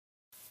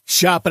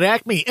Shop at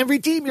Acme and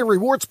redeem your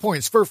rewards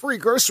points for free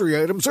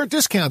grocery items or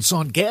discounts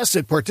on gas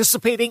at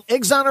participating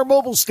Exxon or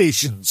mobile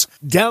stations.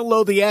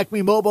 Download the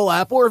Acme mobile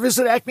app or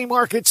visit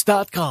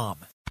acmemarkets.com.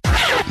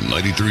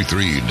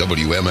 93.3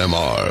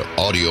 WMMR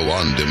Audio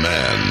on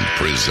Demand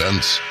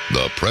presents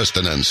the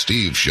Preston and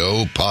Steve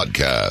Show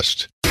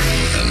podcast.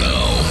 And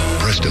now,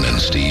 Preston and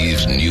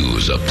Steve's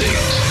news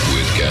update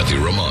with Kathy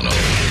Romano.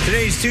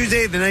 Today's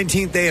Tuesday, the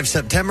 19th day of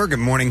September. Good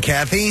morning,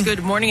 Kathy.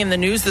 Good morning. In the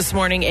news this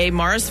morning, a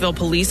Morrisville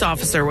police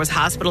officer was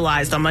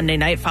hospitalized on Monday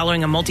night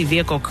following a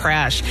multi-vehicle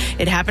crash.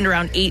 It happened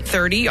around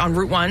 8:30 on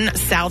Route 1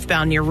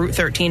 southbound near Route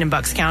 13 in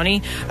Bucks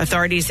County.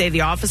 Authorities say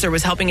the officer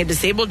was helping a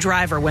disabled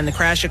driver when the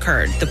crash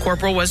occurred. The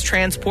corporal was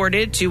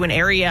transported to an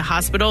area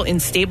hospital in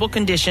stable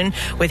condition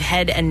with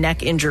head and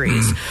neck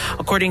injuries.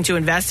 According to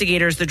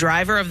investigators, the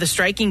driver of the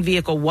striking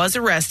vehicle was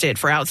arrested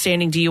for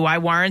outstanding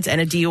DUI warrants and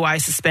a DUI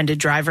suspended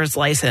driver's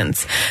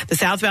license. The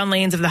southbound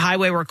lanes of the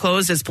highway were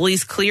closed as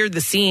police cleared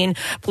the scene.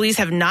 Police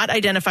have not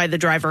identified the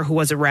driver who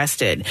was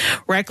arrested.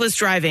 Reckless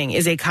driving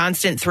is a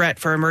constant threat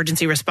for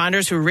emergency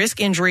responders who risk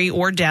injury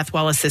or death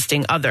while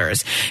assisting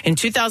others. In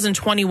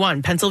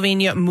 2021,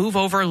 Pennsylvania move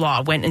over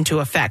law went into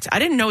effect. I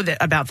didn't know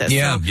about this.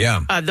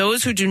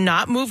 Those who do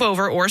not move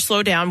over or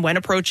slow down when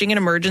approaching an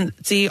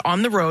emergency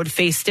on the road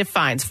face stiff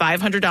fines.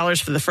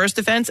 $500 for the first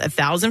offense,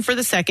 $1,000 for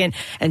the second,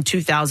 and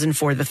 $2,000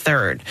 for the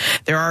third.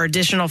 There are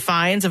additional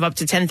fines of up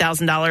to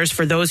 $10,000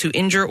 for those who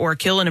injure or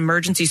kill an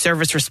emergency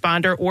service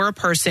responder or a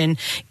person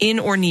in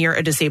or near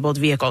a disabled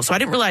vehicle. So I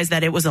didn't realize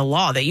that it was a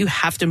law that you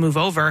have to move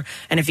over,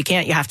 and if you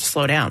can't, you have to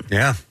slow down.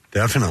 Yeah.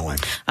 Definitely.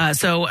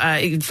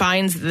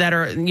 Fines that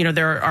are,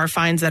 there are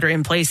fines that are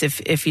in place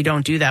if you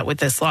don't do that with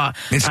this law.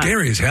 It's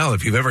scary as hell.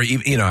 If you've ever,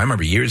 I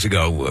remember years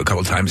ago, a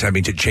couple of times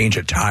having to change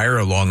a tire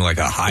along like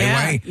a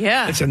highway.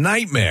 Yeah. It's a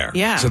nightmare.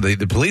 Yeah. So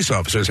the police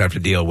officers have to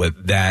deal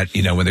with that,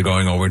 when they're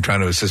going over and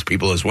trying to assist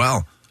people as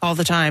well. All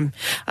the time.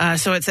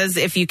 So it says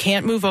if you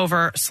can't move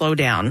over, slow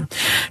down.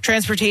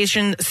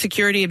 Transportation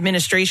Security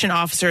Administration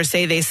officers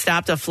say they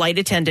stopped a flight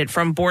attendant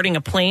from boarding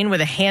a plane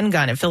with a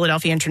handgun at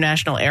Philadelphia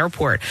International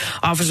Airport.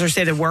 Officers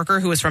say the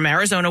worker, who was from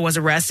Arizona, was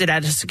arrested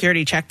at a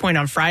security checkpoint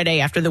on Friday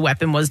after the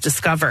weapon was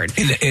discovered.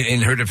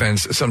 In her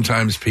defense,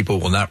 sometimes people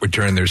will not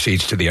return their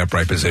seats to the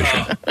upright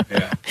position.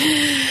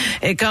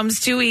 It comes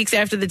 2 weeks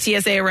after the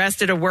TSA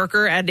arrested a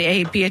worker at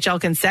a PHL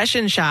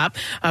concession shop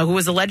who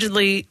was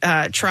allegedly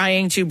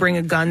trying to bring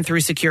a gun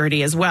through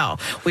security as well.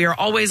 We are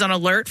always on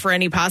alert for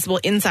any possible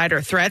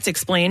insider threats,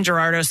 explained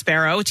Gerardo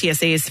Sparrow,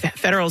 TSA's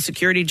federal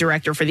security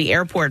director for the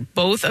airport.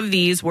 Both of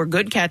these were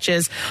good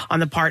catches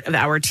on the part of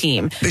our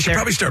team. They should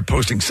probably start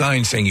posting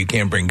signs saying you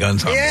can't bring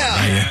guns on.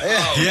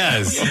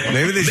 Yes.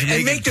 Maybe they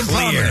should make them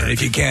clear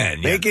if you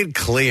can. Make it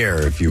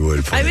clear if you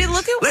would. Please. I mean,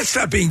 let's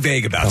stop being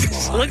vague about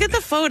this. Look at the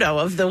photo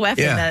of the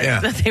weapon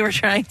that they were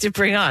trying to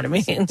bring on. I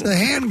mean, it's a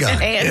handgun.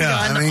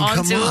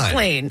 Onto a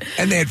plane.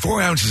 And they had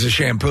 4 ounces of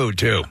shampoo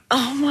too.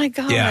 Oh my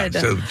God. Yeah,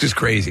 so just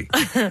crazy.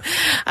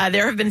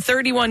 There have been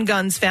 31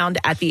 guns found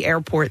at the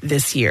airport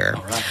this year.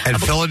 Right.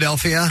 At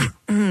Philadelphia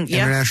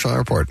International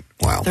Airport.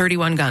 Wow.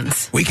 31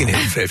 guns. We can hit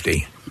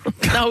 50.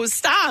 No,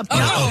 stop.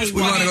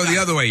 We want to go the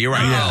other way. You're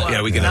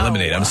right. We can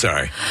eliminate. I'm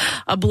sorry.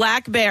 A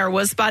black bear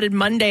was spotted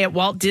Monday at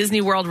Walt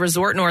Disney World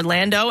Resort in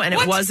Orlando, and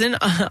it wasn't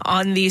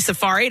on the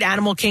safari at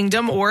Animal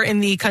Kingdom or in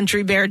the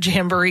Country Bear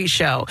Jamboree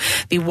show.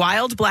 The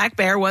wild black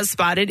bear was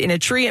spotted in a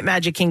tree at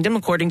Magic Kingdom,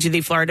 according to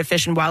the Florida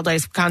Fish and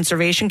Wildlife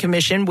Conservation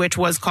Commission, which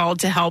was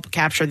called to help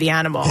capture the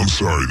animal. I'm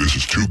sorry, this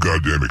is too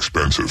goddamn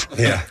expensive.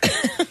 Yeah.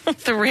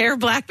 The rare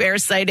black bear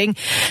sighting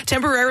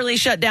temporarily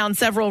shut down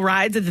several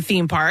rides at the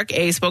theme park.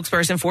 A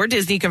spokesperson for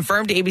Disney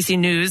confirmed to ABC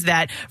News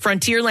that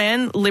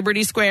Frontierland,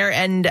 Liberty Square,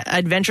 and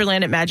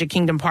Adventureland at Magic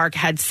Kingdom Park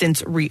had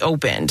since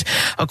reopened.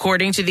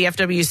 According to the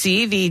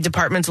FWC, the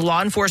department's law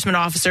enforcement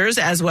officers,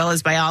 as well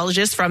as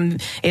biologists from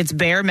its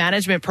bear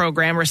management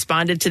program,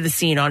 responded to the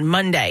scene on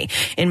Monday.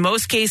 In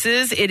most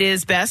cases, it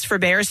is best for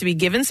bears to be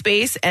given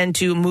space and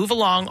to move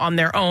along on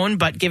their own,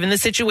 but given the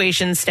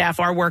situation,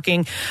 staff are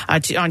working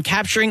on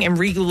capturing and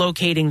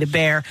relocating the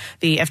bear,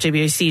 the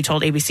FWC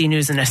told ABC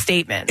News in a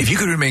statement. If you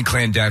could remain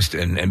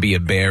clandestine and be a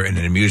bear in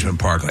an amusement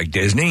park like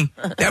Disney,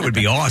 that would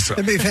be awesome.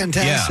 That'd be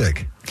fantastic.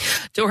 Yeah.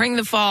 During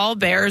the fall,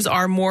 bears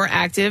are more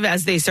active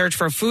as they search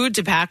for food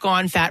to pack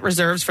on fat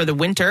reserves for the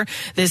winter.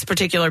 This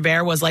particular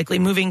bear was likely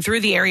moving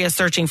through the area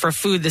searching for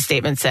food, the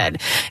statement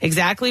said.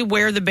 Exactly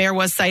where the bear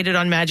was sighted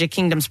on Magic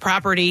Kingdom's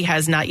property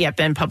has not yet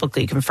been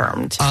publicly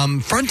confirmed.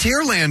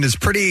 Frontierland is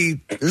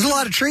there's a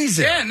lot of trees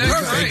there. Yeah, no,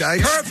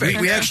 perfect.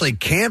 We actually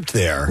camped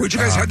there. Where'd you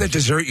guys have that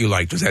dessert you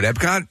liked? Was that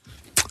Epcot?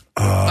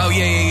 That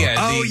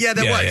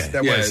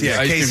was.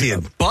 Casey.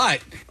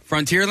 But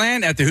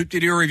Frontierland at the Hoop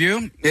Diddy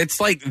Review, it's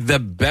like the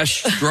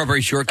best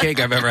strawberry shortcake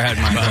I've ever had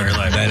in my entire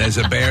life. And as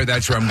a bear,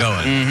 that's where I'm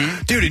going.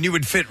 Mm-hmm. Dude, and you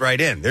would fit right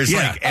in. There's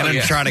like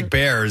animatronic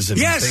bears and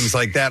things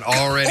like that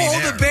already All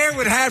there. the bear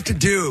would have to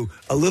do,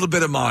 a little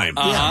bit of mime.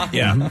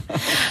 Yeah.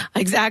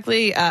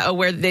 Exactly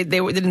where they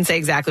didn't say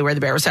exactly where the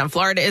bear was found.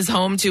 Florida is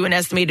home to an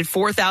estimated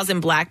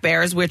 4,000 black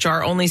bears, which are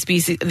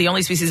the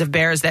only species of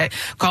bears that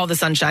call the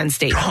Sunshine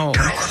State home.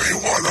 Tell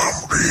anyone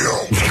I'm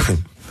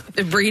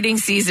The breeding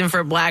season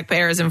for black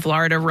bears in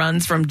Florida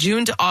runs from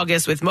June to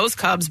August, with most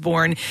cubs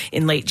born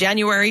in late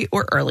January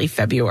or early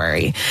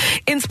February.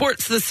 In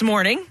sports this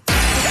morning.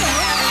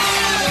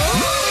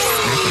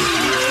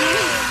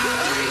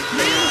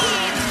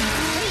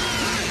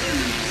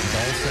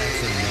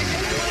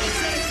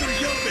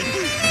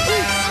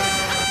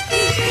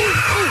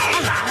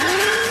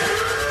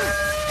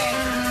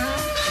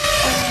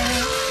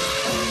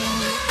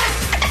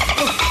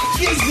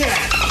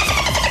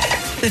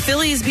 The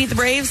Phillies beat the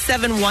Braves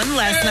 7-1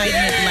 last night in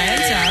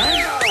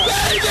Atlanta.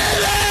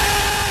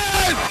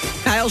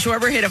 Kyle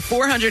Schwarber hit a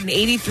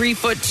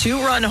 483-foot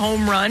two-run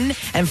home run,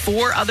 and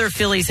 4 other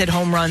Phillies hit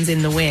home runs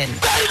in the win.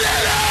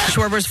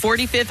 Schwarber's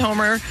 45th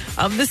homer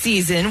of the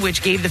season,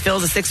 which gave the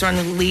Phils a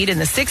 6-run lead in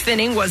the 6th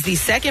inning, was the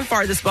second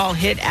farthest ball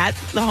hit at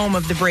the home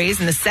of the Braves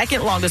and the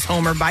second longest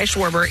homer by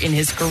Schwarber in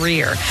his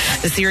career.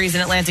 The series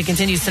in Atlanta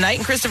continues tonight,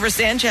 and Christopher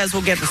Sanchez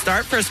will get the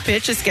start. First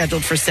pitch is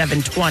scheduled for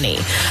 7:20.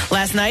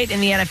 Last night in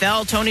the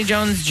NFL, Tony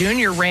Jones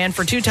Jr. ran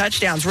for 2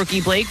 touchdowns.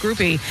 Rookie Blake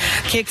Grupe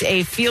kicked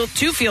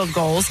 2 field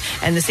goals,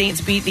 and the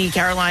Saints beat the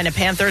Carolina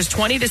Panthers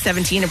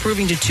 20-17,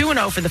 improving to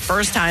 2-0 for the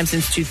first time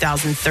since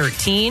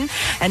 2013.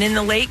 And in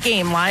the late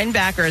game,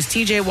 linebackers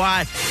T.J.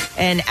 Watt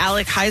and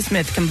Alec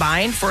Highsmith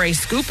combined for a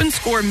scoop and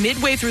score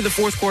midway through the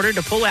fourth quarter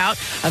to pull out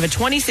of a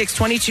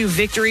 26-22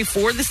 victory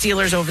for the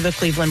Steelers over the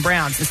Cleveland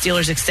Browns. The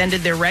Steelers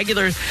extended their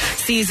regular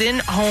season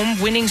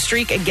home winning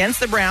streak against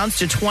the Browns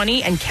to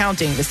 20 and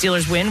counting. The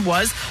Steelers' win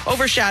was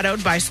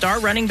overshadowed by star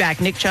running back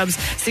Nick Chubb's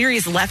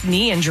serious left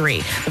knee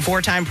injury. The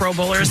 4-time Pro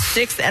Bowler's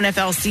 6th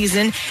NFL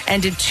season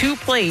ended 2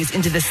 plays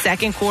into the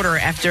second quarter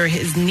after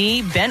his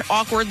knee bent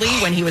awkwardly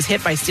when he was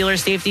hit by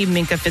Steelers safety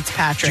Minka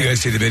Fitzpatrick. Did you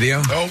guys see the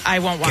video? I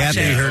won't watch Kathy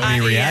it. heard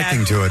me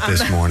reacting to it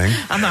this morning.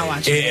 I'm not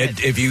watching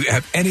it. If you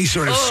have any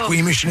sort of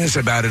squeamishness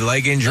about a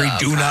leg injury,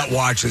 do not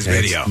watch this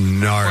video. It's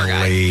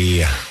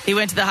gnarly. He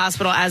went to the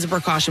hospital as a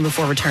precaution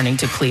before returning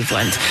to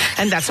Cleveland.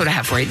 And that's what I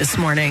have for you this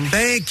morning.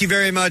 Thank you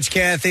very much,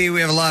 Kathy.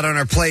 We have a lot on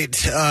our plate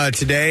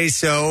today,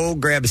 so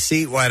grab a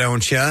seat, why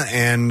don't you?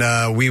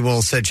 And we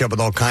will set you up with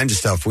all kinds of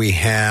stuff. We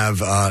have,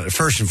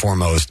 first and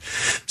foremost,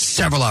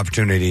 several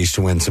opportunities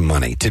to win some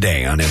money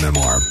today on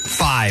MMR.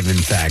 5, in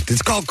fact.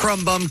 It's called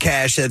Crumb Bum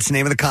Cash. That's the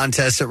name of the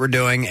contest that we're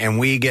doing, and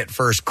we get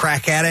first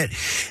crack at it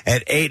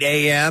at 8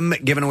 a.m.,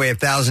 giving away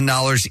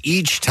 $1,000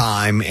 each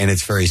time, and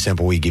it's very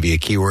simple. We give you a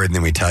keyword, and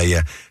then we tell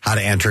you how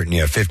to enter it, and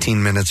you have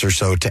 15 minutes or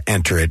so to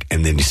enter it,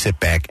 and then you sit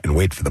back and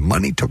wait for the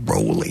money to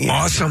roll in.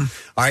 Awesome.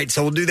 All right,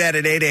 so we'll do that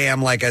at 8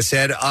 a.m., like I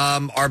said.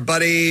 Our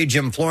buddy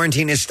Jim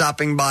Florentine is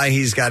stopping by.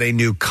 He's got a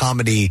new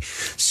comedy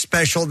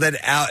special that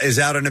is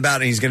out and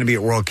about, and he's going to be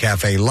at World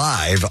Cafe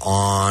Live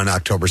on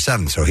October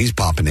 7th, so he's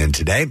popping in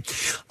today.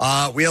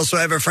 We also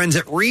have our friends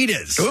at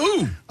Rita's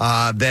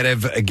that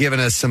have given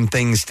us some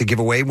things to give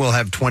away. We'll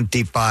have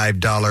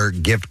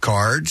 $25 gift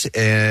cards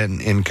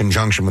in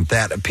conjunction with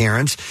that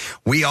appearance.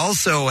 We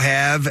also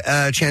have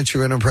a chance to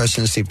win a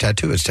Preston and Steve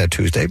tattoo. It's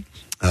Tattoo Tuesday.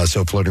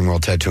 So Floating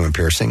World Tattoo and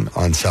Piercing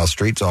on South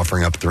Street is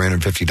offering up a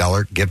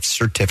 $350 gift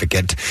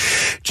certificate.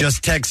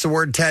 Just text the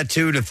word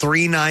tattoo to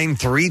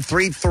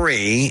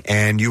 39333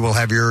 and you will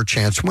have your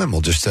chance to win.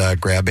 We'll just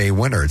grab a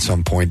winner at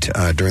some point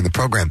during the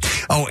program.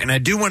 Oh, and I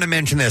do want to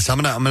mention this. I'm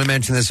gonna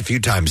mention this a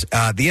few times.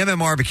 The MM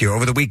Barbecue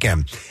over the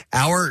weekend,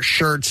 our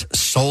shirts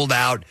sold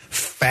out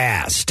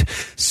fast.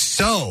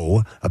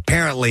 So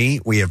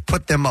apparently we have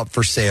put them up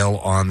for sale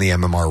on the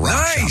MMR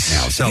Rock Shop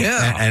now. So,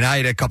 and I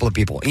had a couple of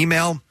people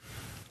email.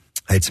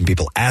 I had some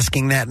people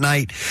asking that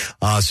night.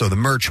 So the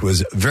merch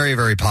was very,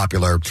 very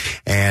popular.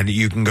 And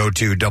you can go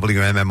to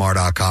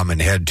WMMR.com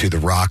and head to the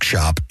Rock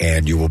Shop,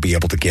 and you will be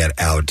able to get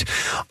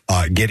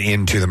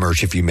into the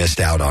merch if you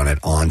missed out on it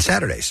on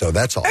Saturday. So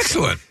that's awesome.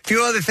 Excellent. A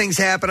few other things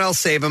happen. I'll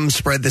save them,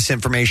 spread this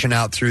information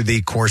out through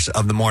the course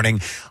of the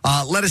morning.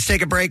 Let us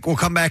take a break. We'll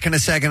come back in a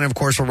second. And of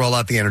course, we'll roll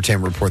out the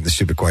entertainment report and the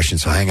stupid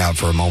questions. So hang out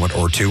for a moment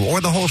or two,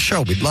 or the whole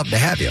show. We'd love to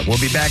have you. We'll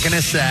be back in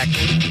a sec.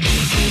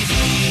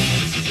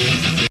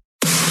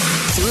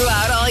 Threw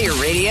out all your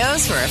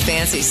radios for a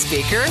fancy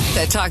speaker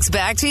that talks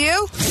back to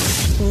you?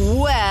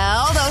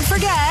 Well, don't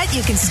forget,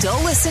 you can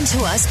still listen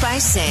to us by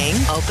saying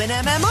Open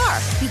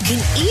MMR. You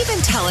can even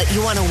tell it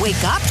you want to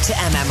wake up to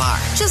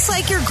MMR, just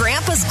like your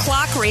grandpa's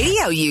clock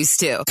radio used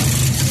to.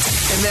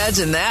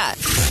 Imagine that.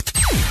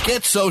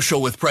 Get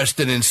social with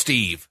Preston and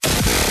Steve.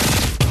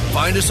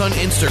 Find us on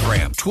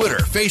Instagram, Twitter,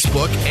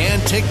 Facebook,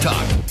 and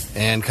TikTok.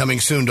 And coming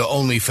soon to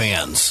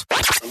OnlyFans.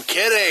 I'm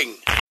kidding.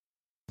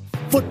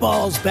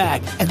 Football's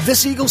back, and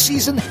this Eagles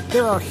season,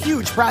 there are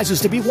huge prizes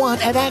to be won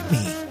at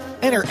Acme.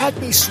 Enter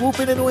Acme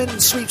Swoop In and Win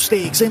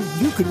sweepstakes, and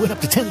you could win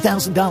up to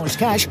 $10,000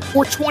 cash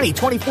or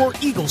 2024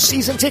 Eagles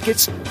season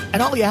tickets.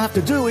 And all you have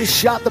to do is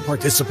shop the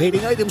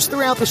participating items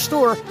throughout the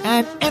store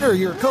and enter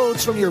your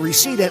codes from your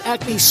receipt at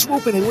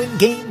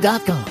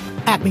acmeswoopinandwingame.com.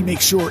 Acme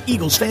makes sure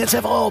Eagles fans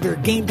have all their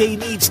game day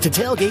needs to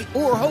tailgate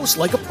or host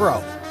like a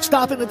pro.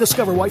 Stop in and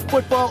discover why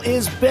football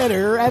is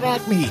better at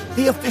Acme,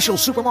 the official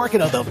supermarket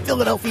of the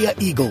Philadelphia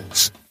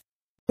Eagles.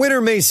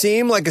 Winter may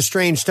seem like a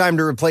strange time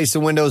to replace the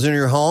windows in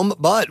your home,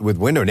 but with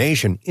Window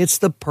Nation, it's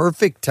the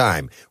perfect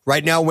time.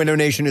 Right now, Window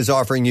Nation is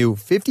offering you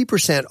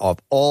 50% off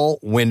all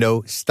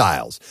window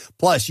styles.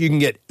 Plus, you can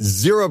get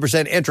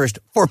 0% interest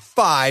for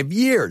 5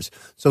 years.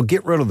 So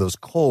get rid of those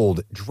cold,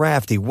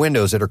 drafty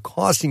windows that are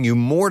costing you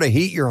more to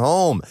heat your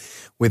home.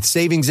 With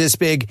savings this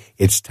big,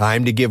 it's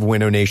time to give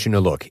Window Nation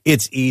a look.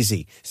 It's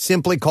easy.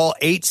 Simply call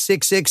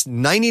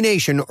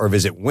 866-90NATION or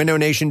visit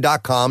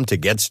windownation.com to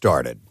get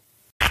started.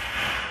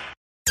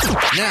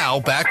 Now,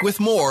 back with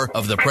more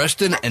of the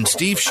Preston and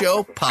Steve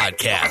Show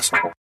podcast.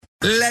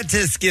 Let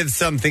us give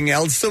something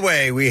else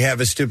away. We have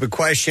a stupid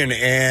question,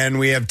 and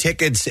we have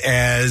tickets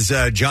as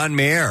John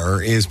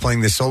Mayer is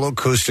playing the solo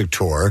acoustic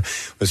tour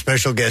with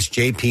special guest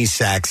J.P.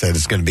 Sachs. That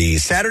is going to be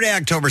Saturday,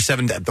 October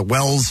 7th at the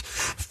Wells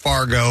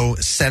Fargo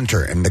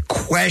Center. And the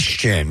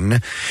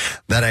question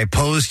that I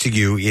pose to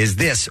you is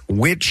this: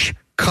 which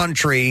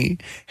country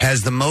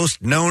has the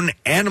most known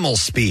animal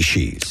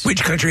species?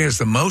 Which country has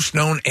the most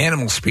known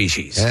animal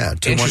species? Yeah,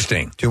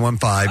 interesting.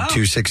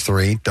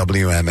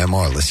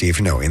 215-263-WMMR. Let's see if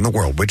you know. In the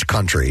world, which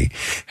country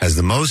has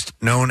the most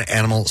known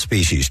animal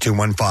species?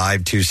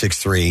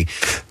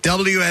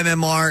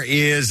 215-263-WMMR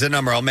is the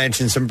number. I'll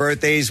mention some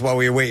birthdays while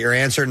we await your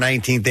answer.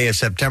 19th day of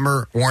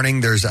September.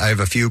 Warning, I have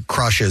a few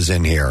crushes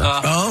in here.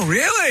 Oh,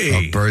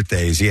 really? Of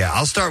birthdays, yeah.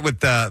 I'll start with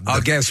the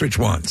I'll guess which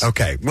ones.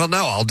 Okay. Well,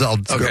 no, I'll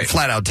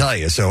flat out tell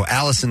you. So,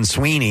 Allison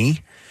Sweeney.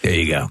 There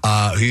you go.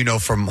 Who you know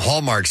from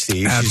Hallmark,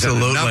 Steve.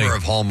 Absolutely. She's done a number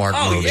of Hallmark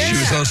movies. Yeah. She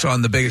was also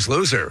on The Biggest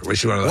Loser. Was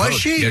she one of the hosts?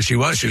 she? Yes, she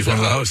was. She was one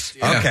of the hosts.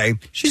 Yeah. Okay.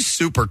 She's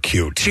super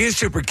cute. She is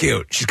super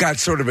cute. She's got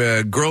sort of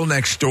a girl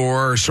next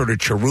door, sort of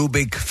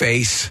cherubic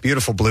face.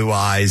 Beautiful blue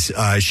eyes.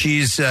 She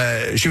was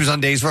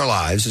on Days of Our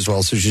Lives as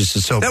well, so she's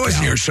a soap That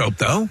wasn't gal. your soap,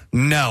 though.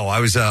 No, I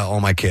was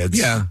All My Kids.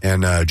 Yeah.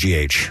 And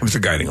GH. It was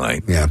a guiding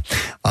light. Yeah.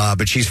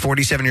 But she's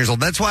 47 years old.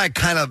 That's why I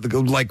kind of,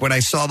 like, when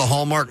I saw the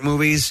Hallmark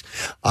movies,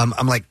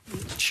 I'm like,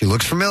 she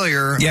looks familiar.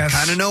 Yes. I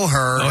kind of know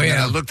her. Oh, And yeah.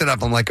 then I looked it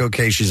up. I'm like,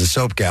 okay, she's a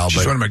soap gal.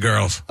 She's but one of my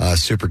girls.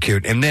 Super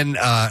cute. And then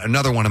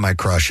another one of my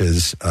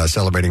crushes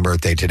celebrating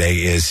birthday today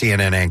is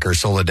CNN anchor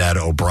Soledad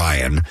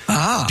O'Brien.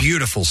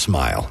 Beautiful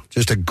smile.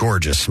 Just a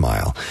gorgeous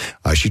smile.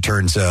 She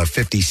turns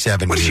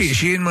 57 What is years. she? Is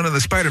she in one of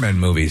the Spider-Man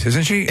movies,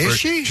 isn't she? Is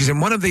she? She's in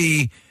one of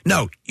the...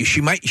 No,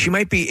 she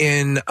might be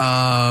in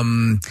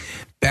Batman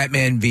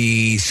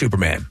v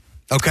Superman.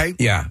 Okay.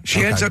 Yeah.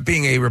 She ends up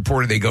being a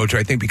reporter they go to,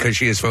 I think, because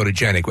she is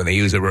photogenic when they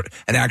use an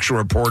actual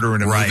reporter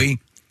in a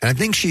movie. And I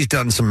think she's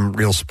done some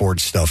real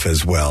sports stuff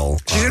as well.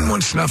 She's in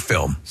one snuff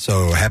film.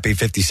 So happy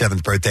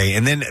 57th birthday.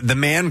 And then the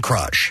man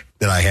crush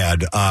that I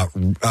had,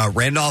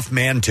 Randolph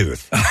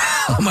Mantooth.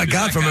 Oh, my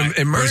God, from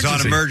Emergency. Was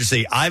on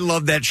Emergency. I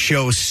loved that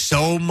show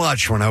so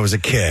much when I was a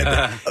kid.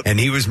 And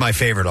he was my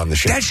favorite on the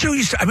show. That show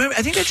used to,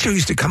 I think that show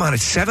used to come on at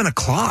 7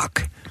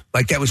 o'clock.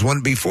 Like that was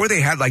one before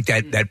they had like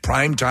that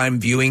prime time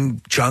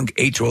viewing chunk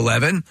 8 to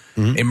 11.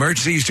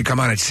 Emergency used to come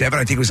on at 7.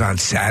 I think it was on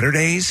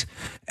Saturdays,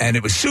 and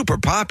it was super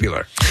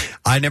popular.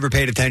 I never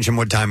paid attention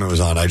what time it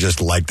was on. I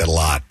just liked it a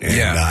lot.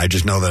 And, I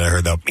just know that I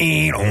heard the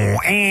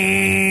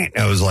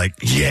I was like,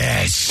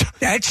 yes.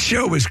 That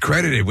show was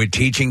credited with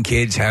teaching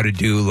kids how to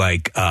do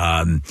like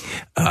CPR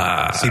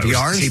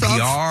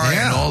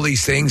and all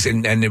these things,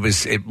 and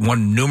it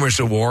won numerous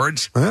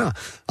awards. Yeah.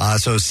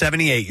 So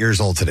 78 years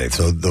old today.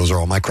 So those are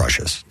all my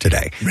crushes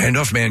today.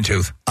 Randolph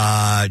Mantooth.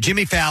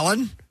 Jimmy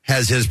Fallon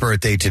has his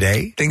birthday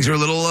today. Things are a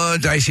little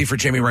dicey for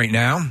Jimmy right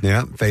now.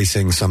 Yeah,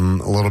 facing a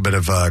little bit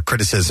of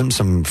criticism.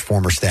 Some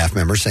former staff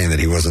members saying that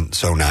he wasn't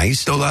so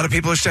nice. So a lot of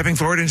people are stepping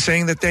forward and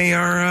saying that they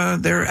are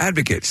they're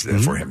advocates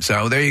for him.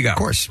 So there you go. Of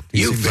course.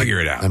 You figure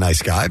it out. A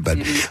nice guy, but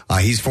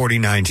he's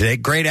 49 today.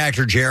 Great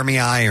actor Jeremy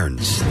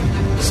Irons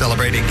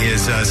celebrating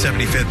his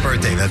 75th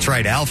birthday. That's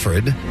right,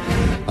 Alfred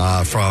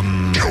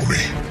from... Tell me,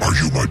 are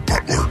you my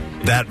butler?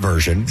 That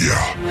version.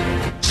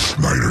 Yeah.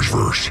 Snyder's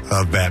verse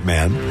of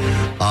Batman.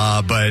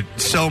 But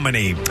so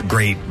many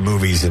great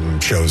movies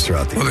and shows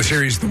throughout the years. The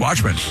series The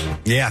Watchmen.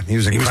 Yeah, he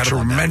was incredible.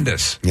 He was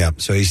tremendous. Yeah,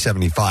 so he's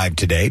 75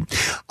 today.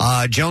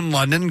 Joan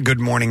London, Good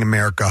Morning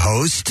America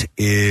host,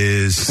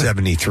 is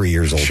 73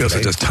 years old She also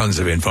today. does tons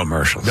of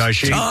infomercials. Does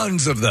she?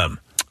 Tons of them.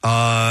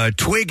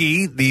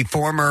 Twiggy, the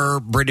former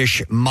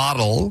British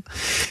model,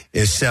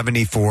 is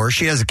 74.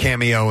 She has a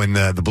cameo in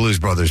the Blues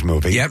Brothers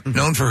movie. Yep,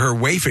 known for her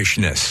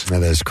waifishness.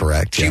 That is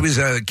correct. She was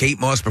Kate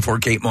Moss before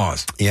Kate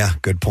Moss. Yeah,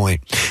 good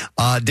point.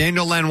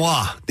 Daniel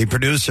Lanois, the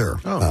producer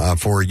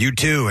for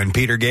U2 and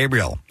Peter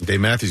Gabriel. Dave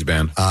Matthews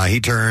Band.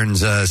 He turns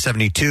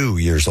 72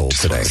 years old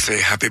today.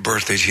 Say happy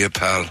birthday to you,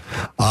 pal.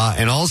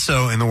 And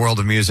also in the world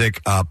of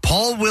music,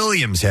 Paul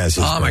Williams has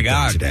his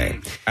birthday today.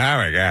 Oh,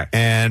 my God.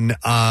 And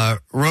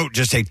wrote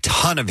just a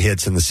ton of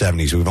hits in the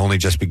 70s. We've Only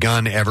Just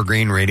Begun,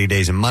 Evergreen, Rainy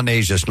Days and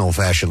Mondays, just an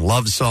old-fashioned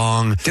love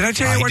song. Did I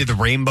tell you he did the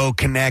Rainbow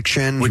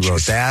Connection. Which he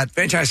wrote is that.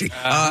 Fantastic.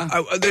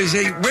 There's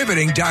a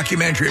riveting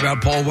documentary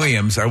about Paul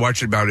Williams. I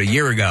watched it about a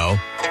year ago.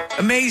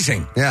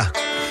 Amazing. Yeah.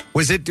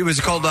 Was it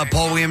called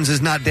Paul Williams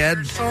Is Not Dead?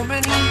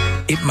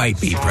 It might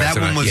be. That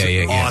one was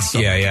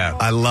awesome. Yeah.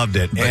 I loved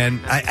it. And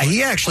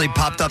he actually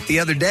popped up the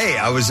other day.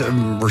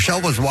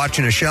 Rochelle was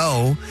watching a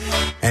show,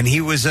 and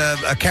he was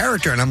a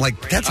character, and I'm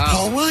like, that's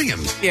Paul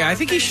Williams. Yeah, I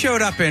think he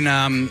showed up in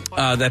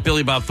that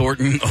Billy Bob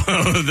Thornton,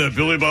 the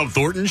Billy Bob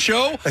Thornton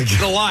show,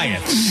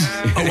 Goliath.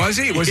 Oh, was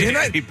he? Was he in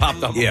that? He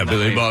popped up. Yeah,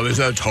 Billy Bob is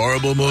a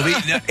horrible movie.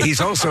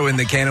 He's also in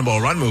the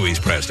Cannonball Run movies,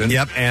 Preston.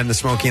 Yep, and the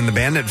Smokey and the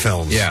Bandit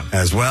films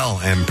as well,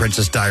 and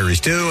Princess Diaries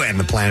 2, and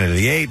the Planet of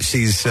the Apes.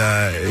 He's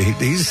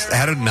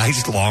had a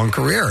nice long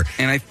career.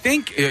 And I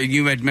think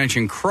you had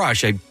mentioned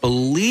Crush. I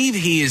believe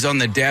he is on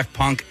the Daft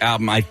Punk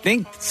album. I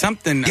think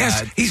something.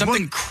 Yes,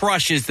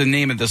 Crush is the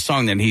name of the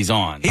song that he's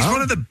on. He's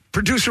one of the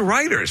producer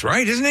writers,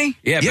 right? Isn't he?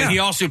 Yeah, but he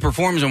also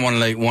performs on one of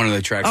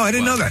the tracks. Oh, I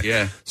didn't know that.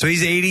 Yeah. So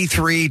he's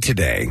 83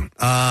 today.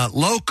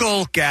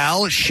 Local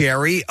gal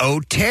Sherry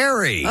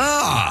O'Terry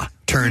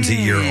turns a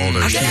year older.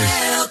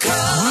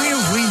 Why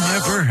have we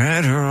never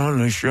had her on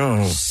the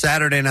show?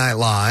 Saturday Night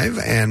Live,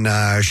 and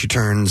she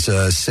turns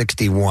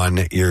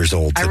 61 years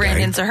old today. I ran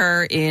into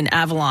her in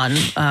Avalon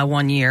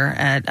one year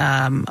at,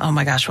 oh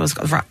my gosh, what was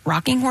it?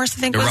 Rocking Horse,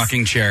 I think The was?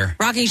 Rocking Chair.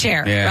 Rocking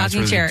Chair. Yeah,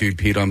 Rocking that's Chair. where the dude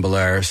peed on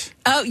Belarus.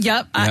 Oh,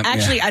 yep.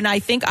 Actually, and I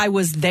think I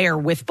was there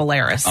with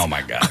Belarus. Oh,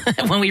 my God.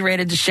 when we ran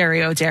into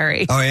Sherry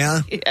O'Terry. Oh, yeah?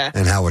 Yeah.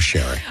 And how was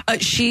Sherry?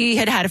 She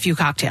had a few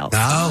cocktails.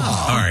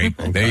 Oh, all right.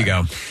 There you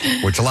go.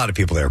 Which a lot of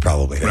people there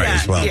probably had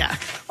as well. Yeah.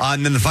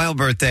 And then the final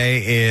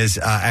birthday is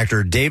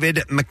actor David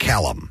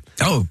McCallum.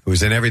 Oh.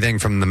 Who's in everything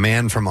from The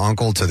Man from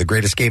U.N.C.L.E. to The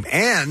Great Escape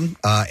and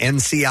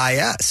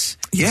NCIS.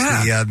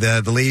 Yeah.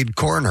 The lead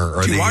coroner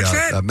or Do you watch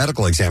the that?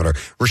 medical examiner.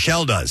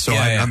 Rochelle does. So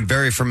I'm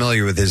very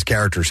familiar with his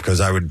characters because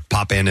I would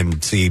pop in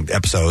and see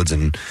episodes,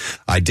 and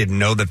I didn't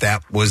know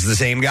that was the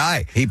same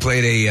guy. He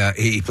played Ilya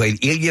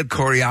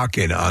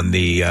Koryakin on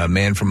The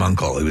Man from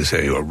U.N.C.L.E. He was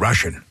a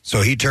Russian.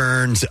 So he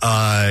turns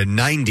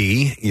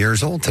 90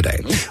 years old today.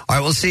 All right,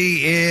 we'll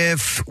see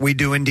if we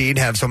do indeed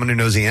have someone who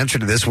knows the answer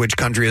to this. Which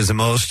country is the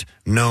most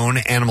known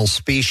animal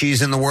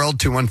species in the world?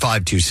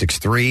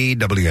 215-263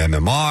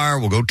 WMMR.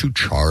 We'll go to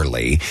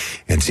Charlie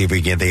and see if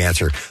we can get the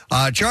answer.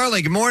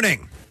 Charlie, good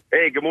morning.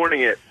 Hey, good morning,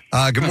 it.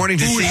 Good morning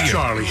to see you.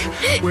 Charlie?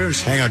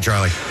 Where's... Hang on,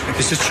 Charlie.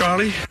 Is this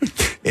Charlie?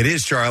 It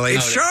is Charlie.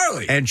 It's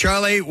Charlie. And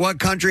Charlie, what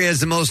country has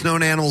the most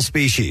known animal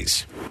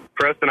species?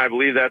 Preston, I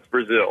believe that's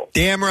Brazil.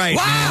 Damn right.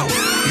 Wow. Man.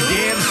 You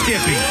damn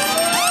skippy.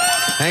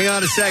 Hang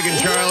on a second,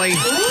 Charlie.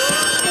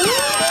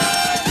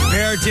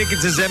 Pair of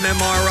tickets as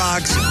MMR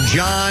Rocks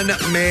John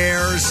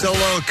Mayer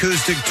solo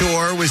acoustic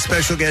tour with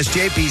special guest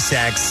JP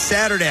Sachs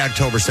Saturday,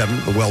 October 7th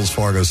at the Wells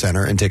Fargo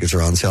Center. And tickets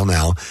are on sale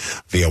now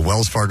via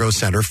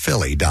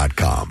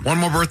wellsfargocenterphilly.com. One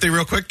more birthday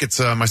real quick. It's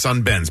my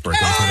son Ben's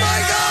birthday today.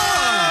 my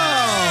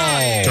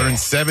God!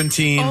 Turns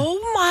 17.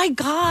 Oh, my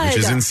God. Which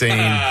is insane.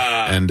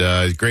 And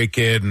great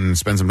kid, and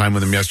spent some time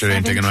with him yesterday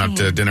and taking him out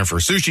to dinner for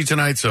sushi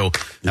tonight. So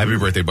happy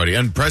birthday, buddy.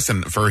 And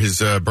Preston, for his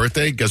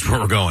birthday, guess where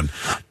we're going?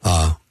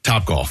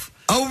 Top Golf.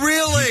 Oh,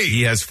 really?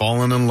 He has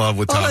fallen in love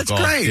with Top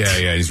Golf. Great.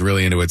 Yeah, he's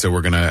really into it. So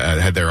we're going to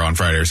head there on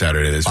Friday or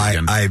Saturday this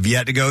weekend. I've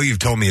yet to go. You've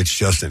told me it's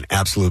just an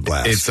absolute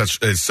blast.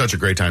 It's such a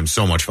great time.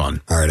 So much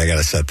fun. All right, I got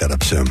to set that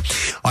up soon. All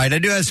right, I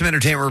do have some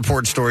entertainment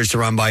report stories to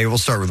run by you. We'll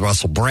start with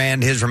Russell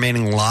Brand. His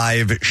remaining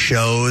live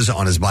shows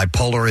on his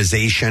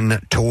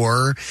bipolarization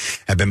tour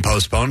have been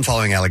postponed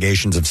following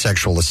allegations of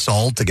sexual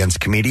assault against a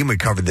comedian. We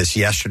covered this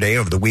yesterday.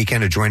 Over the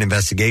weekend, a joint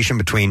investigation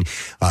between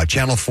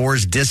Channel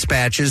 4's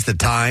Dispatches, The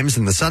Times,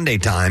 and the Sunday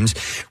Times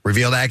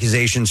revealed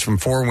accusations from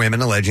 4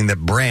 women alleging that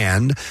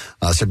Brand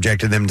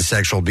subjected them to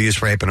sexual abuse,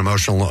 rape, and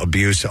emotional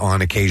abuse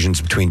on occasions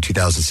between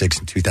 2006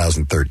 and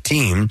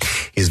 2013.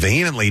 He has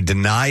vehemently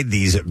denied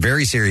these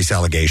very serious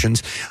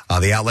allegations.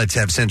 The outlets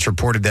have since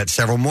reported that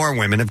several more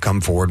women have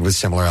come forward with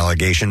similar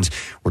allegations,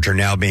 which are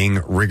now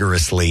being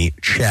rigorously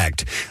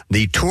checked.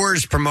 The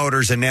tour's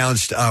promoters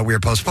announced we are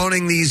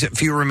postponing these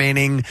few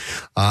remaining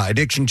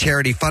addiction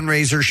charity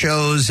fundraiser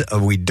shows.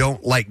 We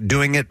don't like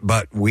doing it,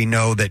 but we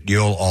know that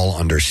you'll all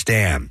understand.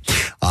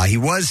 He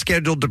was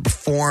scheduled to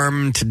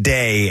perform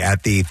today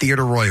at the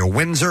Theatre Royal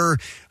Windsor,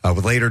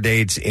 with later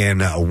dates in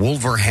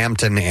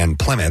Wolverhampton and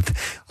Plymouth.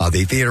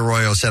 The Theatre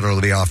Royal said it'll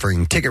be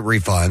offering ticket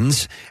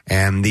refunds,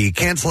 and the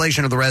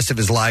cancellation of the rest of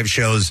his live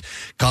shows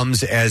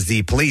comes as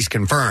the police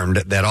confirmed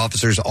that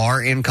officers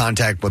are in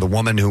contact with a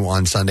woman who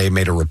on Sunday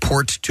made a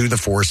report to the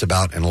force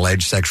about an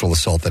alleged sexual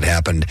assault that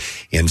happened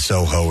in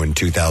Soho in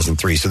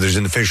 2003. So there's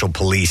an official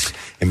police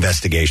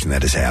investigation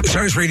that has happened. So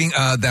I was reading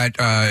that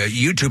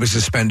YouTube has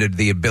suspended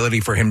the ability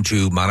for him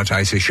to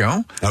monetize his show.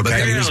 Okay. But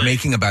that he's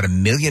making about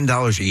 $1 million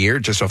a year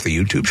just off the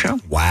YouTube show.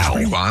 Wow. That's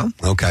pretty wild.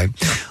 Okay.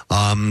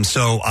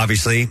 So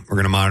obviously, we're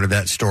going to monitor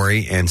that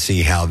story and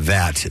see how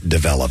that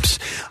develops.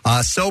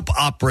 Soap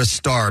opera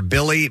star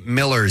Billy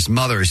Miller's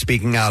mother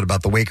speaking out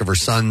about the wake of her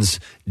son's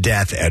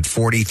death at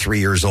 43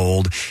 years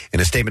old. In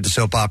a statement to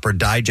Soap Opera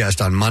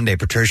Digest on Monday,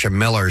 Patricia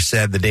Miller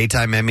said the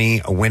Daytime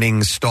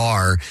Emmy-winning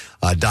star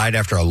died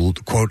after a,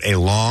 quote, a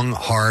long,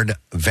 hard,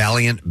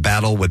 valiant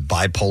battle with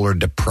bipolar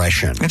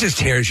depression. It just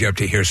tears you up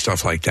to hear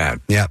stuff like that.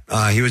 Yeah.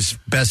 He was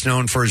best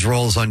known for his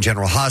roles on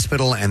General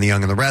Hospital and The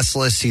Young and the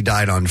Restless. He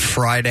died on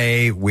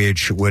Friday,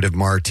 which would have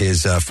marked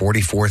his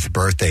 44th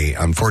birthday.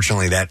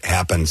 Unfortunately, that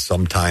happens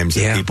sometimes.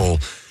 Yeah. People,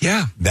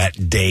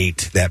 that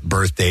date, that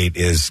birth date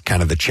is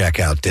kind of the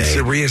checkout day. It's a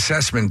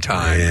reassessment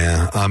time.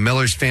 Yeah.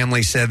 Miller's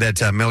family said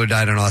that Miller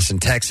died in Austin,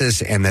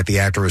 Texas, and that the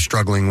actor was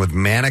struggling with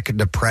manic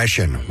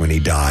depression when he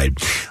died.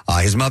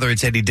 His mother had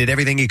said he did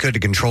everything he could to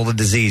control the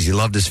disease. He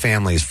loved his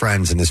family, his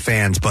friends, and his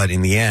fans, but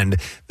in the end,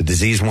 the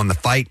disease won the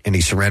fight, and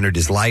he surrendered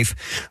his life.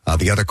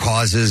 The other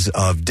causes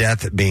of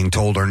death being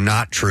told are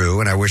not true,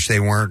 and I wish they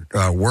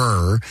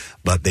were,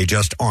 but they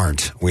just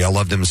aren't. We all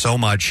loved him so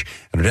much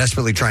and are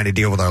desperately trying to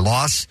deal with our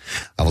loss.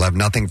 I will have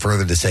nothing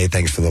further to say.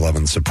 Thanks for the love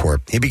and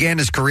support. He began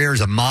his career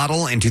as a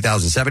model in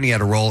 2007. He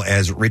had a role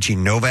as Richie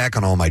Novak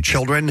on All My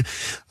Children,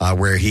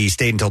 where he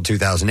stayed until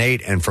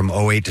 2008, and from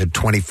 2008 to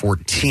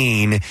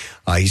 2014,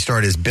 he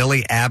starred as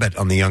Billy Abbott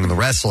on The Young and the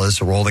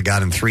Restless, a role that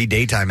got him 3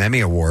 Daytime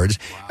Emmy Awards.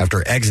 Wow.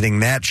 After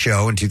exiting that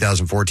show in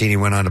 2014, he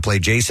went on to play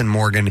Jason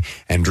Morgan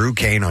and Drew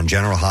Kane on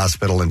General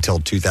Hospital until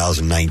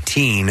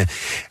 2019.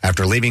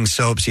 After leaving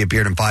soaps, he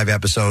appeared in 5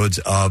 episodes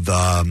of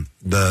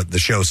the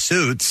show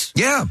Suits.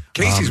 Yeah,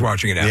 Casey's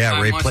watching it now. Yeah,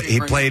 where he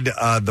played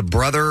the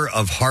brother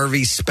of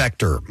Harvey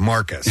Specter,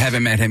 Marcus.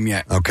 Haven't met him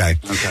yet. Okay.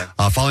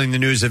 Following the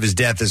news of his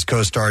death, his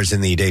co-stars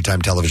in the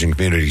daytime television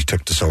community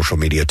took to social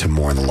media to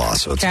mourn the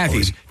loss. So it's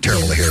always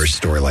terrible to hear a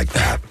story like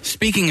that.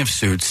 Speaking of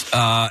Suits,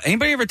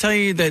 anybody ever tell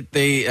you that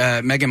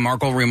Meghan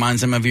Markle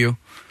reminds them of you?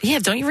 Yeah,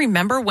 don't you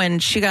remember when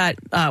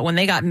when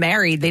they got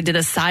married, they did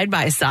a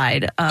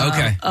side-by-side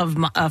of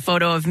a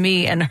photo of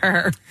me and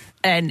her.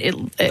 And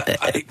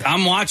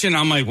I'm watching.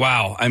 I'm like,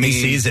 wow. I mean, he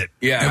sees it.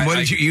 Yeah. And what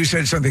did you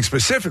said something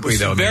specifically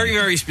though? Very,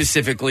 very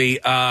specifically,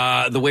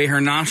 the way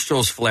her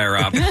nostrils flare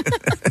up. Yeah,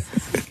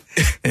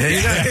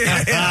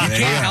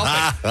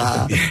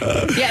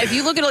 if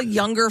you look at a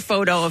younger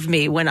photo of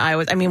me when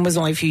it was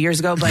only a few years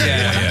ago, but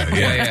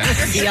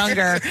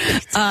younger,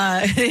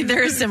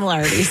 there are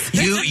similarities.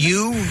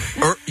 You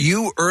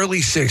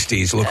early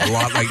 60s look a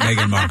lot like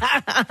Meghan Markle.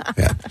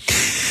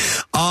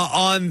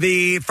 On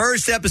the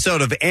first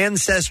episode of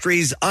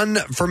Ancestry's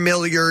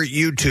Unfamiliar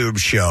YouTube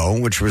show,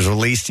 which was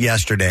released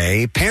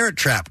yesterday, Parent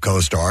Trap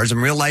co-stars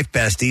and real-life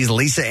besties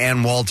Lisa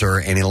Ann Walter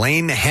and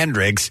Elaine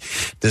Hendricks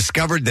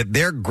discovered that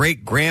their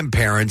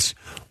great-grandparents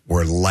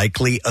were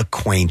likely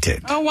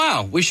acquainted. Oh,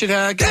 wow. We should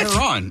get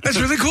her on. That's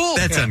really cool.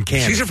 That's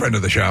uncanny. She's a friend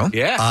of the show.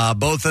 Yeah.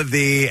 Both of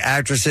the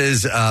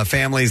actresses'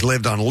 families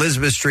lived on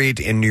Elizabeth Street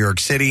in New York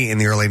City in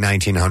the early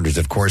 1900s.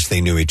 Of course, they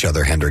knew each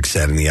other, Hendricks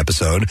said in the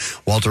episode.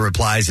 Walter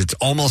replies, it's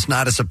almost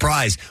not a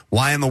surprise.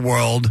 Why in the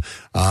world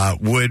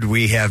would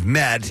we have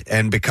met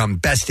and become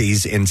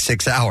besties in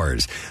 6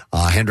 hours?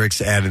 Hendricks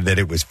added that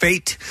it was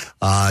fate.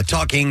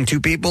 Talking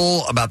to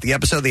people about the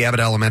episode, the Abbott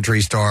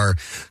Elementary star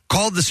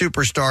called the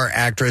superstar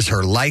actress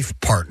her life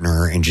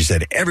partner, and she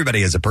said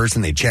everybody is a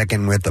person they check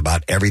in with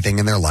about everything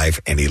in their life,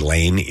 and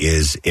Elaine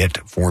is it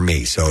for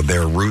me. So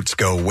their roots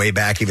go way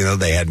back, even though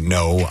they had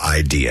no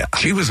idea.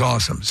 She was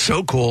awesome.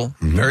 So cool.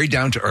 Very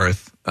down to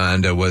earth.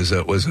 And it was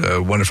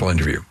a wonderful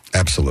interview.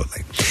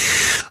 Absolutely.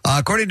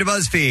 According to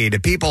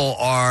BuzzFeed, people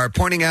are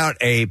pointing out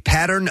a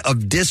pattern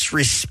of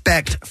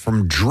disrespect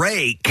from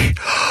Drake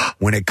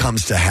when it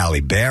comes to Halle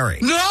Berry.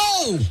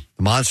 No!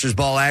 The Monsters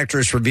Ball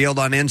actress revealed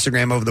on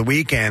Instagram over the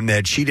weekend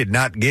that she did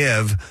not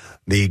give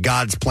the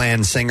God's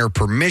Plan singer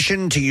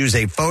permission to use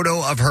a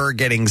photo of her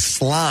getting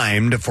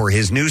slimed for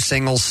his new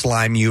single,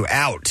 Slime You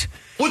Out.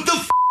 What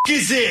the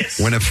is this?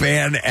 When a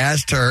fan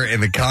asked her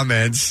in the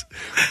comments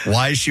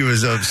why she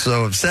was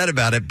so upset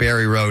about it,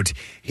 Barry wrote,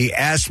 he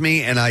asked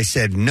me and I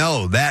said,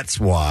 no, that's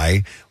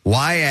why.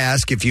 Why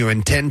ask if you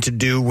intend to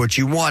do what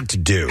you want to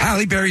do?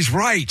 Halle Berry's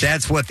right.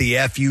 That's what the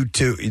F-U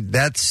to,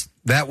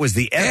 that was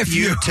the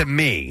F-U to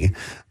me.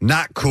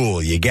 Not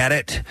cool. You get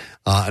it?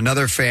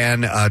 Another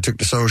fan took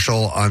to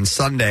social on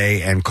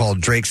Sunday and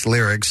recalled Drake's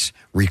lyrics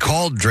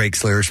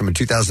from a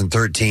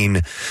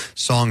 2013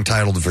 song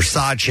titled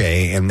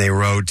Versace, and they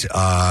wrote,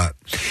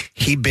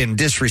 he'd been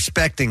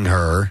disrespecting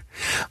her.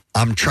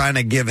 I'm trying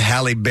to give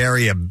Halle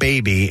Berry a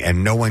baby,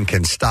 and no one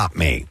can stop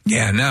me.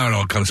 Yeah, now it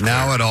all comes together.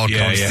 Now it all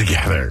comes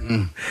together.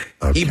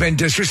 Okay. He'd been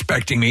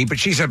disrespecting me, but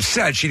she's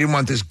upset she didn't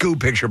want this goo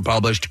picture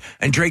published,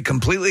 and Drake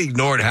completely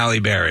ignored Halle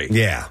Berry.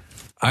 Yeah.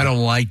 I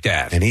don't like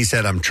that. And he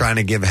said, I'm trying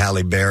to give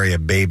Halle Berry a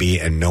baby,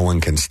 and no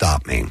one can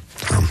stop me.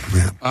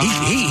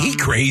 He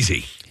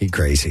crazy. He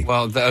crazy.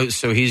 Well,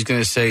 so he's going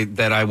to say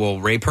that I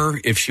will rape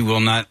her if she will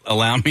not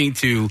allow me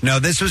to. No,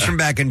 this was from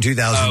back in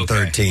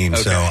 2013.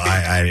 Okay. So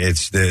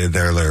it's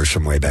their lyrics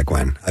from way back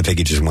when. I think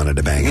he just wanted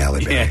to bang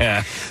Halle Berry.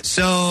 Yeah.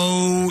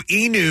 So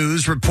E!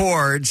 News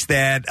reports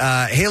that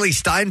Haley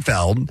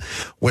Steinfeld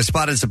was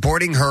spotted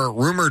supporting her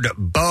rumored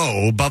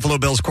beau, Buffalo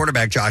Bills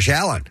quarterback Josh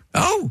Allen.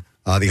 Oh.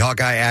 The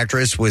Hawkeye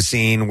actress was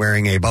seen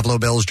wearing a Buffalo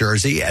Bills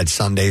jersey at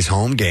Sunday's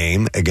home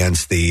game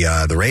against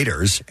the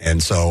Raiders,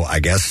 and so I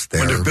guess I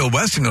wonder if Bill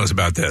Weston knows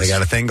about this. They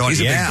got a thing going.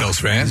 He's a big Bills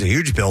fan. He's a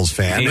huge Bills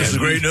fan. This is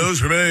great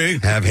news for me.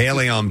 Have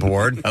Haley on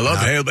board. I love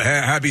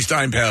Happy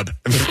Steinpeb.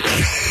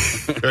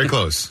 Very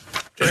close.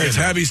 It's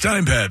Happy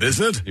Steinpeb,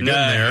 isn't it? You're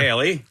getting there.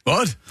 Haley.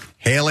 What?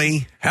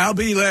 Haley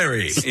Halby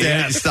Larry.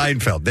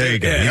 Steinfeld. There you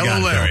go. Yeah, You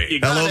hello, got it, Larry.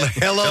 Bill.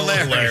 Hello,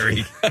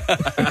 Larry.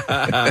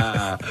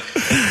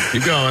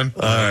 Keep going.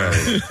 All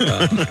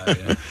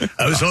right.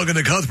 I was talking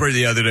to Cuthbert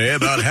the other day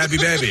about Happy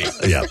Baby.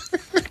 Yeah.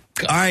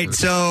 All right,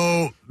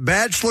 so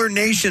Bachelor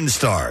Nation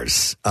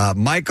stars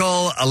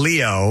Michael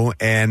Aleo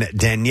and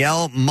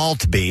Danielle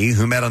Maltby,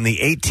 who met on the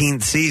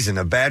 18th season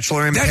of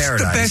Bachelor in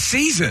Paradise. That's the best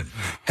season.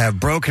 Have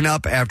broken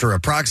up after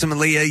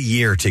approximately a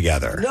year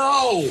together.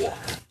 No.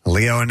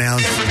 Leo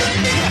announced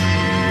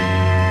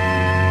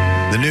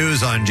the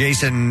news on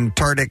Jason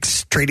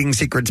Tartick's Trading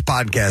Secrets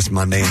podcast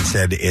Monday and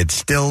said it's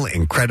still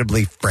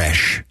incredibly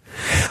fresh.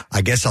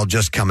 I guess I'll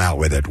just come out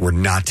with it. We're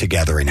not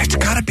together anymore. It's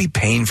got to be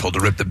painful to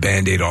rip the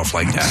Band-Aid off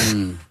like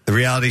that. The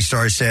reality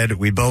star said,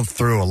 we both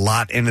threw a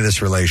lot into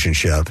this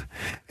relationship,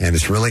 and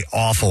it's really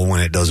awful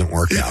when it doesn't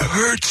work out. It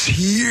hurts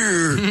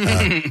here.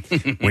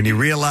 When you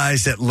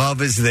realize that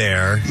love is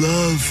there.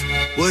 Love.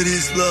 What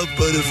is love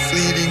but a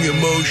fleeting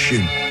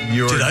emotion?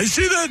 Did I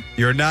see that?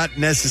 You're not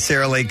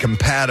necessarily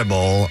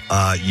compatible.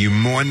 You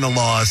mourn the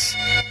loss,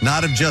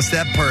 not of just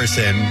that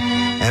person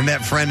and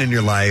that friend in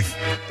your life,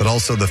 but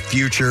also the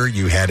future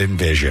you had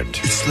envisioned.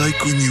 It's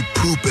like when you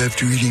poop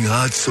after eating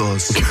hot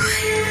sauce.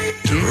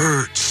 It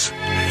hurts.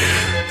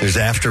 There's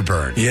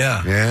afterburn.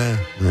 Yeah. Yeah,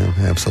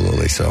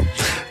 absolutely. So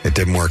it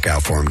didn't work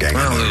out for him, gang.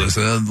 Well,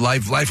 listen,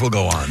 life will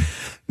go on.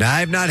 Now,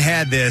 I've not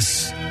had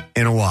this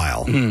in a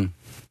while,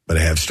 but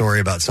I have a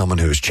story about someone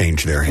who has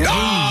changed their hair.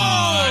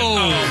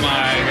 Oh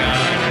my God.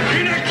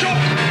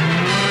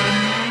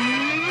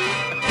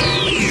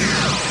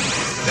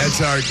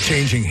 That's our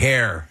changing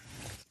hair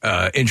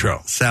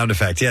intro. Sound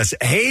effect, yes.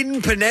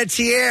 Hayden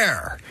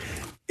Panettiere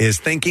is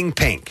thinking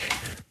pink.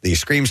 The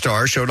Scream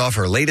star showed off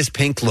her latest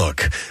pink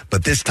look,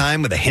 but this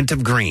time with a hint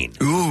of green.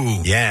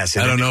 Ooh. Yes.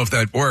 I don't know if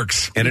that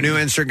works. In a new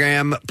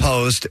Instagram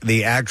post,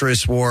 the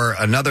actress wore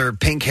another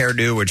pink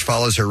hairdo, which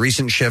follows her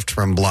recent shift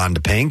from blonde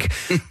to pink.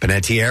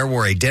 Panettiere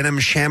wore a denim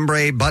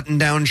chambray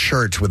button-down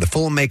shirt with a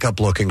full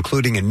makeup look,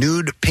 including a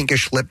nude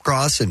pinkish lip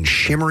gloss and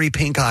shimmery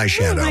pink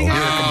eyeshadow. You're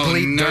a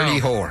complete dirty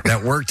whore.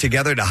 That worked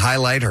together to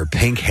highlight her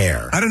pink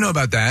hair. I don't know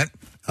about that.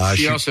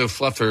 She also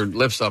fluffed her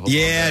lips up a little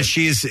bit.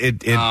 she's...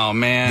 Oh,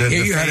 man.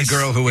 Here you had a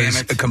girl who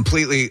was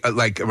completely,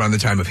 like, around the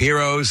time of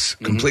Heroes.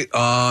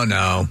 Oh,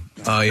 no.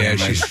 Oh, yeah,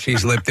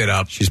 she's lipped it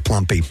up. She's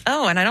plumpy.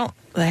 Oh, and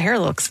the hair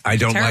looks I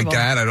don't terrible. like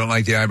that. I don't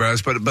like the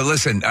eyebrows. But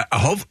listen, I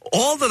hope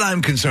all that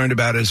I'm concerned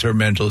about is her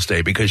mental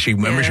state, because she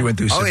went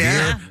through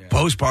severe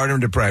postpartum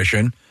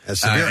depression.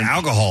 Severe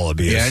alcohol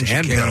abuse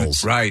and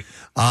pills. Right.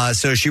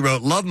 So she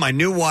wrote, love my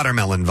new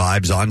watermelon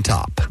vibes on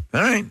top.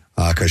 All right.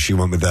 Because she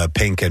went with the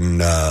pink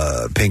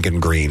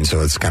and green.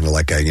 So it's kind of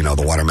like,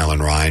 the watermelon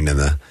rind and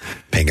the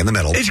pink in the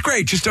middle. It's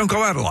great. Just don't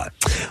go out a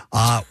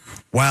lot.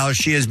 While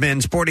she has been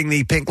sporting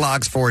the pink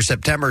locks for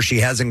September, she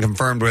hasn't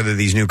confirmed whether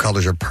these new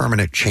colors are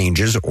permanent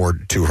changes or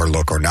to her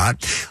look or not.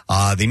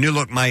 The new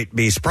look might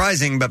be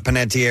surprising, but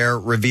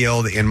Panettiere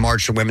revealed in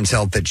March to Women's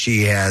Health that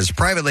she has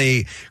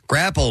privately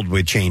grappled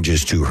with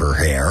changes to her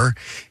hair.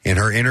 In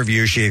her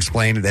interview, she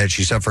explained that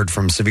she suffered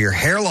from severe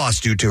hair loss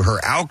due to her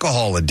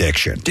alcohol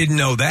addiction. Didn't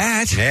know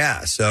that.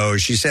 Yeah, so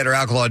she said her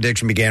alcohol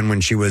addiction began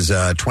when she was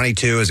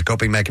 22 as a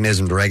coping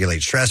mechanism to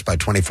regulate stress by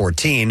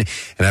 2014.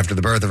 And after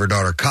the birth of her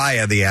daughter,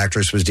 Kaya, the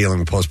actress was dealing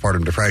with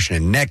postpartum depression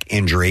and neck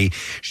injury.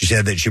 She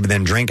said that she would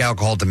then drink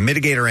alcohol to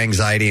mitigate her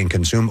anxiety and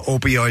consume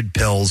opioid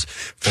pills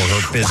for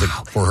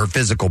her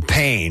physical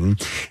pain.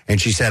 And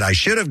she said, I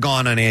should have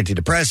gone on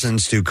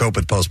antidepressants to cope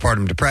with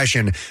postpartum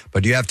depression,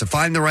 but you have to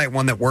find the right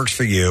one that works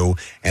for you,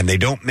 and they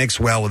don't mix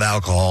well with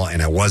alcohol,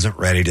 and I wasn't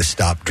ready to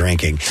stop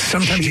drinking.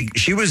 Sometimes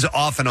she was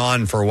off and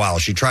on for a while.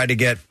 She tried to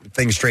get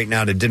things straightened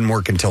out. It didn't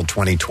work until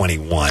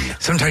 2021.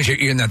 Sometimes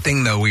you're in that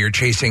thing, though, where you're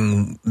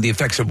chasing the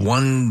effects of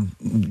one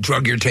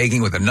drug you're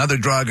taking with another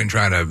drug and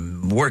trying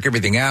to work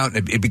everything out.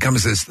 It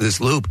becomes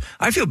this loop.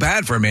 I feel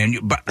bad for her, man.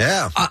 But,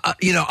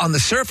 on the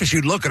surface,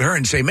 you'd look at her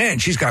and say, man,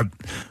 she's got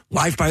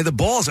life by the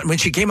balls. And when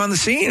she came on the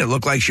scene, it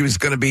looked like she was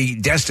going to be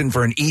destined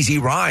for an easy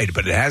ride,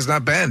 but it has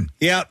not been.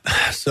 Yep.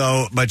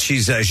 So, but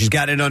she's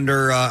got it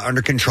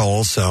under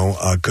control, so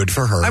good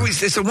for her.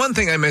 It's the one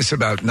thing I miss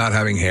about not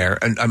having hair.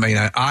 And I mean,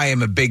 I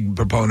am a big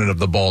proponent of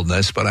the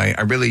baldness, but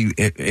I really,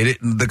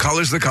 the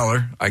color's the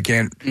color. I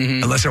can't,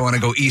 unless I want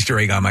to go Easter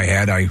egg on my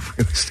head,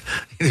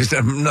 there's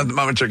not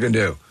much I can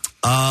do.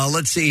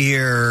 Let's see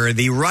here.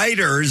 The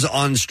writers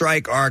on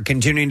strike are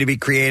continuing to be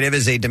creative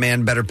as they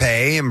demand better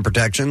pay and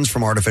protections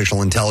from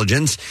artificial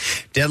intelligence.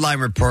 Deadline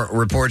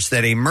reports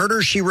that a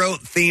Murder, She Wrote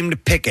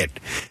themed picket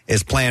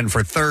is planned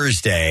for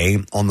Thursday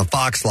on the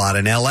Fox lot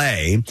in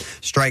L.A.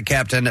 Strike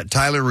captain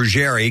Tyler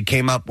Ruggieri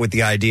came up with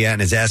the idea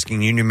and is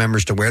asking union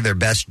members to wear their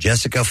best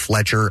Jessica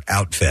Fletcher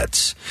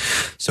outfits.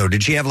 So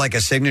did she have like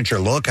a signature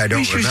look? I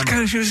don't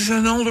remember. She was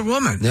an older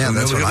woman. Yeah,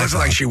 that's what I it wasn't thought.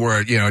 like she wore,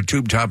 a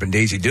tube top and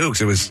Daisy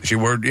Dukes. It was she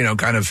wore,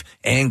 kind of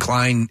Anne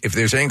Klein. If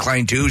there's Anne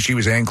Klein 2, she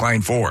was Anne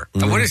Klein 4.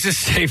 And what does this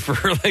say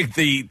for like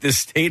the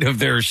state of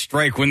their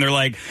strike when they're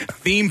like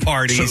theme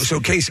parties? So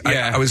Case,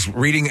 I was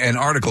reading an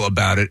article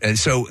about it, and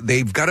so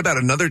they've got about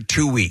another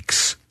 2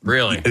 weeks.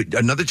 Really?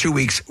 Another 2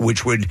 weeks,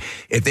 which would,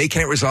 if they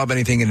can't resolve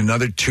anything in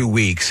another 2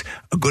 weeks,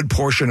 a good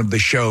portion of the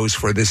shows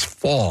for this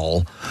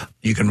fall,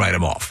 you can write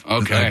them off.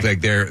 Okay.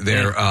 Like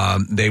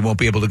they won't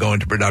be able to go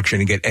into production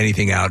and get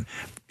anything out,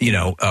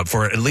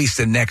 for at least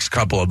the next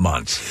couple of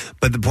months.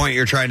 But the point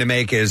you're trying to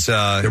make is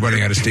they're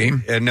running out of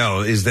steam.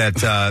 No, is that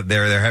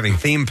they're having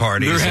theme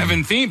parties. They're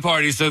having theme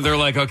parties, so they're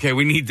like, okay,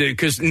 we need to,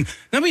 because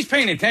nobody's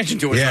paying attention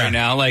to us right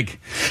now. Like,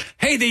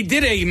 hey, they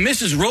did a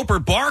Mrs. Roper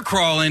bar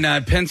crawl in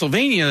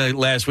Pennsylvania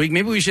last week.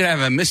 Maybe we should have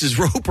a Mrs.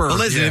 Roper. Well,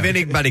 listen, if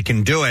anybody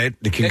can do it,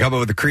 they can come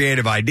up with a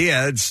creative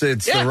idea. It's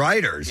the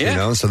writers,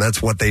 so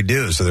that's what they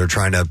do. So they're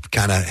trying to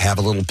kind of have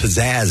a little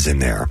pizzazz in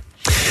there.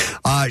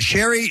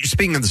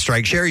 Speaking of the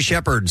strike, Sherry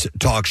Shepherd's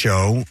talk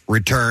show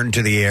returned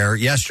to the air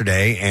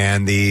yesterday,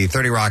 and the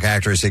 30 Rock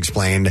actress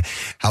explained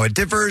how it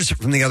differs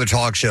from the other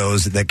talk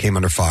shows that came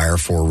under fire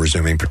for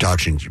resuming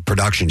production.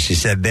 She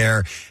said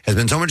there has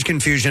been so much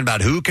confusion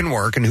about who can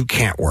work and who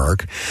can't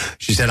work.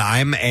 She said,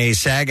 I'm a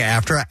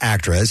SAG-AFTRA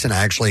actress, and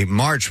I actually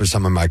marched with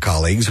some of my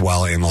colleagues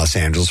while in Los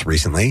Angeles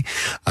recently.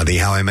 The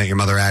How I Met Your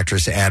Mother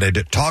actress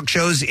added, talk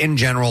shows in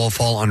general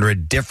fall under a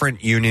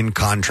different union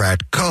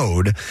contract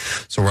code,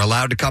 so we're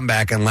allowed to come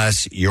back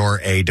unless you're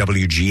a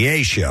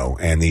WGA show,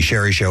 and the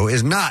Sherry Show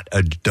is not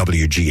a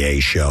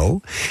WGA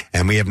show,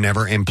 and we have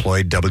never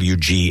employed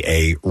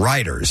WGA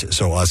writers,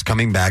 so us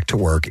coming back to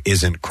work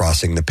isn't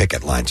crossing the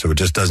picket line, so it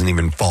just doesn't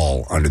even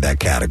fall under that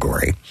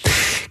category.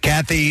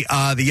 Kathy,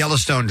 the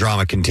Yellowstone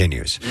drama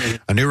continues.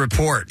 A new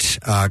report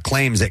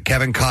claims that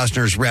Kevin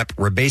Costner's rep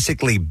were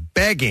basically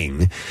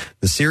begging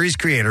the series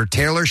creator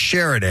Taylor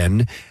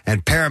Sheridan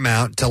and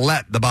Paramount to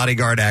let the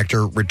bodyguard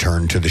actor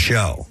return to the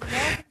show.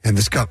 And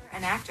this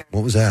an actor.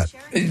 What was that?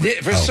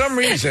 For some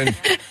reason,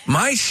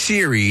 my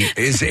Siri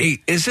is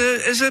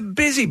a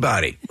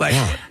busybody. Like,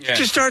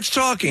 just starts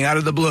talking out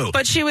of the blue.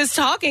 But she was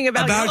talking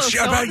about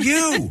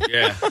you.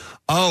 Yeah.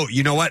 Oh,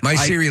 you know what? My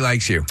Siri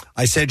likes you.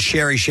 I said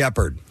Sherry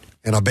Shepherd,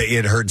 and I'll bet you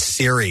had heard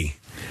Siri.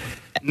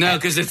 No,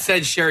 because it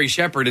said Sherry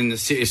Shepherd, and the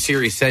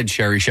Siri said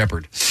Sherry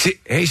Shepherd.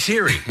 Hey,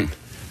 Siri,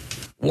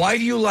 why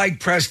do you like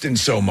Preston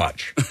so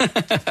much?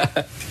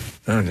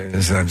 No, it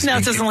doesn't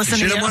listen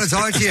to you. She doesn't want to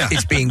talk to you.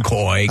 It's being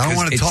coy. I don't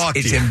want to talk to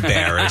you. It's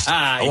embarrassed.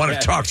 I want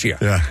to talk to you.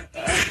 Yeah.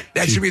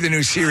 That should be the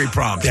new Siri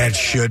prompt. That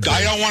should be.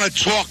 I don't want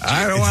to talk to you.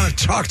 I don't want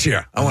to talk to you.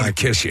 I want to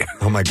kiss you.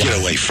 Oh, my God. Get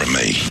away from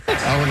me.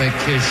 I want to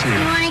kiss you. You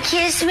want to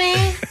kiss me?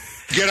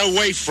 Get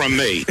away from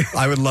me.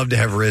 I would love to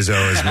have Rizzo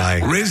as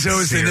my Rizzo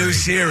is the new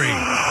Siri.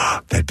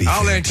 That'd be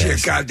I'll answer your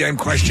fantastic. goddamn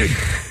question.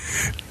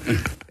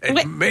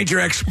 Major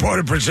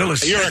exporter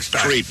Brazilius. You're a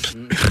creep.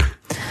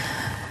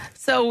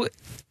 So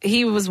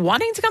he was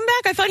wanting to come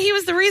back? I thought he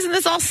was the reason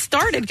this all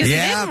started because he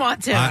didn't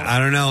want to. I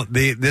don't know.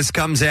 This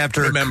comes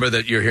after. Remember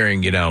that you're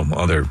hearing,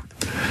 other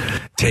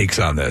takes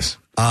on this.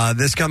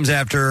 This comes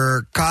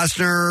after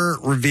Costner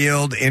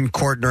revealed in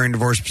court during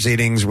divorce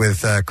proceedings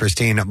with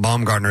Christine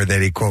Baumgartner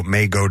that he, quote,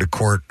 may go to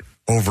court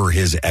over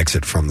his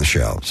exit from the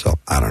show. So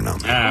I don't know.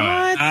 What the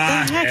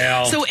heck?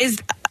 Hell. So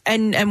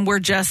and we're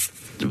just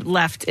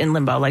left in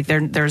limbo. Like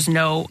they're not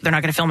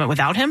going to film it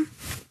without him?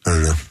 I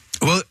don't know.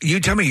 Well, you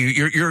tell me,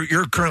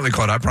 you're currently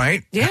caught up,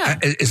 right? Yeah.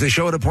 Is the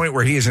show at a point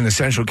where he is an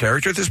essential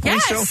character at this point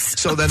Yes. still?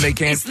 So then they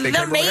can't. He's they the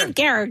can't go main ahead.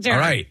 character. All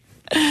right.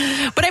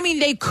 But I mean,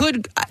 they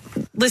could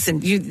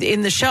listen.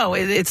 In the show,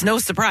 it's no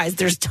surprise.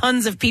 There's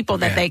tons of people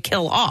that they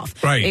kill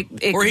off. Right.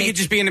 Or he could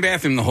just be in the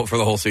bathroom for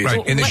the whole season.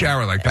 Right. In the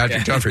shower, like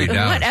Patrick Duffy.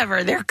 Now.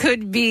 Whatever. There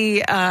could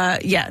be.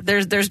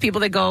 There's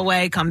people that go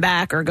away, come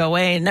back, or go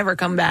away and never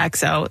come back.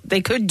 So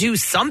they could do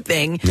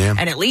something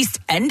and at least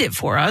end it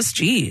for us.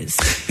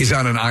 Jeez. He's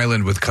on an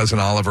island with Cousin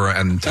Oliver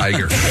and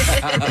Tiger.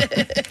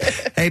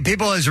 Hey,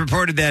 People has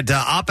reported that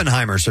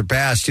Oppenheimer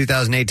surpassed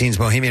 2018's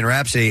Bohemian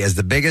Rhapsody as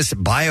the biggest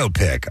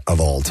biopic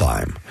of all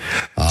time.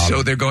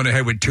 So they're going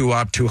ahead with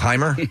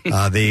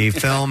Heimer? The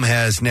film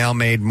has now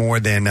made more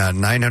than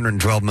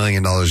 $912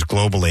 million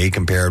globally,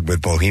 compared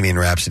with Bohemian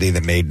Rhapsody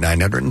that made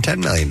 $910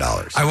 million.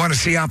 I want to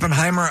see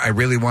Oppenheimer. I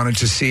really wanted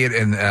to see it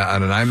on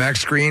an IMAX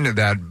screen.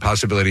 That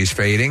possibility is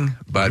fading.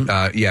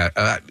 But,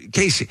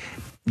 Casey,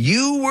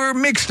 you were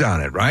mixed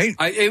on it, right?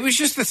 It was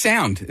just the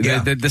sound. Yeah.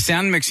 The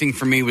sound mixing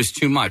for me was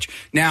too much.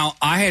 Now,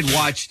 I had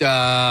watched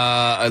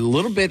a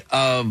little bit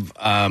of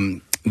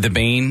the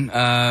Bane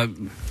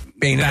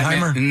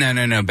Bainenheimer?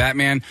 No,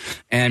 Batman.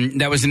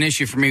 And that was an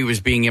issue for me,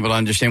 was being able to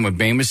understand what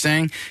Bane was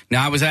saying.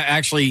 Now, I was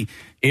actually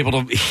able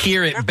to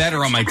hear it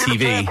better on my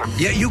TV.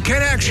 Yeah, you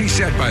can actually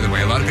set, by the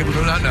way, a lot of people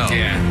do not know.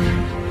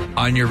 Yeah.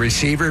 On your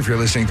receiver, if you're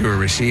listening through a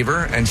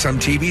receiver, and some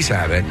TVs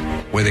have it,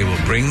 where they will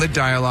bring the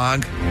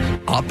dialogue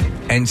up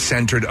and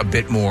centered a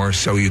bit more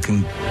so you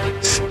can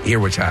hear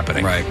what's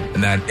happening. Right.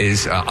 And that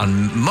is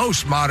on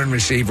most modern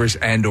receivers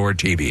and or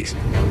TVs.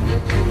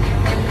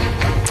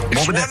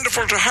 It's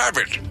wonderful to have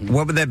it.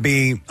 What would that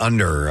be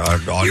under?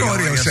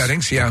 Audio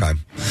settings, yeah. Okay.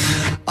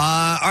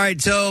 All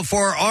right, so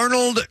for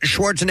Arnold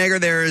Schwarzenegger,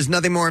 there is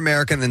nothing more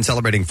American than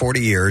celebrating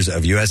 40 years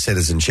of U.S.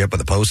 citizenship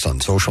with a post on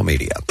social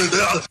media.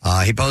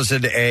 He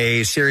posted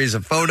a series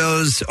of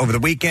photos over the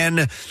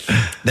weekend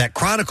that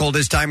chronicled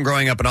his time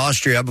growing up in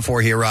Austria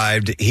before he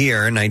arrived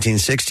here in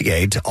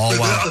 1968, all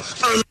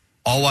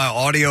while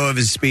audio of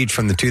his speech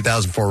from the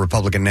 2004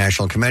 Republican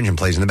National Convention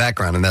plays in the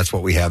background, and that's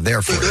what we have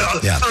there for you.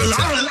 Yeah, that's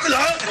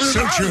it.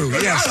 So true.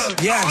 Yes.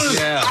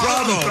 Yeah.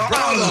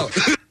 Bravo.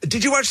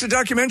 Did you watch the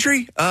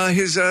documentary?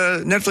 His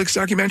Netflix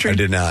documentary? I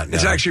did not. No.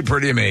 It's actually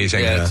pretty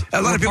amazing. Yeah.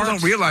 A lot of people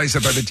don't realize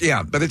that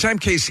by the time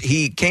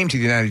he came to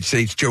the United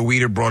States, Joe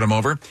Weider brought him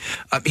over.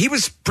 He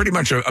was pretty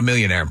much a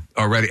millionaire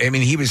already. I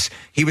mean, he was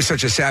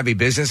such a savvy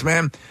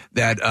businessman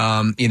that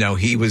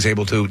he was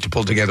able to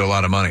pull together a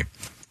lot of money.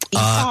 He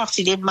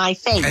farted in my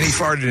face. And he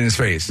farted in his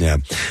face. Yeah.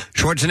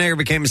 Schwarzenegger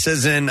became a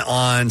citizen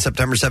on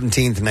September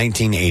 17th,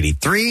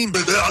 1983.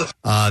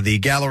 The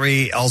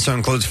gallery also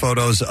includes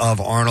photos of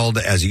Arnold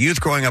as a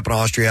youth growing up in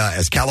Austria,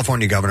 as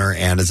California governor,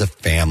 and as a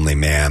family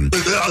man.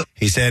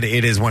 He said,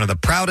 "It is one of the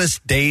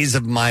proudest days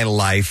of my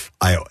life.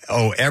 I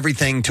owe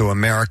everything to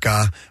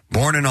America.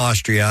 Born in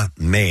Austria,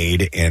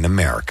 made in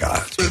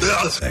America."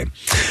 Say.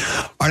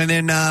 All right, and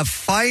then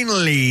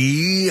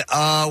finally,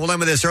 we'll end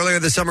with this. Earlier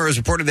this summer, it was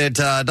reported that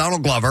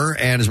Donald Glover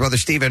and his brother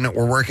Steven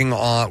were working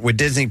with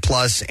Disney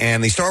Plus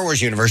and the Star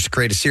Wars universe to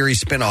create a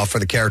series spinoff for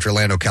the character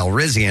Lando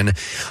Calrissian,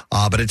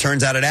 but it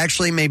turns out it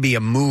actually may be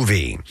a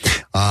movie.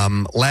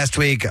 Last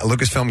week,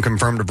 Lucasfilm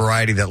confirmed to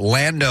Variety that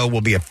Lando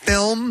will be a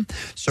film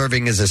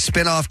serving as a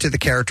spinoff to the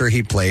character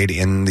he played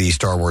in the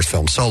Star Wars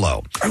film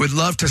Solo. I would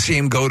love to see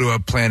him go to a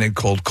planet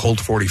called Colt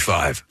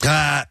 45. Would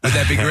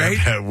that be great?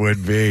 That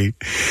would be.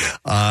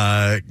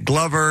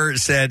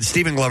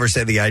 Stephen Glover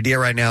said the idea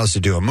right now is to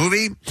do a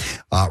movie.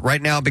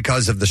 Right now,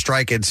 because of the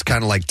strike, it's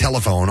kind of like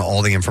telephone,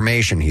 all the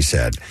information, he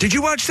said. Did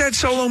you watch that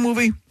Solo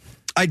movie?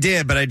 I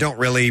did, but I don't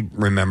really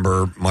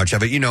remember much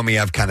of it. You know me,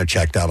 I've kind of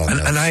checked out on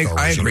that. And I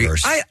agree.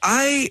 Universe.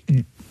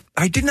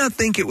 I did not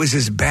think it was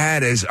as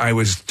bad as I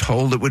was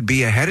told it would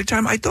be ahead of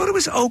time. I thought it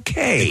was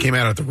okay. It came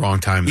out at the wrong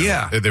time, though.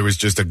 Yeah. There was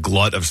just a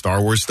glut of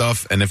Star Wars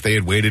stuff, and if they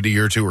had waited a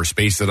year or two or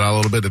spaced it out a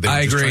little bit, they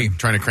were just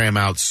trying to cram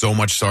out so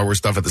much Star Wars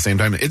stuff at the same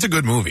time. It's a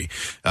good movie,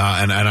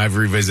 and I've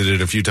revisited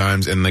it a few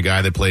times, and the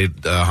guy that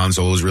played Han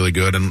Solo is really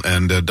good,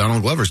 and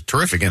Donald Glover's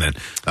terrific in it.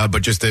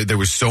 But just there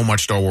was so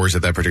much Star Wars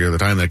at that particular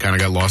time that it kind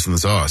of got lost in the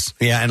sauce.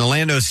 Yeah, and the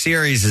Lando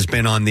series has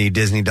been on the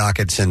Disney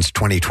docket since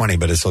 2020,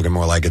 but it's looking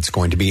more like it's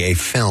going to be a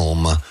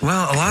film.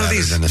 Well, a lot of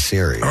these in a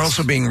series are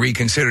also being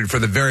reconsidered for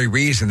the very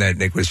reason that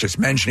Nick was just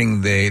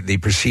mentioning. The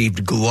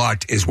perceived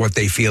glut is what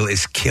they feel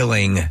is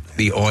killing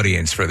the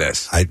audience for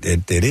this.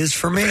 It is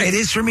for me. It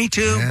is for me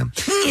too.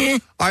 Yeah.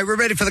 All right, we're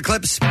ready for the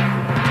clips.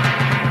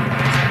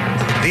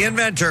 The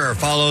inventor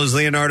follows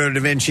Leonardo da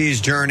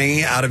Vinci's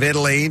journey out of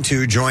Italy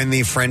to join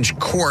the French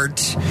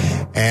court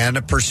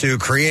and pursue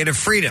creative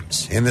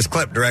freedoms. In this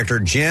clip, director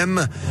Jim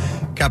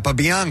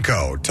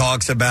Capobianco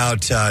talks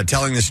about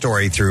telling the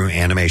story through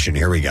animation.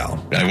 Here we go.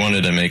 I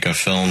wanted to make a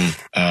film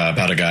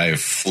about a guy who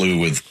flew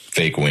with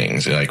fake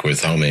wings, like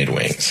with homemade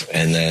wings.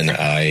 And then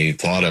I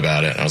thought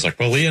about it, and I was like,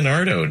 well,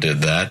 Leonardo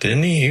did that,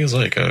 didn't he? He was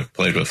like,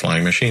 played with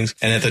flying machines.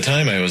 And at the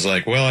time, I was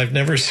like, well, I've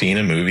never seen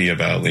a movie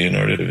about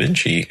Leonardo da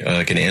Vinci,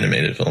 like an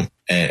animated film,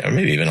 or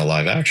maybe even a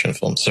live action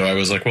film. So I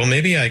was like, well,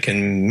 maybe I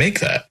can make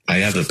that. I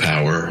have the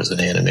power as an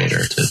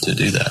animator to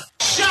do that.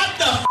 Shut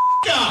the f***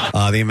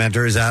 up! The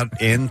Inventor is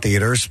out in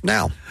theaters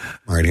now.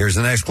 All right, here's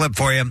the next clip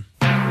for you.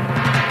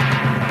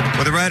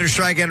 With the writer's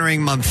strike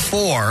entering month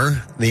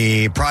 4,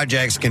 the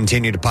projects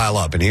continue to pile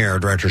up. And here,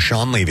 director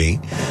Sean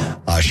Levy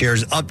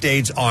shares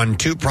updates on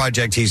 2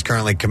 projects he's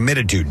currently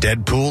committed to.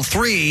 Deadpool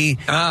 3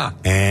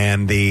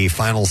 and the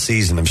final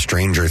season of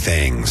Stranger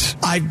Things.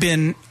 I've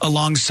been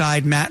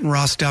alongside Matt and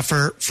Ross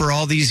Duffer for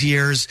all these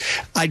years.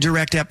 I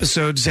direct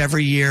episodes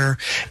every year.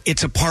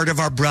 It's a part of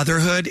our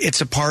brotherhood.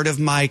 It's a part of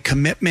my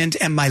commitment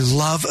and my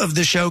love of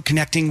the show,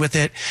 connecting with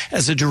it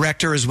as a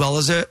director as well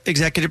as an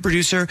executive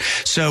producer.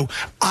 So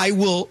I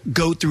will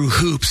go through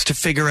hoops to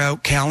figure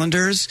out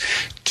calendars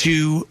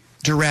to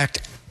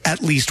direct at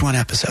least one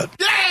episode.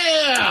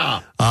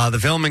 Yeah! The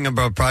filming of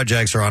both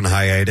projects are on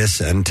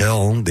hiatus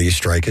until the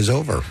strike is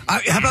over.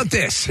 How about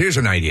this? Here's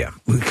an idea,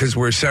 because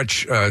we're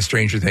such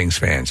Stranger Things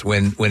fans.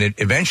 When it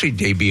eventually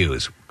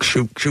debuts,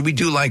 should we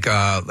do like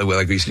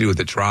we used to do with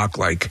the Troc,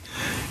 like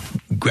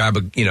grab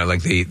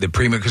like the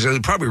premiere, because they'll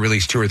probably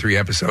release 2 or 3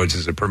 episodes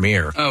as a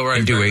premiere. Oh,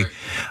 right. And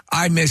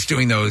I miss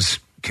doing those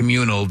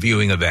communal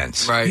viewing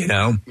events, right? You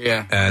know,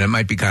 and it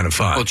might be kind of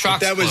fun. Well,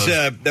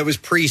 that was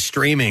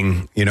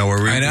pre-streaming,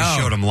 where we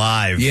showed them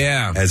live,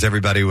 as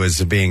everybody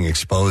was being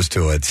exposed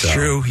to it. So.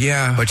 True,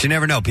 yeah. But you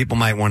never know; people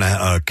might want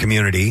a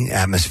community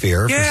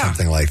atmosphere for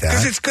something like that.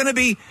 Because it's going to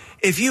be,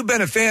 if you've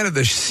been a fan of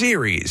the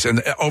series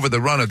and over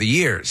the run of the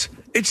years,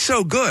 it's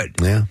so good.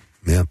 Yeah.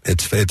 Yeah,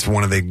 it's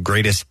one of the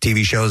greatest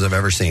TV shows I've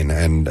ever seen,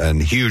 and a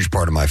huge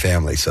part of my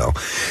family. So, all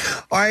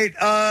right,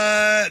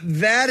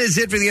 that is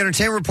it for the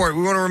entertainment report.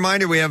 We want to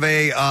remind you we have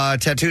a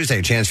Tattoo Tuesday,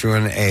 a chance to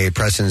win a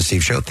Preston and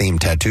Steve Show themed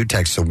tattoo.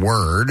 Text the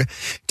word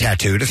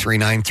tattoo to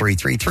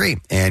 39333,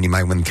 and you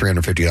might win a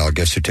 $350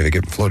 gift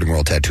certificate. Floating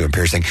World Tattoo and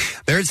Piercing.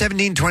 They're at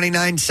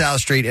 1729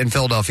 South Street in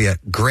Philadelphia.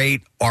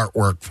 Great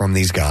artwork from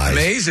these guys.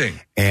 Amazing.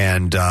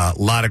 And a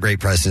lot of great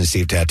Preston and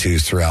Steve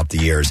tattoos throughout the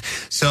years.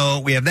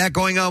 So we have that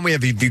going on. We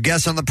have a few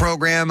guests on the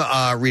program.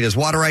 Rita's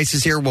Water Ice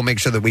is here. We'll make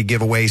sure that we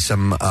give away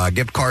some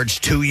gift cards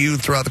to you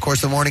throughout the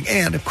course of the morning,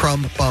 and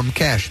Crumb Bum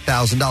Cash,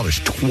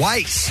 $1,000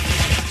 twice.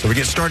 So we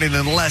get started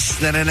in less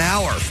than an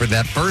hour for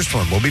that first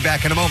one. We'll be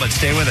back in a moment.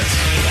 Stay with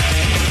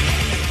us.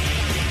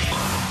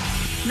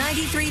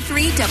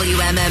 93.3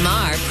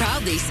 WMMR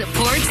proudly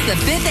supports the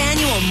 5th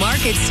Annual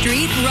Market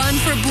Street Run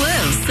for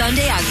Blue,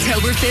 Sunday,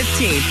 October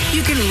 15th.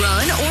 You can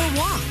run or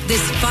walk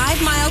this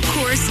 5-mile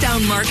course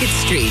down Market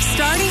Street,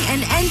 starting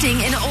and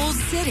ending in Old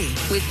City,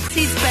 with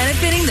seats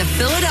benefiting the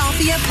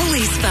Philadelphia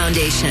Police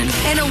Foundation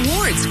and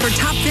awards for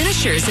top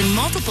finishers in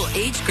multiple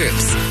age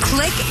groups.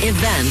 Click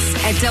events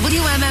at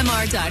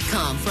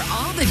WMMR.com for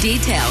all the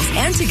details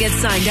and to get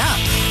signed up.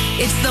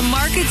 It's the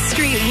Market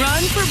Street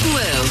Run for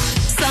Blue,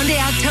 Sunday,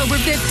 October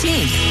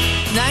 15th.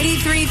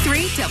 93.3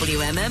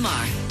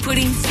 WMMR,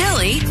 putting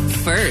Philly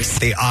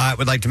first. I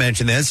would like to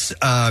mention this.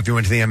 If you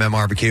went to the MM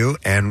Barbecue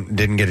and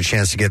didn't get a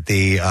chance to get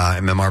the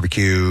MM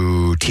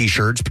Barbecue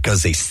T-shirts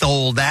because they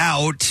sold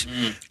out.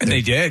 And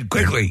they did,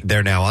 quickly.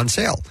 They're now on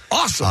sale.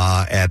 Awesome.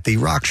 At the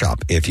Rock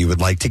Shop. If you would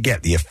like to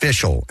get the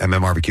official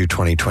MM Barbecue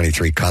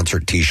 2023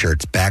 concert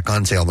T-shirts back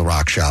on sale in the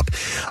Rock Shop.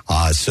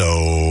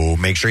 So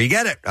make sure you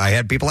get it. I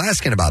had people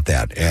asking about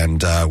that.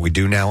 And we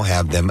do now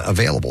have them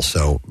available.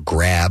 So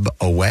grab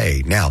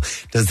away. Now,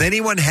 does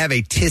anyone have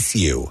a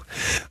tissue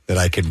that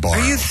I could borrow?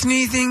 Are you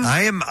sneezing?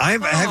 I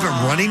have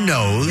a runny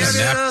nose.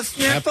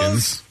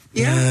 Napkins.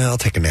 Yeah, I'll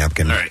take a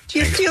napkin. All right. Do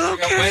you feel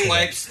okay? Got wet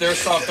wipes. They're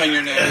soft on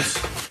your nose.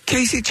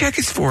 Casey, check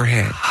his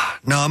forehead.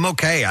 No, I'm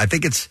okay. I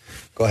think it's...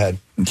 Go ahead.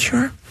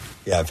 Sure?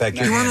 Yeah, in fact...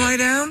 You want to lie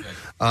down?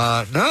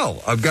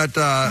 No. I've got...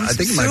 I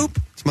think soup?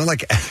 It smell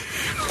like...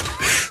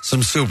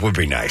 Some soup would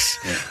be nice.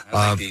 Yeah,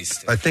 I like these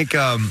too. I think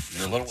I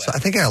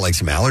got like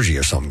some allergy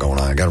or something going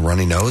on. I got a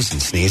runny nose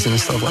and sneezing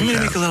and stuff like that. I'm going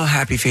to make a little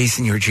happy face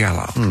in your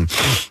Jell-O.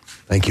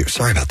 Thank you.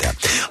 Sorry about that.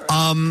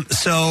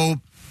 So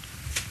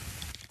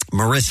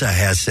Marissa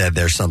has said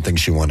there's something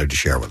she wanted to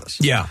share with us.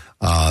 Yeah.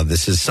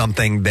 This is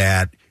something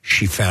that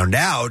she found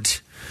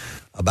out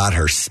about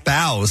her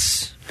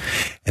spouse.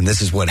 And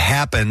this is what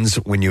happens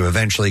when you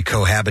eventually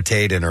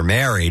cohabitate and are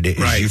married,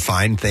 is you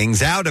find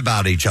things out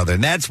about each other.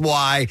 And that's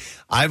why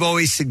I've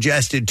always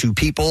suggested to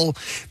people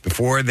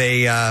before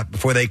they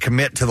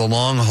commit to the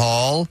long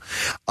haul,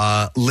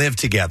 live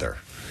together.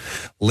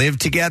 Live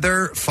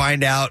together,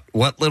 find out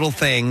what little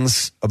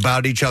things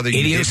about each other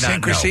you did not know.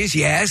 Idiosyncrasies,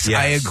 yes,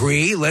 I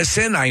agree.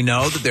 Listen, I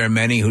know that there are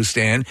many who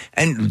stand,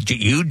 and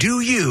you do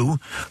you,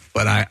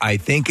 but I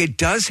think it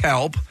does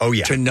help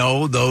to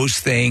know those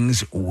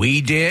things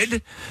we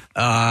did,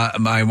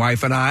 my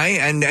wife and I,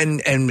 and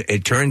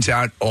it turns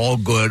out all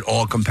good,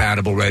 all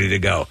compatible, ready to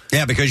go.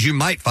 Yeah, because you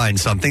might find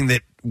something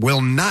that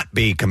will not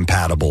be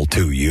compatible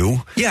to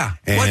you. Yeah.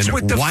 And what's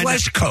with the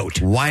flesh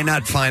coat? Why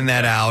not find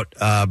that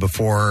out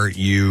before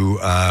you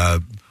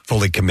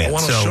fully commit? I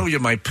want to show you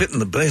my pit in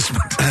the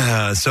basement.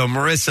 So,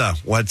 Marissa,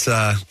 what's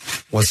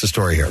the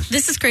story here?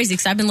 This is crazy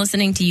because I've been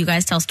listening to you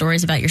guys tell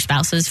stories about your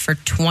spouses for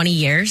 20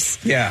 years.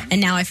 Yeah.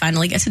 And now I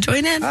finally get to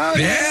join in. Oh,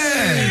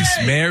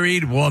 yes.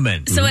 Married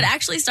woman. So it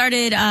actually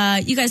started,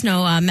 you guys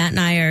know Matt and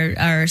I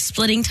are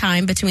splitting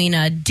time between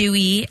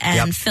Dewey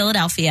and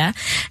Philadelphia.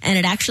 And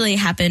it actually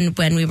happened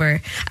when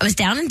I was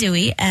down in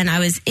Dewey and I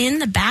was in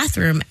the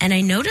bathroom and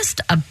I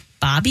noticed a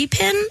bobby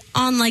pin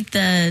on like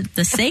the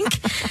sink.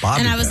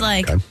 And I was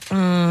like,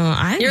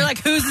 you're like,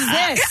 whose is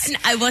this?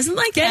 I wasn't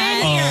like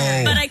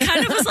that. But I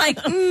kind of was like,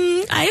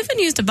 I haven't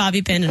used a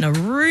bobby pin in a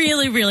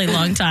really, really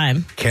long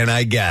time. Can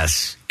I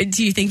guess?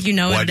 Do you think you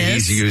know what it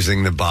is? He's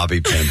using the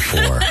bobby pin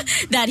for?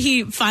 That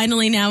he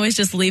finally now is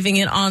just leaving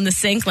it on the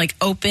sink, like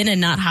open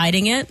and not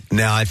hiding it?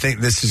 Now, I think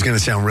this is going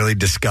to sound really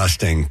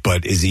disgusting,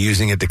 but is he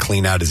using it to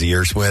clean out his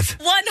ears with?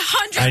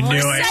 100%, I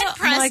knew it.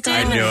 Preston.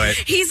 I knew it.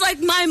 He's like,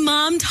 my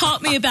mom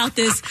taught me about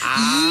this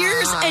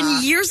years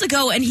and years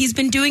ago, and he's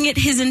been doing it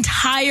his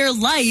entire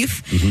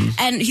life. Mm-hmm.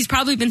 And he's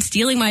probably been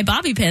stealing my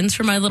bobby pins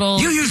for my little...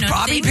 You use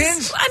bobby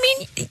pins? I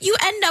mean, you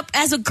end up,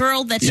 as a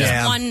girl, that's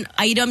just one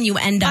item you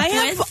end up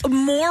with. Have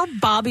more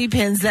bobby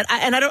pins that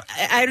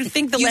I don't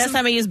think the last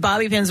time I used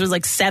bobby pins was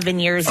like 7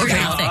 years ago.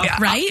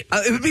 Right?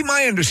 It would be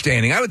my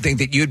understanding. I would think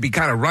that you'd be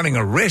kind of running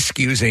a risk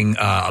using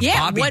a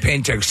bobby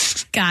pin to...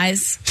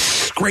 Guys...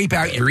 scrape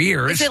out your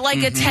ears. Is it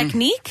like a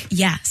technique?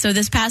 Yeah. So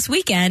this past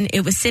weekend,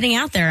 it was sitting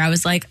out there. I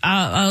was like,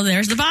 oh,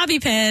 there's the bobby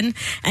pin.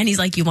 And he's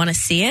like, you want to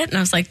see it? And I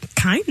was like,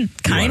 kind of.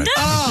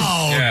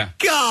 Oh,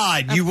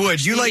 God, you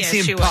would. You like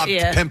seeing popped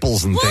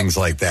pimples and things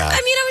like that. I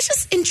mean, I was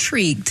just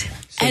intrigued.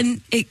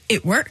 And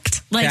it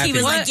worked. Like, Kathy, he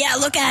was like, yeah,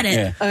 look at it.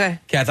 Yeah. Okay.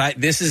 Kath,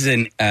 this is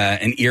an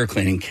ear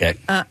cleaning kit.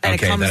 And it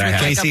comes with like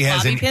Casey a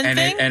has bobby an- pin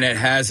thing? And it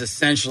has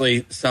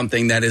essentially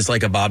something that is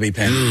like a bobby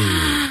pin.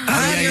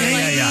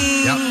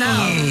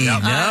 No.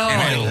 And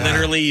I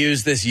literally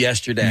used this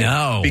yesterday.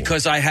 No.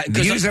 Because I had...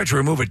 You use that to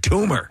remove a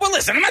tumor. Well,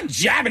 listen, I'm not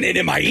jabbing it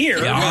in my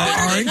ear.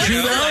 Aren't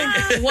you,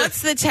 though?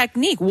 What's the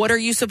technique? What are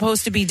you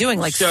supposed to be doing?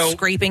 Like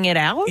scraping it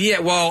out? Yeah,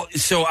 well,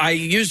 so I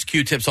use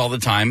Q-tips all the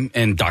time,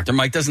 and Dr.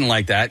 Mike doesn't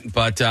like that,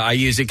 but I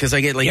use it because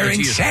I get like... You're itchy.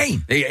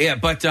 insane. Yeah,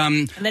 but...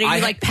 And then are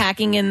you like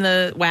packing in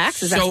the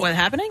wax? Is that what's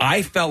happening?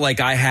 I felt like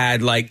I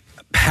had like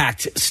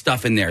packed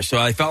stuff in there. So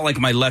I felt like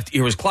my left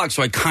ear was clogged.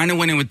 So I kind of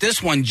went in with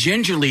this one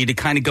gingerly to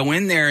kind of go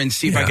in there and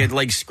see if I could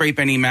like scrape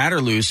any matter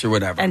loose or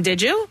whatever. And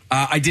did you?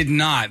 I did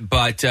not,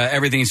 but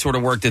everything sort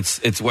of worked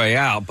its way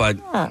out. But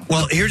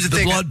well, here's the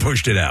thing: blood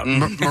pushed it out.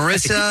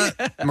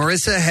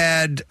 Marissa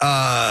had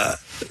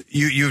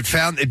you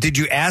found. Did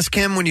you ask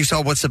him when you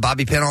saw what's the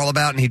bobby pin all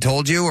about, and he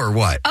told you, or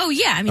what? Oh,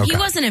 yeah. I mean, he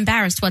wasn't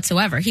embarrassed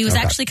whatsoever. He was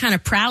actually kind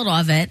of proud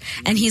of it.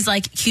 And he's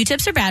like,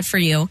 Q-tips are bad for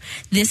you.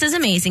 This is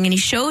amazing. And he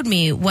showed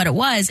me what it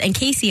was. And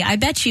Casey, I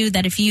bet you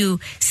that if you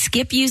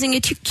skip using a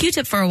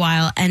Q-tip for a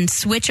while and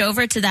switch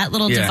over to that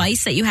little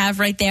device that you have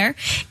right there,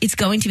 it's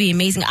going to be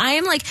amazing. I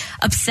am like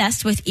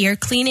obsessed with ear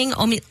cleaning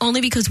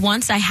only because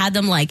once I had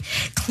them like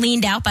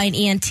cleaned out by an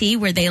ENT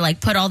where they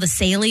like put all the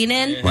saline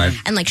in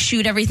and like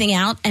shoot everything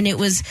out. And it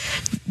was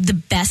the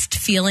best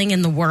feeling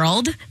in the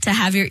world to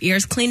have your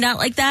ears cleaned out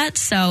like that.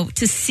 So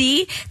to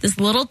see this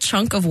little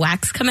chunk of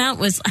wax come out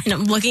and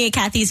I'm looking at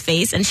Kathy's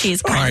face and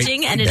she's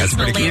cringing and it is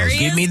hilarious.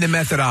 Give me the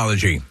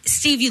methodology.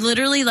 Steve, you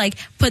literally like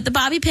put the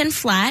bobby pin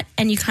flat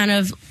and you kind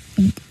of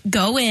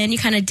go in, you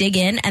kind of dig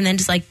in and then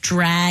just like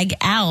drag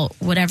out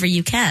whatever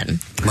you can.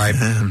 Right.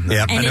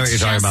 Yeah, I know what you're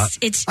talking about.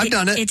 I've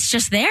done it. It's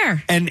just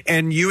there.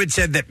 And you had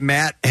said that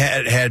Matt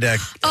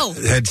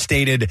had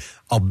stated,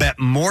 I'll bet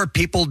more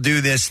people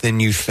do this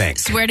than you think.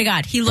 Swear to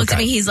God. He looked at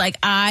me, he's like,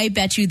 I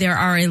bet you there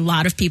are a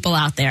lot of people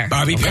out there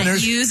Bobby that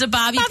pinners? use a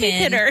bobby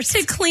pin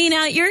to clean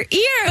out your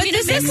ear. But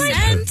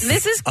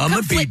this is I'm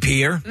a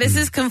BP'er. This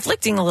is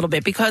conflicting a little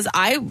bit because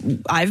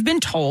I've been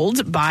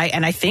told by,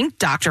 and I think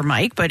Dr.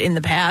 Mike, but in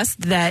the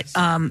past, that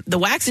the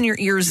wax in your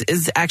ears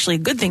is actually a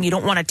good thing. You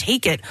don't want to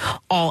take it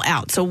all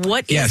out. So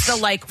what is the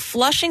like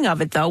flushing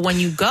of it though when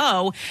you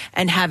go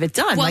and have it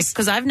done? Well, like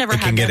because I've never it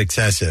had can that. get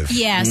excessive.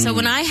 Yeah, so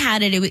when I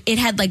had it, it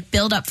had like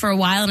build up for a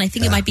while, and I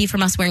think it might be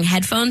from us wearing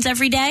headphones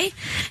every day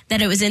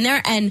that it was in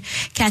there. And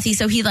Kathy,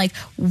 so he like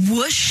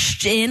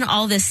whooshed in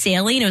all this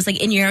saline. It was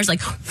like in your ears,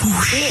 like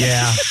whoosh.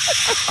 Yeah,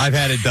 I've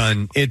had it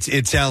done.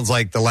 It sounds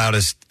like the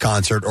loudest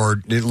concert,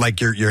 or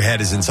like your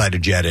head is inside a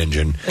jet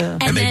engine,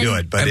 and they do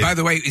it. But by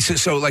the way,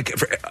 so like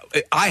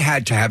I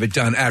had to have it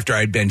done after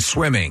I'd been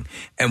swimming,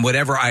 and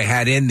whatever I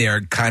had in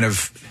there kind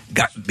of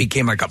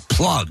became like a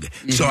plug.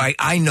 Mm-hmm. So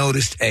I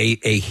noticed a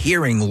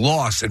hearing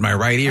loss in my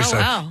right ear.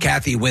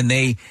 Kathy, when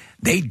they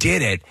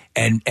did it,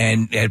 and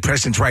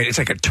Preston's right, it's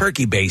like a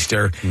turkey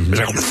baster.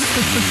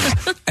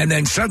 It's like, and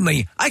then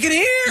suddenly I can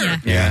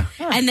hear. Yeah.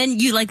 And then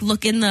you like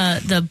look in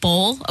the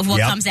bowl of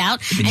what comes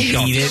out, and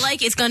you feel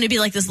like it's going to be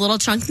like this little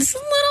chunk, this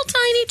little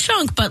tiny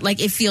chunk, but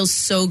like it feels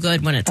so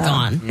good when it's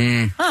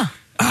gone.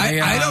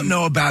 I don't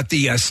know about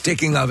the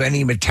sticking of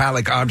any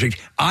metallic object.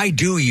 I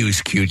do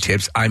use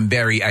Q-tips. I'm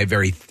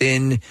very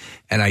thin,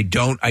 and I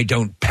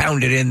don't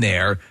pound it in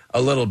there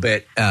a little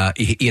bit.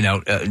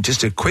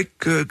 Just a quick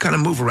kind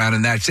of move around,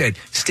 and that's it.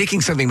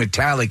 Sticking something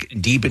metallic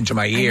deep into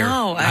my ear.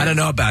 I don't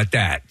know about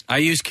that. I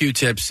use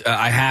Q-tips.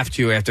 I have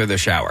to after the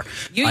shower.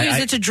 You use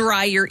it to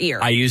dry your ear.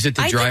 I use it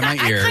to dry my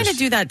ears. I kind of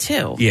do that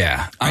too.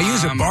 Yeah. I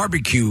use a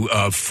barbecue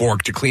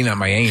fork to clean out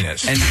my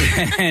anus. And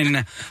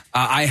then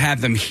I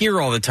have them here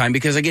all the time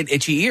because I get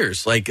itchy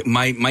ears. Like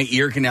my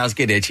ear canals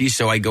get itchy,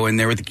 so I go in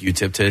there with a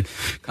Q-tip to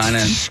kind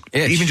of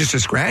itch. Even just a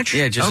scratch?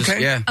 Yeah,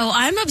 yeah. Oh,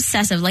 I'm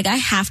obsessive. Like I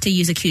have to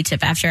use a Q-tip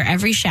after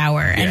every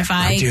shower. And if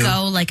I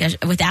go like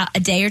without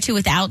a day or two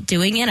without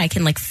doing it, I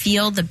can like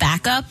feel the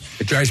backup.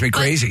 It drives me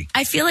crazy.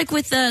 I feel like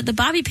with the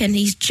bobby pin,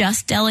 he's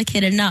just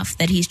delicate enough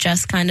that he's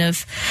just kind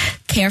of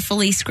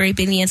carefully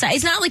scraping the inside.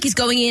 It's not like he's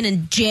going in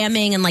and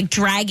jamming and like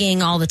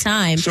dragging all the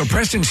time. So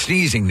Preston's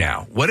sneezing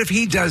now. What if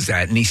he does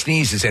that and he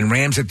sneezes and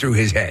rams it through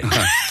his head?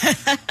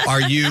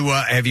 Have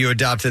you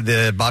adopted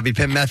the bobby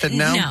pin method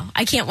now? No,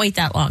 I can't wait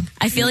that long.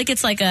 I feel like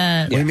it's like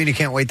a... What do you mean you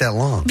can't wait that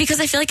long? Because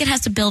I feel like it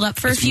has to build up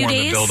for a few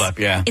days. It's more of a build up,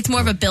 yeah. It's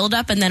more of a build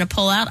up and then a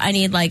pull out. I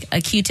need like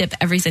a Q-tip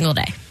every single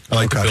day. I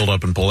like to build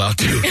up and pull out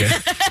too. Okay.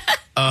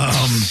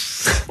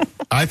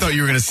 I thought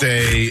you were going to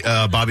say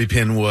bobby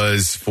pin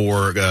was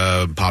for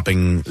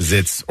popping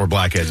zits or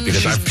blackheads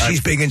because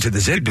she's big into the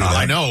zit.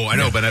 I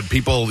know, but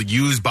people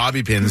use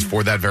bobby pins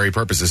for that very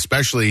purpose,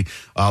 especially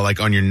like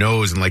on your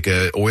nose and like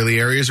oily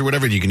areas or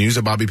whatever. You can use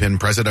a bobby pin,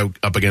 press it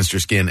up against your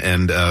skin,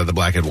 and the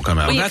blackhead will come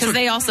out. Well, because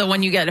they also,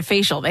 when you get a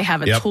facial, they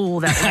have a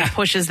tool that like,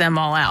 pushes them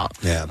all out.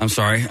 Yeah, I'm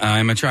sorry,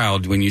 I'm a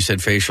child. When you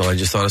said facial, I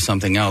just thought of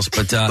something else.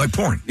 But like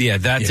porn. Yeah,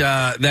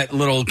 that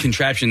little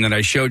contraption that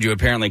I showed you.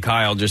 Apparently,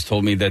 Kyle just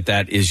told me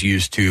that is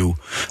used to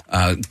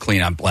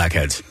clean up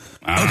blackheads.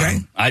 Okay.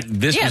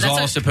 This was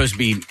all supposed to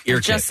be ear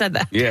kit. Just said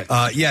that.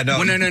 Yeah. No.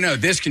 Well, no.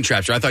 This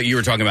contraption. I thought you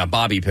were talking about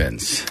bobby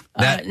pins.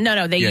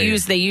 No. They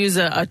use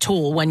a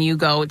tool when you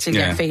go to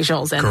get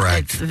facials, and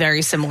it's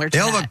very similar to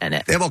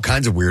that. They have all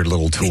kinds of weird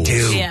little tools. They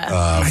do.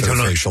 I don't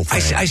know. Facial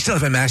thing. I still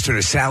haven't mastered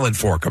a salad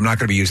fork. I'm not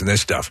going to be using this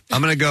stuff.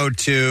 I'm going to go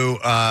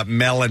to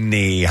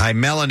Melanie. Hi,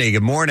 Melanie.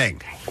 Good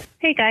morning.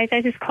 Hey, guys,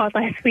 I just called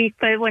last week,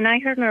 but when I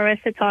heard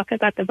Marissa talk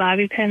about the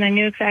bobby pin, I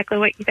knew exactly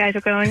what you guys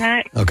were going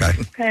at. Okay.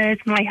 Because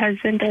my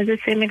husband does the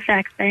same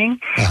exact thing,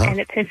 and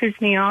it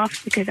pisses me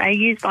off because I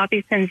use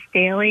bobby pins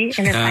daily,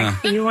 and if I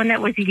see one that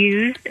was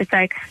used, it's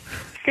like,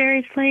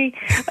 seriously?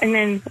 And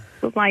then,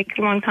 like,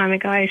 a long time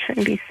ago, I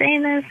shouldn't be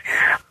saying this,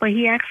 but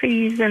he actually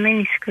used a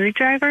mini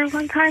screwdriver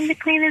one time to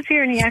clean his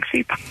ear, and he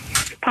actually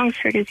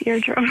punctured his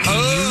eardrum. He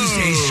used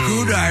a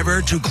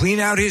screwdriver to clean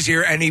out his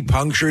ear, and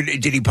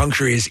did he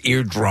puncture his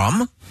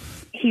eardrum?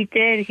 He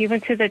did. He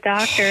went to the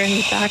doctor, and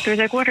the doctor was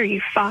like, what are you,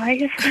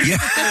 5? Yeah.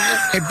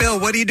 Hey, Bill,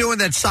 what are you doing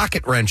that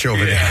socket wrench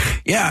over there?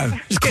 Yeah.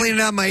 Just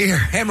cleaning out my ear.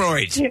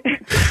 Hemorrhoids.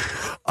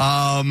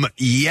 And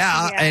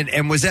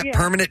was that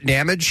permanent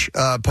damage,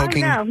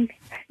 poking?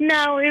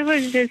 No, it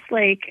was just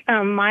like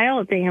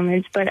mild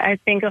damage, but I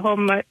think a whole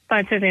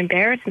bunch of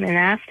embarrassment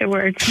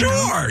afterwards.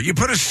 Sure, you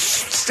put a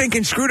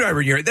stinking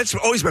screwdriver in your ear. That's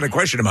always been a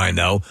question of mine,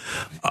 though.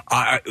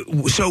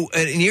 So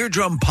an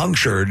eardrum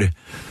punctured,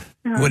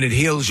 when it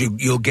heals,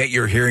 you'll get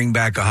your hearing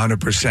back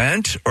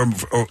 100%, or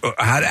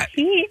how that?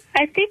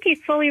 I think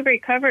he's fully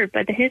recovered,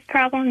 but his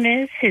problem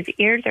is his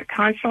ears are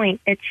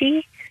constantly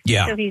itchy.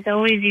 Yeah. So he's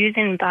always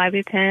using a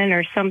bobby pin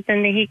or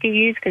something that he could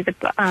use because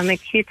a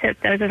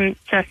Q-tip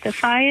doesn't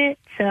justify it.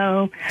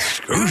 So,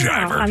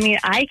 screwdriver. I mean,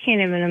 I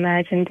can't even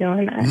imagine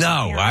doing that.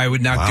 No, I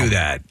would not do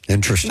that.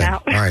 Interesting. No.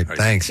 All right,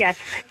 thanks. Yes,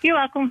 you're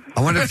welcome.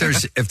 I wonder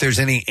if there's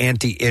any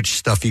anti-itch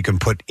stuff you can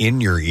put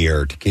in your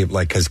ear to keep,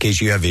 like, because in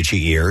case you have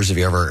itchy ears. Have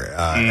you ever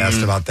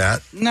asked about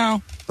that?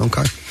 No.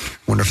 Okay.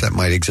 Wonder if that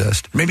might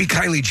exist. Maybe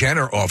Kylie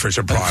Jenner offers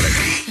a product.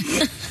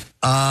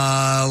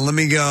 Let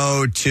me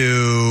go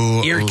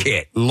to Ear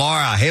kit.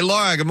 Laura. Hey,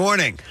 Laura. Good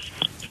morning.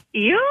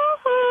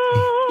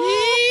 Yoo-hoo!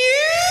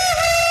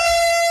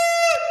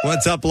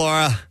 What's up,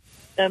 Laura?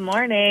 Good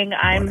morning.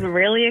 I'm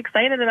really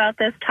excited about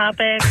this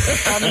topic. They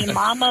call me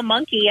Mama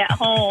Monkey at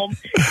home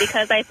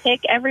because I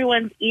pick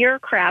everyone's ear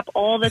crap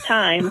all the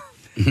time.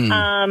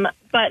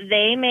 But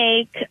they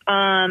make,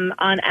 on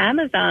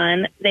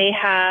Amazon, they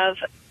have,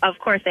 of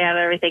course they have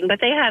everything,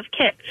 but they have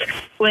kits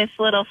with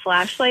little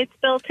flashlights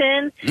built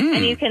in,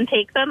 and you can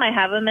take them. I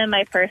have them in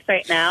my purse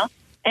right now.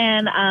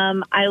 And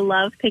I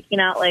love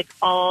picking out, like,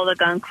 all the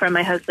gunk from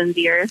my husband's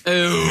ears.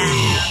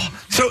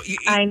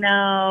 I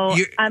know.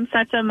 I'm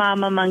such a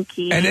mama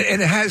monkey. And it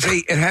has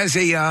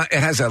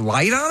a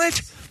light on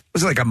it?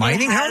 Was it like a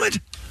mining helmet?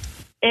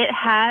 It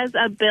has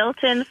a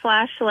built-in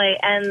flashlight,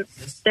 and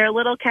they're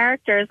little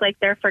characters, like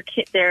they're for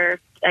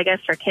I guess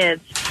for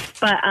kids.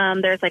 But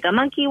there's like a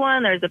monkey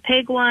one, there's a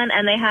pig one,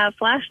 and they have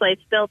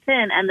flashlights built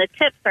in, and the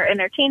tips are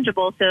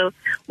interchangeable. So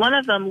one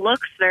of them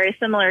looks very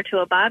similar to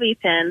a bobby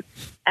pin,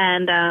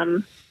 and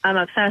I'm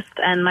obsessed.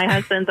 And my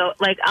husband's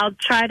like, I'll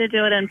try to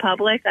do it in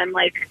public. I'm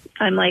like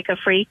a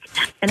freak,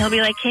 and he'll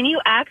be like, "Can you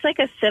act like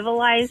a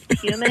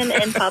civilized human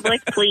in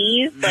public,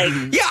 please?" Like,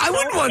 yeah, I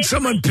wouldn't want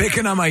someone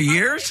picking on my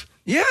ears.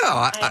 Yeah,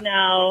 I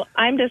know.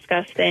 I'm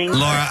disgusting.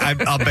 Laura,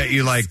 I'll bet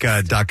you like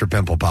Dr.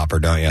 Pimple Popper,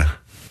 don't you?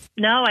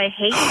 No, I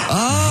hate it.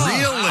 Oh,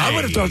 really? I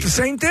would have thought the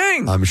same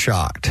thing. I'm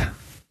shocked.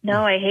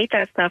 No, I hate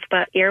that stuff,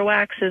 but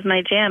earwax is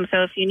my jam.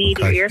 So if you need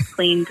your ears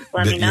cleaned,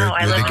 let me know.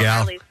 I live in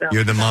Harleysville.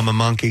 You're the mama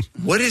monkey.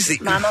 What is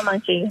the mama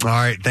monkey? All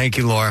right, thank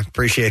you, Laura.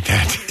 Appreciate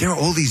that. There are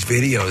all these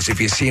videos,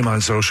 if you see them on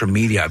social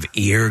media, of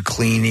ear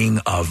cleaning,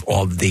 of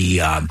all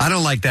the. I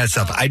don't like that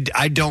stuff.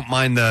 I don't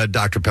mind the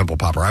Dr. Pimple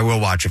Popper. I will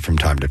watch it from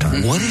time to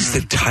time. What is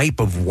the type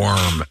of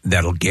worm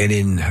that'll get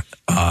in?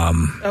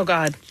 Oh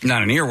God,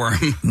 not an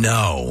earworm.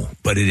 No,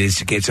 but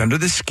it gets under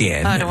the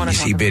skin. I don't want to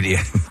see video,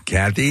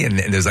 Kathy, and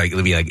there's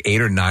it'll be like 8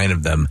 or 9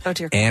 of them. Oh,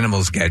 dear.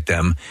 Animals get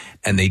them,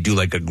 and they do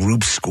like a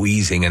group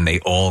squeezing, and they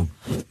all.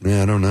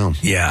 Yeah, I don't know.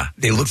 Yeah,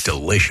 they look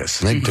delicious.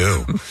 They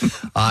do.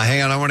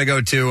 Hang on, I want to go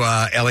to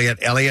Elliot.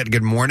 Elliot,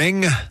 good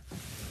morning.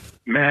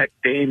 Matt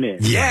Damon.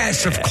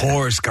 Yes, of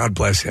course. God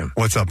bless him.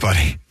 What's up,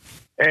 buddy?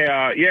 Hey,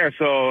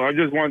 so I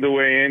just wanted to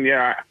weigh in.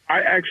 Yeah, I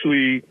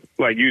actually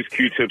like used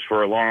Q-tips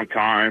for a long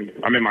time.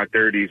 I'm in my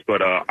 30s,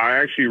 but I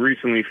actually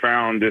recently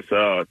found this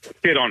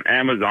kit on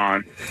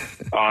Amazon.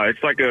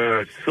 It's like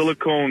a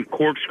silicone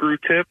corkscrew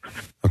tip.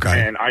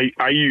 Okay. And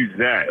I use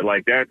that.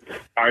 Like that,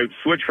 I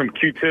switched from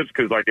Q-tips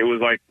because like it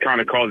was like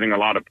kind of causing a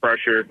lot of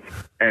pressure.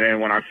 And then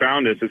when I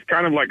found this, it's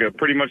kind of like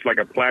pretty much like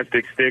a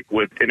plastic stick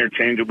with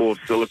interchangeable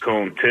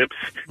silicone tips.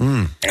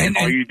 And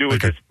all you do is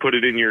just put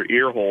it in your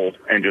ear hole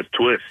and just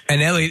twist.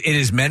 And Elliot, it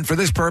is meant for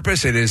this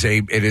purpose? It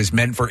is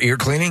meant for ear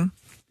cleaning?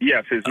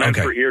 Yes, it's meant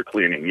for ear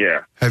cleaning,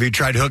 yeah. Have you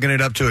tried hooking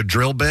it up to a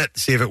drill bit?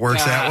 See if it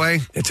works that way?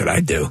 That's what I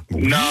do.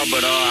 No,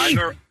 but I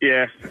know,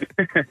 yeah.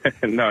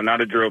 No,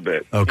 not a drill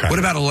bit. Okay. What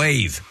about a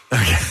lathe?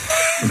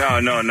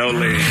 No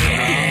lathe.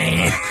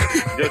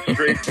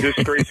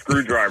 Just straight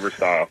screwdriver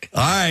style.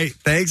 All right.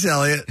 Thanks,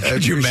 Elliot.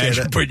 Could you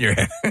imagine putting your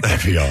hand?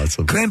 That'd be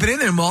awesome. Clamp it in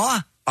there,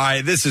 Ma. All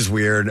right, this is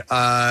weird.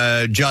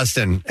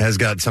 Justin has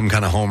got some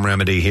kind of home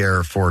remedy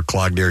here for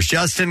clogged ears.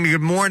 Justin,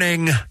 good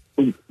morning.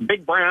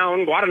 Big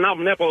brown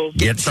Guadagnino nipples.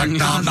 Get sucked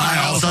on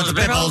by all sorts of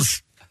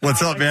pimples.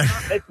 What's up, man?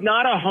 It's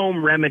not a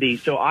home remedy.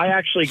 So I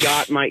actually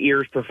got my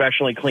ears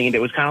professionally cleaned. It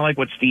was kind of like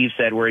what Steve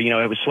said, where,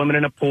 it was swimming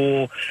in a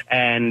pool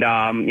and,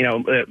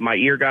 my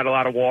ear got a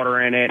lot of water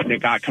in it and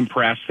it got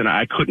compressed and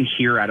I couldn't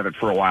hear out of it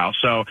for a while.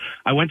 So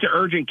I went to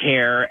urgent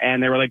care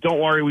and they were like, don't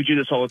worry, we do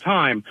this all the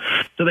time.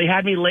 So they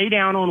had me lay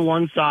down on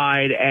one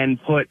side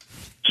and put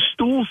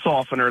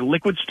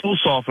liquid stool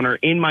softener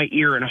in my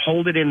ear and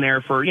hold it in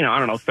there for,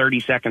 30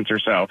 seconds or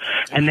so.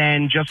 And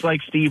then just like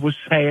Steve was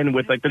saying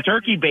with like the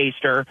turkey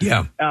baster,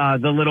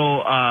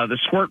 the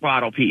squirt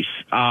bottle piece,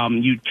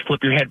 you flip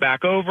your head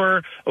back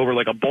over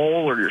like a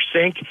bowl or your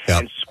sink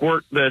and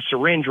squirt the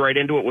syringe right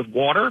into it with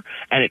water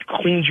and it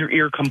cleans your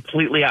ear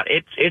completely out.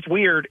 It's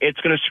weird. It's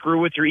going to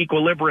screw with your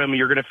equilibrium.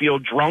 You're going to feel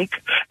drunk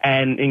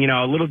and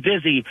a little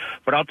dizzy,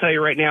 but I'll tell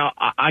you right now,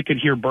 I could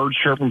hear birds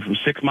chirping from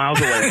 6 miles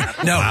away.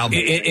 No,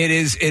 it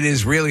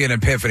is really an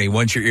epiphany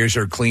once your ears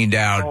are cleaned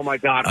out. Oh my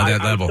God. On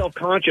that I level. was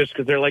self-conscious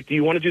because they're like, do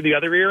you want to do the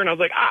other ear? And I was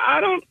like, I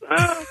don't,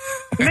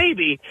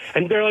 maybe.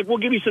 And they're like, we'll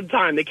give you some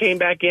time. They came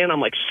back in. I'm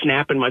like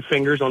snapping my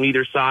fingers on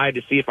either side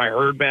to see if I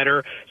heard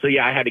better. So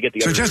yeah, I had to get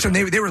the other ear. So Justin,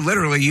 they were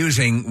literally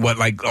using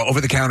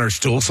over-the-counter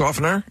stool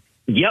softener?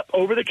 Yep,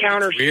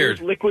 over-the-counter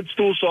liquid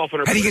stool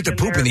softener. How do you get the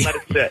poop in the let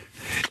it sit.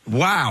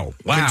 Wow.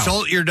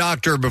 Consult your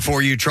doctor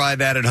before you try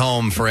that at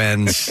home,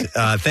 friends.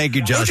 Thank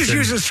you, Justin. Just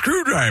use a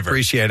screwdriver.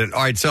 Appreciate it.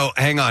 All right, so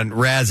hang on.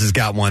 Raz has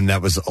got one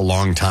that was a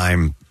long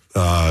time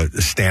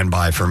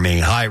standby for me.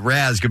 Hi,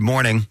 Raz. Good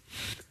morning.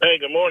 Hey,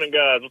 good morning,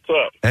 guys. What's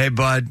up? Hey,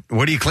 bud.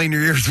 What do you clean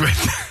your ears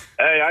with?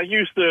 Hey, I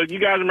used to. You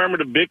guys remember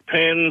the big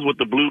pens with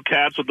the blue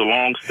caps with the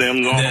long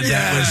stems on them?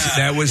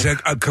 That was a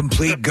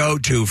complete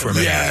go-to for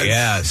me.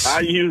 Yes. I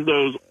use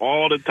those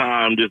all the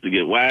time just to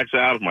get wax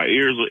out if my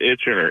ears are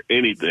itching or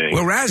anything.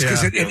 Well, Raz,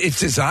 because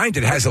it's designed,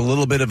 it has a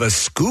little bit of a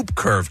scoop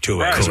curve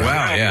to it as well.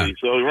 Exactly. Yeah.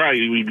 So,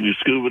 you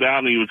scoop it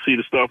out and you would see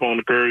the stuff on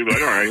the curve. You'd be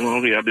like, all right,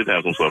 well, yeah, I did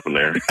have some stuff in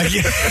there.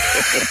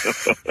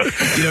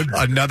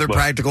 Another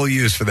practical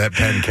use for that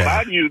pen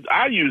cap.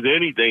 I use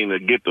anything to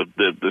get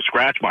the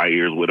scratch my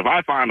ears with.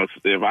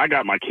 If I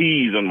got my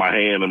keys in my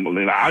hand,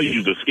 and I'll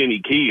use a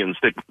skinny key and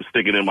stick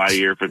it in my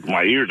ear if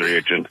my ears are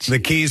itching. The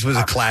keys was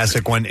a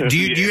classic one. Do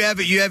you have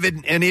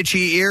an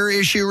itchy ear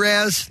issue,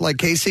 Raz, like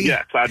Casey?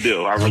 Yes, I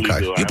do. I really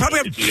do. You probably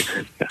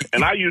have...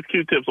 And I use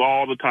Q-tips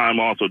all the time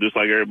also, just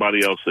like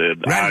everybody else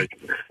said. Right.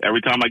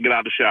 Every time I get out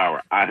of the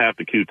shower, I have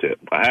the Q-tip.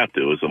 I have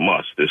to. It's a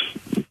must.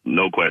 It's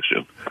no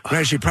question.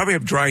 Raz, you probably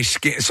have dry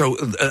skin. So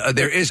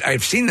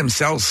I've seen them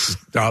sell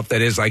stuff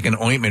that is like an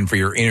ointment for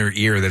your inner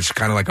ear that's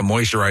kind of like a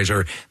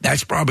moisturizer.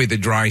 That's probably the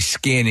dry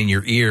skin in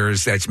your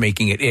ears that's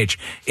making it itch.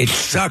 It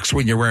sucks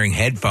when you're wearing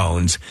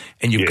headphones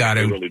and you've got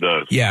to. It really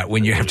does. Yeah,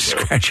 when you have to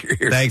scratch your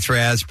ear. Thanks,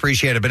 Raz.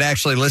 Appreciate it. But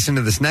actually, listen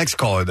to this next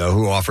caller, though,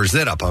 who offers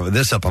this up.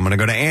 I'm going to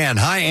go to Ann.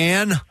 Hi,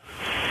 Ann.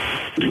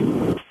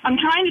 I'm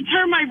trying to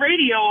turn my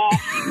radio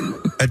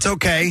off. It's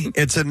okay.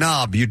 It's a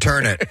knob. You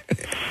turn it.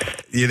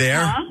 You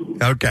there?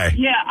 Okay.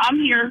 Yeah, I'm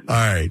here. All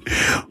right.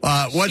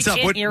 What's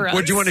up? What do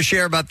you want to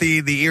share about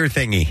the ear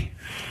thingy?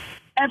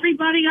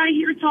 Everybody I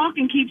hear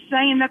talking keeps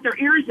saying that their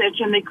ears itch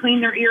and they clean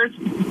their ears,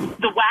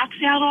 the wax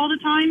out all the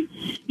time.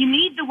 You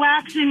need the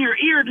wax in your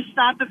ear to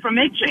stop it from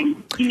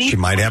itching. She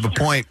might have a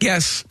point.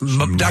 Yes.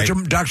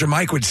 Dr.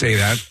 Mike would say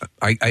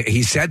that.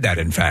 He said that,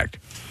 in fact.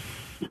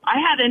 I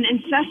had an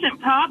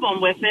incessant problem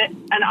with it,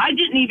 and I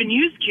didn't even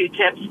use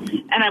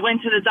Q-tips, and I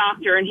went to the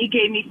doctor, and he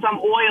gave me some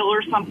oil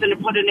or something to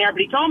put in there,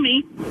 but he told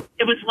me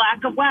it was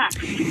lack of wax.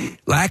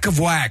 Lack of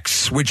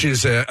wax, which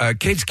is a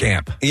kids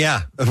camp.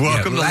 Yeah.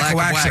 Welcome to Lack of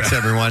Wax,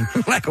 everyone.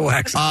 Lack of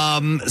wax.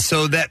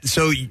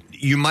 So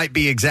you might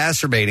be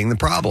exacerbating the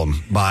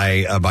problem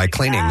by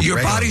cleaning. Your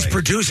regularly. body's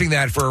producing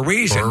that for a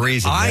reason.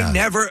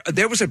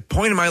 There was a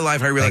point in my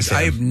life I realized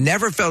I have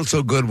never felt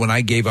so good when I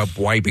gave up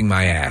wiping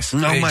my ass. Oh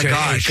my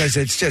gosh. Because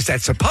it's just,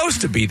 that's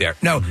supposed to be there.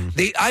 No,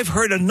 I've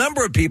heard a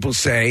number of people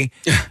say,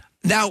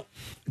 now,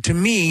 to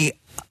me,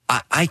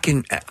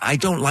 I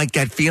don't like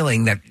that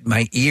feeling that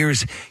my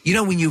ears,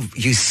 when you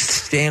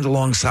stand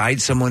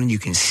alongside someone and you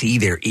can see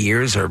their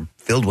ears are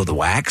filled with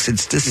wax.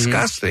 It's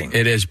disgusting.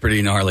 It is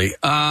pretty gnarly.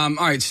 All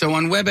right, so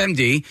on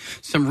WebMD,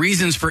 some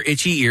reasons for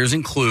itchy ears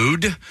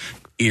include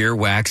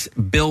earwax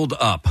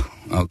buildup.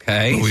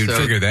 Okay, we'd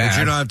figure that. But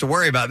you don't have to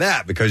worry about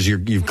that because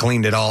you've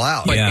cleaned it all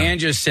out. But Ann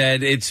just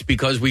said it's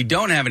because we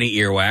don't have any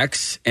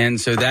earwax, and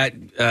so that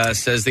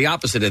says the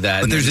opposite of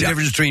that. But there's a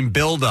difference between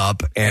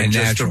buildup and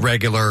just a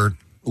regular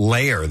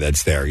layer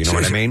that's there. You know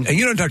what I mean?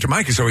 And Dr.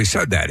 Mike has always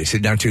said that. He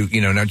said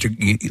you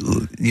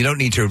don't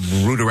need to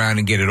root around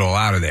and get it all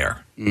out of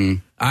there.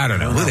 I don't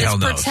know. Who the hell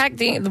knows?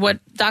 What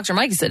Dr.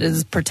 Mike said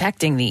is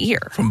protecting the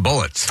ear from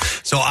bullets.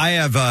 So I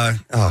have,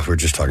 we're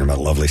just talking about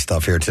lovely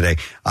stuff here today.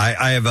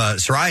 I have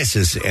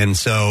psoriasis, and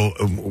so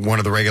one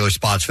of the regular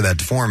spots for that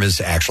to form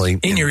is actually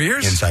in your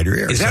ears, inside your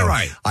ear. Is that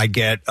right? I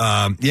get,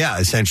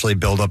 essentially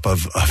buildup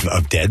of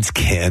dead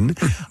skin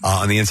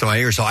on the inside of my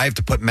ear. So I have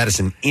to put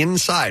medicine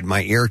inside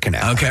my ear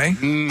canal. Okay.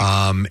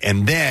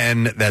 And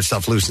then that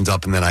stuff loosens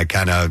up, and then I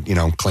kind of,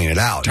 clean it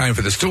out. Time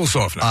for the stool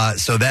softener.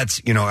 So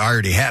that's, I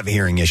already have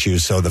hearing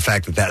issues. So the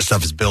fact that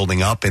stuff is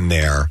building up in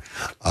there,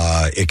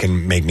 it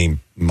can make me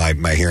my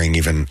hearing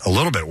even a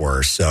little bit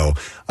worse. So,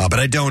 but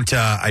I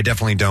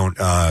definitely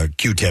don't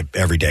Q-tip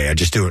every day. I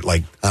just do it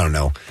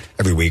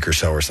every week or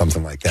so or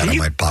something like that. I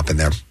might pop in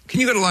there. Can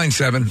you go to line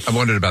 7? I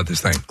wondered about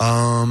this thing.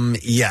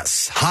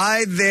 Yes.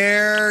 Hi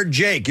there,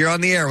 Jake. You're on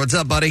the air. What's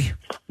up, buddy?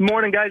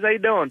 Morning, guys. How you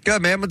doing?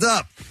 Good, man. What's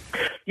up?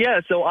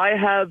 Yeah, so I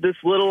have this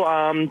little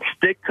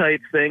stick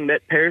type thing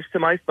that pairs to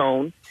my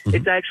phone. Mm-hmm.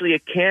 It's actually a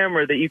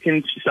camera that you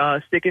can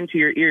stick into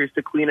your ears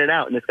to clean it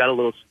out, and it's got a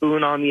little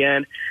spoon on the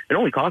end. It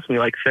only cost me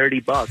like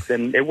 $30,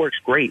 and it works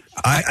great.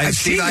 I've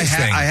seen this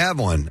thing. I have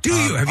one. Do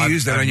you? Have you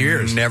used that on your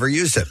ears? Never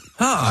used it.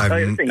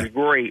 This thing's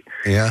great.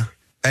 Yeah.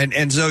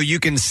 And so you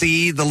can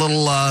see the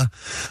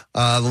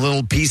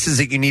little pieces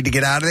that you need to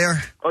get out of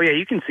there? Oh, yeah,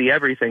 you can see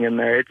everything in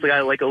there. It's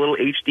got like a little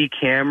HD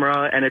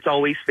camera, and it's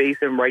always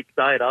facing right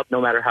side up, no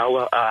matter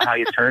how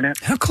you turn it.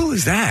 How cool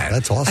is that?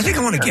 That's awesome. I think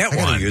I want to get one.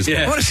 I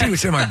want to see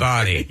what's in my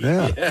body.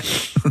 Yeah.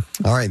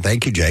 All right.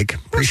 Thank you, Jake.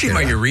 Appreciate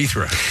my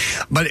urethra.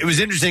 But it was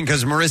interesting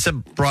because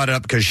Marissa brought it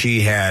up because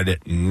she had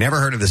never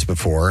heard of this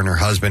before, and her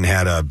husband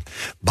had a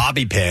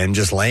bobby pin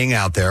just laying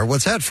out there.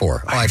 What's that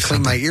for? I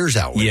clean my ears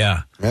out with.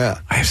 Yeah.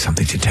 I have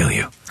something to tell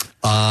you.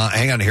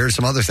 Hang on. Here's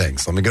some other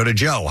things. Let me go to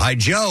Joe. Hi,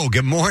 Joe.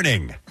 Good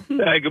morning.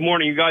 Hey, good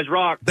morning. You guys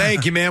rock.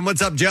 Thank you, man.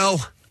 What's up, Joe?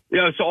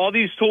 Yeah, so all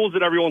these tools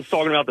that everyone's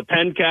talking about, the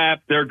pen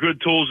cap, they're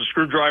good tools. A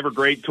screwdriver,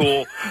 great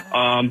tool.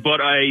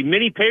 But a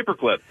mini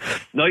paperclip,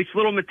 nice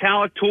little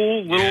metallic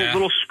tool,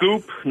 little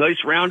scoop, nice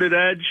rounded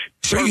edge.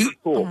 So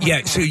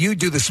you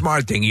do the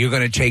smart thing. You're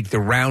going to take the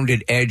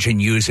rounded edge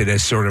and use it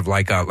as sort of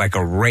like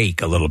a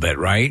rake a little bit,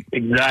 right?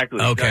 Exactly.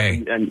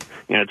 Okay. And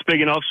it's big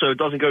enough so it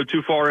doesn't go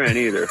too far in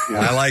either.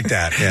 I like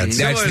that. Yeah, it's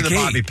similar to the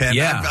bobby pin.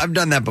 Yeah. I've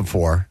done that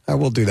before. I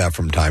will do that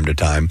from time to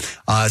time.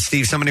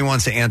 Steve, somebody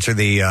wants to answer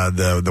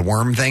the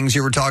worm things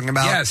you were talking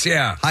about. Yes,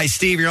 yeah. Hi,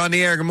 Steve. You're on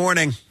the air. Good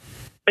morning.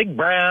 Big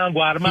brown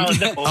Guatemalan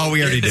nipple. Oh,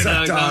 we already did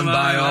it. Done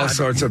by all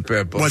sorts of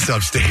people. What's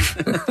up, Steve?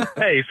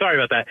 Hey,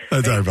 sorry about that.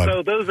 That's all right, buddy.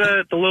 So those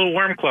the little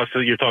worm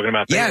clusters that you're talking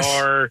about, they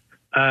are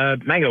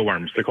mango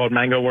worms. They're called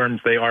mango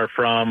worms. They are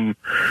from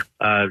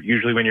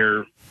usually when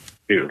you're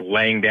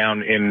laying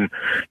down in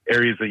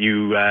areas that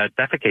you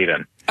defecate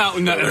in. Oh,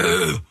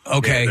 no.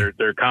 Okay. Yeah,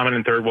 they're common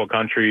in third world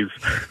countries,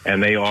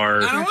 and they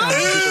are...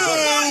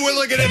 We're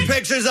looking at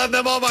pictures of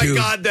them. Oh, my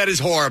God, that is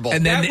horrible.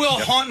 And that will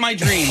haunt my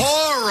dreams.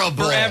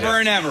 Horrible. Forever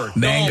and ever.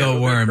 Mango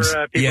worms.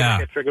 For, people that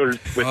get triggered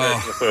with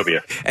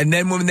arachnophobia. And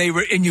then when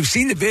and you've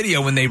seen the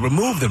video when they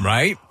remove them,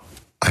 right?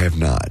 I have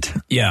not.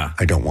 Yeah.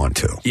 I don't want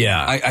to.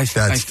 Yeah.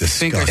 That's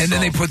disgusting. And then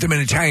they put them in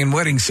an Italian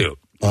wedding suit.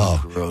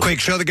 Oh, quick,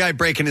 show the guy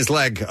breaking his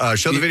leg.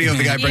 Show the video of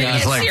the guy breaking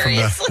his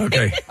leg.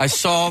 Okay. I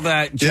saw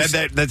that.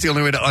 That's the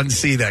only way to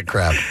unsee that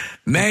crap.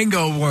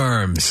 Mango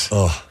worms.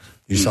 Oh,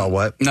 you saw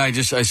what? No, I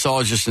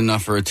saw just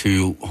enough for it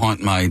to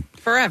haunt my...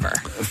 Forever.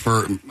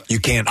 You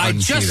can't unsee I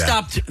just that.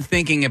 stopped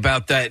thinking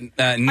about that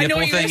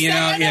nipple thing,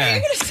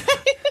 yeah.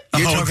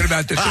 You're talking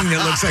about the thing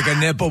that looks like a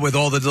nipple with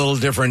all the little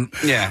different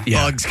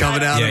bugs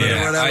coming out of it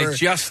or whatever. I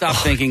just stopped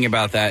thinking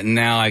about that, and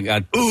now I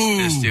got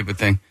this stupid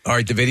thing. All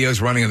right, the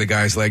video's running of the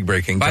guy's leg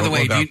breaking. By the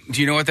way, do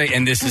you know what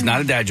and this is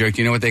not a dad joke,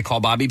 do you know what they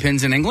call bobby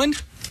pins in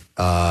England?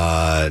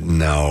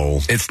 No.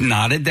 It's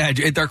not a dad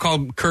joke. They're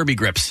called Kirby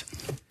grips.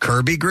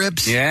 Kirby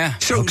grips? Yeah.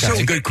 So it's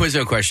a good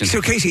Quizzo question.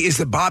 So, Casey, is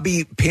the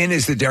bobby pin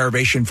is the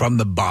derivation from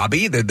the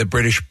Bobby, the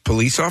British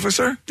police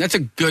officer? That's a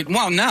good...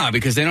 Well, no,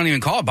 because they don't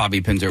even call it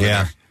bobby pins over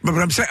there. But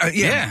I'm saying...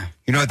 yeah.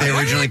 You know what they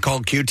originally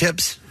called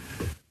Q-tips?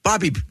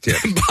 Bobby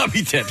tips.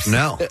 Bobby tips.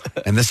 No.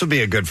 And this would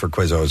be a good for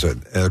Quizzos.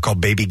 They're called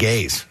baby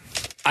gays.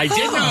 I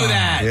did know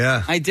that.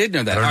 Yeah. I did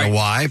know that. I don't know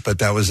why, but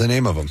that was the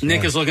name of them.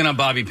 Nick is looking up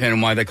bobby pin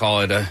and why they call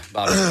it a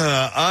bobby pin.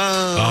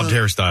 Bobbed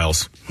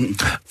hairstyles.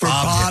 For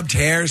bobbed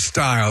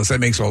hairstyles.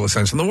 That makes all the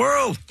sense in the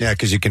world. Yeah,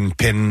 because you can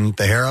pin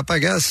the hair up, I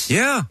guess.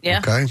 Yeah.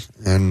 Okay.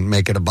 And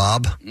make it a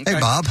bob. Okay. Hey,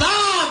 Bob.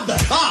 Bob!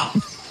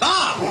 Bob!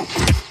 Bob!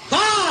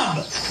 Bob!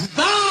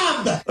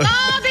 Bob!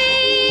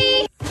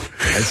 Bobby!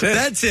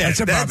 That's it. That's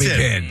a Bobby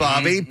pin.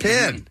 Bobby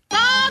pin.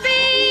 Bobby!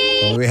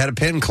 Well, we had a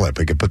pin clip.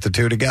 We could put the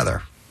two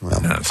together.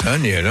 Well, no,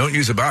 son, you don't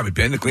use a bobby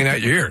pin to clean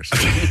out your ears.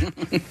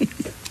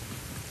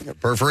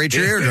 Perforate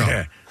your eardrum.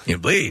 Yeah. You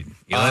bleed.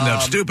 You'll end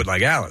up stupid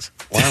like Alice.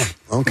 Wow.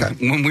 Okay.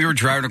 When we were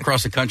driving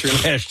across the country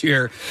last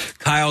year,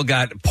 Kyle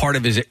got part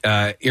of his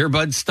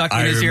earbud stuck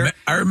in his ear.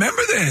 I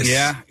remember this.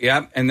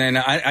 Yeah. And then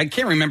I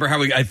can't remember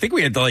how I think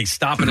we had to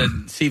stop at a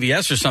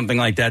CVS or something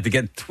like that to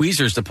get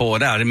tweezers to pull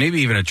it out, and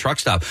maybe even a truck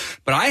stop.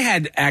 But I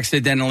had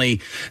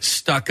accidentally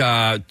stuck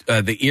the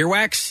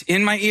earwax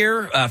in my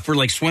ear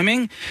for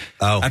swimming.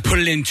 Oh. I put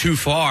it in too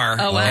far.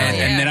 Oh, wow.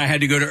 And then I had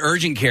to go to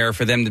urgent care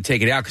for them to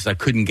take it out because I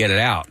couldn't get it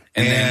out.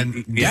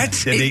 And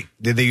did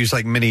they use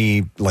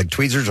mini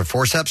tweezers or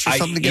forceps or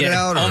something to get it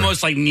out? Or?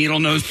 Almost like needle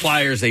nose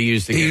pliers they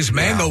used to They use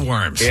mango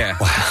worms. Yeah.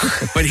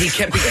 But he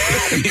kept... We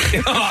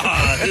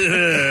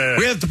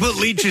have to put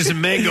leeches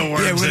and mango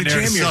worms in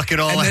there to suck it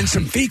all and out. then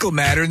some fecal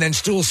matter and then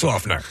stool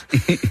softener.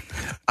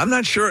 I'm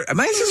not sure.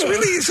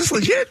 Is this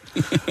legit?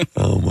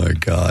 Oh, my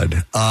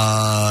God.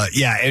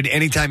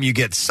 Anytime you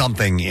get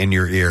something in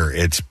your ear,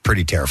 it's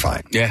pretty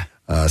terrifying. Yeah.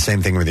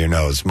 Same thing with your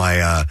nose.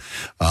 My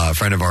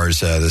friend of ours,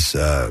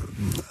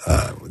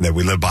 that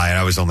we live by, and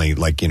I was only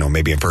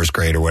maybe in first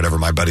grade or whatever.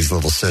 My buddy's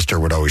little sister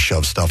would always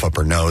shove stuff up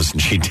her nose,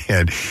 and she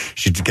did.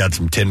 She got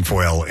some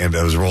tinfoil and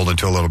it was rolled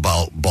into a little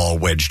ball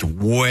wedged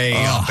way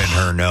up in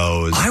her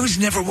nose. I was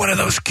never one of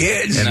those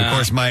kids. And of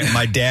course,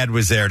 my dad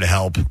was there to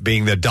help,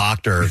 being the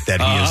doctor that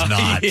he is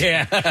not.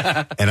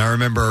 Yeah. And I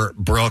remember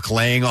Brooke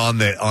laying on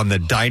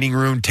the dining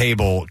room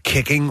table,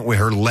 kicking with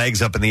her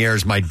legs up in the air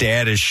as my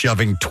dad is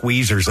shoving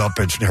tweezers up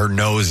her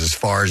nose as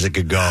far as it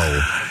could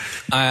go.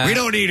 We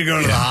don't need to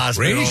go to the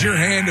hospital. Raise your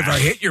hand if I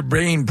hit your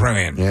brain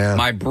plan. Yeah.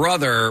 My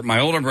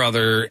older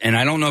brother, and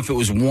I don't know if it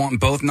was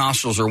both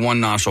nostrils or one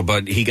nostril,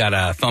 but he got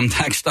a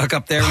thumbtack stuck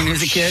up there when he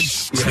was a kid.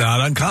 It's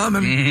not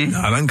uncommon. Mm-hmm.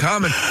 Not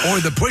uncommon. Or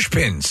the push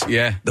pins.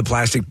 Yeah. The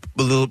plastic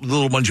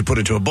little ones you put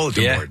into a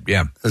bulletin board.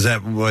 Yeah. Is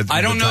that what?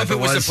 I don't know if it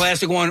was the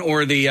plastic one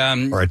or the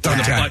or a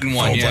button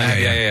one.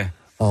 Yeah.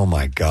 Oh,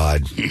 my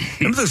God.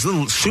 Remember those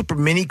little super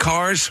mini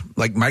cars,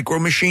 like micro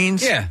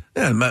machines? Yeah.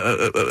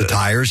 The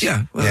tires?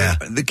 Yeah.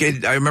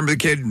 I remember the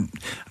kid,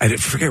 I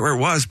forget where it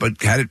was, but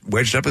had it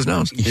wedged up his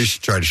nose. He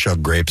should try to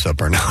shove grapes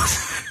up our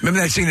nose. Remember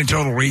that scene in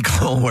Total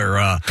Recall where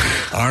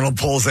Arnold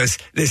pulls this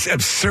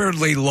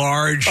absurdly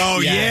large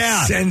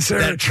sensor?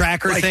 That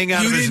tracker thing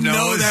out of his nose? You didn't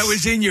know that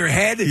was in your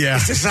head? Yeah.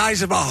 It's the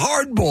size of a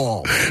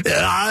hardball.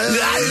 That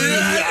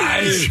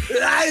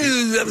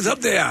was up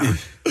there.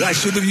 I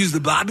should have used the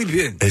bobby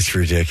pin. It's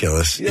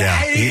ridiculous. Yeah.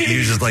 He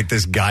uses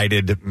this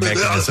guided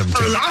mechanism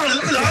to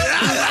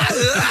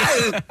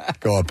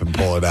go up and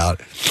pull it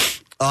out.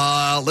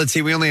 Let's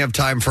see. We only have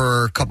time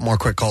for a couple more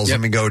quick calls.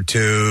 Let me go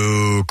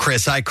to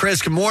Chris. Hi,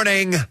 Chris. Good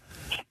morning.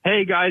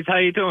 Hey, guys. How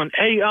you doing?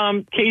 Hey,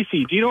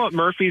 Casey, do you know what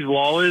Murphy's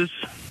Law is?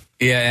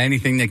 Yeah,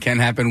 anything that can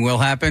happen will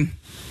happen.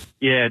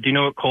 Yeah. Do you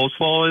know what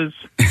coleslaw is?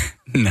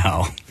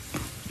 No.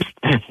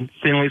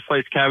 Thinly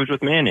sliced cabbage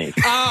with mayonnaise.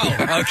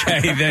 Oh,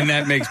 okay. Then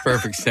that makes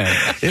perfect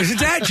sense. There's a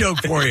dad joke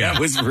for you. That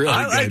was really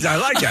good. I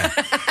like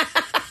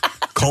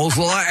that. Cole's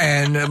Law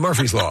and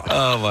Murphy's Law.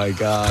 Oh, my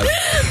God.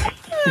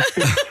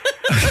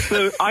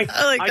 So I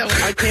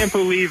can't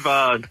believe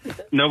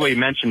nobody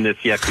mentioned this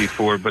yet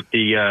before, but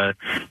the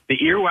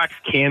earwax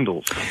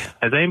candles.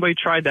 Has anybody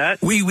tried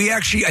that? We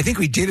actually, I think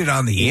we did it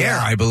on the air,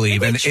 I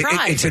believe. And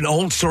it's an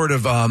old sort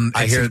of...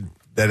 I hear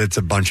that it's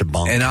a bunch of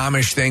bunk. An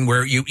Amish thing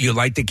where you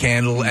light the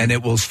candle and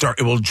it will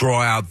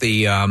draw out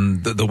the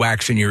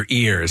wax in your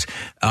ears.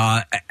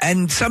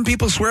 And some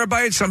people swear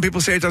by it. Some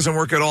people say it doesn't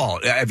work at all.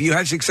 Have you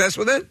had success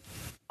with it?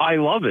 I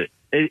love it.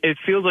 It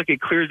feels like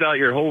it clears out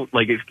your whole,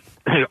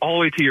 all the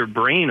way to your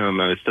brain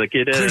almost. It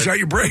clears out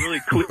your brain.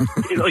 Really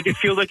it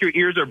feels like your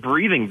ears are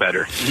breathing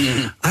better.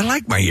 I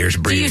like my ears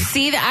breathing. Do you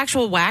see the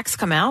actual wax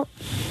come out?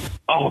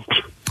 Oh,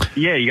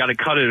 yeah, you got to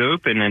cut it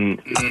open,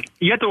 and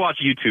you have to watch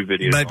YouTube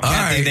videos. But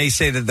they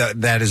say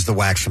that is the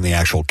wax from the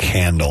actual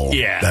candle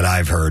that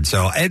I've heard.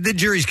 So the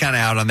jury's kind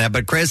of out on that.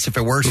 But Chris, if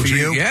it works for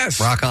you, yes,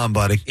 rock on,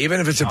 buddy. Even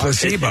if it's a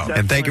placebo.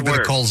 And thank you for the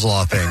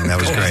coleslaw thing. That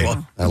was great.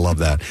 I love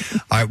that.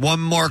 All right, one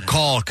more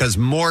call because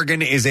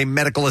Morgan is a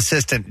medical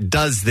assistant,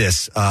 does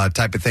this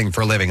type of thing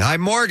for a living. Hi,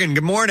 Morgan.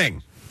 Good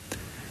morning.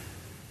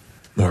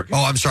 Morgan.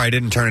 Oh, I'm sorry. I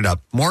didn't turn it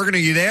up. Morgan, are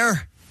you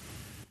there?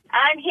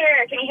 I'm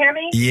here. Can you hear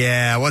me?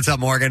 Yeah. What's up,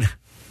 Morgan?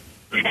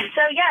 So,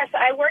 yes,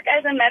 I work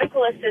as a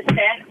medical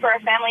assistant for a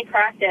family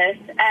practice,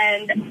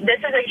 and this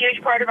is a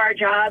huge part of our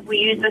job. We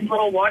use this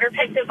little water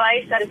pick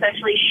device that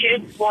essentially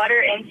shoots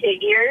water into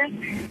ears,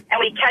 and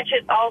we catch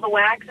all the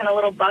wax in a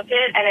little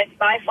bucket, and it's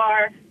by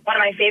far one of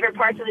my favorite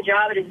parts of the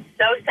job. It is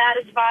so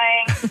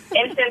satisfying,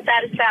 instant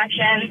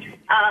satisfaction.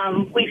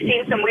 We've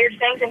seen some weird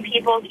things in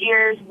people's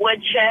ears,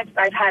 wood chips.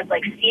 I've had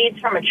seeds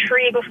from a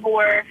tree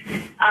before. So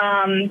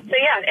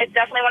yeah, it's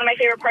definitely one of my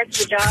favorite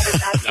parts of the job.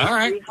 It's absolutely all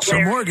right. hilarious.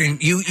 So Morgan,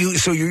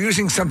 so you're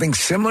using something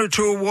similar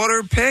to a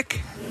water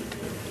pick?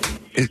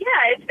 Yeah,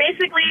 it's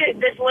basically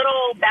basically this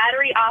little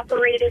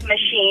battery-operated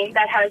machine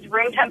that has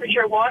room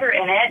temperature water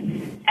in it,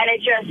 and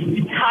it just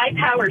high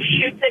power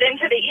shoots it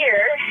into the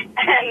ear,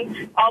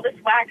 and all this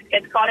wax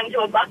gets caught into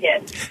a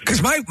bucket.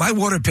 Because my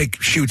water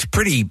pick shoots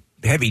pretty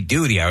heavy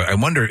duty. I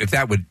wonder if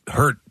that would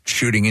hurt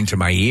shooting into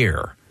my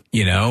ear.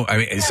 You know, I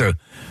mean, so.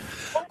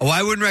 Oh,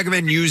 I wouldn't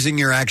recommend using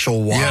your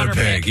actual water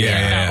pick.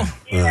 Yeah,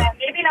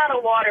 maybe not a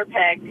water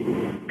pick.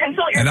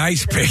 Consult your an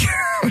ice pick.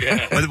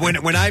 But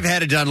when I've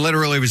had it done,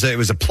 literally it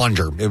was a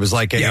plunger. It was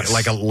like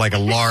a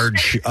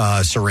large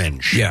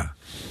syringe. Yeah.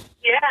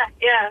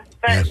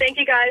 But thank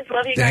you guys.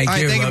 Love you guys.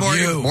 Thank you,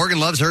 Morgan. Morgan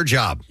loves her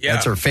job. Yeah.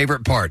 That's her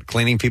favorite part,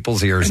 cleaning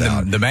people's ears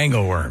out. The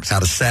mango worms. How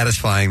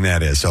satisfying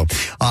that is. So,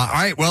 all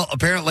right. Well,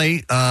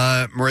 apparently,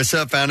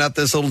 Marissa found out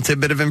this little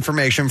tidbit of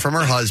information from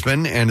her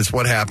husband, and it's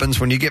what happens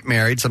when you get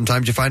married.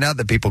 Sometimes you find out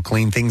that people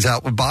clean things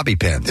out with bobby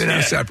pins. They're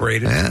not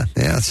separated.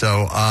 Yeah.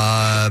 So,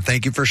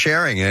 thank you for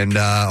sharing, and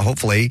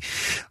hopefully,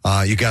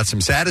 you got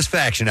some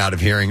satisfaction out of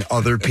hearing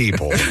other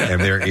people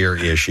and their ear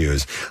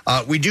issues.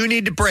 We do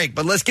need to break,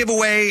 but let's give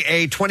away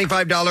a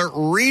 $25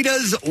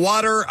 Rita's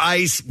Water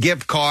Ice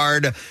gift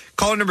card.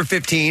 Caller number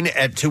 15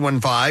 at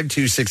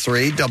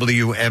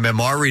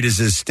 215-263-WMMR.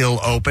 Rita's is still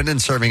open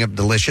and serving up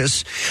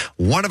delicious,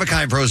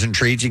 one-of-a-kind frozen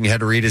treats. You can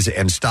head to Rita's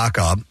and stock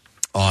up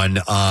on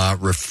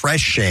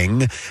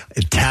refreshing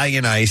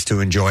Italian ice to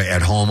enjoy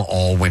at home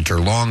all winter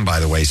long, by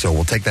the way. So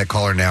we'll take that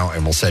caller now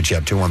and we'll set you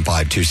up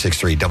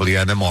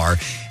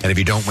 215-263-WMMR. And if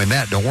you don't win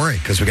that, don't worry,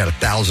 because we got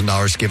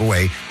 $1,000 to give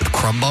away with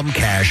Crumb Bum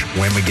Cash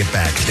when we get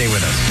back. Stay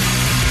with us.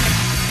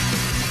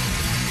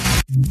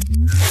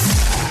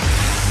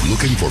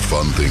 Looking for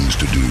fun things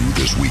to do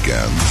this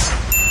weekend?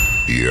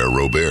 Pierre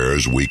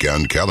Robert's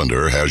weekend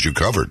calendar has you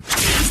covered.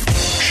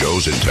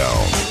 Shows in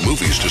town,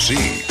 movies to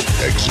see,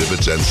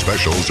 exhibits and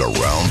specials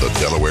around the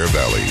Delaware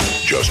Valley.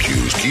 Just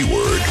use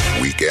keyword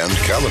weekend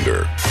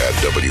calendar at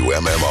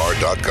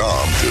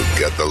WMMR.com to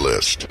get the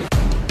list.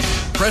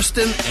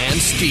 Preston and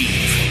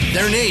Steve.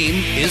 Their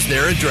name is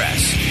their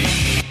address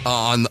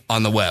on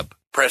the web.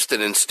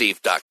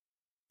 PrestonandSteve.com.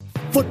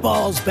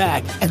 Football's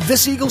back, and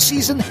this Eagles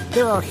season,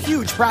 there are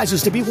huge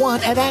prizes to be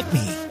won at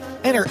Acme.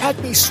 Enter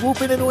Acme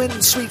Swoop In and Win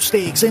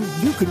sweepstakes, and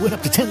you could win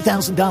up to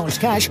 $10,000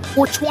 cash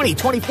or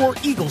 2024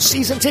 Eagles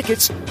season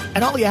tickets.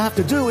 And all you have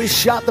to do is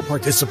shop the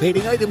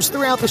participating items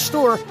throughout the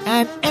store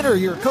and enter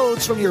your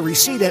codes from your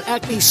receipt at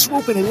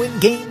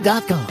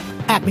acmeswoopinandwingame.com.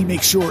 Acme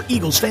makes sure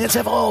Eagles fans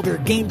have all their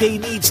game day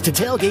needs to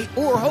tailgate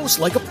or host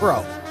like a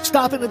pro.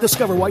 Stop in and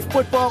discover why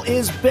football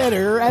is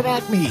better at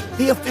Acme,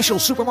 the official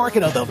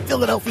supermarket of the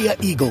Philadelphia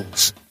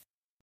Eagles.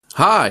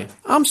 Hi,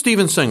 I'm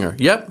Steven Singer.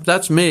 Yep,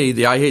 that's me,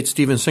 the I Hate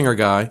Steven Singer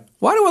guy.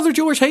 Why do other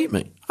jewelers hate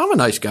me? I'm a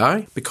nice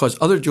guy. Because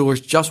other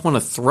jewelers just want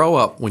to throw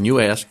up when you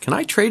ask, can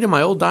I trade in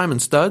my old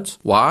diamond studs?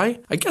 Why?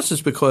 I guess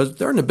it's because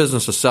they're in the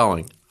business of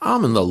selling.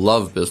 I'm in the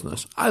love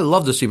business. I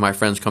love to see my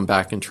friends come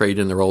back and trade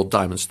in their old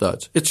diamond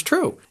studs. It's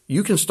true.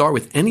 You can start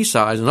with any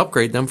size and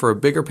upgrade them for a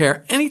bigger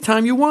pair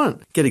anytime you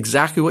want. Get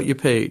exactly what you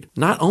paid.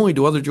 Not only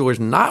do other jewelers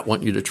not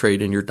want you to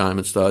trade in your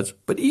diamond studs,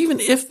 but even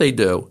if they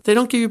do, they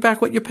don't give you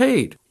back what you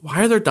paid.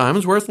 Why are their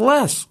diamonds worth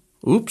less?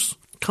 Oops.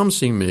 Come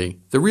see me,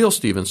 the real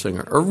Steven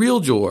Singer, a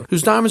real jeweler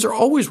whose diamonds are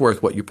always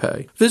worth what you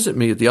pay. Visit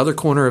me at the other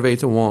corner of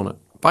 8th and Walnut.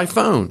 By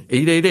phone,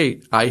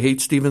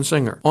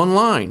 888-I-HATE-STEVEN-SINGER.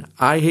 Online,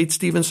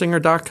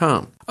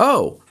 IHateStevenSinger.com.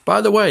 Oh,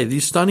 by the way,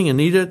 these stunning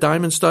Anita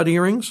diamond stud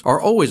earrings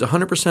are always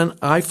 100%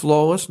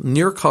 eye-flawless,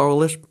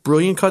 near-colorless,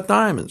 brilliant-cut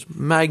diamonds.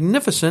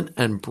 Magnificent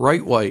and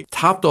bright white,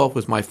 topped off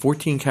with my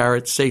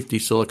 14-karat safety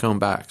silicone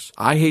backs.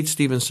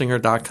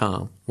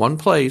 IHateStevenSinger.com. One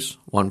place,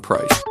 one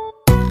price.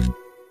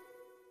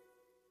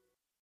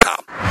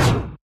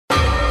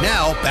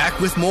 Now, back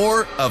with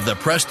more of the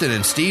Preston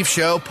and Steve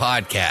Show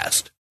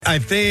podcast. I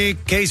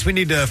think, Case, we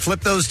need to flip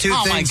those two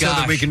things so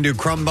that we can do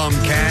Crumb Bum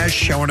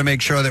Cash. I want to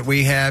make sure that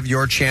we have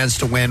your chance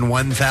to win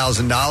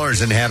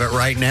 $1,000 and have it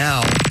right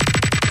now.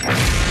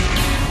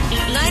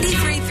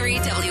 93.3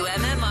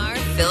 WMMR,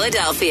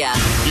 Philadelphia.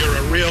 You're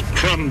a real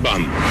crumb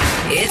bum.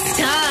 It's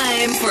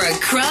time for a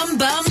Crumb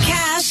Bum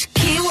Cash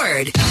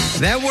keyword.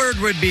 That word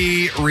would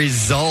be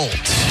result.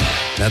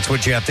 That's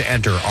what you have to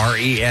enter,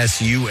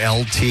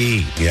 RESULT.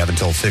 You have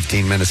until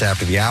 15 minutes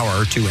after the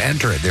hour to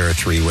enter it. There are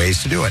three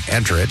ways to do it.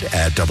 Enter it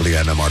at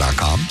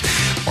WMMR.com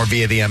or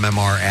via the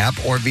MMR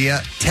app or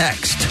via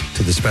text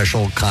to the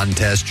special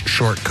contest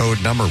short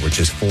code number, which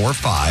is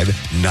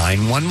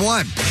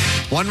 45911.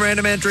 One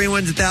random entry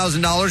wins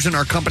 $1,000 in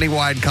our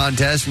company-wide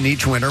contest, and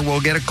each winner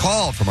will get a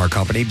call from our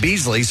company,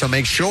 Beasley, so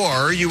make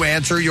sure you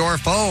answer your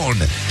phone.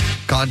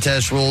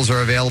 Contest rules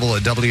are available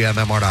at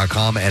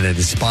WMMR.com, and it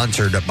is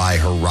sponsored by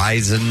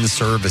Horizon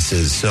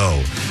Services.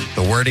 So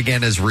the word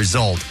again is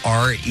result,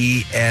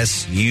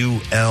 RESULT.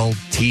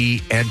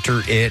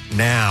 Enter it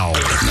now.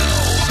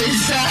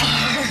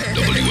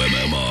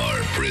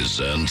 WMMR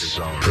presents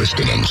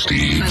Preston and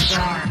Steve's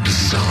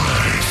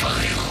Bizarre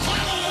File.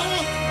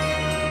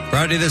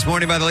 Brought to you this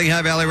morning by the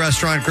Lehigh Valley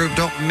Restaurant Group.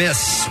 Don't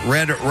miss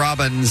Red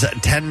Robin's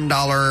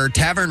 $10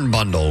 Tavern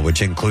Bundle,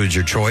 which includes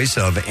your choice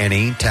of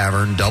any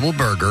tavern double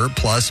burger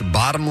plus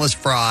bottomless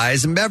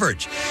fries and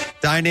beverage.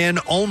 Dine in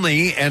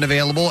only and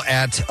available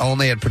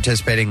only at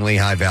participating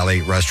Lehigh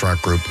Valley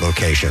Restaurant Group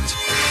locations.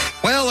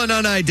 Well, an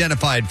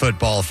unidentified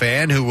football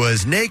fan who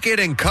was naked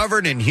and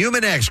covered in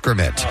human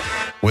excrement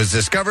was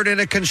discovered in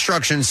a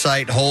construction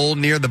site hole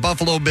near the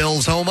Buffalo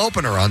Bills home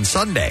opener on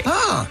Sunday.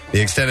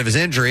 The extent of his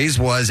injuries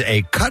was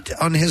a cut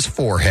on his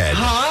forehead.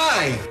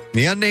 Hi!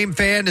 The unnamed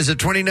fan is a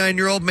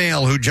 29-year-old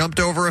male who jumped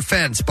over a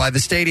fence by the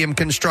stadium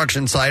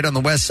construction site on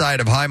the west side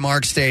of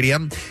Highmark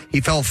Stadium.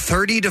 He fell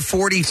 30 to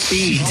 40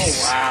 feet.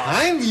 Oh, wow.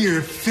 I'm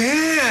your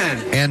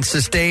fan. And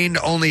sustained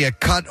only a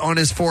cut on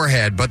his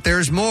forehead. But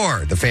there's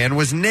more. The fan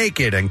was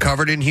naked and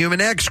covered in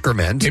human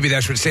excrement. Maybe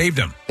that's what saved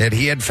him. That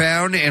he had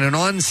found in an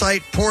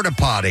on-site porta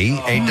potty,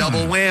 a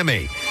double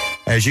whammy.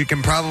 As you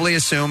can probably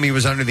assume, he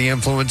was under the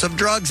influence of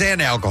drugs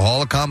and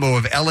alcohol, a combo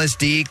of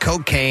LSD,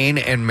 cocaine,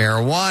 and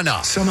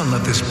marijuana. Someone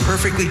left this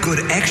perfectly good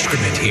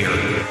excrement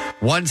here.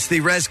 Once the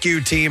rescue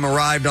team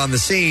arrived on the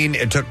scene,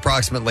 it took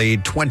approximately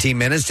 20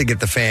 minutes to get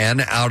the fan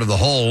out of the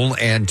hole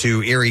and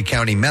to Erie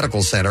County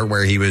Medical Center,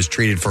 where he was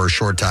treated for a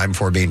short time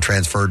before being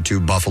transferred to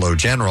Buffalo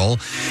General.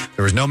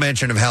 There was no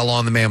mention of how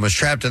long the man was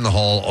trapped in the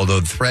hole, although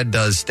the thread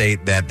does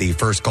state that the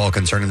first call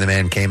concerning the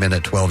man came in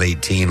at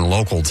 12:18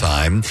 local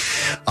time.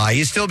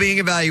 He's still being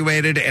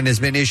evaluated and has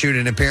been issued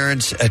an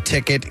appearance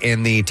ticket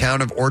in the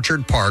town of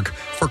Orchard Park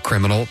for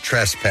criminal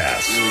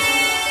trespass.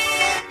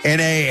 In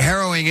a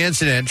harrowing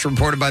incident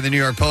reported by the New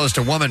York Post,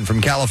 a woman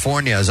from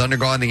California has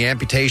undergone the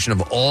amputation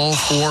of all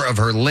 4 of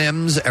her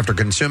limbs after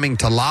consuming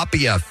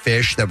tilapia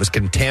fish that was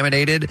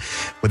contaminated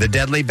with a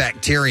deadly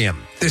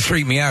bacterium. This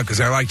freaked me out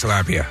because I like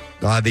tilapia.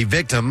 The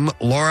victim,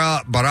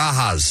 Laura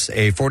Barajas,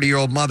 a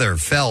 40-year-old mother,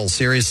 fell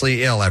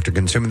seriously ill after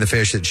consuming the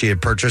fish that she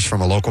had purchased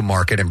from a local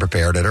market and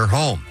prepared at her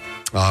home.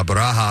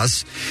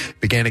 Barajas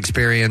began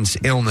experience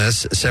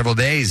illness several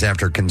days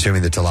after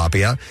consuming the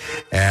tilapia.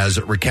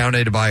 As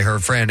recounted by her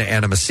friend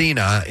Anna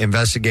Messina,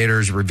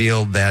 investigators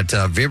revealed that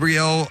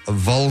Vibrio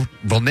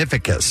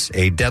vulnificus,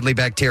 a deadly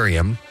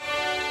bacterium,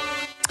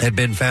 had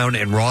been found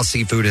in raw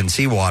seafood and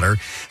seawater,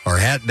 or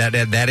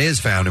that is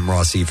found in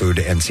raw seafood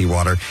and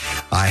seawater,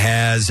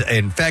 has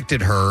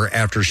infected her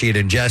after she had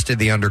ingested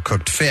the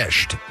undercooked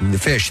fish.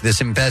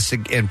 This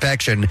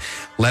infection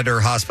led to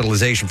her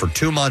hospitalization for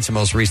 2 months and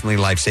most recently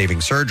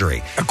life-saving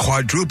surgery. A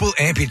quadruple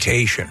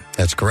amputation.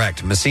 That's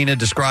correct. Messina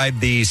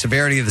described the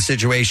severity of the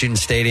situation,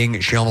 stating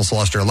she almost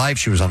lost her life.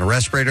 She was on a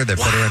respirator that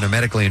put her in a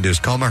medically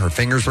induced coma. Her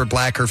fingers were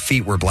black. Her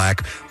feet were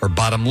black. Her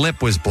bottom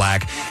lip was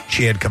black.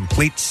 She had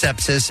complete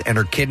sepsis and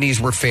her kidneys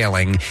were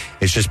failing.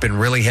 It's just been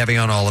really heavy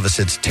on all of us.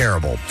 It's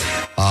terrible.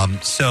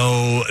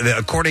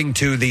 According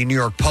to the New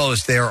York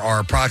Post, there are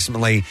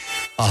approximately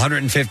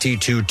 150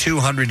 to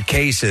 200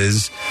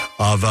 cases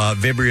of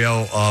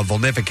Vibrio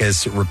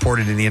vulnificus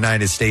reported in the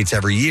United States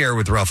every year,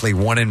 with roughly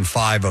 1 in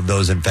 5 of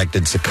those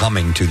infected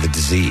succumbing to the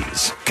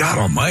disease. God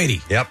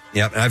almighty. Yep.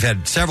 And I've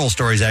had several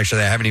stories,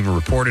 actually, that I haven't even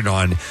reported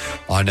on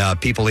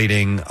people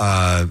eating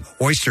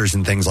oysters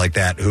and things like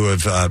that who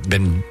have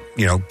been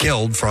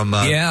killed from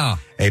a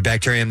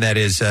bacterium that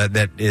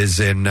is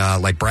in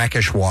like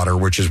brackish water,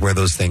 which is where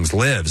those things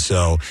live.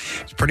 So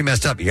it's pretty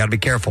messed up. You got to be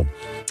careful.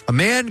 A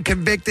man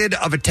convicted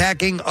of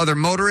attacking other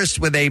motorists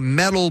with a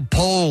metal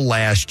pole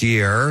last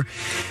year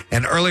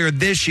and earlier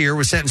this year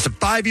was sentenced to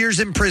 5 years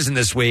in prison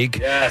this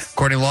week,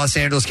 according to Los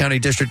Angeles County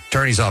District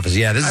Attorney's Office.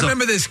 Yeah, I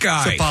remember this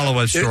guy. It's a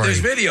follow-up story. There's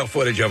video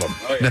footage of him.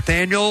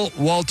 Nathaniel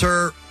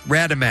Walter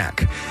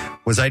Radimack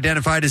was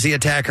identified as the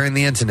attacker in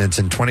the incidents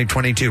in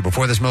 2022.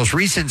 Before this most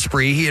recent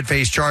spree, he had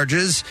faced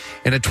charges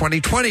in a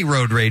 2020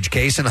 road rage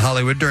case in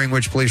Hollywood, during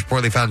which police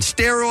reportedly found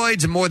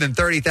steroids and more than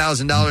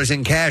 $30,000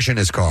 in cash in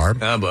his car.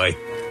 Oh, boy.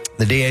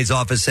 The DA's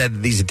office said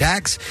that these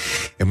attacks,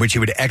 in which he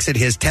would exit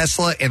his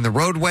Tesla in the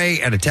roadway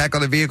and attack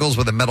other vehicles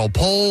with a metal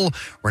pole,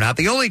 were not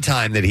the only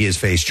time that he has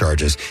faced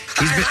charges.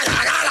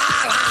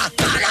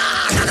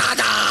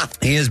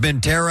 He has been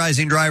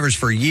terrorizing drivers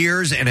for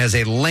years and has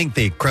a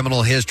lengthy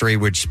criminal history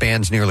which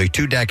spans nearly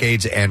 2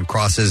 decades and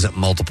crosses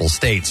multiple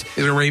states.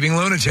 He's a raving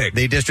lunatic.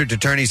 The district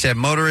attorney said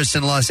motorists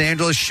in Los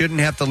Angeles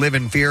shouldn't have to live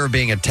in fear of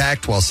being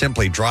attacked while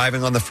simply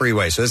driving on the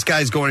freeway. So this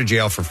guy's going to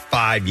jail for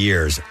 5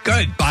 years.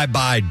 Good.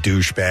 Bye-bye,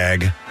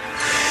 douchebag.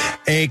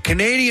 A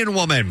Canadian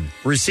woman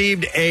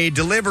received a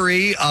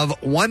delivery of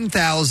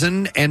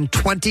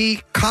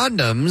 1,020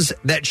 condoms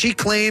that she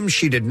claims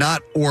she did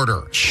not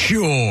order.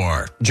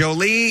 Sure.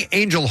 Jolie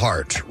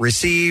Angelhart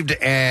received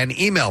an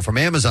email from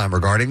Amazon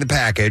regarding the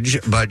package,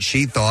 but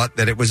she thought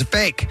that it was a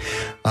fake.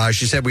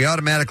 She said, we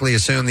automatically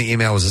assumed the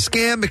email was a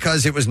scam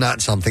because it was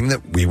not something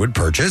that we would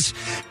purchase.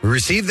 We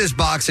received this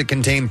box that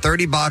contained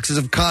 30 boxes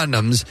of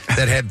condoms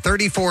that had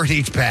 34 in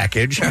each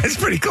package. That's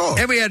pretty cool.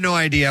 And we had no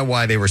idea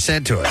why they were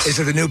sent to us. Is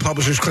it the new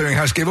Publishers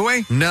Clearinghouse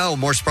giveaway? No,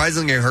 more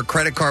surprisingly, her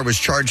credit card was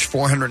charged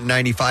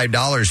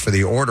 $495 for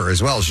the order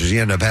as well, so she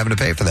ended up having to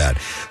pay for that.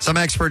 Some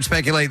experts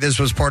speculate this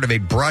was part of a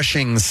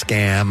brushing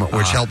scam,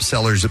 which helps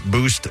sellers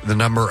boost the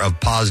number of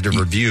positive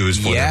reviews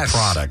for their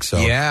products. So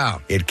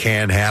it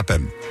can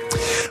happen.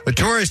 A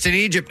tourist in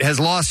Egypt has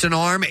lost an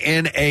arm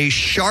in a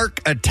shark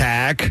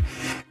attack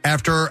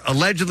after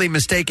allegedly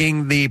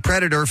mistaking the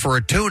predator for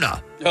a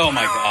tuna. Oh,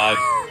 my God.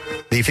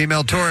 The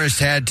female tourist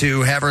had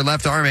to have her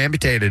left arm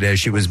amputated as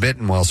she was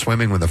bitten while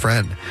swimming with a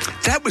friend.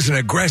 That was an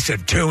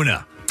aggressive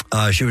tuna.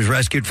 She was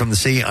rescued from the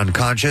sea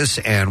unconscious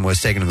and was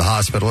taken to the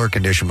hospital. Her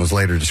condition was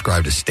later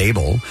described as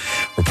stable.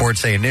 Reports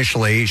say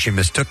initially she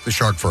mistook the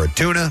shark for a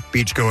tuna.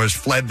 Beachgoers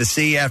fled the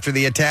sea after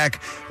the attack.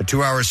 A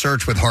 2-hour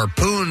search with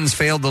harpoons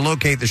failed to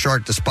locate the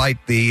shark despite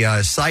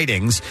the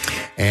sightings.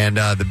 And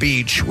the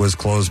beach was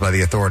closed by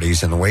the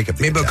authorities in the wake of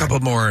the attack. A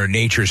couple more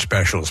nature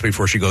specials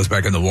before she goes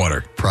back in the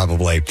water.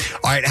 Probably.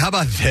 All right, how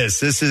about this?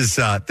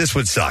 This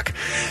would suck.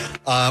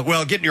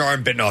 Well, getting your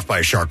arm bitten off by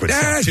a shark would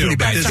suck, That's too. pretty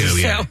bad, This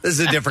too, is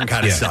a different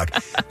kind of suck.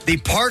 The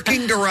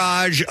parking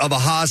garage of a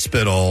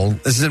hospital,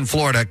 this is in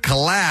Florida,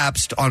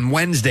 collapsed on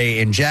Wednesday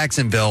in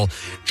Jacksonville,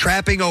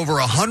 trapping over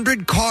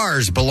 100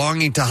 cars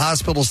belonging to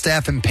hospital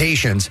staff and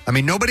patients. I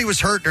mean, nobody was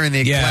hurt during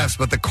the collapse,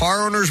 but the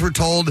car owners were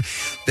told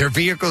their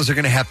vehicles are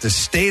going to have to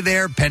stay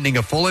there pending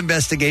a full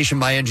investigation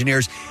by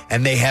engineers,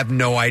 and they have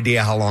no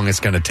idea how long it's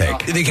going to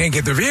take. They can't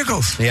get their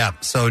vehicles. Yeah,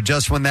 so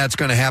just when that's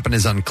going to happen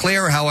is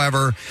unclear,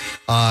 however,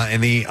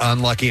 and the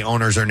unlucky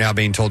owners are now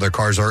being told their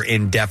cars are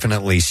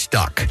indefinitely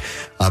stuck.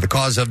 The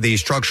cause of the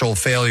structural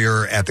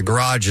failure at the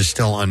garage is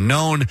still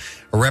unknown.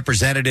 A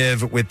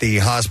representative with the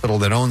hospital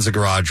that owns the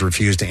garage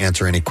refused to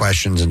answer any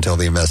questions until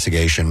the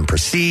investigation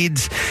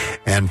proceeds,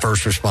 and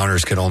first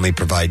responders could only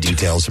provide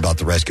details about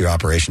the rescue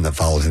operation that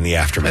follows in the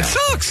aftermath. That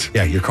sucks.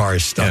 Yeah, your car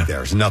is stuck there.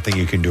 There's nothing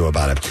you can do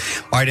about it.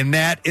 All right, and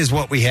that is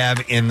what we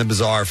have in the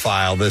bizarre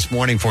file this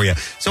morning for you.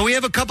 So we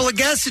have a couple of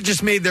guests that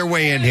just made their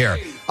way in here.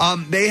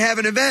 They have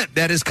an event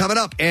that is coming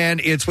up,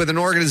 and it's with an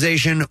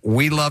organization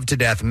we love to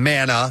death,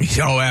 Manna.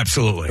 Oh,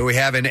 absolutely. We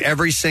have in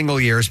every single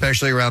year,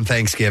 especially around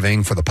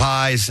Thanksgiving, for the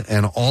pies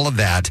and all of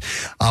that.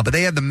 But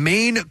they have the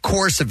main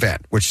course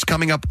event, which is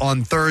coming up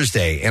on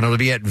Thursday, and it'll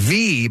be at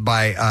V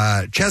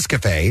by Chess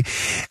Cafe.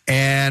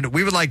 And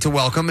we would like to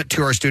welcome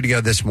to our studio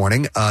this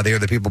morning, they are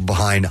the people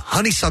behind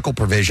Honeysuckle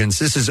Provisions.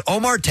 This is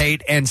Omar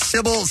Tate and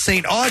Sybil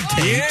St. Aud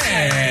Tate.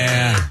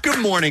 Yeah. Good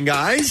morning,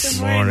 guys.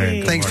 Good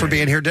morning. Thanks for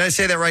being here. Did I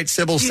say that right,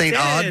 Sybil St.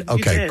 Aud?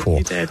 Okay,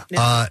 cool.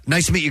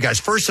 Nice to meet you guys.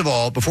 First of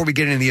all, before we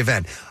get into the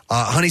event,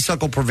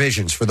 Honeysuckle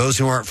Provisions, for those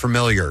who aren't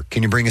familiar,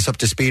 can you bring us up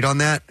to speed on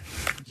that?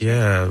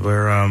 Yeah,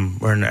 we're an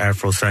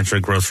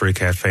Afrocentric grocery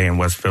cafe in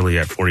West Philly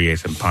at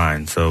 48th and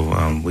Pine.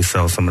 So we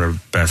sell some of the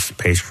best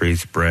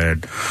pastries,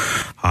 bread,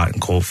 hot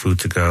and cold food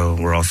to go.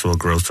 We're also a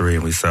grocery,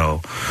 and we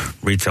sell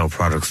retail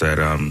products that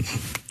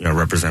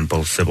represent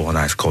both Sybil and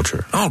I's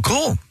culture. Oh,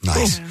 cool.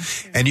 Nice.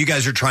 Cool. And you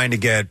guys are trying to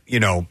get,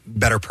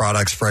 better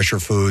products, fresher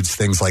foods,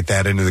 things like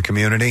that into the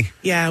community?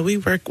 Yeah, we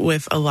work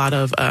with a lot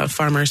of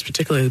farmers,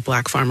 particularly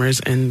Black farmers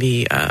in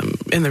the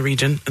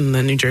region, in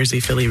the New Jersey,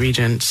 Philly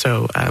region.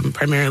 So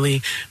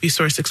primarily we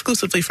source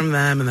exclusively from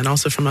them, and then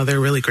also from other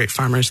really great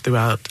farmers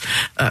throughout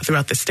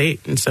the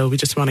state. And so we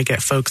just want to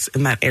get folks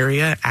in that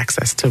area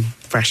access to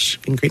fresh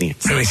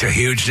ingredients. It makes a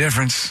huge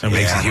difference. It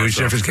makes a huge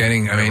difference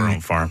getting, our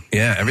own farm.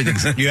 Yeah,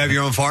 everything's... You have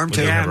your own farm,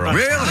 too? Yeah,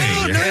 really?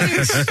 Oh,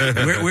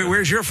 nice.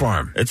 Where's your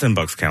farm? It's in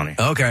Bucks County.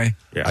 Okay.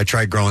 Yeah. I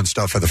tried growing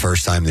stuff for the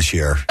first time this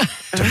year.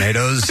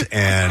 Tomatoes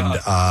and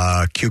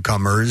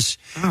cucumbers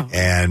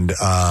and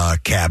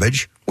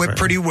cabbage. Went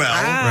pretty well.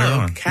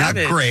 Wow, not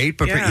great,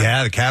 but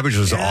the cabbage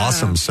was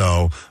awesome.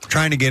 So I'm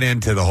trying to get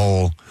into the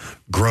whole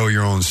grow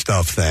your own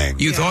stuff thing.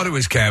 You thought it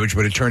was cabbage,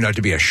 but it turned out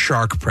to be a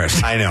shark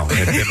press. I know.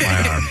 It hit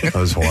my arm. That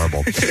was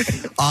horrible.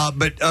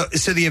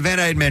 So the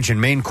event I had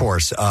mentioned, main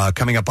course,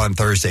 coming up on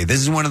Thursday.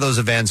 This is one of those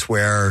events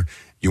where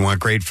you want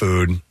great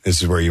food.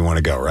 This is where you want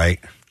to go, right?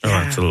 Oh,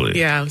 absolutely.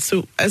 Yeah.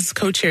 So as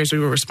co-chairs, we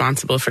were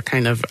responsible for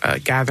kind of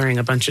gathering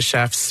a bunch of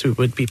chefs who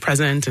would be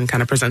present and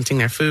kind of presenting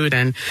their food.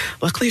 And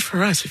luckily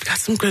for us, we've got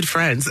some good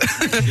friends.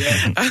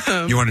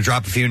 You want to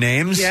drop a few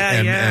names?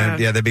 Yeah.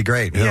 That'd be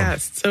great. Yeah.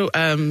 So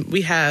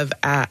we have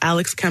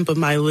Alex Kemp of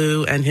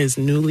Mylou and his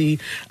newly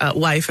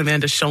wife,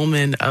 Amanda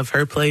Schulman, of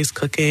Her Place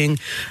Cooking.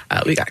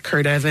 We got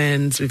Kurt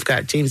Evans. We've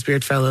got James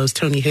Beardfellows,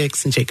 Tony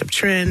Hicks, and Jacob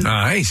Trin.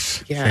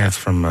 Nice. Yeah. Chance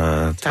from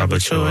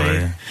Taba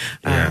Choi.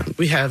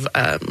 We have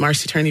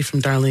Marcy Turner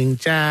from Darling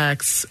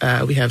Jacks.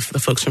 We have the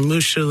folks from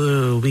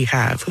Mushaloo. We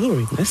have, who are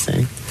we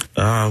missing?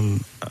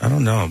 I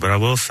don't know, but I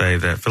will say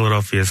that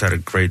Philadelphia's had a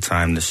great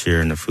time this year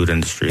in the food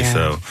industry. Yeah.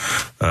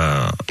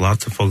 So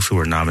lots of folks who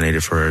were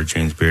nominated for a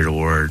James Beard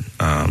Award.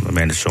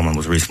 Amanda Schulman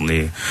was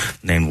recently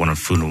named one of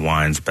Food and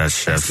Wine's best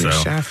chefs.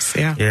 Chefs,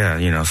 yeah.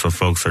 Yeah, so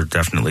folks are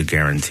definitely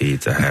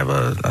guaranteed to have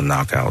a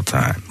knockout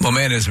time. Well,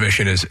 Amanda's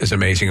mission is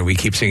amazing, and we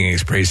keep singing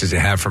his praises. It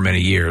have for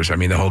many years. I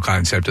mean, the whole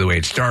concept of the way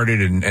it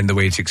started and the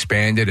way it's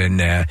expanded, and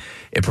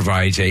it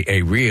provides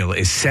a real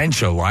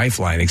essential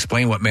lifeline.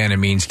 Explain what Manna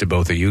means to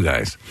both of you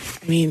guys.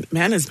 I mean,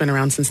 Mana's been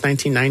around since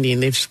 1990,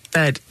 and they've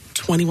fed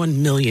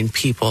 21 million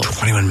people.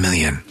 21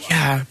 million.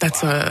 Yeah,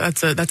 that's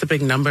a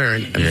big number.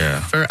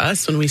 And for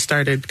us, when we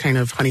started kind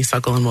of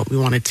Honeysuckle and what we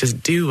wanted to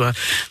do,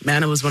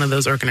 Mana was one of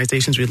those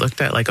organizations we looked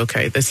at like,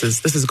 okay, this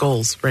is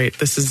goals, right?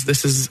 This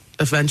is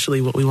eventually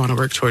what we want to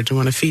work towards. We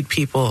want to feed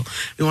people.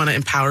 We want to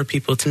empower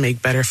people to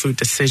make better food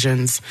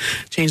decisions,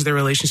 change their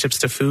relationships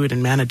to food,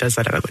 and Mana does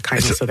that out of the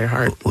kindness of their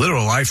heart.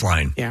 Literal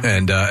lifeline. Yeah.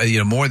 And,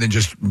 more than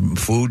just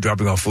food,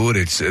 dropping off food,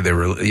 it's,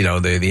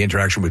 the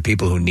interaction with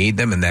people who need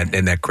them in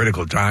that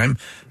critical time.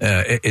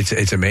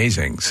 It's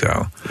amazing.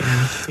 So,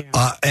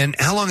 and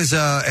how long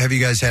have you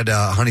guys had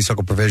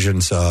Honeysuckle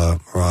Provisions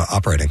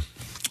operating?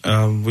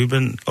 We've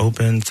been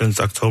open since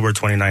October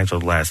 29th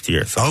of last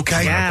year. So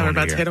okay. Yeah, we're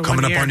about to hit a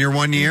coming 1 up year. on your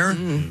 1 year.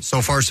 Mm-hmm.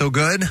 So far, so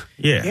good.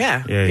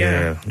 Yeah.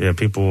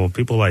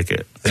 People like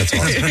it. That's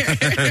awesome.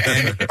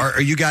 And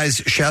are you guys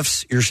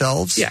chefs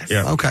yourselves? Yes.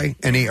 Yeah. Okay.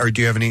 Do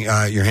you have any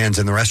your hands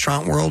in the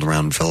restaurant world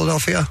around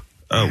Philadelphia?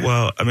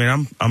 Well, I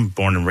mean, I'm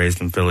born and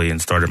raised in Philly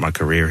and started my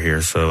career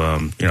here. So,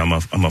 I'm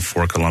a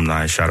Fork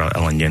alumni. Shout out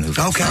Ellen Yin, who's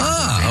okay.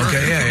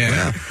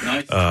 Yeah.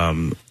 Nice.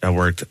 I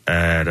worked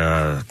at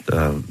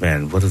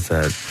what is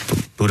that?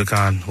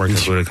 Budokan. Worked at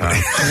Budokan.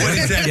 What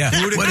is that? Yeah.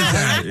 What is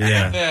that?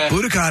 Yeah.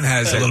 Budokan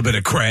has a little bit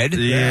of cred.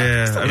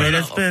 Yeah. I mean,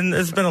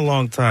 it's been a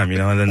long time,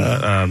 And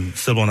then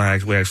Sybil and I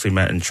we actually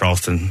met in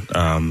Charleston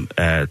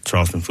at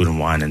Charleston Food and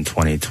Wine in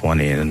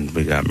 2020, and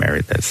we got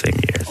married that same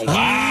year. So. Wow.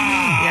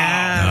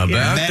 Yeah. How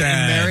about Met that?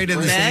 and married in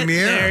the same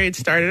year? Married,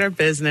 started our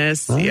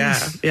business.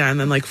 Nice. Yeah. And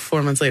then like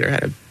 4 months later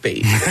had a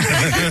baby.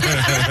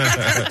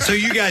 So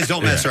you guys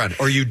don't mess around,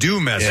 or you do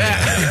mess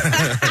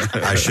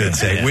around, I should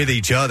say, with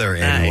each other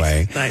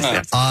anyway.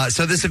 Nice.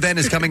 So this event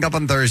is coming up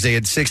on Thursday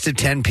at 6 to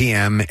 10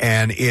 p.m.,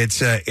 and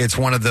it's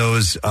one of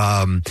those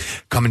come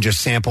and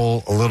just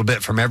sample a little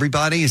bit from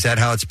everybody. Is that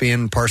how it's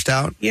being parsed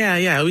out?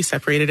 Yeah. We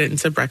separated it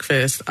into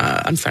breakfast.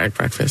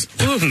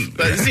 Breakfast. Oof,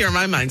 but see where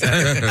my mind's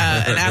at.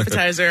 An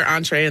appetizer,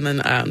 entree, and then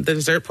the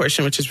dessert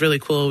portion, which is really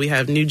cool. We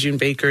have New June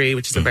Bakery,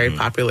 which is a very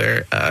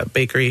popular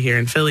bakery here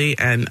in Philly,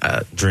 and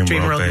Dream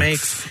World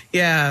Makes.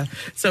 Yeah.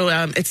 So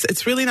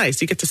it's really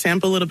nice. You get to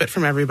sample a little bit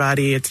from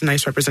everybody. It's a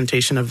nice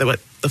representation of what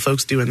the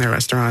folks do in their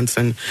restaurants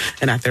and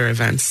at their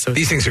events. So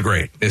these things are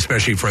great,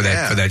 especially for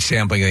that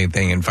sampling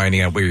thing and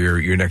finding out where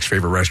your next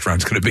favorite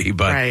restaurant's going to be.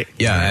 But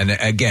and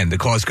again, the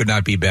cost could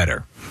not be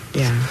better.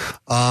 Yeah.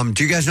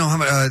 Do you guys know how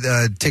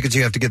many tickets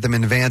you have to get them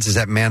in advance? Is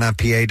that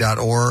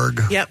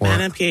manapa.org? Yep,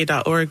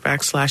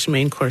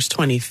 manapa.org/main course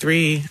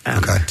 23.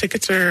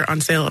 Tickets are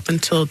on sale up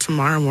until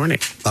tomorrow morning.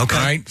 Okay.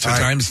 All right. So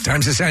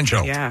time's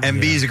essential. Yeah.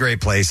 MB is a great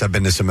place. I've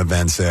been to some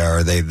events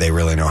there. They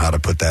really know how to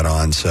put that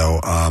on. So,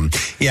 and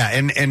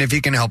if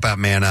you can help out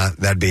Mana,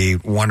 that'd be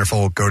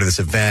wonderful. Go to this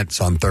event. It's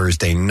on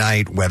Thursday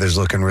night. Weather's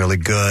looking really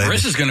good.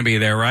 Marissa's going to be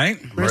there,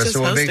 right? Marissa's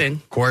hosting.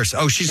 Of course.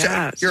 Oh,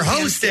 you're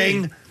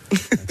hosting.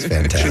 That's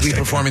fantastic. She'll be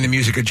performing the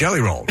music at Jelly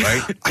Roll,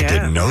 right? I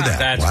didn't know that.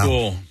 That's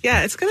cool.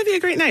 Yeah, it's going to be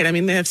a great night. I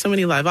mean, they have so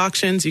many live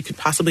auctions. You could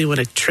possibly win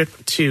a trip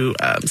to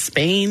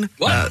Spain.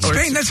 What?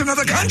 Spain? That's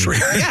another country.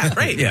 Yeah,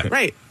 right.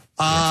 Right.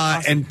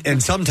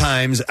 And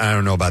sometimes, I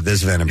don't know about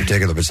this event in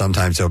particular, but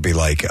sometimes there'll be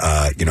like,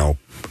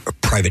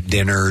 private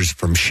dinners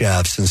from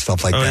chefs and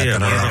stuff like that.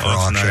 One that of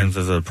our auction items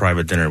is a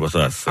private dinner with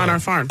us. So. On our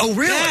farm. Oh,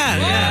 really?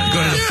 Yeah.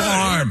 Go to the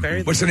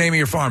farm. What's the name of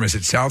your farm? Is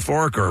it South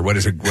Fork or what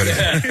is it?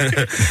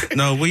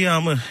 No, we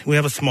have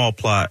a small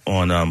plot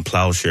on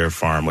Plowshare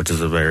Farm, which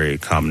is a very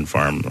common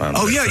farm.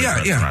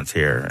 Restaurants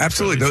here.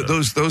 Absolutely.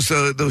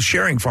 Those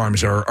sharing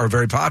farms are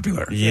very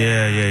popular.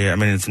 Yeah. I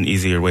mean, it's an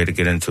easier way to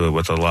get into it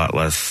with a lot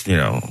less,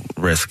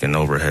 risk and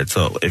overhead.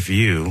 So if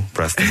you,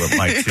 Preston, would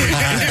like to,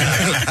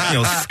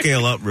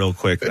 scale up real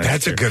quick.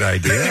 That's a good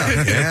idea.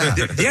 Yeah.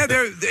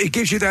 It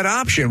gives you that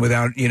option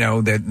without,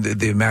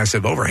 the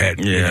massive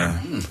overhead.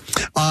 Yeah.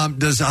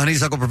 Does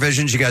Honeysuckle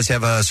Provisions, you guys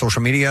have a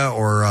social media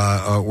or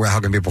how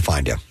can people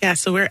find you? Yeah,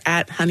 so we're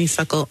at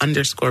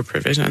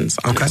honeysuckle_provisions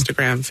on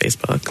Instagram,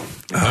 Facebook.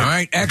 All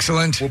right,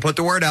 excellent. We'll put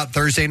the word out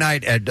Thursday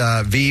night at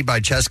V by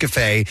Chess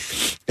Cafe.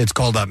 It's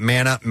called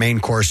Mana Main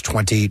Course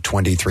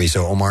 2023.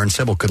 So Omar and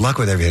Sybil, good luck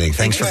with everything.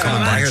 Thanks for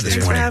coming by here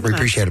this morning. We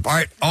appreciate it. All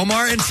right,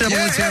 Omar and Sybil,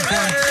 let's have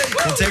fun.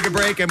 We'll take a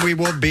break and we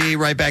will be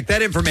right back.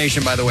 That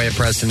information, by the way, at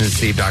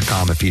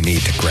PrestonandSteve.com if you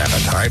need to grab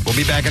it. All right, we'll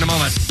be back in a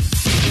moment.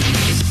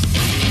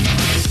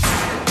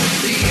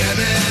 The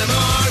MM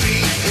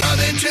Army,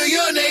 into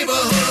your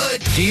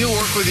neighborhood. Do you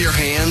work with your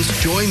hands?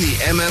 Join the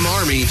MM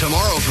Army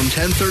tomorrow from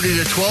 10:30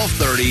 to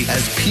 12:30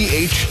 as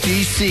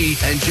PHDC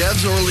and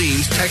Jeffs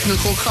Orleans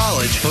Technical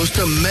College host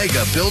a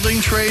mega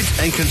building trades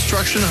and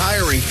construction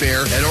hiring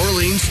fair at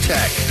Orleans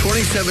Tech,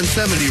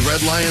 2770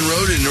 Red Lion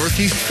Road in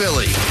Northeast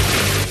Philly.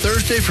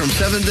 Thursday from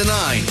 7 to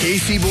 9,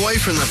 Casey Boy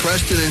from the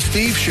Preston and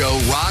Steve Show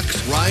rocks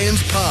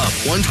Ryan's Pub,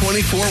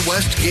 124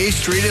 West Gay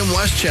Street in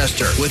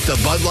Westchester with the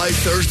Bud Light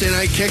Thursday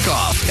night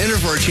kickoff. Enter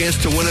for a chance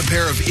to win a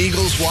pair of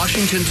Eagles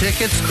Washington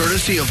tickets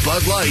courtesy of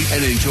Bud Light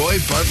and enjoy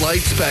Bud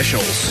Light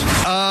specials.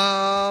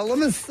 Let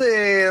me see.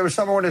 There was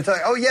something I wanted to tell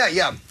you. Oh,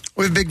 yeah.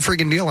 We have a big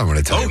freaking deal I want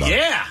to tell you about.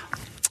 Yeah.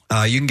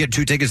 You can get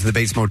 2 tickets to the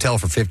Bates Motel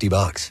for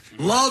 $50.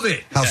 Love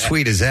it. How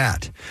sweet is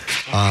that?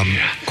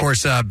 Of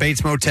course,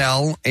 Bates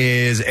Motel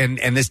is,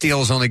 and this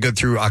deal is only good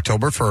through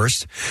October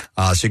 1st.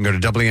 So you can go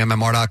to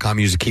WMMR.com,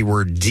 use the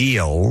keyword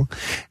deal,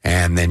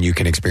 and then you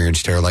can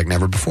experience terror like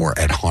never before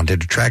at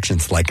haunted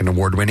attractions like an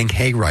award-winning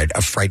hayride,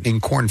 a frightening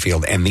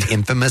cornfield, and the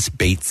infamous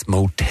Bates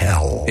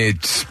Motel.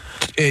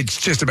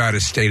 It's just about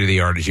as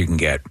state-of-the-art as you can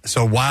get.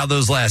 So while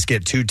those last,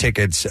 get 2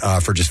 tickets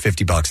for just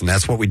 $50, and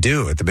that's what we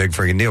do at the Big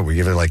Friggin' Deal. We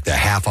give it like the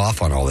half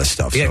off on all this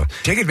stuff. Yeah, so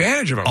take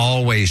advantage of them.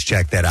 Always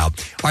check that out.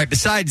 All right,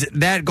 besides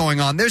that going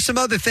on, there's some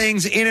other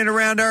things in and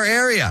around our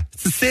area.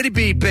 It's the City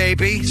Beat,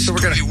 baby. So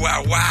we're going to...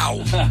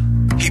 Wow.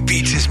 He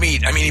beats his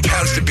meat. I mean, he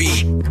pounds the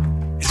beat.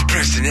 It's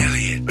Preston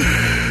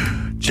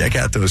Elliott. Check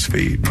out those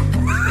feet.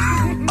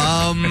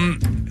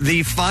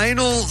 The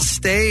final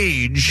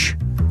stage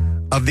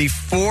of the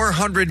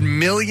 $400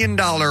 million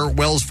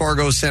Wells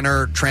Fargo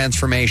Center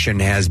transformation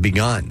has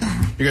begun.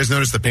 You guys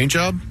notice the paint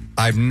job?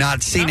 I've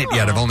not seen it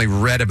yet. I've only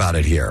read about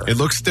it here. It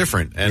looks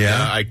different, and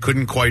I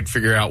couldn't quite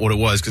figure out what it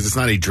was because it's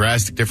not a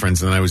drastic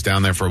difference. And then I was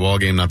down there for a ball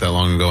game not that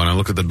long ago, and I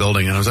looked at the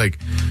building, and I was like,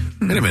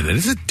 wait a minute,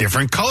 it's a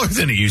different color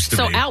than it used to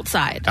be. So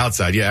outside.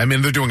 Outside, yeah. I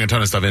mean, they're doing a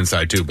ton of stuff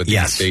inside, too, but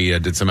they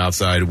did some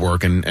outside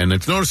work, and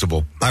it's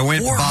noticeable. I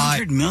went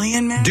 $400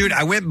 million, man? Dude,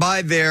 I went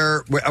by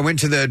there. I went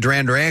to the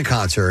Duran Duran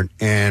concert,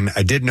 and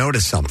I did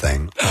notice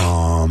something.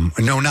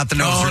 No, not the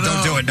noticer.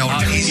 Don't do it. No,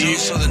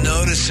 he's also the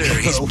noticer.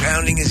 He's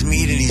pounding his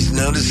meat, and he's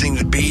noticing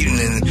the beat and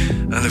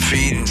then on the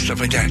feet and stuff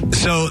like that.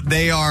 So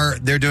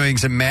they're doing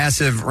some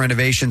massive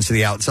renovations to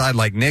the outside,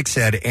 like Nick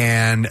said,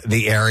 and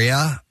the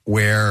area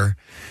where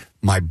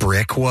my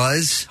brick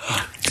was,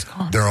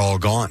 they're all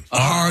gone.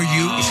 Are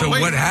you? So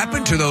what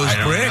happened to those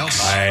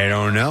bricks? I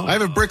don't know. I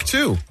have a brick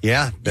too.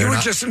 Yeah. You were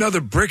just another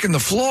brick in the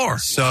floor.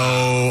 So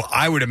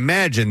I would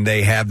imagine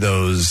they have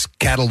those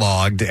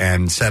cataloged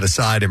and set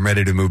aside and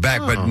ready to move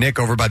back. But Nick,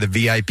 over by the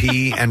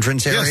VIP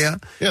entrance area?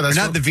 Yeah, that's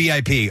not the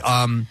VIP.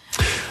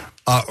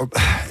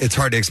 It's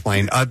hard to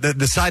explain.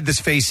 The side that's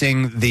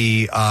facing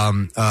the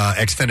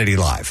Xfinity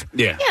Live.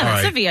 Yeah,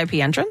 that's a VIP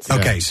entrance.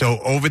 Okay, so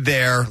over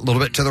there, a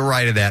little bit to the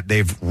right of that,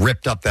 they've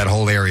ripped up that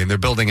whole area, and they're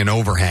building an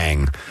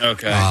overhang.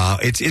 Okay.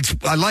 It's.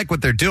 I like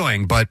what they're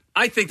doing, but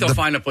I think they'll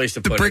find a place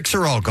to put the bricks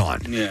are all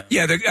gone. Yeah.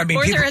 I mean,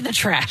 or people, they're in the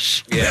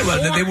trash. Yeah,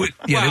 well, they would.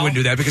 Yeah, they wouldn't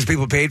do that because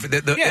people paid for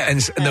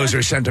and those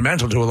are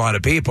sentimental to a lot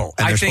of people,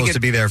 and they're supposed to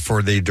be there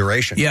for the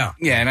duration. Yeah,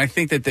 and I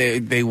think that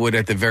they would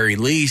at the very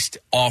least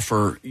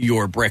offer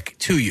your brick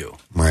to you.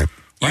 Right.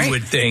 You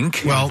would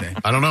think. Well,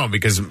 I don't know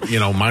because,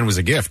 mine was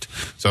a gift.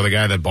 So the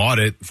guy that bought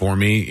it for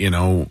me,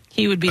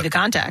 he would be the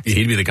contact.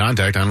 He'd be the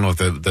contact. I don't know if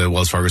the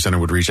Wells Fargo Center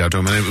would reach out to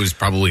him. And it was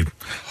probably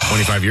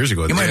 25 years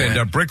ago. You might end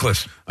up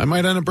brickless. I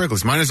might end up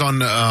brickless. Mine is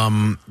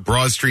on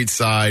Broad Street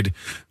side,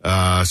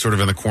 sort of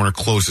in the corner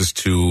closest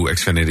to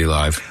Xfinity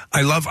Live.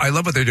 I love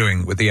what they're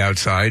doing with the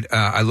outside.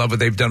 I love what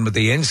they've done with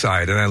the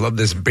inside. And I love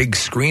this big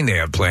screen they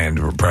have planned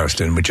for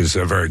Preston, which is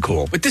very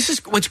cool. But this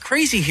is what's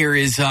crazy here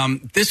is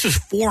this was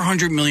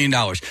 $400 million.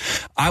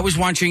 I was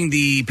watching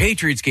the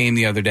Patriots game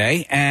the other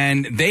day,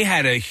 and they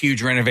had a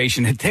huge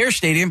renovation at their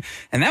stadium,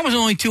 and that was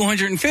only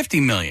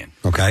 $250 million.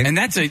 Okay, and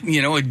that's a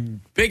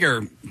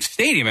bigger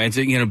stadium. It's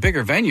a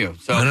bigger venue.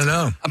 So I don't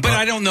know, but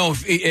I don't know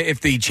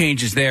if the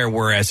changes there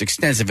were as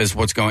extensive as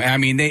what's going. I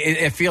mean,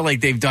 I feel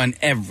like they've done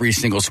every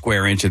single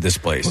square inch of this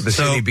place. Well, the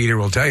city beater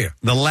will tell you.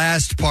 The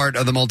last part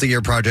of the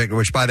multi-year project,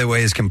 which by the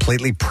way is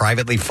completely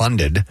privately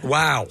funded.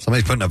 Wow,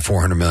 somebody's putting up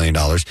 $400 million,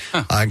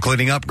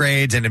 including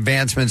upgrades and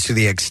advancements to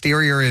the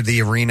exterior of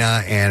the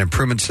arena and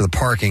improvements to the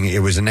parking. It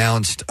was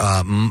announced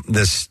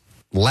this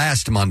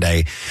last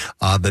Monday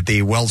that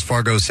the Wells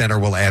Fargo Center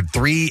will add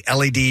 3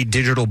 LED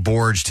digital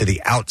boards to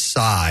the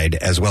outside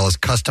as well as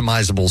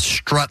customizable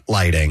strut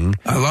lighting.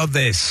 I love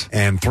this.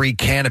 And 3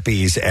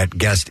 canopies at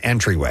guest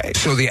entryway.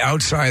 So the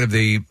outside of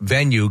the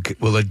venue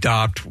will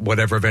adopt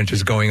whatever event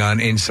is going on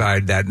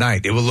inside that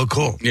night. It will look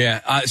cool.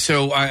 Yeah.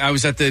 So I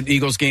was at the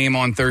Eagles game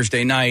on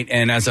Thursday night,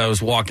 and as I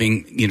was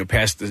walking,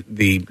 past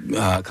the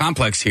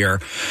complex here,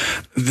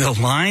 the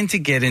line to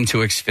get into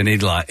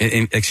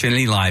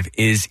Xfinity Live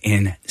is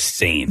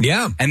insane.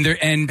 Yeah, and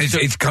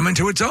it's coming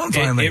to its own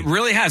finally. It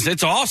really has.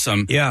 It's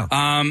awesome. Yeah.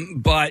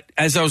 But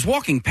as I was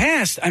walking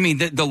past, I mean,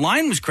 the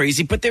line was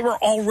crazy, but there were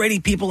already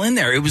people in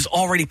there. It was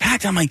already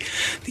packed. I'm like,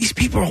 these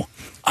people.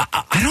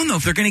 I don't know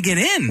if they're going to get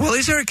in. Well,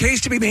 is there a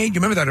case to be made?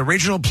 You remember that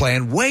original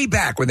plan way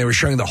back when they were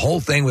showing the whole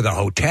thing with a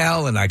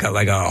hotel and like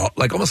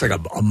almost like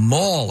a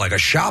mall, like a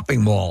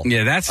shopping mall?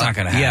 Yeah, that's not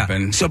going to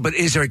happen. Yeah. So, but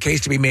is there a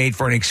case to be made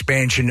for an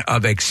expansion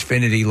of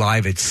Xfinity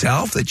Live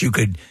itself that you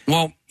could?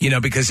 Well,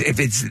 because if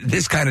it's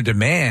this kind of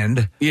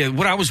demand, yeah.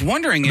 What I was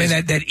wondering is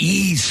that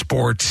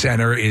eSports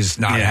Center is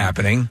not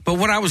happening. But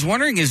what I was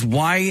wondering is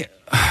why.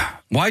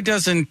 Why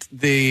doesn't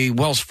the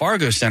Wells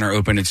Fargo Center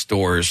open its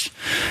doors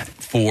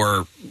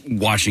for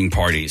watching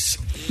parties?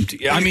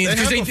 I mean,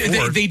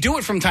 because they do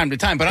it from time to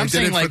time, but I'm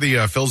saying did it for the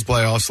Phils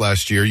playoffs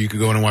last year. You could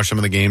go in and watch some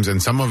of the games,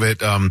 and some of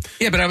it.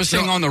 Yeah, but I was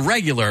saying on the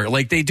regular,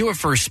 like they do it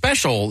for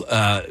special.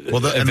 And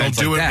they'll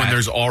do it when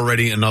there's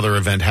already another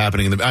event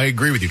happening. I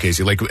agree with you,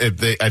 Casey. Like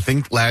I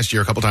think last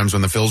year, a couple times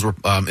when the Phils were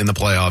in the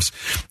playoffs,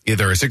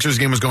 either a Sixers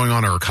game was going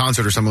on or a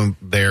concert or something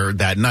there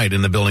that night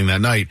in the building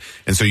that night,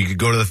 and so you could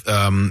go to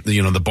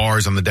the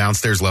bars on the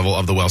downstairs level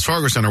of the Wells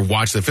Fargo Center,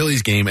 watch the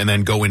Phillies game, and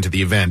then go into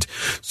the event.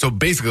 So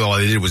basically, all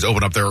they did was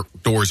open up their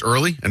doors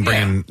early and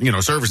bring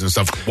in service and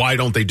stuff. Why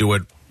don't they do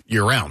it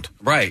year round?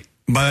 Right.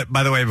 But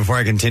by the way, before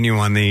I continue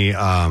on the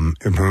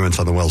improvements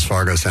on the Wells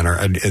Fargo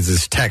Center,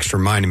 this text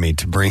reminded me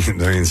to bring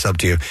this up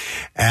to you.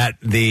 At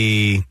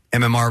the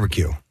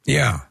MM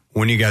yeah,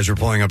 when you guys were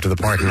pulling up to the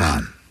parking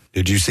lot,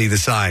 did you see the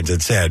signs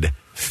that said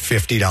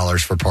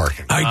 $50 for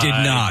parking? I did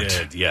not. I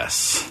did,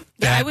 yes.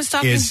 That I was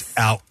talking, is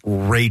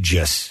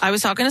outrageous. I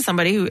was talking to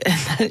somebody who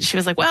she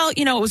was like, "Well,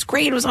 it was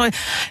great. It was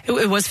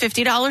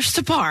 $50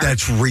 to park."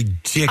 That's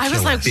ridiculous. I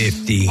was like,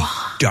 $50.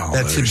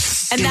 That's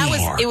insane.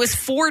 And it was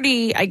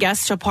 $40, I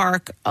guess, to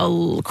park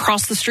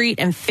across the street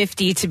and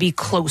 $50 to be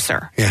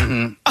closer.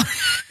 Yeah,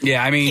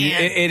 yeah. I mean,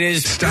 it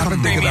is. Stop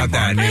and think about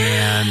that,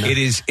 man.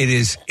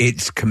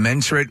 It's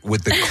commensurate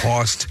with the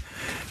cost.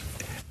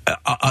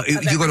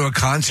 You go to a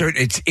concert,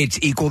 it's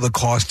equal the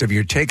cost of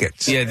your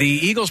tickets. Yeah, the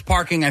Eagles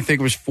parking, I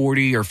think, was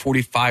 $40 or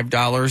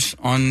 $45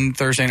 on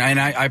Thursday night, and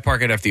I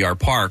park at FDR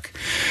Park.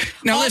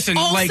 Now, listen,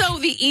 also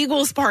the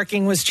Eagles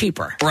parking was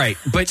cheaper, right?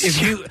 But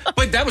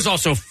but that was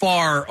also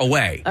far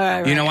away.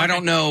 Right, I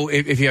don't know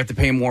if you have to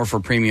pay more for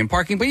premium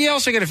parking, but you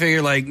also got to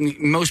figure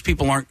most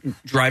people aren't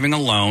driving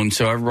alone,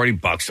 so everybody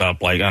bucks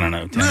up I don't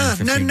know.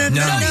 10,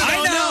 No.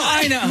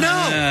 I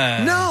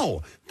know.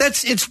 No.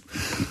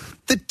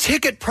 The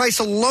ticket price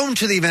alone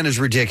to the event is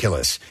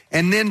ridiculous,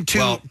 and then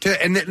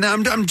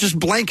I'm just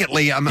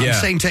blanketly I'm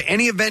saying to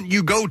any event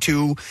you go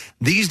to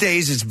these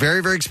days it's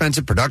very, very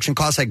expensive. Production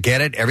costs, I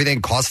get it.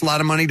 Everything costs a lot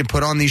of money to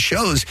put on these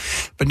shows,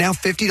 but now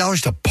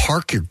 $50 to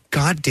park your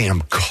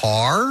goddamn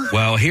car.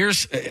 Well,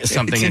 here's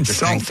something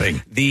interesting.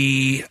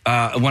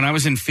 Insulting. When I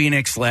was in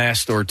Phoenix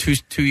last or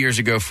two years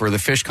ago for the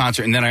Fish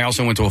concert, and then I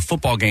also went to a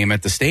football game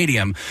at the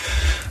stadium.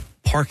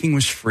 Parking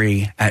was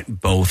free at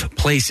both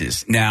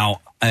places. Now.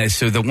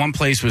 So the one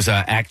place was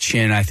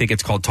Action. I think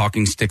it's called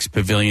Talking Sticks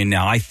Pavilion.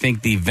 Now, I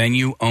think the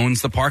venue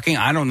owns the parking.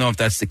 I don't know if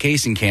that's the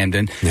case in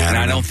Camden. And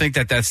I don't think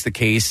that that's the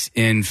case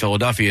in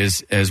Philadelphia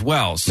as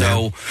well.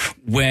 So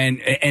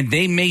and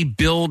they may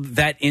build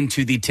that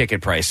into the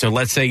ticket price. So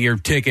let's say your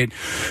ticket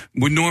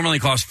would normally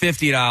cost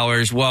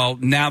 $50. Well,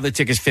 now the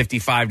ticket's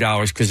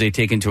 $55 because they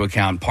take into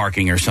account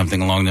parking or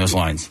something along those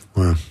lines.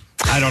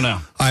 I don't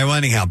know. All right, well,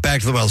 anyhow, back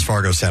to the Wells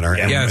Fargo Center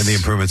and the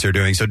improvements they're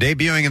doing. So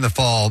debuting in the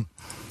fall,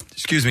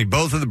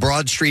 both of the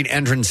Broad Street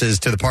entrances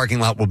to the parking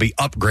lot will be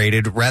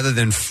upgraded. Rather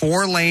than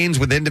 4 lanes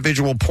with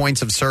individual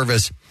points of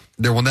service,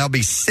 there will now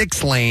be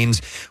 6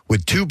 lanes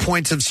with 2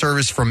 points of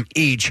service from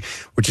each,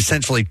 which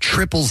essentially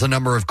triples the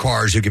number of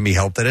cars who can be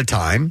helped at a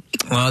time.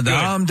 Well,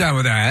 I'm done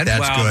with that.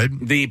 That's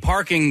good. The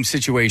parking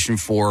situation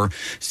for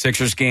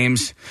Sixers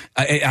games,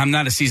 I'm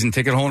not a season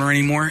ticket holder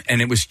anymore,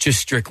 and it was just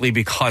strictly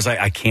because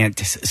I can't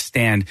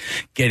stand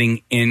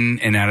getting in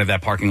and out of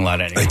that parking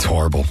lot anymore. It's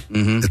horrible.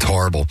 Mm-hmm. It's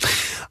horrible.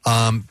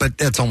 But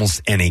that's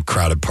almost any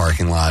crowded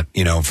parking lot,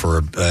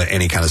 for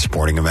any kind of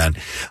sporting event.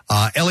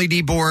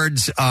 LED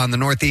boards on the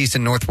northeast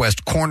and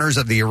northwest corners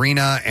of the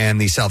arena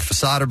and the south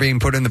facade are being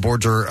put in. The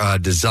boards are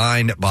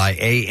designed by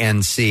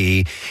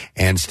ANC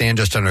and stand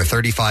just under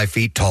 35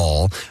 feet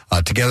tall.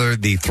 Together,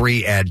 the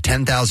 3 add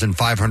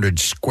 10,500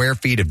 square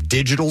feet of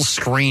digital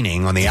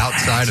screening on the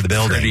outside of the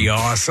building. Pretty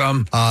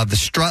awesome. The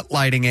strut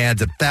lighting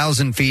adds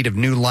 1,000 feet of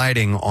new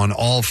lighting on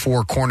all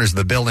 4 corners of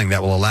the building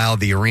that will allow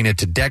the arena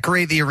to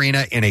decorate the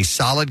arena in a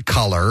solid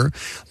color,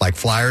 like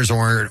Flyers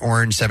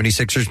orange,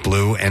 76ers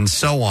blue, and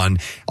so on.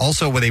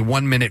 Also with a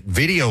 1-minute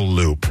video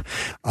loop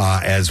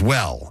as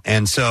well.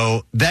 And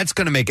so that's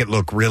going to make it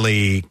look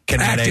really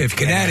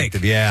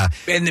kinetic. Yeah.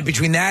 And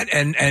between that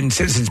and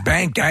Citizens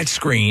Bank, that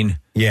screen...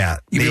 Yeah.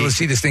 You'll be able to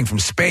see this thing from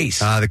space.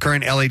 The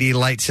current LED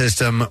light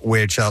system,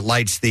 which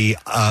lights the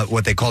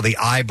what they call the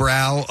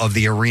eyebrow of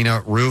the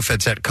arena roof.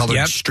 It's that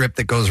colored strip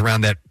that goes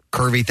around that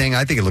curvy thing.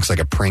 I think it looks like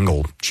a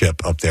Pringle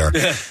chip up there.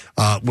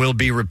 Will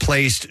be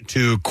replaced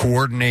to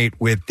coordinate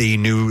with the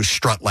new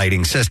strut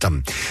lighting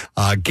system.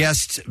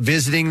 Guests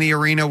visiting the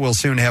arena will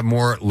soon have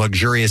more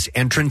luxurious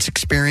entrance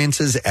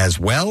experiences as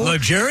well.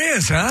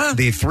 Luxurious, huh?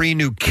 The 3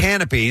 new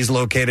canopies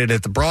located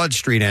at the Broad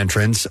Street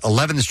entrance,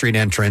 11th Street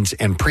entrance,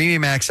 and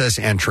premium access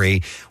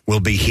entry will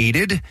be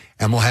heated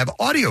and will have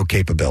audio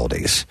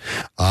capabilities.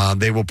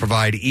 They will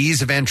provide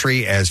ease of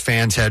entry as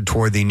fans head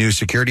toward the new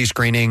security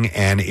screening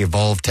and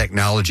evolved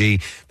technology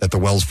that the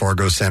Wells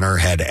Fargo Center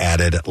had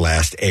added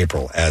last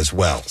April as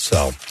well.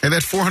 So, and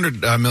that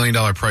 $400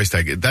 million price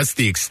tag, that's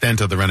the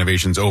extent of the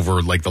renovations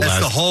over the last... That's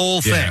the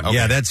whole thing. Yeah, okay.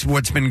 Yeah, that's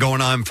what's been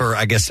going on for,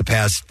 I guess, the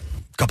past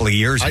couple of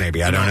years,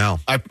 maybe. I don't know.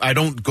 I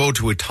don't go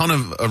to a ton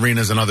of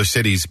arenas in other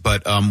cities,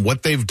 but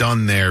what they've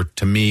done there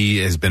to me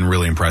has been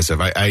really impressive.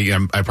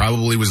 I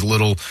probably was a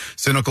little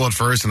cynical at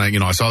first, and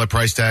I saw the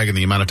price tag and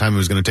the amount of time it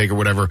was going to take or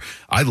whatever.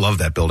 I love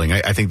that building.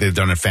 I think they've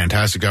done a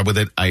fantastic job with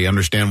it. I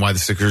understand why the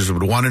Sixers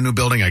would want a new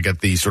building. I get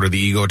the sort of the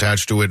ego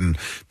attached to it and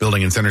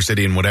building in Center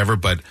City and whatever,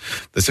 but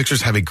the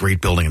Sixers have a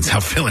great building in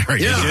South Philly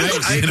right now.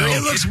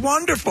 It looks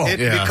wonderful.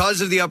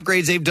 Because of the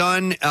upgrades they've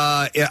done,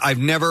 I've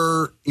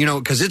never,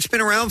 because it's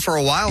been around for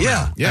a while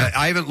now. Yeah.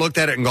 I haven't looked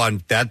at it and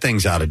gone, that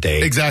thing's out of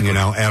date. Exactly.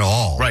 At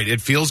all. Right.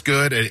 It feels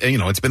good.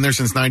 It's been there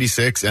since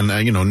 96 and,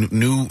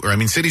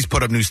 cities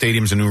put up new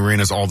stadiums and new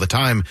arenas all the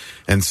time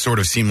and sort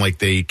of seem like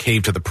they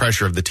cave to the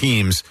pressure of the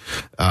teams.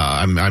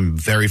 I'm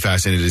very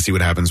fascinated to see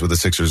what happens with the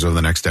Sixers over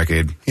the next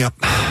decade. Yep.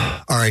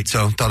 All right.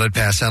 So thought I'd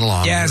pass that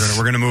along. Yes.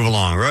 We're going to move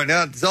along. Right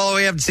now, that's all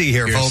we have to see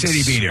here, You're folks. a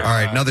city beater. All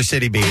right. Another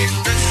city beating.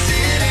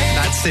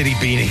 Not city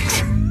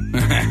beatings.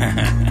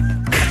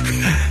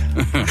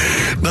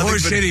 More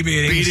city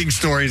beatings. Beating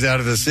stories out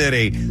of the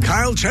city.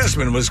 Kyle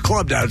Chessman was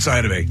clubbed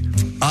outside of me.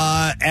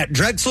 At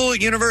Drexel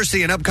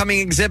University, an upcoming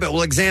exhibit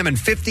will examine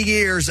 50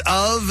 years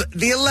of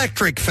the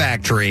Electric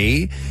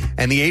Factory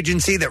and the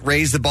agency that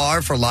raised the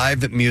bar for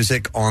live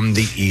music on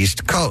the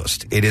East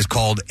Coast. It is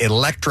called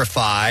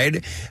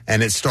Electrified,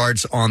 and it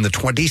starts on the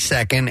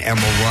 22nd and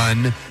will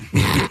run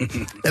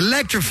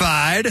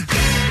electrified,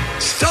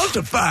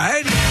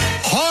 stultified,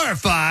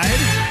 horrified,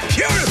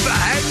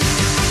 purified.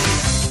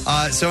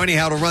 So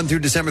anyhow, it'll run through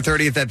December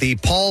 30th at the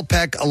Paul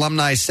Peck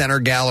Alumni Center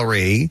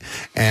Gallery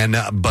and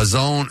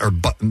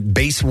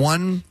Base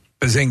One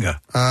Bazinga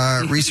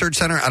Research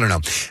Center. I don't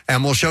know.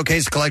 And we'll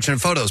showcase a collection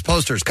of photos,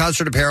 posters,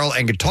 concert apparel,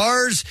 and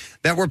guitars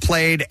that were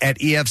played at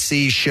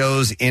EFC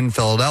shows in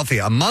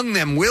Philadelphia. Among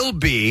them will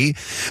be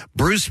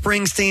Bruce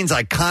Springsteen's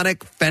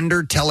iconic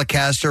Fender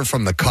Telecaster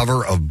from the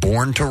cover of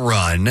Born to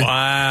Run.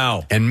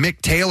 Wow. And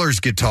Mick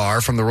Taylor's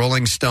guitar from the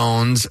Rolling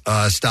Stones'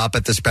 Stop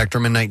at the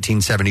Spectrum in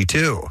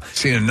 1972.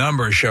 Seen a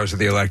number of shows at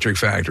the Electric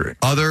Factory.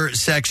 Other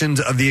sections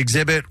of the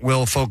exhibit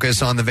will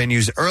focus on the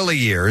venue's early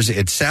years,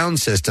 its sound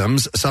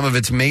systems, some of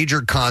its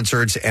major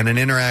concerts, and an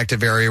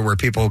interactive area where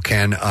people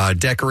can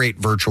decorate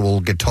virtual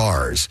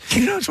guitars.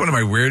 It's one of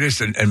my weirdest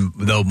and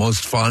the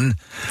most fun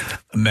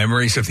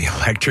memories of the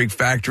Electric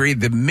Factory,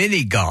 the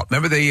mini golf.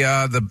 Remember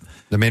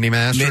the Mini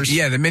Masters?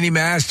 The Mini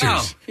Masters.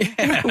 Oh,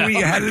 yeah. We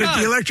had it at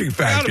the Electric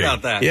Factory. Forgot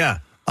about that. Yeah.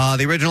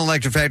 The original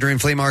Electric Factory and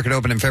Flea Market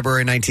opened in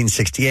February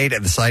 1968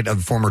 at the site of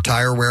the former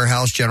tire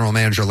warehouse. General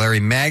manager Larry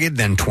Magid,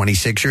 then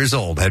 26 years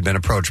old, had been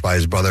approached by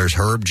his brothers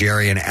Herb,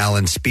 Jerry, and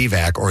Alan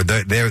Spivak, or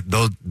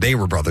they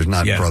were brothers,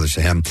 not brothers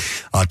to him,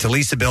 to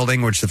lease the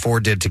building, which the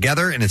four did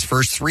together in its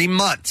first 3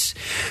 months.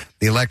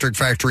 The Electric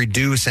Factory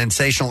do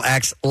sensational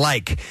acts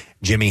like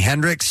Jimi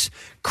Hendrix,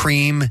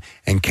 Cream,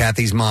 and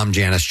Kathy's mom,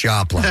 Janis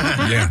Joplin.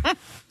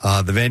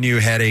 The venue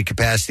had a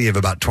capacity of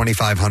about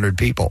 2,500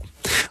 people.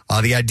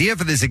 The idea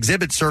for this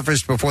exhibit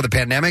surfaced before the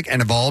pandemic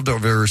and evolved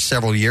over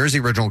several years. The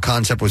original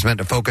concept was meant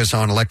to focus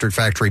on Electric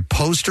Factory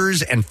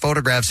posters and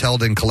photographs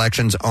held in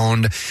collections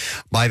owned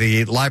by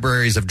the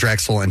libraries of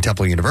Drexel and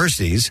Temple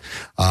universities.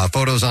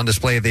 Photos on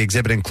display at the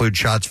exhibit include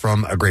shots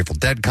from a Grateful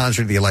Dead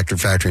concert at the Electric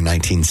Factory in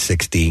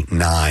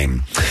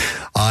 1969.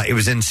 It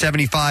was in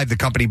 75 the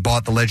company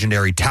bought the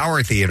legendary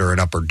Tower Theater in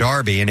Upper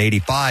Darby. In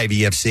 85,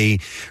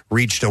 EFC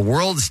reached a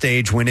world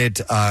stage when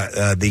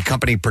the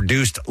company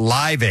produced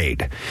Live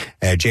Aid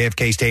at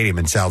JFK Stadium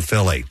in South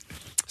Philly.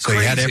 So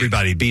you had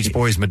everybody, Beach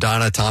Boys,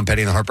 Madonna, Tom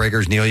Petty and the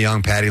Heartbreakers, Neil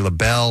Young, Patti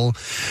LaBelle,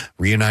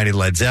 reunited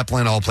Led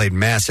Zeppelin, all played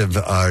massive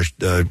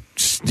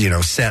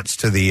sets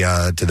to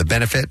the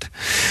benefit.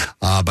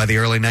 By the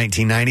early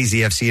 1990s,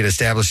 EFC had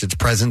established its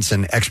presence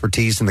and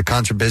expertise in the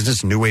concert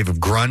business. A new wave of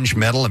grunge,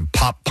 metal, and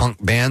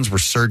pop-punk bands were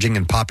surging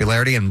in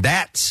popularity, and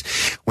that's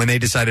when they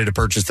decided to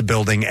purchase the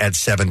building at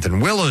 7th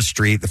and Willow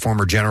Street, the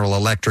former General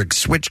Electric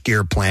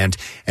switchgear plant,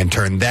 and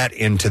turned that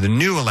into the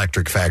new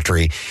Electric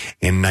Factory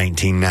in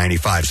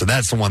 1995. So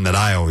that's the one that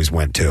I always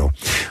went to.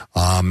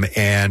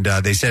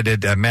 They said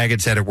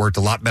Magid said it worked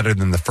a lot better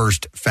than the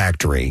first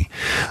factory.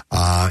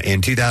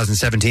 In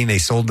 2017, they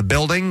sold the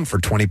building for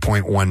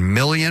 $20.1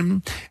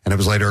 million, and it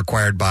was later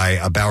acquired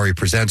by Bowery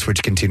Presents,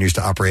 which continues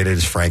to operate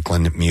as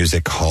Franklin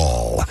Music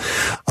Hall.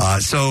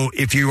 So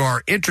if you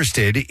are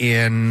interested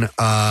in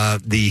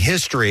the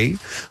history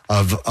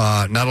of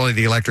not only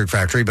the Electric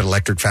Factory, but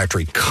Electric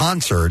Factory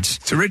concerts.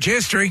 It's a rich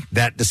history.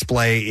 That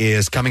display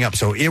is coming up.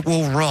 So it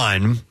will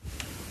run...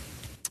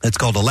 It's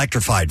called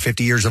Electrified,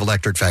 50 Years of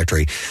Electric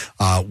Factory.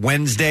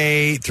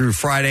 Wednesday through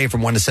Friday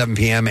from 1 to 7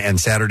 p.m. and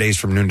Saturdays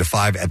from noon to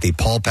 5 at the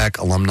Paul Peck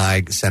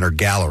Alumni Center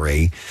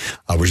Gallery,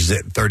 which is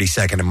at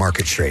 32nd and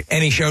Market Street.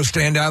 Any shows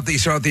stand out that you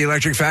saw at the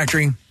Electric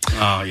Factory?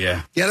 Oh,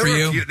 yeah. Yeah,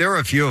 there were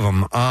a few of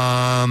them.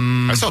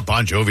 I saw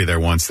Bon Jovi there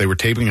once. They were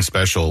taping a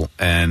special,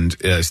 and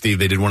Steve,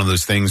 they did one of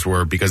those things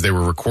where, because they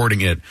were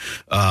recording it,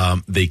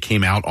 they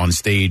came out on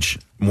stage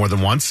more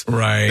than once.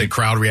 Right. The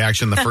crowd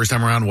reaction the first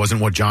time around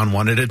wasn't what John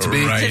wanted it to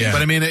be. Right, yeah.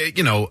 But I mean,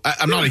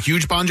 I'm not a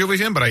huge Bon Jovi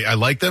fan, but I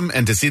like them,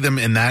 and to see them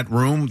in that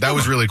room, that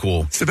was really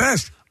cool. It's the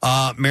best.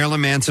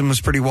 Marilyn Manson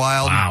was pretty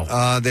wild.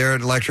 Wow. There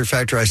at Electric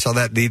Factory, I saw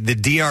that. The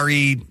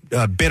DRE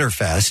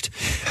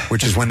Bitterfest,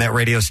 which is when that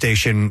radio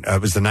station,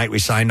 was the night we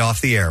signed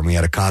off the air, and we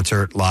had a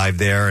concert live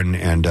there,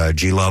 and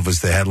G-Love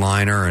was the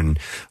headliner, and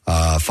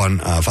Fun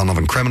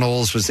Loving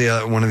Criminals was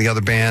one of the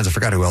other bands. I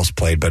forgot who else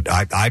played, but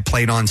I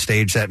played on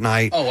stage that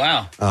night. Oh,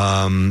 wow.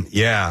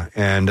 Yeah,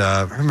 and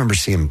I remember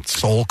seeing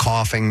Soul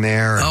Coughing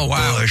there. Oh,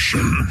 wow. Bush,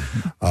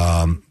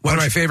 one of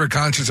my favorite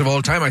concerts of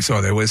all time I saw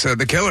there was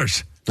The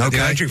Killers. At the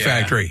Electric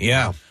Factory,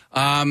 yeah.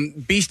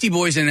 Beastie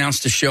Boys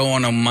announced a show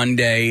on a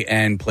Monday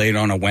and played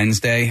on a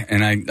Wednesday,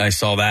 and I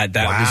saw that.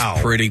 That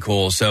was pretty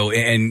cool. So,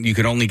 and you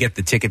could only get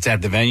the tickets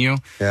at the venue,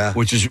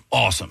 which is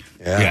awesome.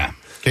 Yeah.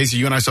 Casey,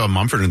 you and I saw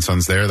Mumford &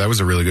 Sons there. That was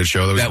a really good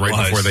show. That was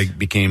before they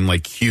became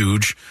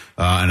huge,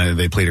 and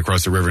they played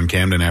across the river in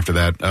Camden after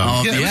that.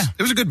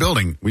 It was a good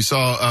building. We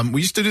saw.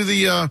 We used to do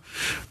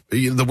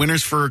the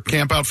winners for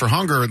Camp Out for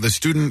Hunger. The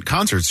student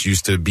concerts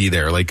used to be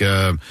there.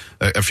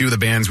 A few of the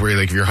bands where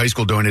if your high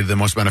school donated the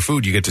most amount of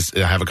food, you get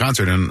to have a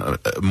concert. And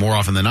more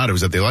often than not, it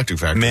was at the Electric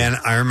Factory. Man,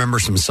 I remember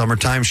some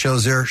summertime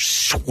shows there,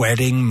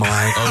 sweating my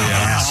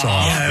ass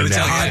off. Yeah, it was a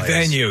hot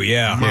venue.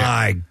 Yeah,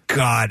 my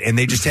God. And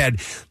they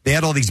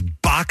had all these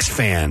box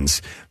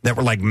fans that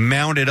were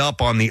mounted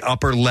up on the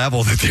upper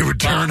level that they would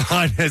turn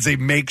on as a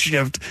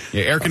makeshift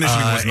air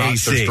conditioning was not AC.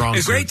 so strong.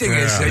 The great thing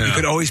is that you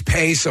could always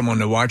pay someone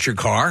to watch your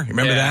car.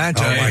 Remember that?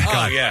 Oh, my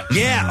God.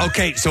 Yeah,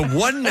 okay. So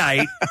one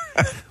night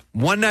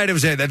it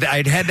was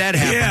I'd had that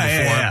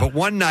happen before, but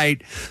one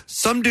night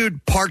some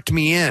dude parked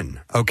me in.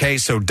 Okay,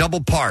 so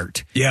double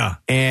parked. Yeah.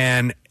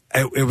 And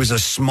it was a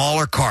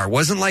smaller car. It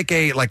wasn't like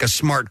a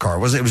smart car.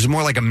 It was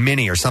more like a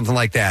Mini or something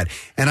like that.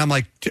 And I'm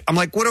like,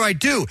 what do I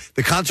do?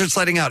 The concert's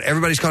letting out.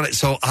 Everybody's calling it.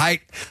 So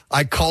I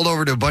called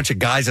over to a bunch of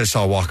guys I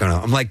saw walking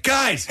out. I'm like,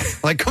 guys,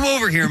 come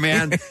over here,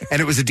 man. And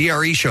it was a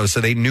DRE show,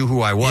 so they knew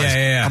who I was.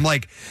 Yeah. I'm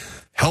like,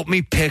 help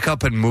me pick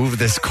up and move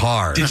this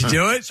car. Did you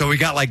do it? So we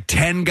got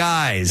 10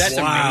 guys. That's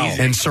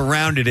amazing. And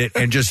surrounded it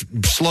and just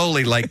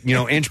slowly,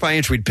 inch by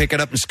inch, we'd pick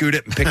it up and scoot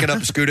it and pick it up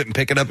and scoot it and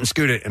pick it up and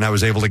scoot it. And I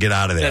was able to get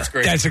out of there. That's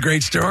great. That's a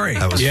great story.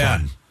 That was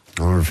fun.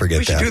 I'll never forget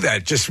we should that. do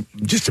that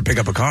just to pick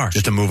up a car.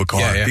 Just to move a car.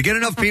 Yeah. If you get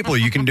enough people,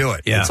 you can do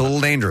it. It's a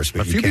little dangerous,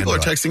 but a few people are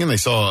texting in. They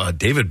saw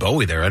David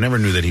Bowie there. I never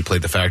knew that he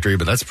played the Factory,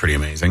 but that's pretty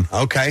amazing.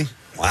 Okay.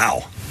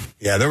 Wow.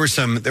 Yeah, there were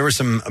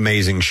some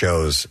amazing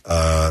shows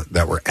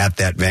that were at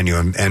that venue,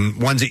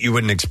 and ones that you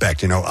wouldn't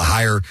expect. A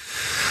higher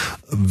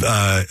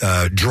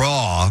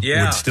draw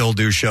would still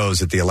do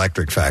shows at the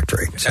Electric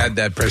Factory. So. Had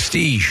that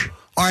prestige.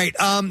 All right,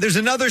 there's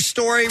another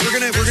story. We're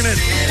gonna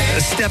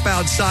step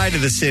outside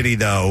of the city,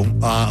 though,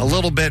 a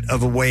little bit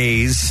of a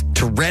ways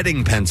to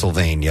Reading,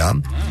 Pennsylvania.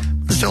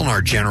 Still in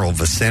our general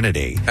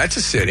vicinity. That's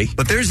a city.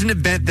 But there's an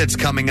event that's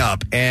coming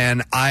up,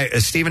 and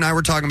Steve and I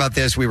were talking about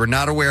this. We were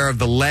not aware of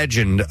the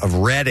legend of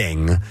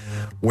Reading,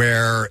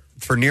 where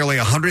for nearly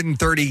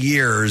 130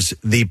 years,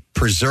 the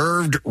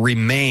preserved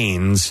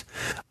remains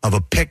of a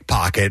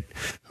pickpocket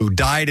who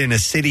died in a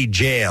city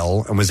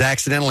jail and was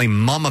accidentally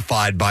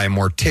mummified by a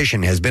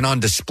mortician has been on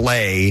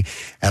display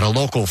at a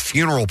local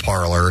funeral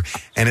parlor,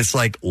 and it's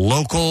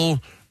local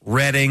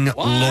Reading lore.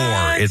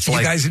 It's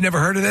you guys have never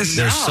heard of this?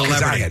 There's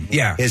celebrity.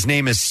 Yeah. His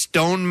name is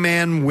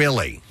Stoneman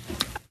Willie.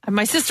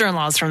 My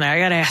sister-in-law's from there. I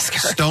got to ask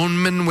her.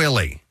 Stoneman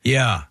Willie.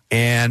 Yeah.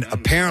 And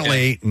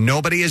apparently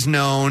nobody has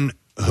known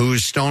who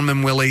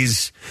Stoneman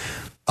Willie's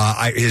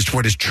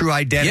what his true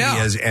identity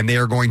is, and they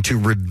are going to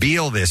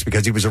reveal this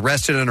because he was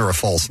arrested under a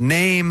false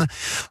name.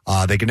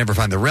 They can never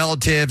find the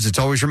relatives. It's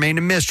always remained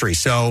a mystery.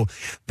 So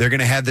they're going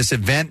to have this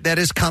event that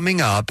is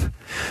coming up,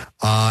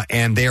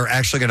 and they are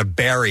actually going to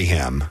bury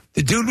him.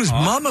 The dude was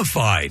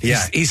mummified.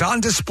 Yeah. He's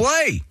on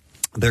display.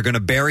 They're going to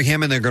bury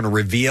him, and they're going to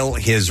reveal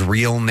his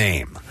real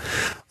name.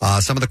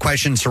 Some of the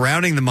questions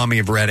surrounding the Mummy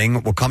of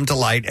Reading will come to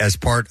light as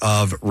part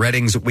of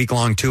Reading's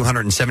week-long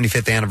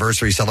 275th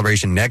anniversary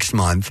celebration next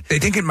month. They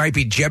think it might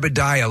be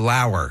Jebediah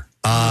Lauer.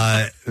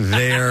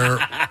 There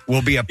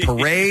will be a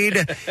parade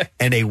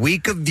and a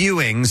week of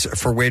viewings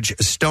for which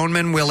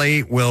Stoneman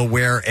Willie will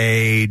wear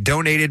a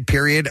donated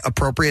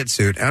period-appropriate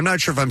suit. And I'm not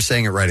sure if I'm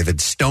saying it right, if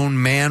it's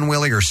Stoneman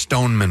Willie or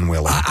Stoneman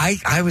Willie.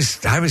 I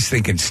was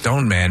thinking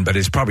Stoneman, but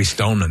it's probably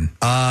Stoneman.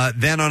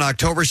 Then on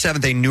October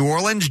 7th, a New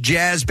Orleans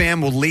jazz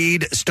band will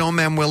lead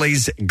Stoneman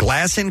Willie's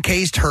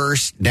glass-encased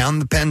hearse down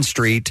the Penn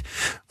Street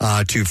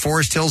to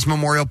Forest Hills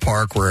Memorial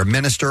Park, where a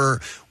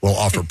minister will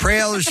offer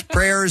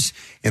prayers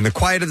in the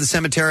quiet of the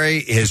cemetery.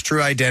 His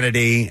true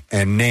identity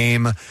and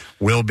name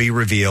will be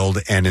revealed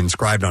and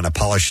inscribed on a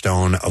polished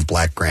stone of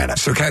black granite.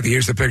 So, Kathy,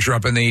 here's the picture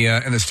up in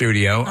the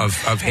studio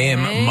of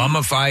him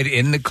mummified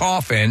in the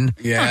coffin.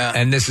 Yeah.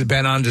 And this has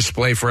been on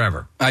display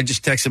forever. I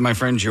just texted my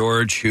friend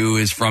George, who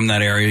is from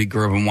that area. He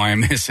grew up in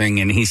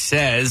Wyomissing, and he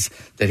says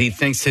that he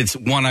thinks it's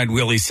One-Eyed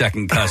Willie's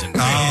second cousin.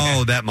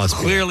 Oh, that must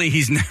be. Clearly,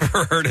 he's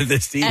never heard of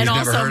this. And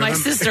also, my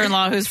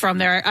sister-in-law, who's from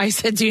there, I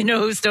said, "Do you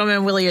know who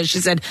Stoneman Willie is?" She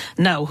said,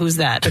 "No, who's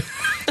that?"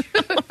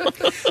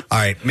 All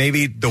right,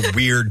 maybe the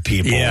weird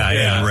people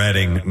in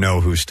Reading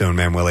know who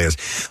Stoneman Willie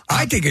is.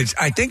 I think it's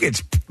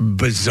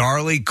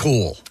bizarrely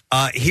cool.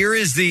 Here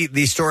is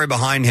the story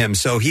behind him.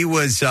 So he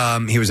was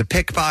a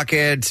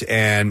pickpocket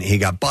and he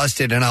got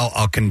busted. And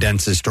I'll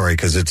condense this story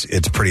because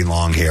it's pretty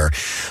long here.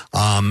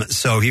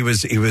 So he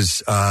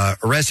was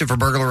arrested for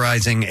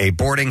burglarizing a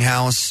boarding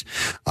house.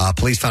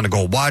 Police found a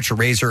gold watch, a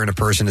razor, and a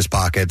purse in his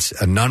pockets.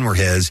 None were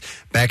his.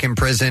 Back in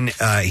prison,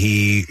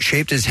 he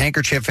shaped his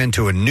handkerchief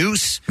into a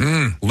noose,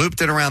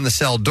 looped it around the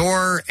cell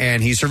door,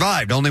 and he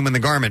survived. Only when the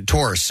garment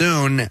tore.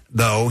 Soon,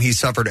 though, he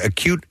suffered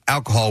acute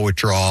alcohol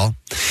withdrawal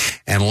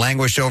and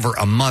languished over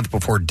a month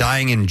before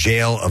dying in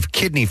jail of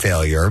kidney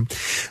failure.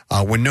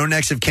 When no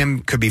next of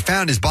kin could be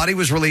found, his body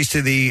was released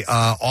to the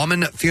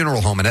Allman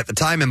Funeral Home, and at the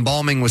time,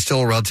 embalming was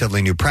still a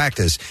relatively new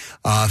practice.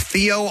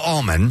 Theo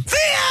Allman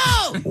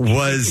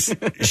was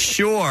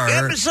sure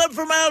Get me some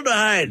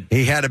formaldehyde.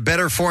 he had a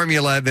better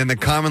formula than the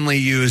commonly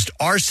used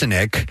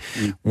arsenic,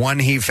 one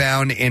he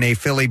found in a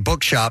Philly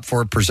bookshop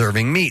for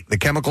preserving meat. The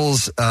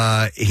chemicals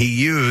he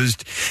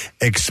used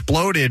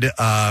exploded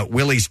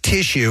Willie's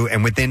tissue,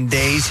 and within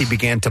days he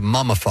began to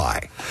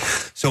mummify.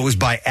 So it was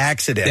by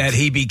accident that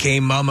he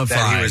became mummified.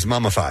 That he was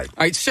mummified. All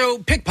right, so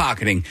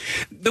pickpocketing.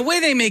 The way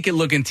they make it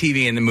look in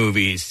TV and the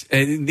movies,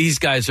 these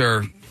guys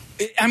are...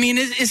 I mean,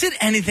 is it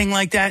anything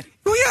like that?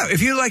 Well, yeah.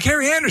 If you like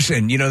Harry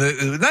Anderson,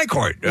 the Night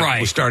Court right.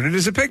 was started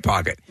as a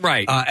pickpocket.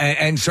 Right.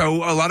 And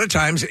so a lot of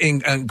times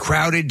in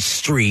crowded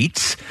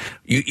streets,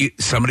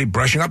 somebody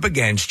brushing up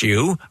against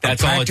you,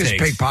 that's a all it practice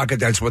takes. pickpocket,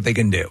 that's what they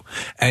can do.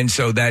 And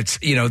so that's,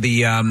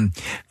 the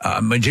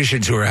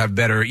magicians who have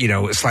better,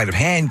 sleight of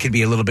hand can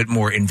be a little bit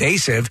more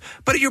invasive,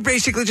 but you're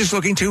basically just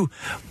looking to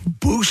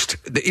boost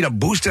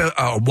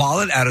a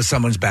wallet out of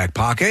someone's back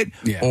pocket.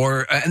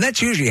 Yeah. And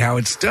that's usually how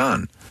it's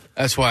done.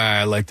 That's why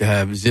I like to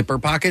have zipper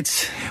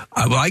pockets.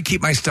 Well, I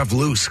keep my stuff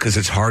loose because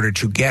it's harder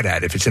to get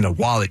at. If it's in a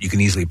wallet, you can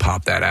easily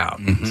pop that out.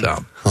 Mm-hmm.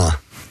 So,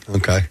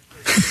 okay.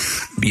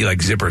 Be like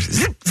zippers.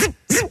 Zip, zip,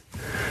 zip.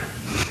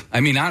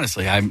 I mean,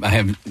 honestly, I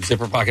have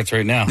zipper pockets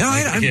right now. No,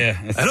 I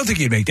don't think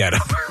you'd make that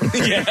up.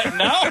 Yeah,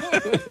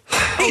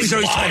 no? He's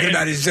always talking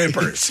about his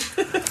zippers.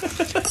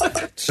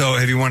 So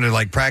have you wanted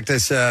to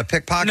practice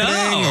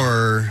pickpocketing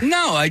or?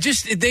 No,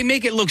 they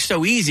make it look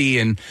so easy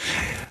and...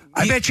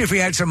 I bet you if we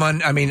had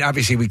someone, I mean,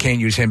 obviously we can't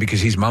use him because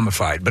he's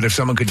mummified, but if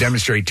someone could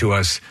demonstrate to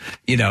us,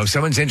 if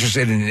someone's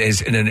interested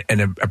in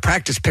a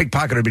practice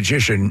pickpocket or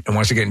magician and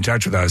wants to get in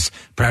touch with us,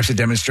 perhaps a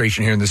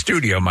demonstration here in the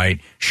studio might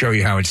show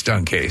you how it's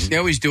done, Case. They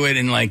always do it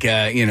in like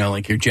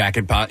your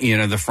jacket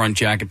pocket, the front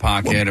jacket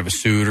pocket of a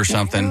suit or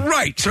something.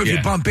 Right. So if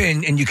you bump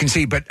in and you can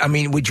see, but I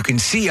mean, what you can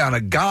see on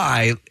a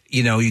guy,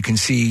 you can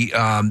see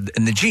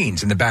in the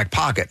jeans, in the back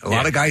pocket. A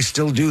lot of guys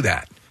still do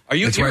that.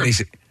 That's why they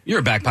say...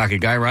 You're a back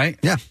pocket guy, right?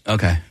 Yeah.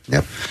 Okay.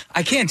 Yep.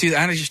 I can't do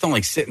that. I just don't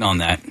like sitting on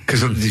that.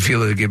 Because you feel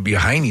like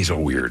behind you's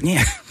all weird.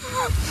 Yeah.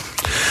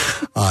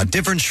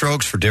 Different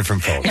strokes for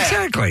different folks.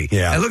 Exactly.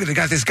 Yeah. And look, they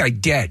got this guy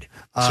dead.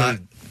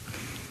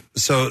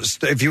 So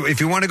if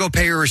you want to go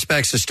pay your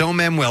respects to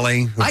Stoneman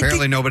Willie, who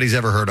apparently nobody's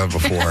ever heard of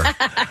before,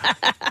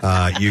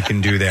 you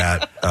can do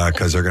that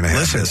because they're going to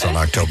have this on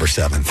October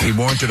 7th. He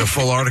warranted a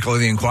full article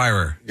in the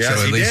Inquirer. Yes,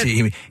 so at he least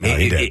did.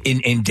 he did.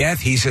 In death,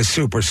 he's a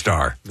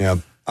superstar. Yep.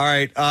 All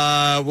right.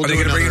 Are they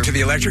going to bring him to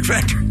the Electric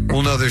Factory? Well,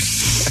 another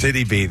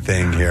City Beat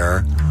thing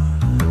here.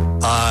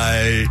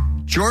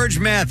 George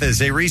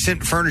Mathis, a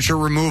recent furniture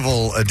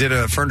removal, did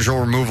a furniture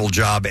removal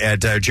job at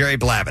Jerry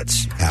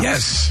Blavitt's house.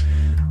 Yes.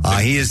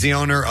 He is the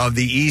owner of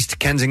the East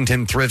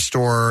Kensington thrift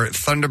store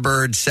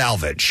Thunderbird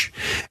Salvage,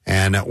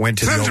 and went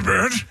to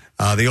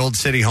the old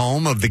city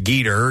home of the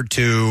Geeter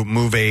to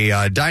move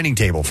a dining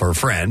table for a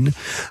friend,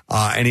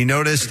 and he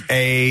noticed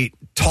a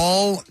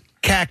tall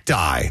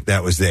cacti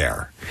that was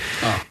there.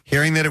 Oh.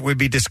 Hearing that it would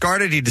be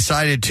discarded, he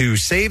decided to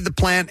save the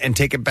plant and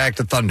take it back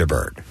to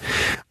Thunderbird.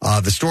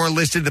 The store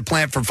listed the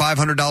plant for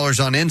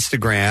 $500 on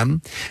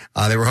Instagram.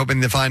 They were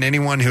hoping to find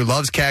anyone who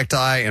loves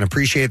cacti and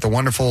appreciate the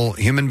wonderful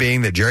human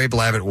being that Jerry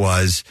Blavitt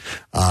was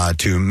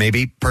to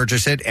maybe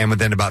purchase it. And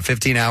within about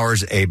 15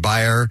 hours, a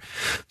buyer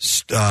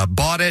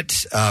bought it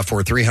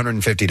for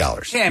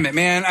 $350. Damn it,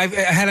 man.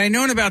 Had I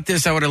known about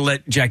this, I would have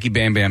let Jackie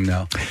Bam Bam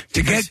know.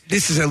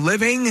 This is a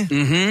living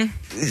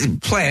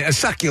plant, a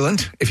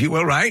succulent, if you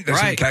will, right?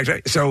 That's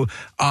right. So,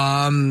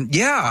 and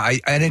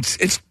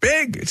it's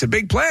big. It's a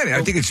big plant.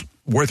 I think it's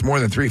worth more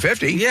than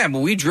 $350. Yeah, but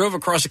we drove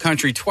across the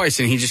country twice,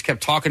 and he just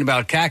kept talking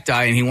about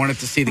cacti, and he wanted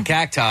to see the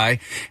cacti,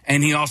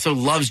 and he also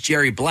loves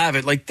Jerry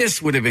Blavitt. Like,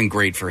 this would have been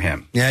great for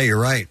him. Yeah, you're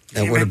right.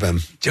 That would have been.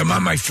 I'm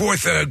on my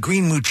fourth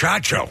green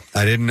muchacho.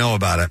 I didn't know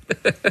about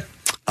it.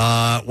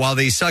 While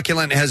the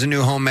succulent has a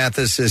new home,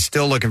 Mathis is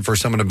still looking for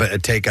someone to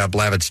take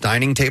Blavitt's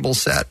dining table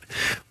set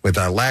with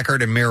a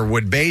lacquered and mirror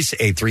wood base,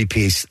 a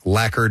 3-piece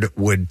lacquered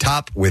wood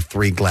top with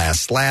 3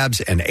 glass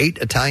slabs, and 8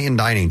 Italian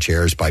dining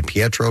chairs by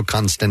Pietro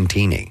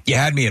Constantini. You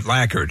had me at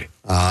lacquered.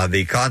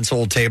 The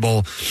console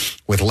table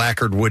with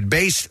lacquered wood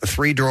base,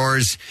 3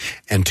 drawers,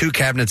 and 2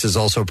 cabinets is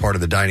also part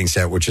of the dining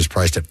set, which is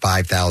priced at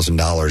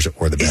 $5,000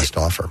 or the best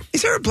offer.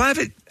 Is there a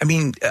Blavitt? I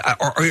mean,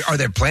 are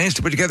there plans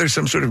to put together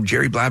some sort of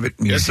Jerry Blavitt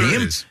museum? Yes,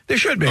 there is. There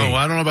should be. Oh,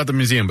 I don't know about the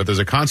museum, but there's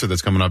a concert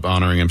that's coming up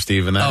honoring him,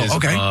 Steve, and that is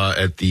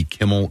at the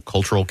Kimmel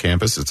Cultural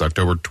Campus. It's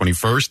October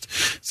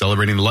 21st,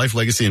 celebrating the life,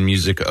 legacy, and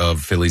music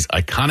of Philly's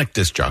iconic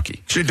disc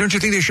jockey. So don't you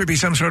think there should be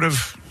some sort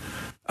of...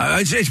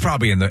 it's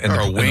probably in the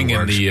a wing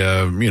in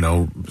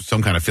the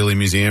some kind of Philly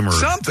museum or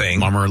something,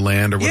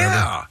 Lumberland or whatever.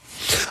 Yeah.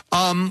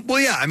 Well,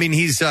 yeah. I mean,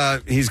 he's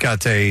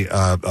got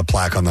a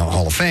plaque on the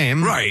Hall of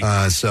Fame,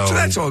 right? So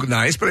that's all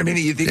nice. But I mean,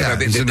 you think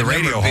about he's in the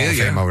Radio Hall of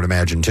Fame, I would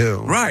imagine too.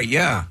 Right?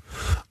 Yeah.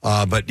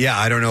 But yeah,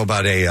 I don't know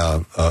about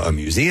a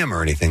museum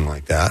or anything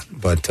like that.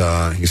 But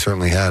he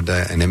certainly had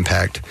an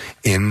impact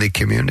in the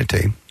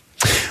community.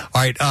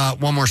 All right,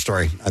 one more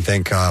story, I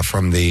think,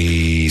 from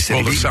the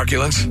city. World of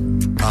Succulents.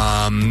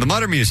 The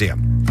Mutter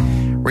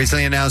Museum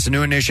recently announced a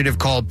new initiative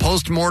called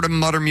Postmortem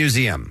Mutter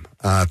Museum.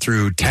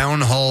 Through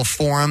town hall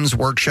forums,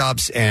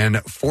 workshops, and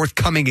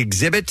forthcoming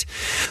exhibit,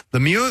 the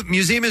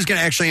museum is going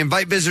to actually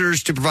invite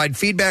visitors to provide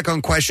feedback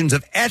on questions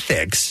of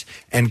ethics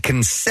and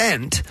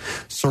consent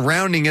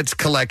surrounding its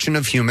collection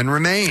of human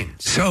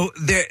remains. So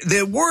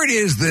the word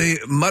is the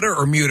mutter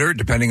or muter,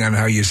 depending on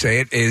how you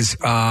say it, is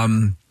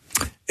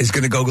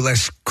going to go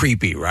less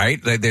creepy,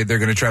 right? They're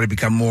going to try to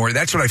become more.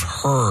 That's what I've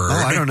heard.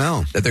 Oh, I don't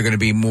know. That they're going to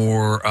be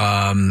more.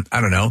 I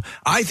don't know.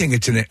 I think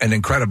it's an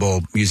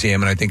incredible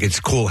museum, and I think it's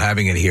cool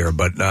having it here.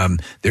 But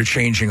they're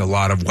changing a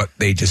lot of what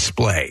they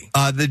display.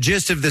 The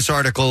gist of this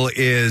article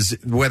is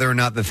whether or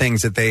not the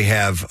things that they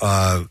have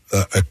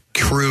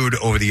accrued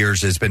over the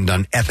years has been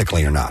done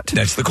ethically or not.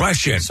 That's the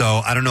question. So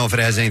I don't know if it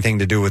has anything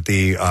to do with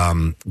the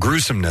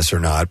gruesomeness or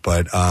not.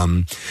 But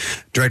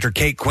Director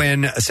Kate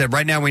Quinn said,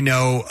 right now we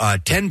know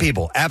 10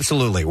 people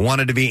absolutely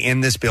wanted to be in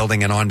this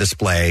building and on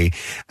display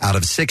out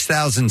of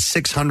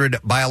 6,600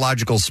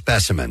 biological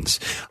specimens.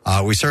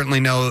 We certainly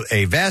know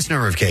a vast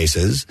number of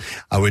cases.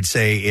 I would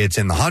say it's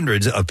in the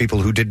hundreds of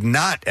people who did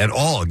not at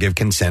all give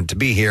consent to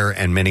be here,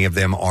 and many of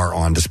them are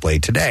on display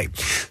today.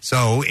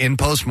 So in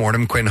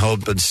postmortem, Quinn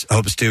hopes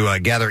to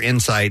gather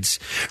insights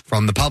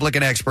from the public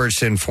and experts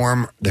to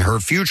inform her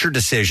future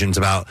decisions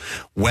about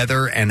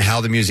whether and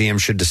how the museum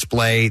should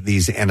display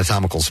these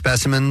anatomical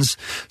specimens,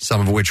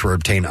 some of which were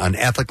obtained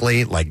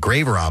unethically, like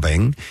grave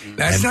robbing.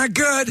 That's not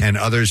good. And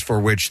others for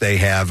which they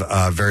have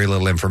very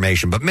little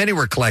information. But many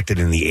were collected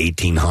in the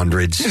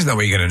 1800s. There's no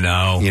way you're going to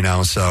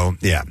know. So,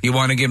 yeah. You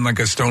want to give them like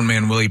a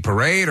Stoneman Willie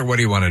parade, or what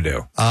do you want to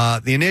do?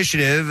 The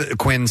initiative,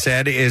 Quinn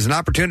said, is an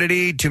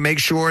opportunity to make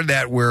sure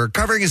that we're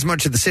covering as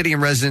much of the city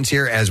and residents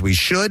here as we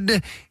should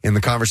in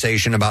the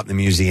conversation about the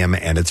museum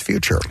and its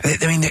future.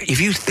 I mean, if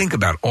you think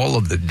about all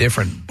of the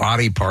different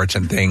body parts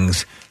and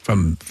things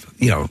from,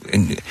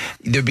 and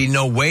there'd be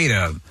no way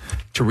to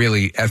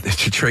really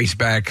to trace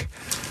back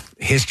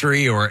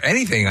history or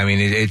anything. I mean,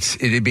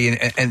 it'd be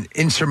an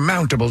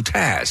insurmountable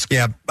task.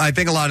 Yeah, I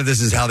think a lot of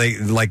this is how they,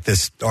 like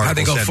this article how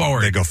they go said,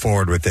 forward. They go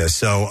forward with this.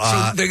 So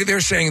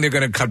they're saying they're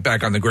going to cut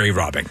back on the grave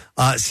robbing.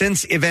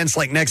 Since events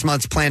like next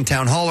month's planned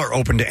town hall are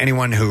open to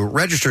anyone who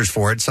registers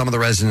for it, some of the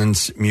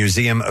residents'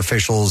 museum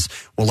officials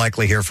will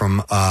likely hear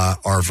from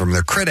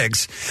their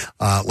critics,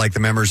 like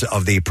the members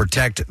of the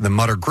Protect the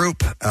Mutter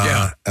group,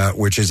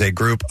 which is a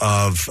group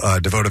of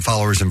devoted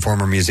followers and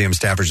former museum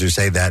staffers who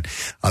say that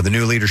the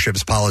new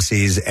leadership's policies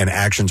and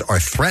actions are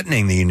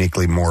threatening the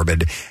uniquely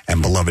morbid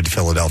and beloved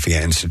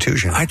Philadelphia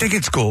institution. I think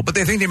it's cool, but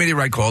they think they made the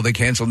right call. They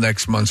canceled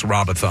next month's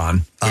Robathon,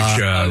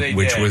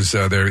 which was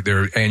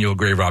their annual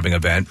grave robbing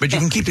event. But you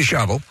can keep the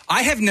shovel.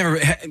 I've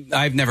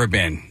never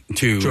been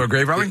to a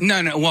grave robbing.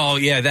 No. Well,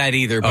 yeah, that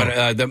either.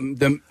 But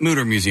the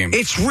Mutter Museum.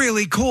 It's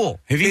really cool.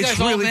 Have you guys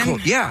all really been? Cool.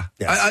 Yeah.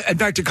 Yes. In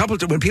fact,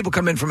 when people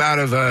come in from out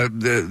of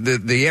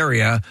the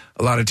area,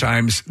 a lot of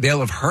times they'll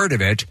have heard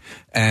of it,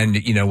 and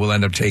we'll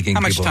end up taking.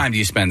 How much time do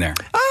you spend there?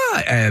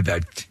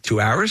 About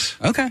 2 hours.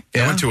 Okay.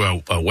 Yeah. I went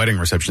to a wedding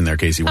reception there,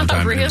 Casey, one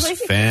time. Really? It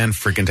was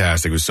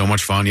fan-freaking-tastic. It was so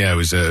much fun. Yeah, it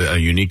was a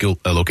unique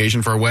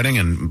location for a wedding,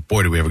 and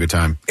boy, did we have a good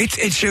time.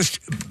 It's just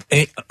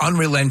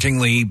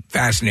unrelentingly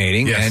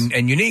fascinating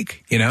and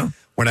unique,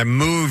 When I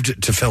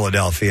moved to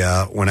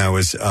Philadelphia, when I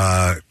was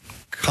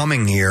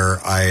coming here,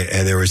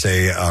 there was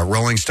a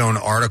Rolling Stone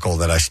article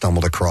that I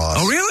stumbled across.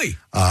 Oh, really?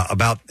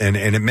 And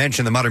it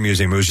mentioned the Mutter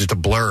Museum. It was just a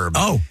blurb.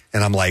 Oh.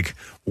 And I'm like,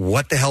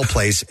 what the hell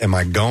place am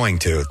I going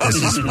to?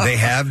 They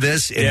have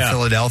this in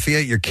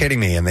Philadelphia? You're kidding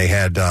me. And they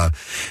had, the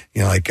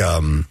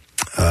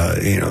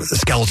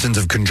skeletons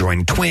of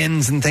conjoined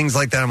twins and things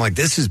like that. I'm like,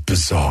 this is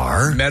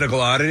bizarre.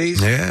 Medical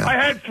oddities? Yeah. I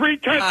had 3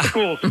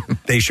 testicles.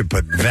 They should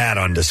put that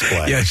on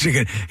display. Yes,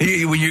 he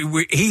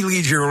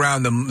leads you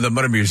around the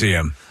Mutter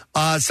Museum.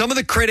 Some of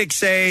the critics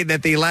say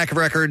that the lack of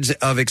records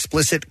of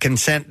explicit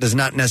consent does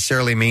not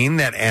necessarily mean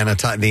that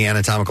the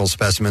anatomical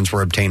specimens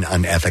were obtained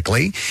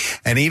unethically.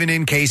 And even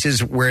in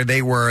cases where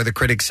they were, the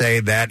critics say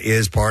that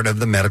is part of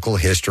the medical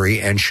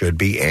history and should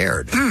be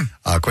aired.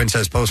 Quinn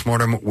says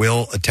postmortem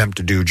will attempt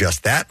to do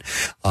just that.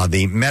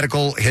 The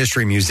Medical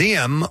History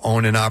Museum,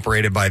 owned and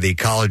operated by the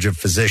College of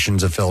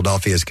Physicians of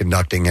Philadelphia, is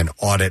conducting an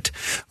audit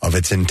of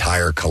its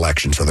entire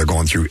collection. So they're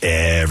going through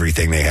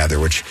everything they had there,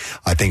 which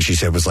I think she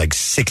said was like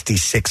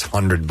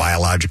 6,600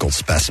 biological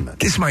specimens.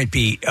 This might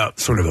be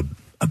sort of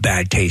a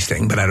bad taste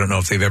thing, but I don't know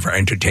if they've ever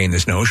entertained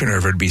this notion or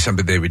if it'd be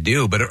something they would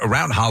do. But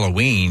around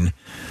Halloween,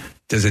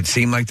 does it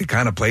seem like the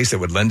kind of place that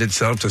would lend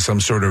itself to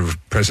some sort of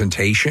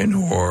presentation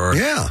or,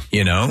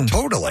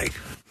 Totally.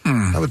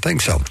 I would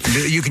think so.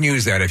 You can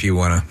use that if you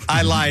want to.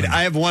 I lied.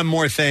 I have one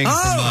more thing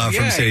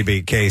from City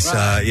Beat case.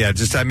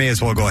 I may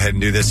as well go ahead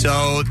and do this.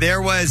 So there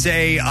was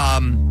a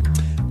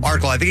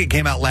article, I think it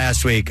came out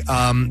last week,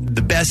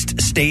 the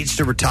best states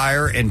to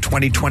retire in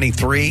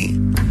 2023.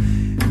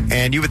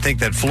 And you would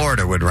think that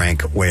Florida would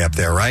rank way up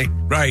there, right?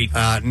 Right.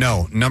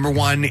 No. Number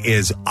one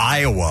is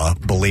Iowa,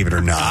 believe it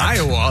or not.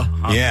 Iowa?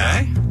 Okay.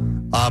 Yeah.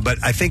 But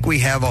I think we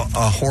have a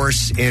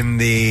horse in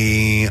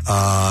the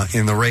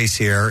race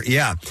here.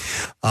 Yeah.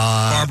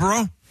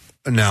 Barbaro?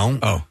 No.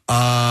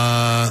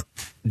 Oh.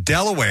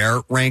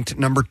 Delaware ranked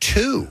number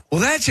 2.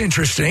 Well, that's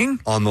interesting.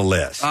 On the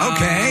list.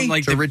 Okay.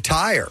 To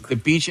retire. The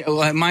beach.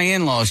 My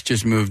in-laws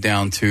just moved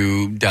down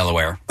to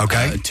Delaware.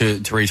 Okay. To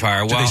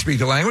retire. Do they speak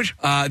the language?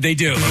 They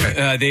do.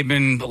 Okay. They've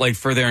been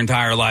for their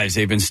entire lives.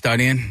 They've been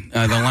studying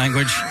the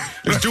language.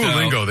 There's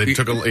Duolingo. They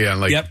took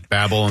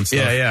Babbel and stuff.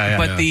 Yeah.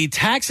 But the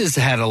taxes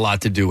had a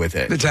lot to do with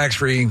it. The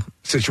tax-free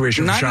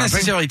situation. Not for shopping?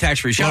 necessarily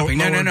tax-free shopping.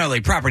 No,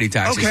 like property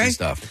taxes and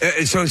stuff.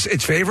 So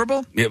it's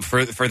favorable? Yeah,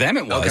 for them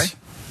it was. Okay.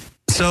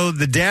 So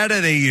the data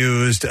they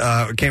used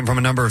came from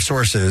a number of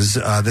sources.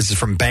 This is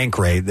from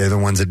Bankrate. They're the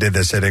ones that did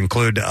this. It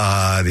include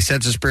the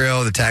Census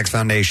Bureau, the Tax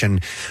Foundation,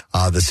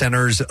 the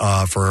Centers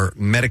for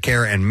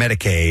Medicare and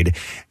Medicaid,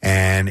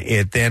 and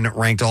it then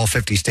ranked all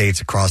 50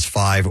 states across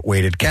 5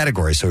 weighted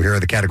categories. So here are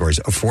the categories: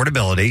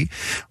 affordability,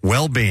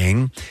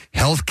 well-being,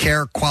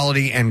 healthcare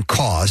quality and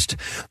cost,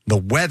 the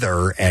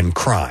weather, and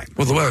crime.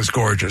 Well, the weather's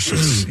gorgeous.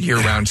 It's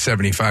year-round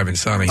 75 and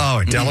sunny.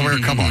 Oh, Delaware,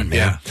 come on, man.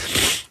 Yeah.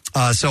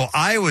 So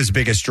Iowa's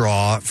biggest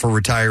draw for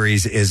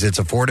retirees is its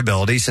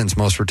affordability, since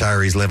most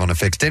retirees live on a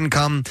fixed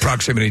income.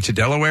 Proximity to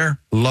Delaware.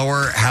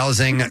 Lower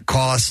housing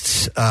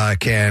costs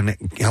can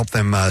help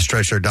them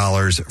stretch their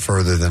dollars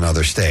further than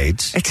other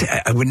states.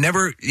 I would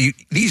never.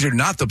 These are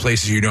not the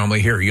places you normally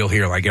hear. You'll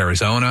hear like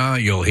Arizona.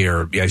 You'll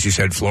hear, as you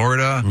said,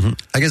 Florida. Mm-hmm.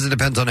 I guess it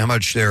depends on how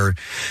much they're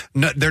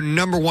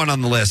number one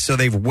on the list. So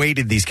they've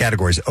weighted these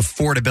categories.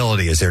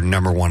 Affordability is their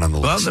number one on the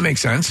list. Well, that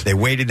makes sense. They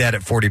weighted that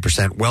at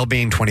 40%.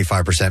 Well-being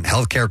 25%.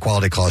 Healthcare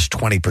quality cost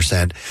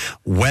 20%.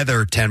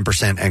 Weather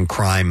 10%, and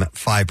crime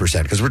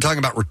 5%. Because we're talking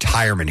about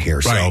retirement here,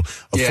 right.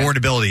 So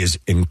affordability is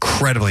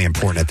incredibly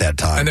important at that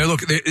time. And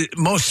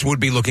most would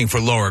be looking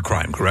for lower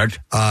crime, correct?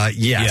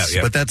 Yes,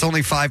 but that's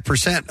only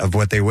 5% of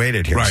what they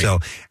weighted here. Right. So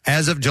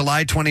as of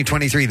July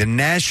 2023, the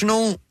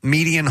national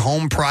median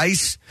home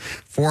price,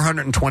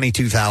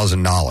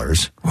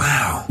 $422,000.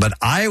 Wow. But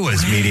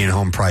Iowa's median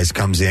home price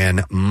comes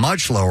in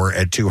much lower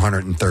at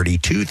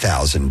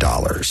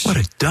 $232,000. What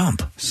a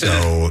dump.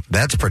 So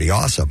that's pretty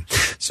awesome.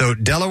 So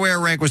Delaware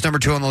rank was number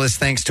 2 on the list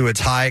thanks to its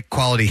high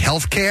quality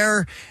health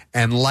care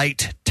and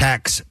light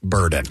tax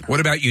burden. What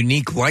about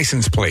unique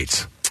license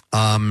plates?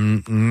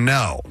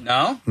 No,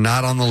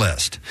 not on the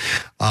list.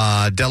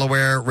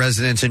 Delaware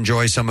residents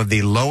enjoy some of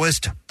the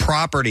lowest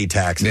property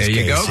taxes. There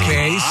you go,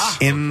 Case.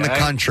 In the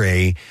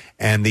country,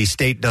 and the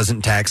state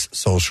doesn't tax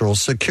Social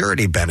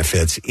Security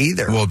benefits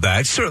either. Well,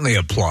 that's certainly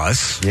a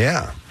plus.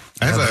 Yeah.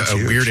 I have a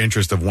weird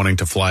interest of wanting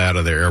to fly out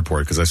of their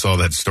airport because I saw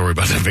that story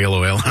about the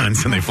Velo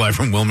Airlines and they fly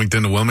from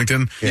Wilmington to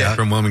Wilmington,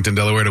 from Wilmington,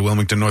 Delaware to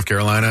Wilmington, North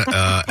Carolina.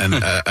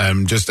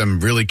 I'm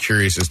really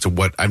curious as to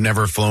what I've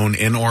never flown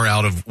in or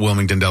out of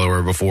Wilmington,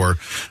 Delaware before,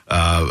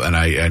 and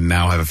I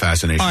now have a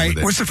fascination with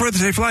it. What's the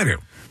furthest they fly to?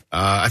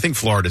 I think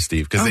Florida,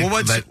 Steve, because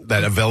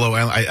that Velo,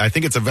 I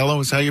think it's a Velo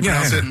is how you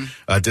pronounce it,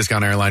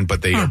 discount airline,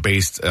 but they are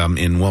based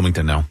in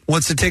Wilmington now.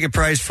 What's the ticket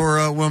price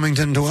for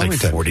Wilmington to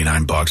Wilmington? Like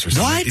 $49 or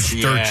something. What? It's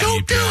dirt cheap.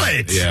 Don't do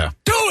it. Yeah.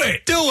 Do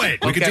it. Do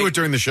it. We could do it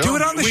during the show. Do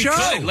it on the show.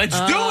 Could. Let's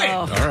do it.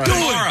 All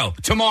right.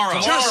 Tomorrow.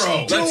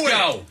 Let's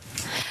go.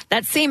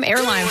 That same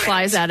airline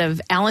flies out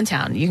of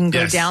Allentown. You can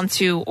go down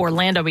to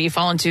Orlando, but you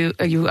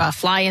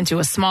fly into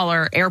a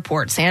smaller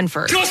airport,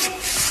 Sanford.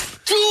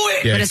 Just do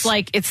it. Yes.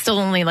 But it's still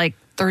only like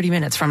 30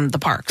 minutes from the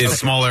park. It's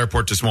small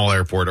airport to small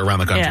airport around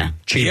the country. Yeah.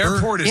 Cheaper? The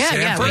airport is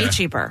Sanford? way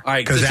cheaper. All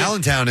right, Because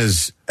Allentown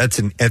is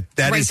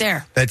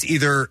there. That's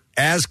either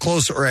as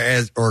close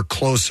or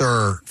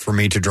closer for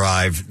me to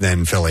drive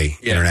than Philly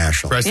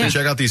International. Preston,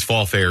 check out these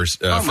fall fares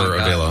for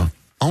Velo.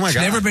 Oh my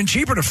God! It's never been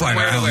cheaper to fly to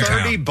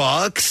Allentown.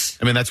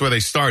 $30. I mean, that's where they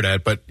start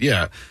at, but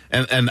yeah.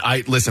 And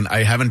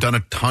I haven't done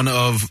a ton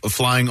of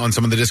flying on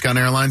some of the discount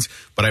airlines,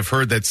 but I've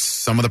heard that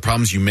some of the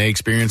problems you may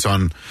experience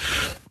on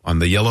on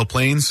the yellow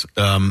planes,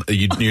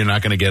 you're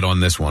not going to get on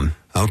this one.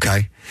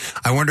 Okay.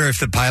 I wonder if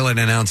the pilot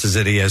announces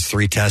that he has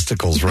 3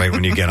 testicles right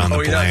when you get on the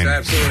plane. Does,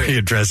 absolutely. He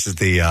addresses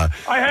the... I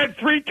had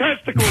 3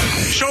 testicles.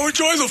 So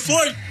enjoy the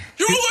flight.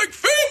 You're like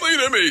family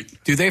to me.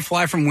 Do they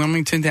fly from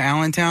Wilmington to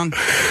Allentown?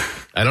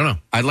 I don't know.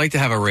 I'd like to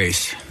have a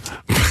race.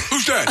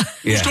 Who's that?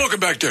 Yeah. Who's talking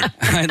back there?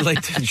 I'd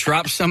like to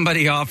drop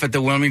somebody off at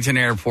the Wilmington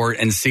airport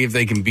and see if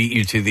they can beat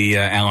you to the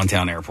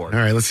Allentown airport. All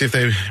right, let's see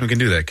if we can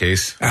do that,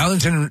 Case.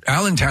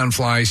 Allentown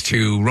flies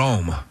to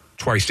Rome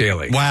twice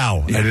daily.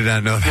 Wow. I did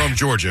not know that. From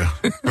Georgia.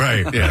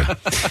 Right, yeah.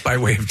 By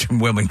way of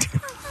Wilmington.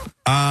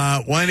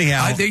 Well,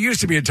 anyhow. There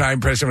used to be a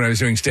time, Preston, when I was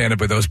doing stand-up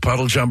with those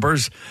puddle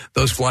jumpers,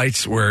 those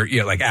flights where,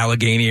 like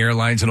Allegheny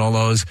Airlines and all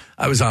those.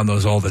 I was on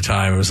those all the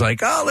time. I was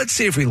like, let's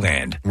see if we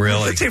land.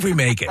 Really? Let's see if we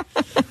make it.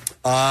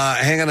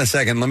 Hang on a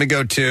second. Let me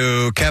go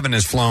to Kevin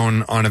has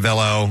flown on a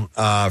Velo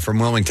from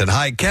Wilmington.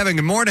 Hi, Kevin.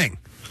 Good morning.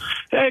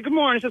 Hey, good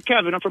morning. This is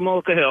Kevin. I'm from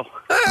Mullica Hill.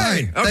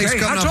 Hey, Thanks for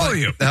coming how tall on. are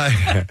you?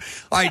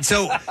 All right,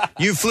 so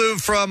you flew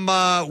from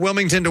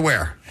Wilmington to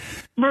where?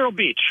 Myrtle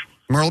Beach.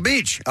 Myrtle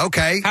Beach.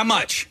 Okay. How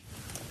much?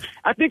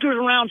 I think it was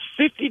around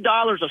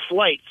 $50 a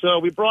flight. So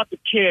we brought the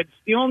kids.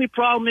 The only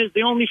problem is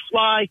they only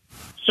fly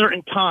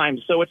certain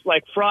times. So it's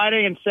like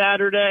Friday and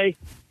Saturday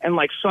and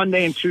like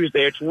Sunday and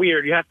Tuesday. It's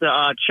weird. You have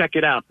to check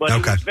it out. But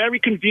It was very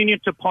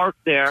convenient to park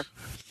there.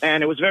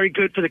 And it was very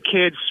good for the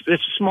kids.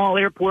 It's a small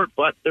airport,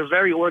 but they're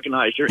very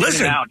organized. You're in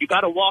and out. You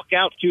got to walk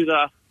out to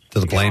the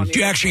plane. Do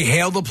you actually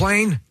hail the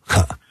plane?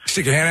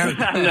 Stick your hand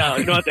out? No,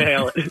 you don't have to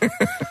hail it.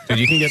 Dude,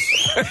 you can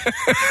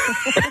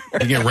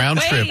get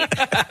round trip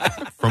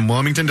from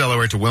Wilmington,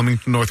 Delaware to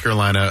Wilmington, North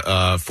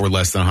Carolina for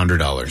less than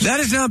 $100. That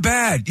is not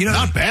bad.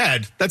 Not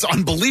bad. That's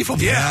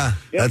unbelievable. Yeah,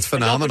 that's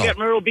phenomenal. Don't forget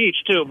Myrtle Beach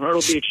too.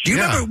 Myrtle Beach. Do you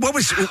remember what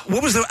was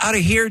the, out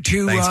of here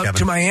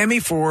to Miami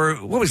for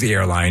what was the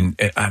airline?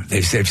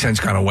 They've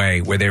since gone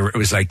away. Where it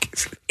was like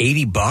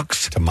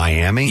 $80 to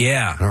Miami.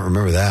 Yeah, I don't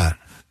remember that.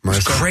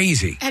 It's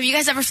crazy. Have you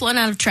guys ever flown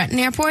out of Trenton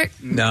Airport?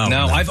 No.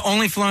 I've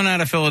only flown out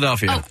of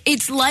Philadelphia. Oh,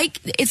 it's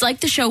like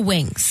the show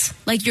Wings.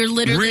 Like you're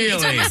literally,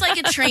 it's almost like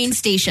a train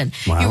station.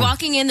 Wow. You're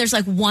walking in. There's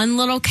like one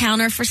little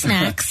counter for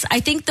snacks.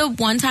 I think the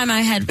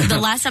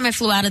last time I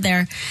flew out of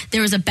there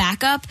was a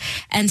backup,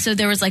 and so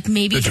there was like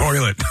maybe the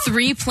toilet.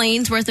 3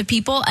 planes worth of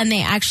people, and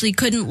they actually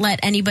couldn't let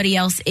anybody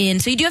else in.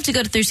 So you do have to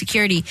go through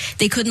security.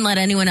 They couldn't let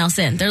anyone else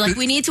in. They're like,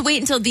 we need to wait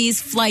until these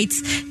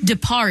flights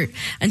depart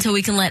until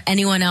we can let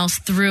anyone else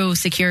through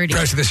security.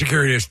 Rest of the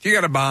security is, you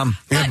got a bomb.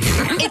 But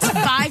it's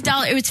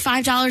 $5. It's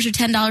 $5 or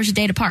 $10 a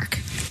day to park.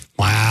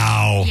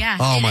 Wow. Yeah.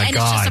 Oh my and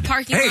God. it's just a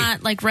parking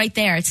lot, like right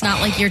there. It's not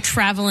like you're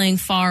traveling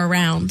far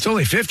around. It's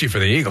only $50 for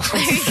the Eagles.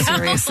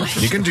 Seriously.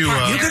 You can do.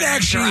 You could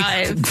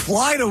actually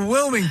fly to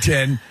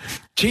Wilmington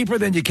cheaper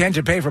than you can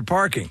to pay for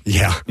parking.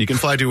 Yeah, you can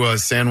fly to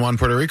San Juan,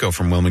 Puerto Rico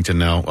from Wilmington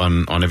now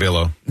on a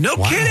Velo. No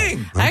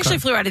kidding. I actually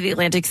flew out of the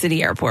Atlantic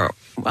City airport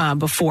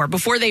before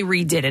they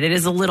redid it. It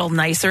is a little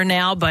nicer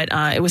now, but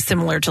it was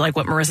similar to like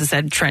what Marissa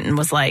said Trenton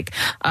was like.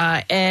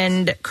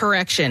 And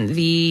correction,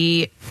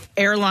 the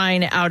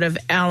airline out of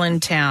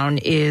Allentown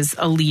is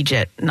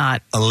Allegiant,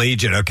 not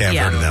Allegiant. Okay, I've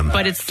heard of them.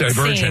 But it's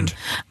Divergent.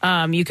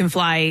 The same. You can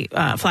fly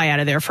out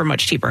of there for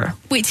much cheaper.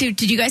 Wait, so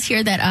did you guys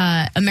hear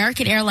that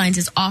American Airlines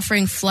is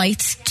offering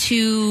flights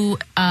to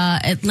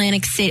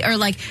Atlantic City or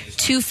like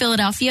to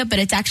Philadelphia, but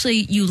it's actually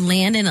you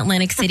land in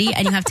Atlantic City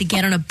and you have to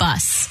get on a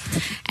bus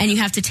and you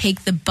have to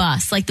take the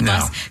bus. Like the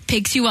bus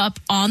picks you up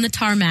on the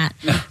tarmac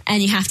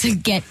and you have to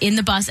get in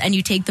the bus and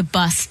you take the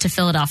bus to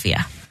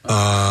Philadelphia.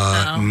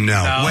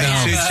 No.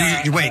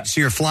 Wait,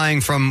 so you're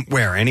flying from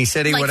where? Any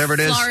city, like whatever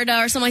it is? Florida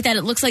or something like that.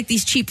 It looks like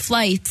these cheap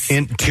flights.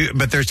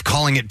 But they're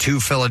calling it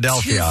to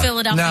Philadelphia. To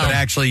Philadelphia. No. But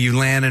actually you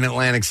land in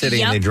Atlantic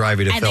City and they drive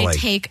you to Philly. And they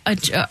take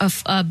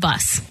a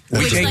bus.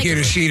 We take you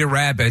to Cedar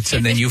Rapids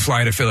and then you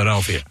fly to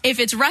Philadelphia. If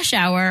it's rush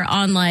hour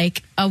on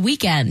like a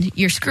weekend,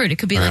 you're screwed. It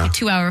could be like a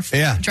 2-hour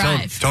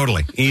drive.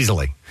 Totally.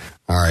 Easily.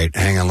 All right,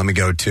 hang on. Let me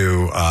go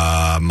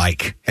to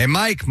Mike. Hey,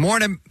 Mike.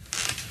 Morning.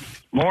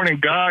 Morning,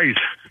 guys.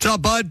 What's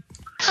up, bud?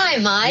 Hi,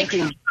 Mike.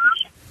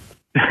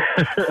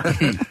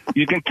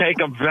 You can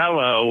take a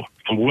Velo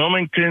from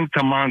Wilmington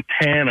to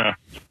Montana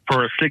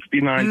for a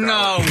 $69.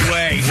 No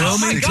way.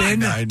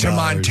 Wilmington to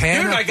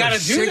Montana. Dude, I got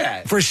to do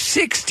that. For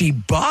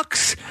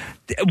 $60?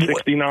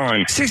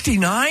 69.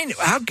 69?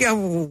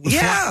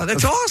 Yeah,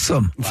 that's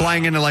awesome.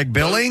 Flying into like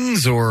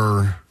Billings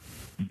or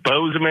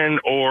Bozeman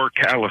or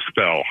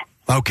Kalispell.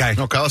 Okay.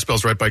 No,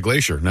 Kalispell's right by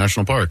Glacier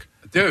National Park.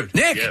 Dude,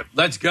 Nick,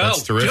 let's go.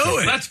 That's terrific. Do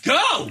it. Let's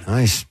go.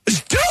 Nice.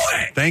 Let's do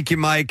it. Thank you,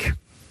 Mike.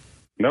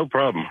 No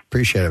problem.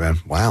 Appreciate it, man.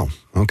 Wow.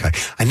 Okay.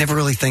 I never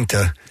really think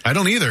to... I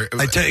don't either.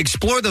 To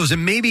explore those,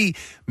 and maybe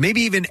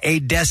even a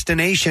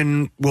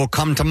destination will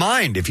come to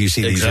mind if you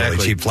see these really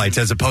cheap flights,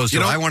 as opposed to,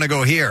 I want to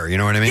go here. You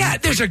know what I mean? Yeah,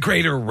 there's a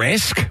greater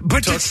risk,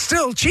 but it's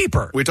still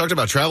cheaper. We talked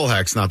about travel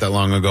hacks not that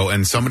long ago,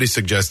 and somebody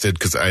suggested,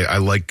 because I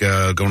like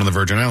going to the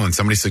Virgin Islands,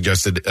 somebody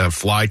suggested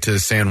fly to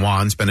San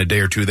Juan, spend a day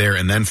or two there,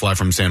 and then fly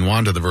from San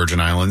Juan to the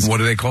Virgin Islands. What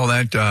do they call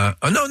that? No,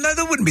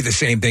 that wouldn't be the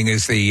same thing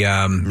as the...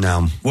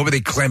 no. What were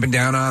they clamping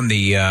down on?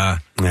 The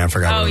Yeah, I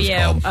forgot what it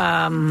was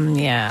called.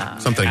 Yeah.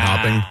 Something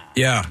hopping.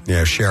 Yeah.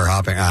 Yeah, share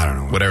hopping. I don't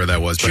know. Whatever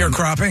that was.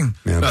 Sharecropping?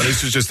 Yeah. No,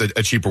 this was just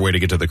a cheaper way to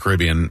get to the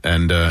Caribbean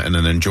and then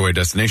enjoy a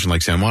destination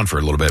like San Juan for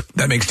a little bit.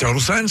 That makes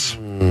total sense.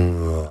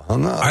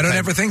 I don't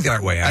ever think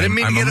that way. I didn't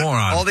mean I'm to a get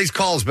moron. all these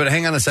calls, but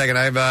hang on a second.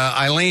 I have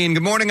Eileen.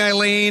 Good morning,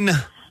 Eileen.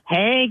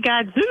 Hey,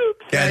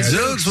 Gadzooks.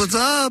 Gadzooks, what's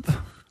up?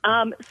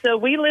 So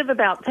we live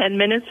about 10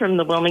 minutes from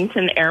the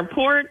Wilmington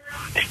airport,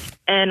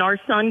 and our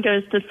son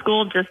goes to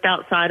school just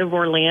outside of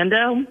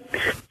Orlando.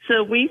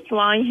 So we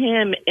fly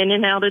him in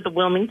and out of the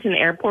Wilmington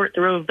airport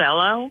through a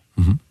Velo,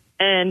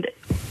 and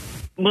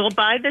we'll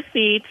buy the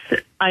seats.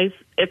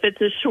 If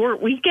it's a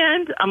short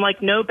weekend, I'm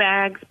like, no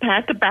bags,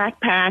 pack a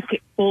backpack,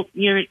 pull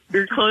your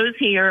clothes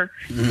here,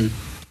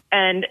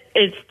 and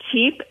it's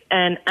cheap.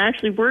 And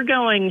actually, we're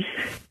going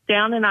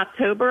down in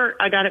October.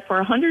 I got it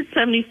for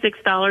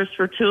 $176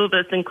 for two of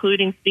us,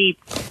 including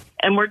seats.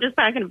 And we're just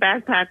packing a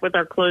backpack with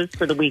our clothes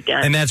for the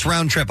weekend. And that's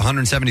round trip,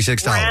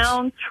 $176.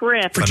 Round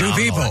trip. For two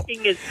Phenomenal.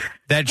 people.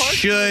 That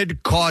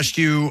should cost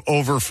you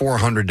over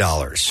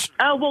 $400.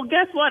 Oh, well,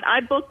 guess what?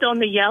 I booked on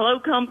the Yellow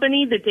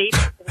Company the day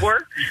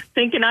before,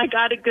 thinking I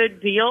got a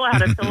good deal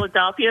out of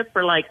Philadelphia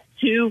for like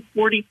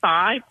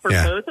 $245 for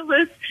both of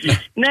us.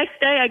 Next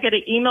day, I get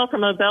an email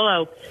from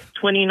Ovello,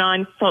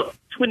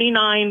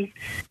 $29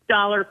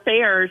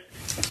 fares.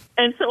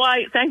 And so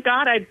thank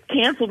God I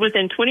canceled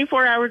within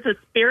 24 hours of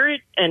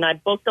Spirit, and I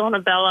booked on a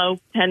Velo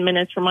 10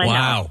 minutes from my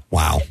house.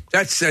 Wow.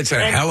 That's a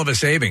hell of a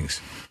savings.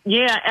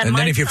 Yeah. And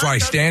then if you fly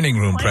standing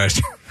room,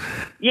 Preston.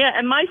 Yeah,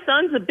 and my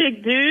son's a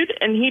big dude,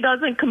 and he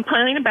doesn't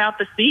complain about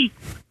the seats.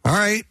 All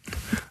right.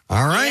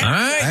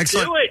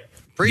 Excellent. Do it.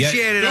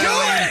 Appreciate it. Do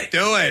Eileen.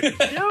 Do it.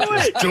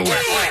 Do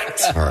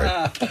it. All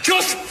right.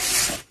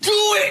 Just do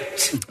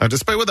it.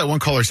 Despite what that one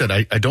caller said,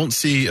 I don't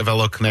see a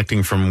Velo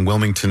connecting from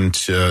Wilmington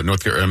to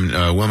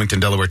Wilmington,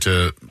 Delaware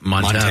to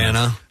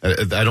Montana.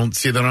 I don't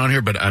see that on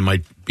here, but I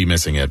might be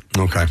missing it.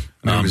 Okay.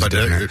 But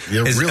there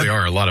really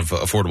are a lot of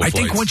affordable flights. I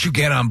think once you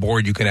get on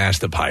board, you can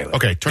ask the pilot.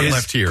 Okay, turn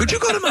left here. Could you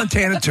go to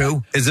Montana,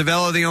 too? Is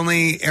Avelo the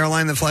only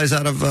airline that flies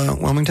out of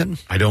Wilmington?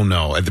 I don't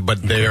know,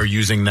 but they are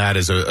using that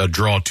as a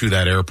draw to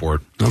that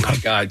airport. Oh, my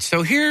God.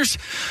 So ask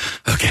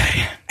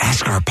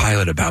our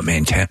pilot about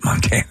Montana.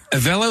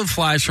 Avelo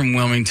flies from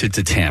Wilmington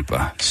to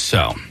Tampa.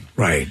 So,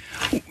 right.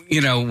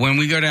 You know, when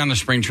we go down to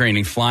spring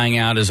training, flying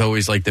out is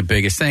always like the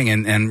biggest thing.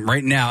 And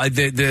right now,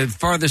 the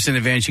farthest in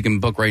advance you can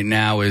book right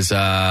now is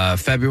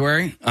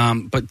February.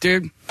 But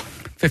dude,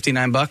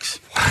 $59.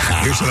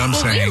 Here's what I'm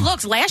saying. We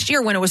looked last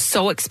year when it was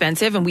so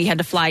expensive and we had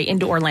to fly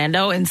into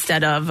Orlando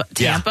instead of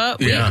Tampa.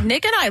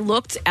 Nick and I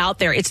looked out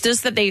there. It's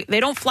just that they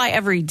don't fly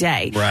every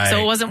day. Right.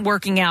 So it wasn't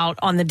working out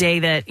on the day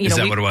that, Is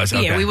that what it was? Yeah,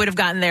 Okay. we would have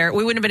gotten there.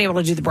 We wouldn't have been able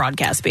to do the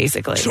broadcast,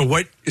 basically.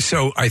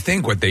 So I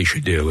think what they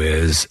should do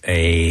is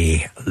a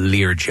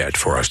Learjet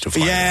for us to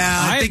fly.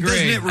 Yeah, I think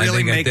doesn't it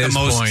really make the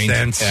most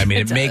sense? I mean,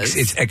 It does.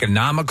 it's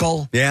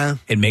economical. Yeah.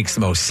 It makes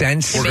the most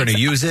sense. We're going to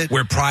use it.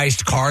 We're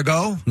prized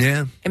cargo.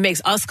 Yeah. It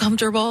makes us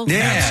comfortable.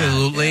 Yeah.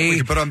 Absolutely. We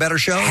can put on better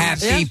shows.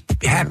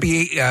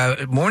 Happy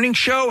morning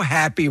show,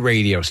 happy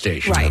radio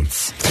station.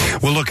 Right.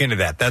 We'll look into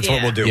that. That's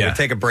what we'll do. Yeah. We'll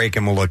take a break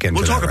and we'll look into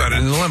We'll that. talk about it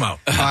in the limo. All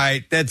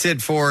right, that's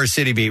it for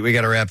City Beat. We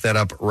got to wrap that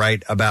up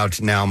right about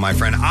now, my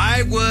friend.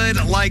 I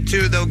would like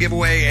to, though, give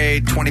away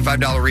a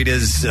 $25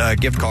 Rita's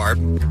gift card.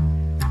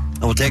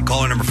 And we'll take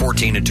caller number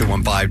 14 at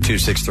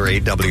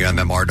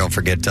 215-263-WMMR. Don't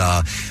forget,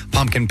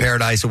 Pumpkin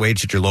Paradise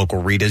awaits at your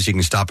local Rita's. You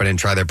can stop in and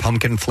try their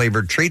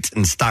pumpkin-flavored treats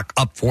and stock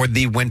up for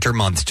the winter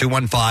months.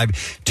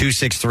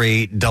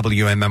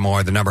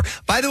 215-263-WMMR, the number.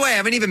 By the way, I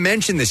haven't even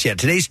mentioned this yet.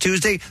 Today's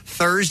Tuesday.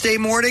 Thursday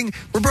morning,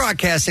 we're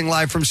broadcasting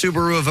live from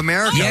Subaru of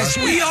America. Yes,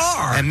 we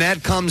are. And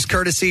that comes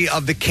courtesy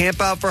of the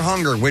Camp Out for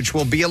Hunger, which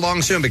will be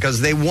along soon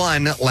because they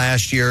won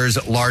last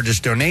year's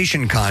largest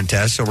donation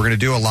contest. So we're going to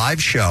do a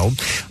live show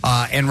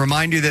and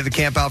remind you that the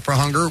Camp Out for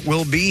Hunger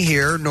will be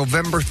here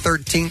November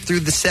 13th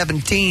through the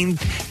 17th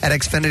at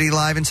Xfinity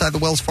Live inside the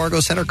Wells Fargo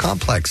Center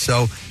complex.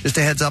 So just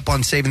a heads up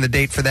on saving the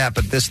date for that.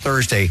 But this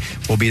Thursday,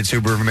 we'll be at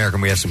Subaru of America.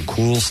 And we have some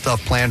cool stuff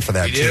planned for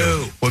that, We too.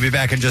 do. We'll be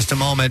back in just a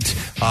moment.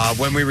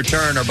 When we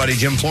return, our buddy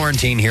Jim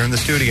Florentine here in the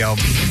studio.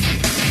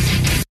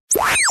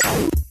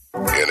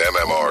 In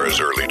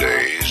MMR's early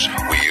days,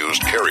 we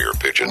used carrier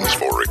pigeons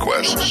for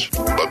requests,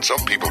 but some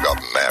people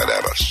got mad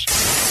at us.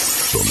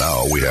 So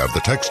now we have the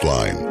text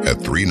line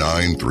at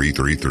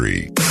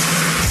 39333.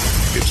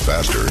 It's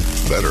faster,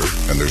 better,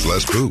 and there's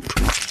less poop.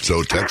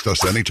 So text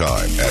us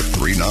anytime at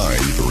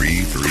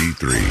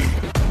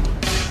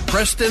 39333.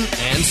 Preston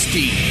and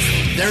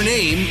Steve. Their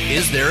name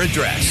is their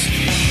address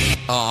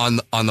on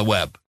the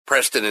web.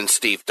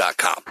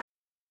 PrestonandSteve.com.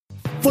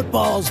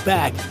 Football's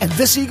back, and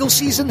this Eagles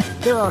season,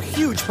 there are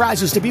huge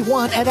prizes to be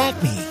won at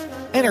Acme.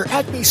 Enter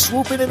Acme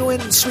Swoop In and Win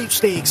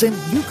sweepstakes, and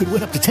you could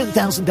win up to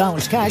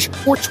 $10,000 cash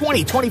or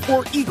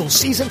 2024 Eagles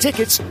season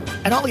tickets.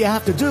 And all you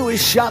have to do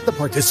is shop the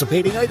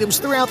participating items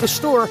throughout the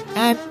store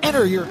and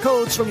enter your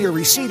codes from your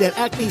receipt at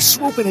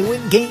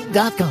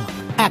acmeswoopinandwingame.com.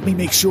 Acme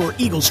makes sure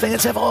Eagles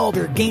fans have all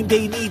their game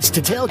day needs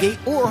to tailgate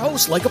or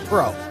host like a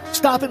pro.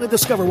 Stop in and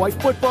discover why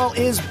football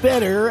is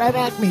better at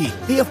Acme,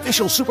 the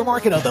official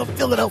supermarket of the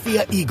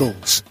Philadelphia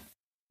Eagles.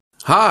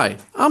 Hi,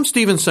 I'm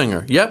Steven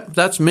Singer. Yep,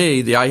 that's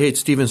me, the I Hate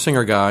Steven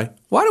Singer guy.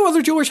 Why do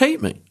other jewelers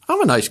hate me?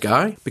 I'm a nice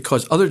guy.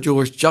 Because other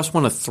jewelers just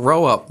want to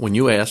throw up when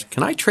you ask,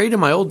 can I trade in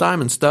my old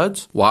diamond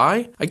studs?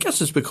 Why? I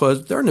guess it's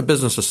because they're in the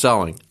business of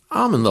selling.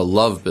 I'm in the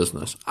love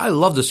business. I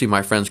love to see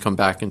my friends come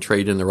back and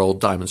trade in their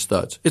old diamond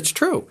studs. It's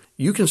true.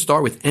 You can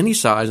start with any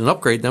size and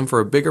upgrade them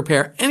for a bigger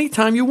pair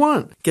anytime you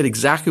want. Get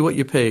exactly what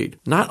you paid.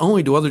 Not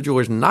only do other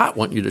jewelers not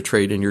want you to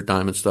trade in your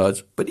diamond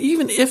studs, but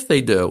even if they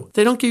do,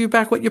 they don't give you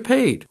back what you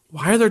paid.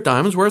 Why are their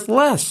diamonds worth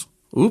less?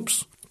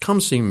 Oops. Come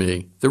see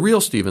me, the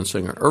real Steven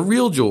Singer, a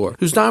real jeweler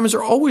whose diamonds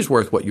are always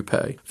worth what you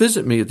pay.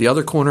 Visit me at the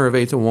other corner of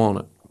 8th and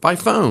Walnut. By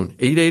phone,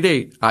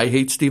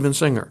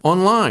 888-I-HATE-STEVEN-SINGER.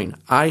 Online,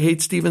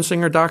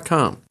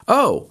 IHateStevenSinger.com.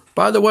 Oh,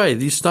 by the way,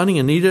 these stunning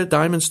Anita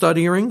diamond stud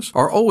earrings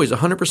are always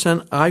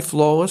 100%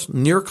 eye-flawless,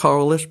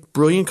 near-colorless,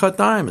 brilliant-cut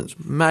diamonds.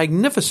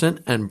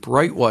 Magnificent and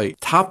bright white,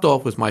 topped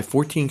off with my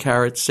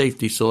 14-karat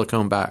safety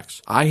silicone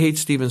backs.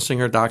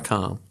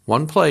 IHateStevenSinger.com.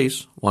 One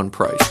place, one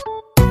price.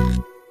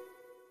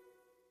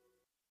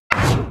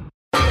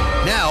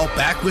 Now,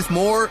 back with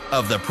more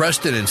of the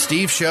Preston and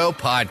Steve Show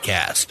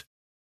podcast.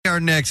 Our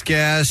next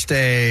guest,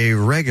 a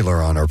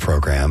regular on our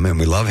program, and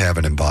we love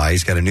having him by.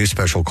 He's got a new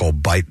special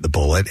called Bite the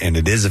Bullet, and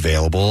it is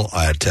available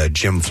at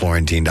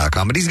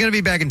jimflorentine.com. But he's going to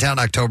be back in town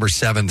October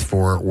 7th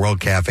for World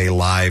Cafe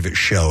Live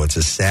show. It's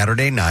a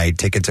Saturday night.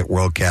 Tickets at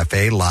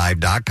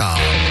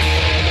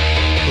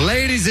worldcafelive.com.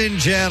 Ladies and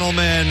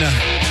gentlemen,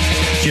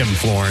 Jim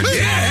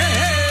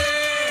Florentine.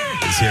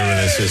 He's here with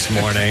us this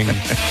morning.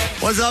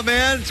 What's up,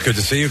 man? It's good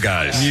to see you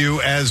guys.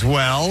 You as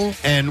well.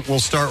 And we'll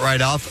start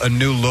right off. A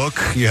new look.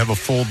 You have a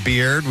full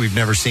beard. We've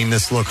never seen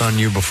this look on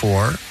you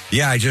before.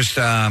 Yeah, I just,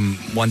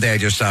 one day I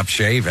just stopped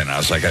shaving. I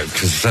was like,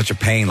 because it's such a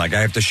pain. Like, I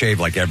have to shave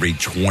like every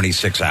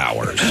 26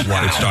 hours.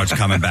 Wow. It starts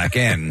coming back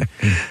in.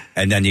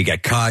 And then you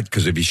get cut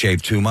because if you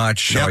shave too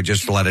much. So I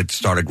just let it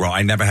start growing.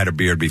 I never had a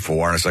beard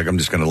before. I was like, I'm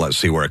just going to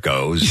see where it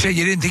goes. You said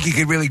you didn't think you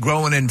could really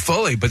grow it in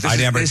fully, but I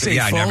never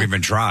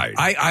even tried.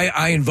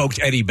 I invoked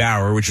Eddie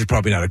Bauer, which is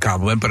probably not a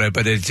compliment,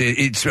 but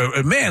it's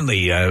a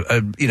manly,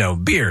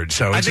 beard.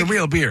 So it's a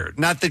real beard.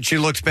 Not that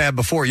you looked bad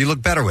before. You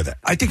look better with it.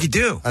 I think you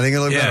do. I think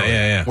you look better.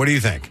 Yeah. What do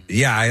you think?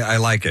 Yeah, I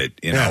like it.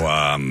 It's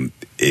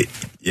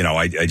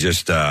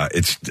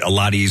a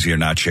lot easier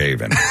not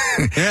shaving.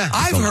 Yeah,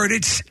 I've heard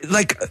it's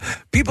like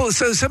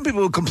some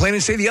people will complain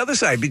and say the other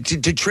side.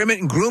 To trim it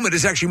and groom it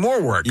is actually more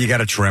work. You got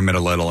to trim it a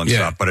little and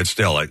stuff, but it's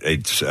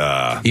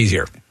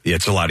easier. Yeah,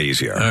 it's a lot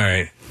easier. All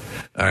right.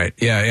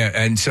 Yeah.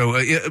 And so,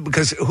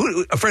 because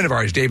a friend of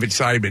ours, David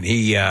Seidman,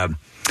 he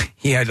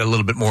had a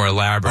little bit more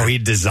elaborate. Oh, he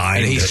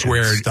designed and he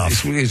sweared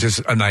stuff. It's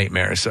just a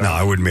nightmare. So no,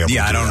 I wouldn't be able to.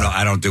 Yeah, I don't know.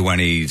 I don't do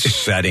any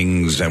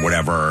settings and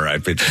whatever.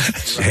 If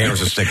it's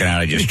hairs are sticking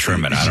out, I just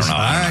trim it. I don't know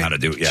how to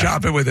do it. Yeah.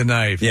 Chop it with a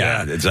knife.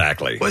 Yeah,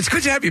 exactly. Well, it's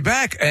good to have you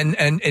back. And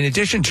in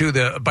addition to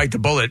the Bite the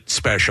Bullet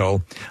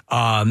special,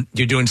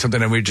 you're doing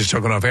something, and we were just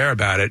talking off air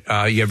about it.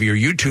 You have your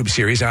YouTube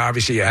series. Now,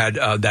 obviously, you had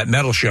that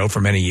metal show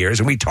for many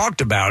years, and we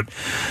talked about,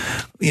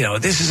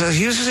 this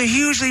is a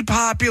hugely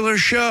popular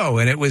show,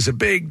 and it was a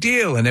big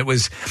deal, and it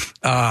was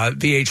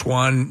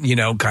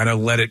VH1, kind of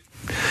let it,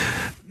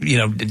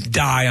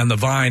 die on the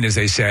vine, as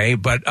they say.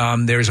 But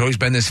there's always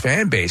been this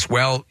fan base.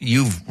 Well,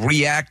 you've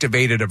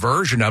reactivated a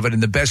version of it in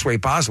the best way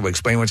possible.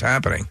 Explain what's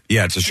happening.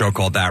 Yeah, it's a show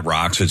called That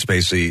Rocks. It's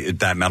basically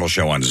that metal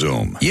show on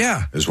Zoom.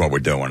 Yeah. Is what we're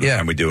doing. Yeah.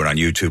 And we do it on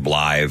YouTube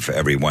Live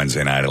every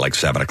Wednesday night at like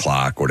 7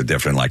 o'clock with a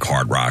different like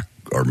hard rock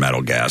or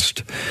metal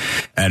guest.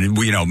 And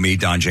we, me,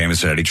 Don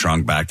Jameson, Eddie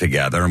Trunk back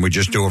together, and we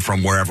just do it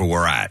from wherever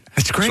we're at.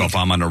 That's great. So if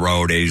I'm on the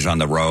road, Eddie's on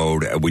the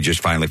road, we just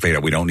finally figured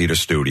out we don't need a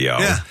studio.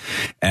 Yeah.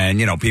 And,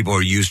 people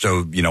are used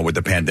to, with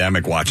the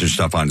pandemic watching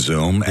stuff on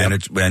Zoom,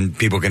 and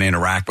people can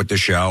interact with the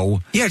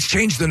show. Yeah, it's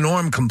changed the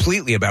norm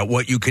completely about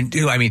what you can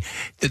do. I mean,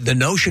 the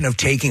notion of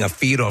taking a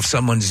feed off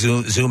someone's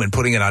Zoom and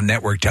putting it on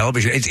network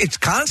television, it's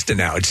constant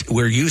now.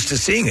 We're used to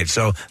seeing it,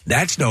 so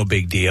that's no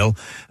big deal.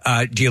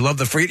 Do you love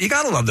the freedom? You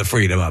got to love the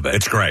freedom of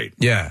it. It's great.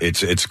 Yeah.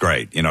 It's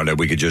great.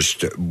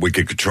 That we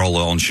could control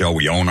our own show.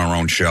 We own our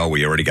own show.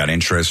 We already got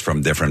interest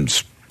from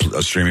different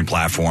streaming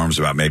platforms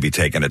about maybe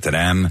taking it to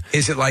them.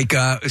 Is it like,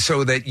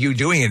 so that you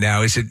doing it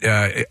now, is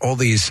it all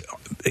these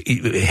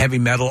heavy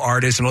metal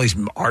artists and all these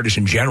artists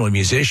in general,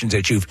 musicians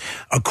that you've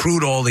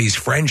accrued all these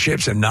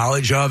friendships and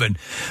knowledge of and,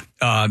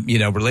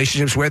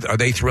 relationships with, are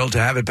they thrilled to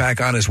have it back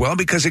on as well?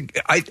 Because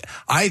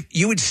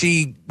you would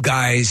see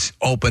guys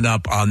open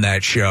up on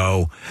that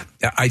show,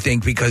 I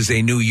think, because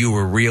they knew you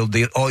were real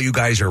deal. All you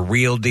guys are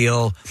real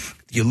deal.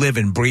 You live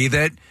and breathe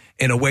it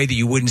in a way that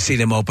you wouldn't see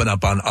them open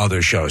up on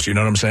other shows. You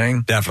know what I'm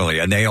saying? Definitely.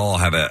 And they all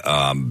have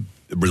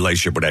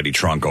relationship with Eddie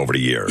Trunk over the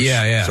years.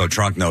 Yeah. So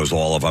Trunk knows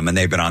all of them, and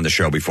they've been on the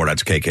show before.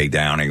 That's KK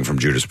Downing from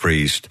Judas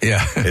Priest.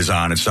 Is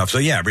on and stuff. So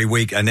yeah, every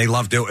week, and they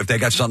love to if they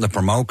got something to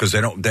promote because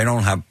they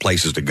don't have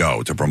places to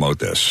go to promote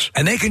this,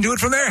 and they can do it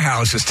from their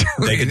houses too.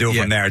 They can do it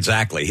from there.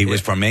 Exactly. He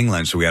was from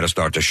England, so we had to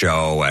start the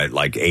show at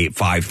like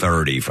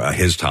 5:30 for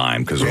his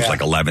time because it was like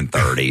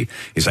 11:30.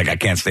 He's like, I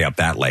can't stay up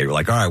that late. We're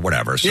like, all right,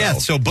 whatever. So,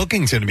 so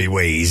booking's going to be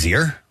way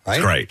easier, right?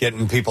 It's great.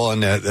 Getting people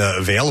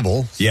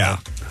available. Yeah.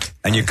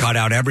 And you cut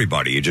out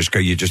everybody. You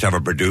just have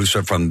a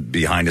producer from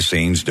behind the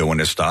scenes doing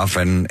this stuff,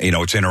 and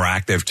it's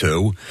interactive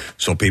too.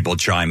 So people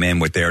chime in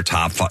with their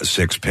top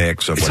 6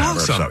 picks of whatever.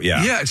 Awesome. So,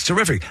 yeah, it's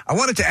terrific. I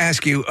wanted to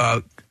ask you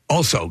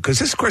also because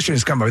this question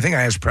has come up. I think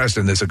I asked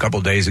Preston this a couple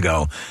days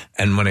ago,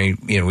 and when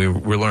we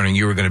were learning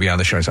you were going to be on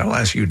the show, so I'll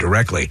ask you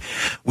directly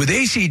with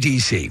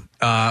AC/DC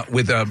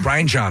with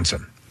Brian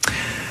Johnson.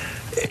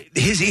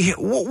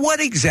 What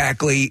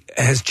exactly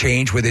has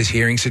changed with his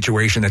hearing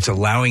situation that's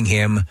allowing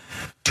him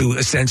to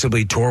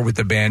ostensibly tour with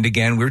the band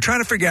again? We were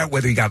trying to figure out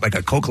whether he got like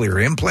a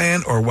cochlear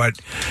implant or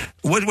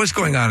what's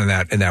going on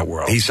in that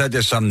world. He said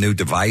there's some new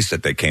device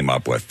that they came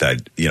up with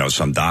that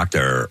some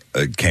doctor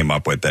came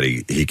up with that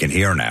he can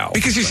hear now.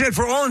 Because he said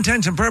for all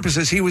intents and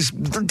purposes he was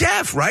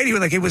deaf, right? He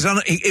was like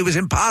it was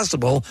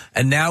impossible,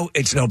 and now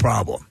it's no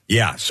problem.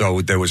 Yeah,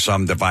 so there was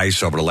some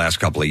device over the last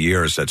couple of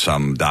years that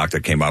some doctor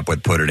came up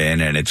with, put it in,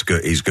 and it's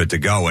good. He's good to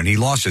go. And he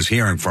lost his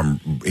hearing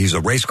he's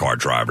a race car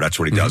driver. That's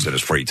what he does in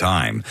his free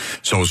time.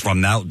 So it's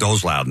from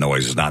those loud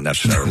noises, not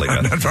necessarily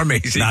not from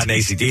AC/DC. Not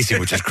AC/DC,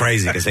 which is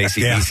crazy because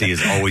AC/DC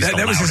is always the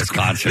loudest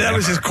concert. That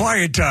was ever. his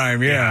quiet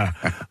time. Yeah.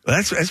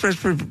 That's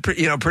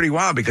pretty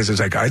wild because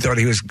it's like I thought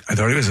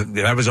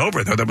that was over.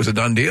 I thought that was a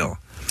done deal.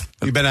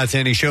 You been out to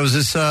any shows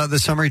this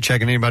summer? You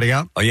checking anybody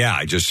out? Oh, yeah.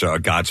 I just saw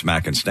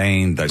Godsmack and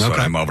Stained. I saw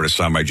them over the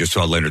summer. I just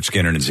saw Leonard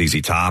Skinner and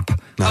ZZ Top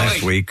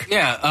last week.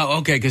 Yeah. Oh,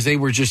 okay. Because they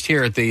were just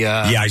here at the...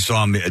 Yeah, I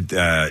saw them at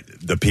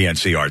the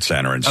PNC Art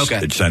Center in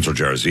Central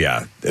Jersey.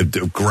 Yeah.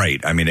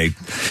 Great. I mean, they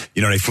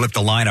flip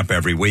the lineup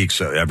every week,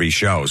 so every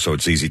show. So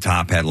it's ZZ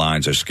Top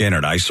headlines or Skinner.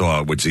 I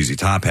saw it with ZZ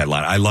Top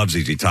headline. I love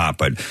ZZ Top,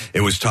 but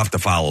it was tough to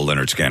follow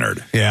Leonard Skinner.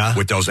 Yeah.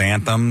 With those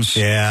anthems.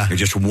 Yeah.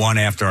 Just one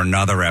after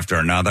another,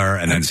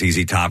 and then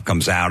ZZ Top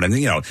comes out, and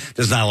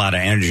there's not a lot of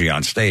energy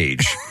on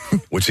stage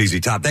with ZZ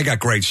Top. They got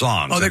great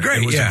songs. Oh, they're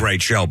great. It was a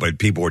great show, but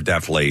people were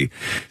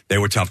they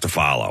were tough to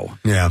follow.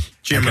 Yeah.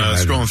 Jim,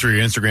 scrolling through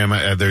your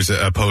Instagram, there's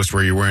a post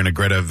where you're wearing a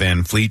Greta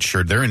Van Fleet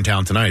shirt. They're in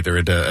town tonight. They're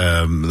at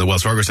the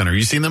Wells Fargo Center. Have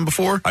you seen them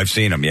before? I've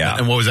seen them, yeah.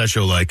 And what was that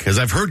show like? Because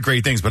I've heard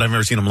great things, but I've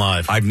never seen them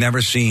live. I've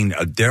never seen,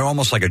 they're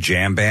almost like a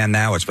jam band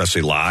now,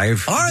 especially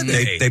live. Are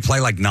they? They play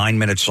like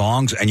 9-minute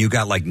songs, and you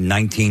got like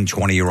 19,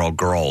 20-year-old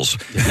girls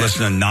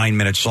listening to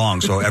 9-minute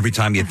songs. So every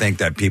time you think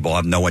that people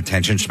have no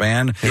attention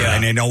span,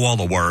 and they know all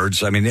the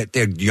words. I mean,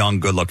 they're young,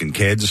 good-looking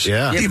kids.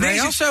 Yeah, they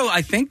also,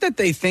 I think that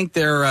they think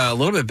they're a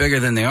little bit bigger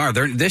than they are.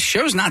 This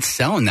show's not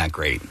selling that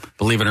great,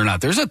 believe it or not.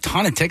 There's a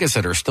ton of tickets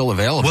that are still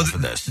available for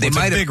this. It's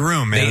a big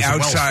room, man. It's outside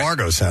Wells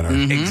Fargo Center.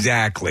 Mm-hmm.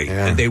 Exactly.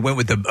 Yeah. They went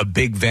with a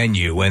big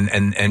venue,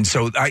 and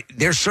so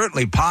they're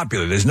certainly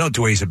popular. There's no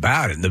two ways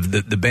about it.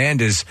 The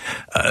band is,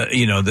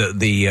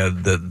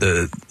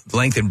 the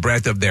length and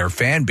breadth of their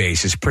fan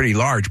base is pretty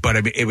large. But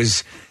I mean,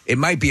 it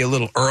might be a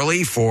little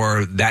early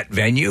for that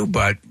venue,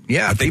 but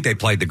yeah. I think they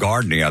played the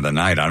Garden the other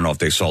night. I don't know if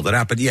they sold it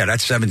out, but yeah,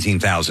 that's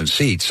 17,000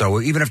 seats.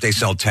 So even if they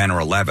sell 10 or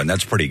 11,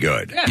 that's pretty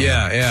good.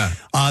 Yeah.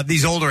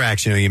 These older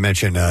acts, you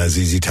mentioned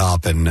ZZ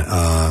Top and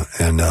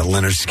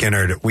Leonard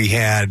Skinner. We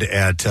had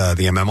at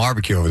the MM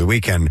Barbecue over the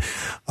weekend,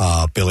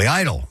 Billy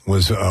Idol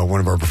was one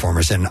of our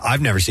performers, and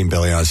I've never seen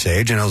Billy on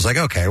stage, and I was like,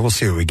 okay, we'll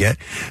see what we get.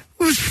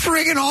 It was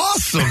friggin'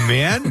 awesome,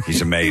 man.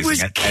 He's amazing. He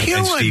was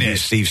killing it.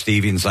 Steve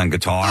Stevens on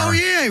guitar. Oh,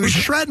 yeah, he was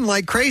shredding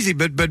like crazy,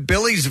 but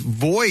Billy's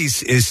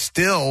voice is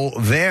still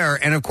there,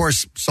 and of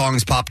course,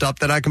 songs popped up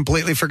that I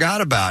completely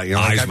forgot about.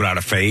 Eyes Without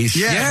a Face.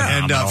 Yeah,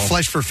 and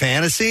Flesh for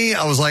Fantasy.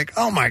 I was like,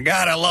 oh my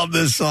God, I love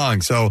this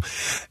song. So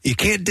you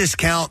can't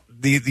discount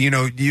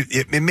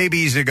it may be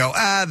easy to go,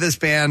 this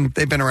band,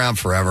 they've been around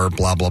forever,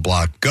 blah, blah,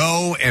 blah.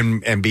 Go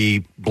and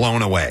be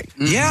blown away.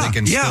 Yeah. They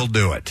can still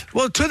do it.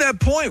 Well, to that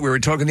point, we were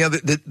talking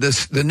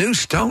the new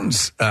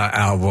Stones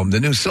album, the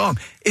new song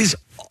is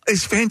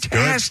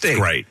fantastic. Good.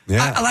 Great.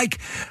 Yeah.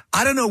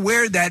 I don't know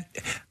where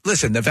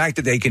listen, the fact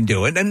that they can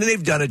do it, and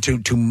they've done it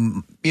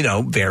to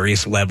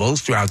various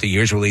levels throughout the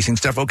years, releasing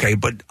stuff, okay,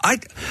 but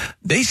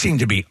they seem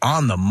to be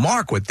on the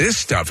mark with this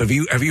stuff. Have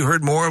you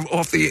heard more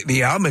off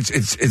the album?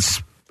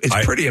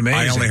 It's pretty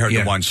amazing. I only heard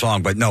the one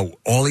song, but no,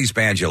 all these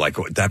bands, you're like,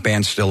 that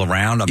band's still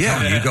around? I'm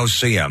telling you, go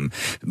see them.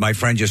 My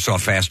friend just saw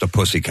Faster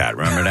Pussycat.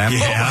 Remember that?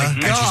 Yeah.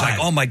 And she's like,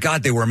 oh my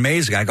God, they were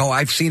amazing. I go,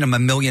 I've seen them a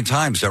million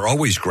times. They're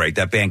always great.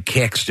 That band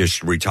Kix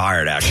just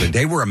retired, actually.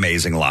 They were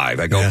amazing live.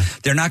 I go,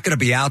 they're not going to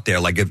be out there.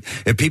 Like,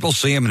 if people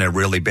see them and they're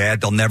really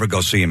bad, they'll never go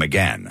see them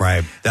again.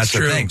 Right. That's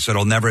the thing.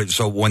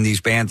 So when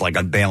these bands, like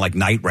a band like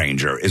Night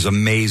Ranger is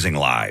amazing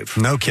live.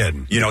 No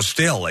kidding.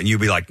 Still, and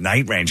you'd be like,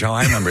 Night Ranger,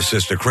 I remember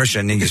Sister Christian,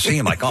 and then you see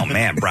him like, like, oh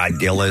man, Brad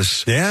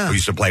Gillis, who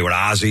used to play with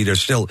Ozzy. They're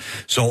still,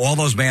 so all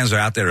those bands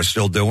out there are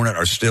still doing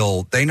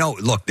it, they know,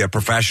 look, they're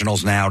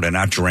professionals now. They're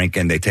not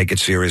drinking. They take it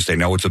serious. They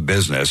know it's a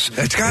business.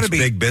 It's got to be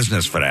big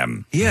business for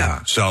them.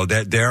 Yeah. So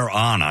they're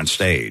on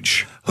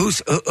stage.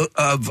 Who's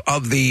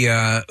of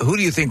the who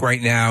do you think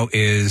right now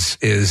is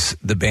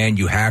the band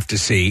you have to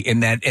see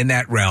in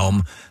that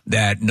realm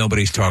that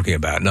nobody's talking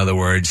about? In other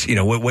words,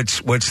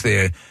 what's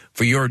the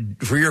for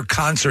your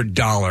concert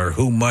dollar,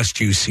 who must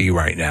you see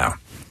right now?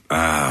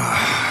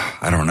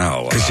 I don't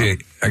know. Because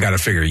I got to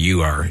figure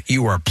you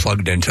are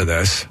plugged into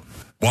this.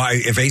 Why,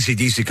 if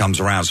AC/DC comes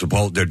around,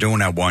 suppose they're doing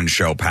that one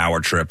show, Power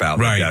Trip, out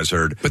in the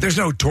desert. But there's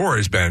no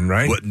tours, Ben,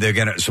 right?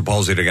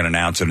 Supposedly they're gonna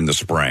announce it in the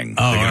spring.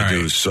 Oh, they're gonna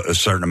do a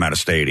certain amount of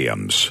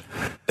stadiums.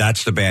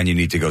 That's the band you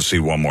need to go see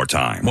one more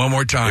time. One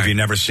more time. If you've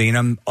never seen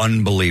them,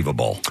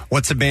 unbelievable.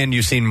 What's the band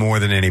you've seen more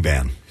than any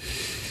band?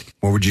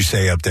 What would you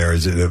say up there?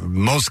 Is it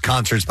most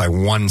concerts by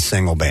one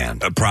single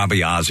band? Probably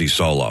Ozzy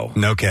solo.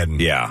 No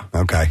kidding. Yeah.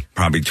 Okay.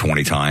 Probably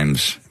 20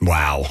 times.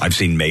 Wow. I've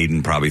seen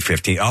Maiden probably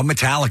 15. Oh,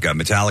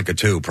 Metallica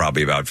too,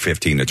 probably about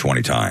 15 to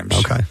 20 times.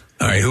 Okay.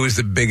 All right, who was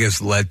the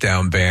biggest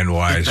letdown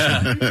band-wise?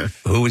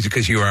 Who was,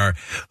 because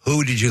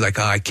who did you like,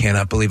 I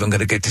cannot believe I'm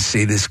going to get to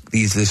see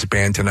this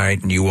band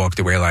tonight, and you walked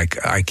away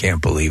like, I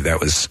can't believe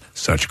that was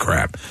such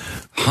crap.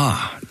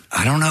 I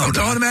don't know. I'm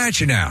throwing them at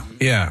you now.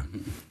 Yeah.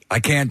 I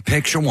can't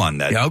picture one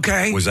that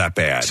was that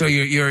bad. So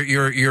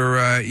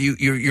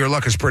your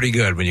luck is pretty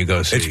good when you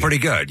go see. It's pretty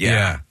good,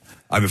 yeah.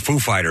 I mean, Foo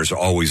Fighters are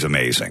always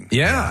amazing.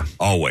 Yeah.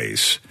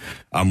 Always.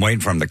 I'm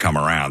waiting for them to come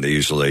around. They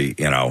usually,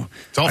 It's all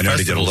I know festivals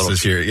they did a little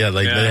this year. Yeah,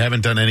 they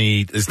haven't done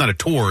any. It's not a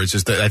tour. It's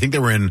just that I think they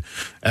were in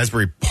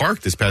Asbury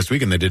Park this past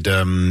weekend. They did the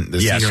some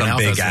big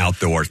festival.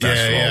 outdoor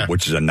festival,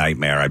 which is a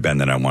nightmare. I've been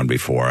to that one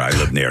before. I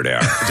live near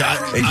there.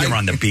 You're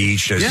on the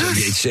beach.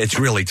 It's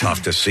really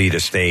tough to see the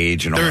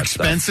stage and all They're that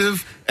expensive.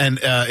 stuff. And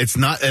it's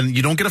not, and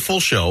you don't get a full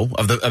show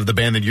of the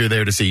band that you're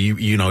there to see.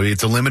 You know,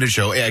 it's a limited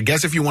show. I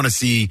guess if you want to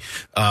see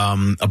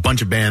a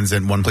bunch of bands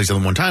in one place at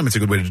one time, it's a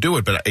good way to do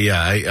it. But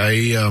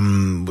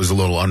I was a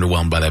little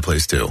underwhelmed by that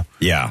place too.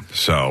 Yeah.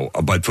 So,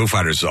 but Foo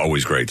Fighters is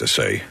always great to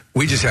see.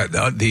 We just had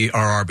our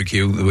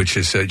barbecue, which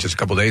is just a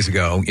couple days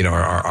ago.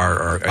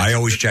 I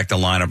always check the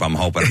lineup. I'm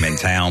hoping I'm in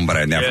town, but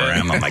I never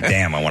am. I'm like,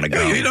 damn, I want to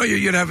go.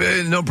 You'd have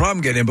no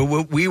problem getting in.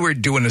 But we were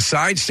doing a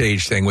side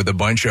stage thing with a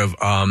bunch of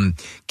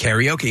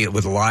karaoke,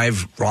 with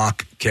live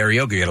rock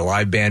karaoke. You had a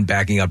live band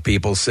backing up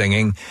people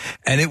singing,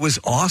 and it was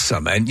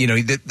awesome. And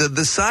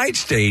the side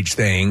stage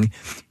thing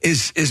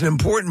is an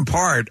important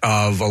part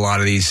of a lot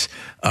of these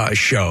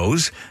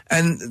shows,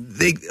 and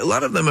a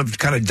lot of them have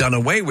kind of done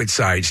away with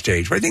side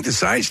stage. But I think the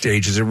side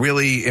stage is a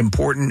really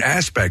important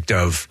aspect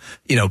of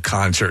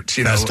concerts,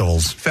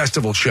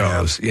 festival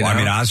shows. Yeah. I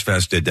mean,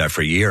 Ozfest did that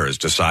for years.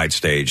 The side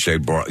stage, they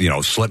brought,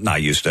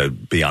 Slipknot used to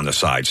be on the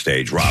side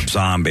stage. Rob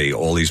Zombie,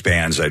 all these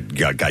bands that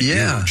got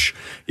huge.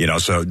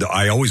 So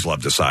I always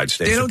loved the side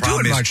stage. They don't do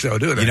it much, though,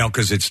 do they?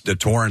 Because it's the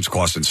touring's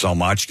costing so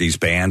much. These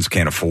bands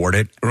can't afford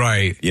it.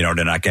 Right. They're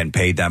not getting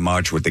paid that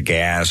much with the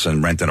gas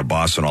and renting a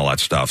bus and all that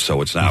stuff.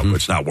 So it's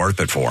not worth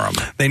it for them.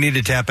 They need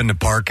to tap into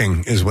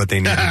parking is what they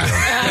need to do.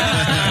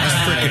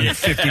 Freaking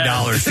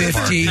 $50 to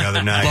park the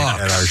other night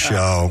at our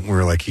show. We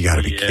were like, you got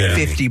to be kidding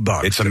me.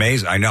 $50. It's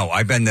amazing. I know.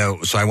 I've been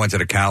there. So I went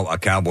to a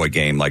Cowboy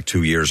game like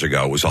 2 years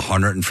ago. It was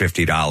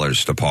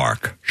 $150 to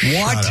park.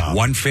 What?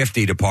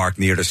 $150 to park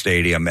near the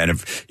stadium, and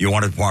if you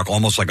wanted to park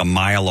almost like a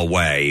mile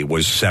away,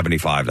 was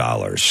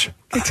 $75.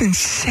 It's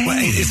insane. Well,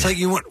 it's like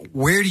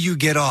where do you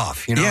get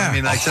off? I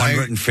mean, like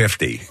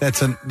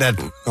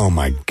 $150. Oh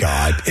my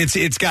God.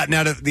 It's gotten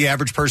out of, the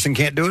average person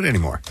can't do it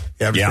anymore.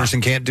 The average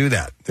person can't do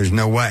that. There's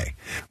no way.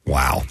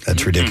 Wow.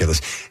 That's ridiculous.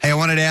 Hey, I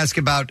wanted to ask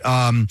about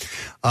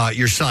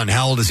your son.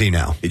 How old is he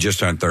now? He just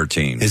turned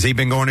 13. Has he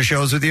been going to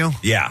shows with you?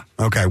 Yeah.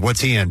 Okay.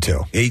 What's he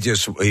into? He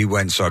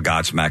went and saw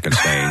Godsmack and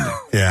Stained.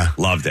 Yeah.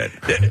 Loved it.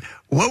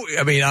 Well,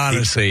 I mean,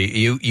 honestly,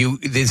 you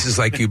this is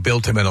like you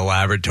built him in a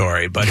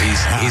laboratory, but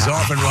he's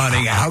off and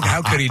running.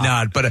 How could he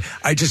not? But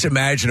I just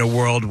imagine a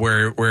world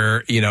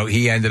where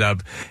he ended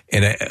up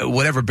in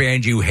whatever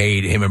band you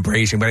hate, him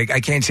embracing. But I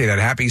can't say that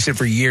happy. He said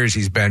for years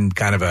he's been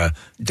kind of a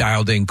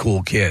dialed in,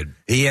 cool kid.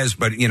 He is,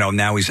 but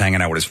now he's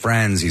hanging out with his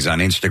friends. He's on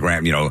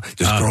Instagram.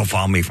 This girl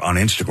followed me on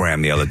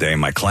Instagram the other day in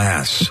my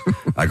class.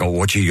 I go,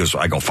 what? He goes,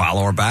 I go,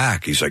 follow her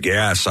back. He's like,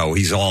 yeah. So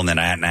he's all in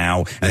that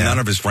now, and none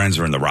of his friends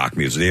are in the rock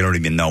music. They don't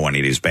even know any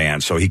of these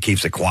bands, so he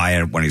keeps it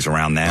quiet when he's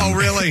around them. Oh,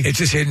 really? It's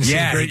just hidden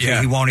secret.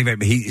 He won't even.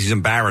 He's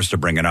embarrassed to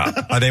bring it up.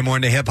 Are they more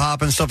into hip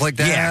hop and stuff like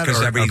that? Yeah,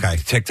 because every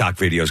TikTok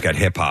video's got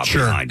hip hop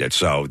behind it,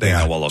 so they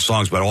know all those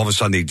songs. But all of a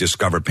sudden, he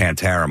discovered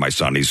Pantera. My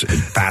son, he's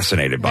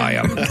fascinated by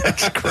him.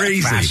 That's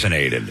crazy.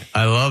 Fascinated.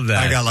 I love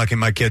that. I got lucky.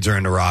 My kids are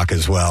into rock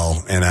as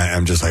well, and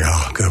I'm just like,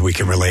 oh, good. We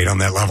can relate on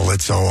that level.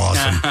 It's so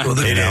awesome. Well,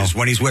 it is.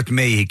 When he's with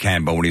me, he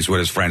can, but when he's with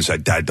his friends,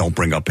 Dad, don't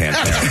bring up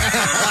Pantera.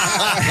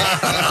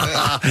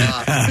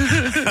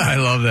 I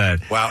love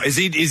that. Wow. Is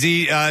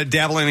he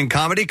dabbling in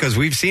comedy? Because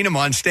we've seen him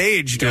on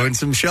stage doing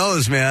some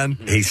shows, man.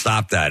 He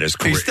stopped that. His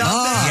career. He stopped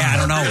that? Yeah, I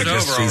don't know.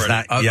 He's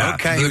not. Yeah,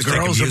 okay. He The was taking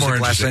girls are music more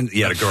lessons.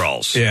 Yeah, the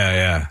girls.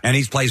 Yeah. And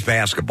he plays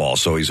basketball,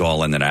 so he's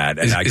all into that.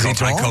 And Is I he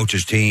tall? coach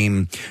his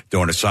team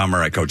during the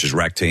summer. I coach his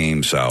rec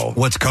team. So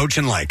what's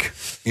coaching like?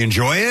 You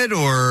enjoy it,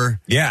 or?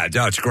 Yeah,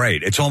 no, it's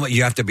great. It's almost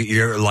you have to be.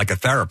 You're like a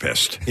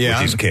therapist with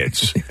these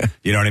kids.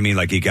 You know what I mean?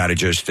 Like you got to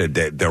just.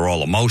 They're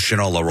all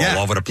emotional. They're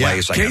all over the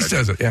place. Yeah. Case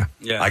does it.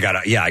 Yeah. I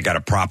got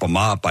to prop them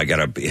up. I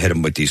got to hit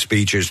them with these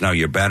speeches. No,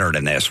 you're better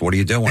than this. What are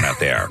you doing out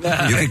there?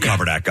 You can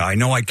cover that guy.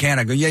 No, I can't.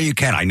 I go, yeah, you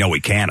can. I know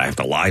he can. I have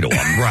to lie to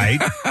him.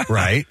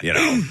 Right. You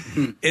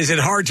know. Is it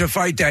hard to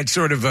fight that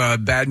sort of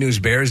Bad News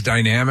Bears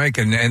dynamic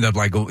and end up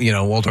like,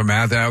 Walter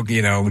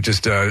Matthau,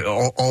 just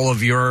all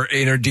of your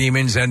inner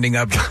demons ending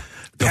up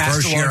the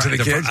first year to the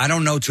kids? I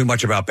don't know too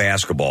much about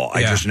basketball.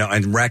 I just know,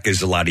 and rec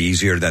is a lot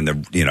easier than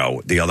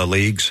the other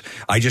leagues.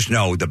 I just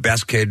know the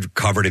best kid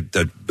covered it,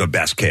 the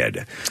best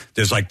kid.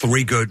 There's like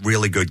 3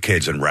 really good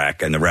kids in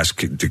rec, and the rest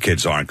the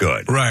kids aren't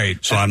good. Right.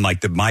 So I'm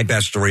like, my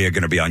best 3 are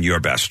going to be on your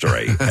best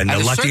 3, and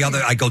they'll let the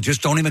other. I go,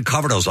 just don't even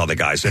cover those other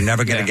guys. They're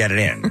never going to get it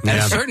in. At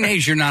a certain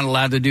age, you're not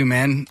allowed to do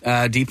man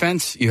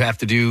defense. You have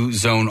to do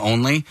zone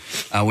only.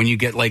 When you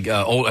get like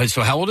old.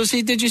 So how old is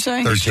he? Did you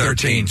say?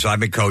 13. So I've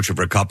been coaching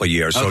for a couple of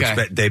years. So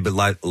Okay. they've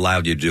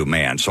allowed you to do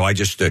man. So I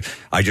just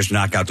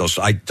knock out those.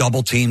 I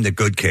double team the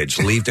good kids.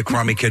 Leave the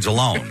crummy kids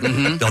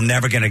alone. They're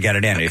never going to get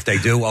it in. If they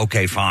do,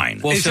 okay,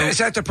 fine. Well, is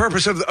that the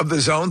purpose of the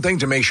zone thing,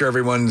 to make sure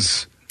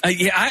everyone's...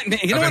 You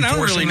know what? I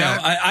don't really know.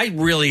 I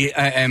really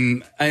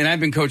am, and I've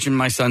been coaching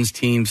my son's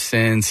team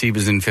since he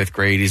was in 5th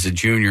grade. He's a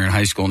junior in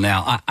high school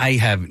now. I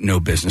have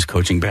no business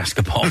coaching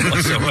basketball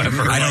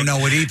whatsoever. I don't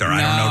know it either. No. I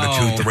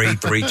don't know the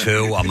 2-3,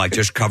 3-2. I'm like,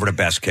 just cover the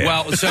best kid.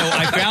 Well, so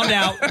I found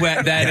out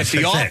that if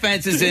the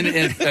offense is in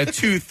a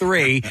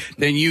 2-3,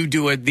 then you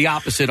do the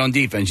opposite on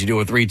defense. You do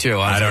a 3-2.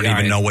 I don't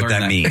even know what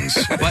that means.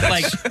 But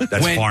like,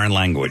 that's foreign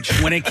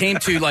language. When it came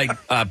to like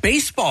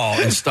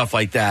baseball and stuff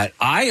like that,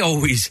 I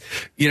always,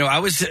 I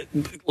was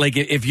like,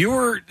 if you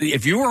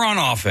were on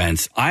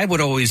offense, I would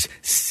always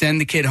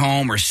send the kid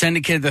home or send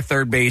the kid to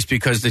third base,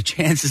 because the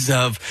chances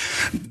of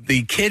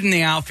the kid in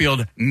the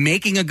outfield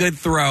making a good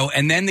throw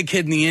and then the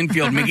kid in the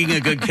infield making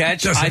a good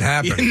catch doesn't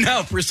happen.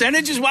 No,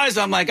 percentages wise,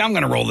 I'm like, I'm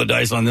going to roll the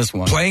dice on this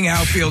one. Playing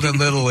outfield in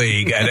Little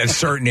League at a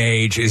certain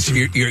age is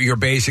you're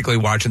basically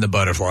watching the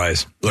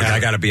butterflies. Look, I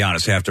got to be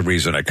honest. Half the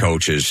reason I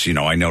coach is,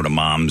 I know the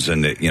moms,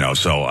 and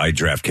so I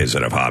draft kids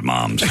that have hot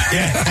moms.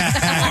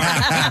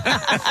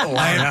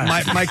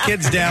 My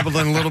kids dabbled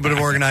in a little bit of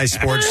organized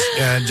sports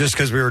just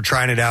because we were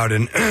trying it out,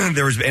 and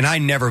and I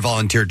never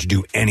volunteered to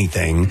do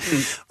anything.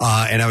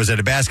 And I was at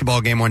a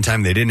basketball game one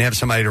time. They didn't have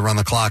somebody to run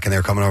the clock, and they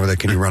were coming over there.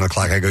 Can you run the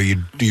clock? I go,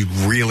 you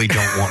really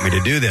don't want me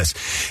to do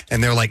this?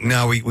 And they're like,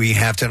 no, we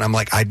have to. And I'm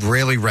like, I'd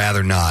really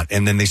rather not.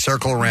 And then they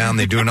circle around,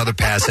 they do another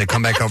pass, they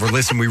come back over.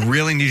 Listen, we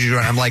really need you to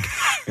run. I'm like,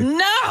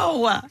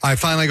 no. I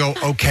finally go,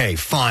 okay,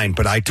 fine,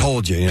 but I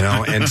told you,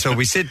 And so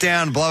we sit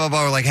down, blah, blah,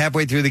 blah. We're like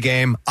halfway through the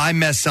game. I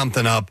mess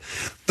something up.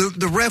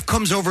 The ref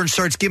comes over and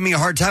starts giving me a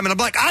hard time, and I'm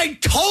like, I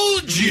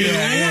told you.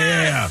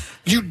 Yeah.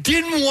 You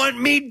didn't want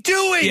me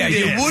doing this.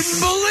 You wouldn't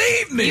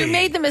believe me. You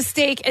made the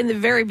mistake in the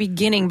very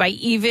beginning by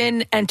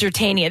even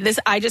entertaining it.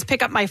 I just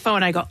pick up my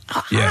phone. I go,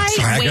 hi,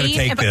 sorry, I gotta Wayne.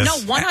 take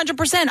this. No,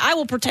 100%. I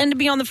will pretend to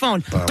be on the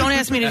phone. Don't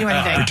ask me to do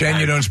anything.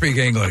 Pretend you don't speak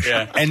English.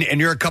 Yeah. And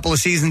you're a couple of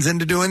seasons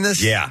into doing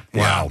this? Yeah.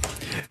 Wow.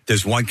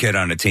 There's one kid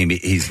on the team.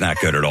 He's not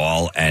good at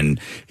all, and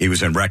he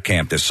was in rec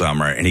camp this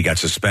summer, and he got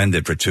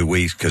suspended for 2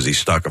 weeks because he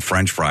stuck a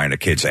French fry in a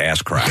kid's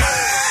ass crack.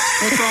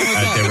 What's wrong with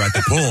that? They were at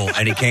the pool,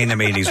 and he came to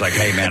me, and he's like,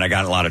 hey, man, I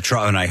got a lot of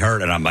trouble, and I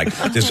hurt, and I'm like,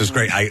 this is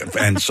great.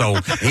 And so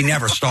he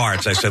never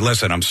starts. I said,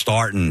 listen, I'm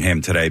starting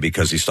him today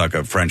because he stuck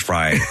a French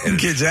fry in a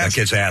kid's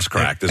ass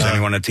crack. Does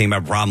anyone on the team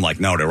have a problem? Like,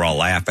 no, they're all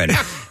laughing.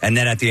 And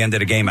then at the end of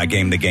the game, I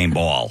gave him the game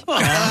ball.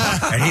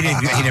 And he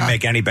didn't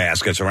make any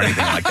baskets or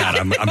anything like that.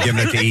 I'm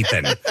giving it to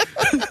Ethan.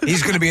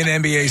 He's going to be an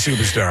NBA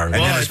superstar. And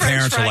then his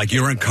parents are like,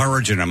 you're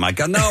encouraging him. I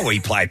go, no,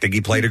 I think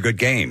he played a good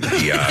game.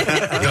 He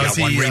got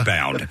one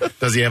rebound.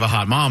 Does he have a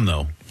hot mom,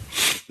 though?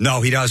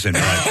 No, he doesn't.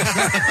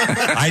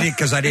 I did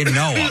because I didn't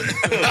know him.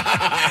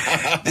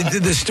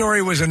 The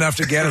story was enough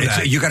to get him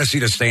that. You got to see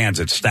the stands.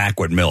 It's stacked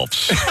with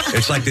MILFs.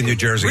 It's like the New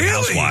Jersey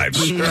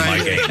Housewives in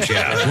my games.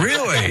 Yeah,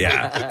 really.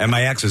 Yeah, and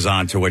my ex is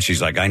on to it.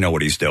 She's like, I know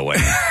what he's doing.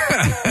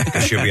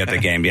 She'll be at the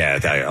game. Yeah,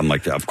 I'm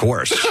like, of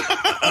course.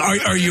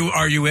 Are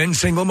you in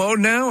single mode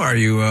now? Are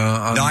you? No,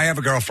 I have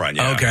a girlfriend.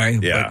 Yeah. Okay.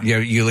 Yeah, but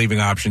you're leaving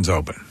options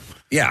open.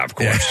 Yeah, of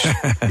course.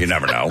 You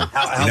never know.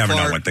 You never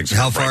know when things.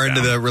 How far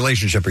into the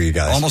relationship are you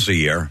guys? Almost a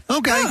year.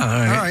 Okay. All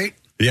right.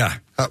 Yeah.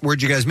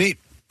 Where'd you guys meet?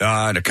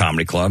 At a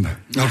comedy club.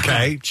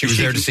 Okay. She was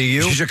there to see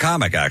you? She's a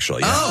comic,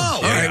 actually. Yeah. Oh,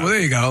 all right. Well, there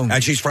you go.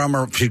 And she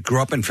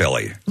grew up in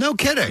Philly. No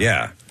kidding.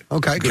 Yeah.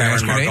 Okay.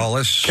 Karen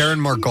Margolis. Karen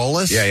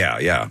Margolis?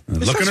 Yeah.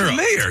 Looking her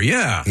familiar,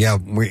 yeah. Yeah,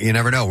 you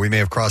never know. We may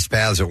have crossed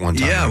paths at one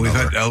time. Yeah, we've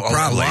had a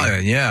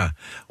lot, yeah.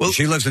 Well,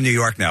 she lives in New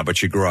York now, but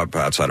she grew up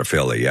outside of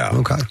Philly, yeah.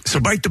 Okay. So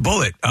Bite the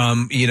Bullet,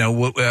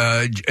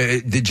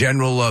 the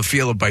general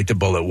feel of Bite the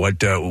Bullet,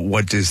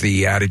 what is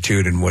the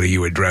attitude and what are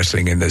you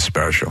addressing in this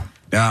special?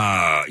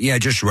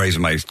 Just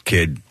raising my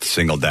kid,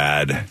 single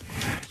dad,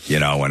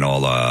 and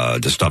all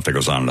the stuff that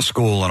goes on in the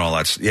school and all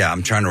that. Yeah,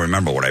 I'm trying to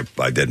remember what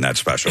I did in that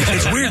special.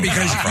 It's weird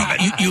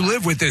because you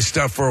live with this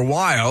stuff for a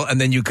while, and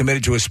then you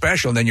committed to a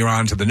special, and then you're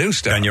on to the new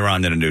stuff. Then you're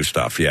on to the new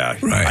stuff, yeah.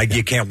 Right.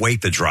 You can't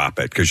wait to drop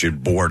it because you're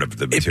bored of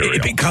the material.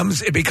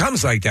 It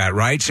becomes like that,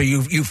 right? So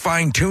you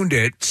fine-tuned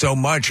it so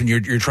much, and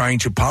you're trying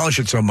to polish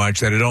it so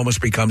much that it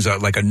almost becomes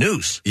like a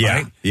noose,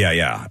 right?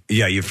 Yeah,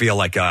 you feel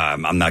like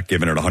I'm not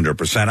giving it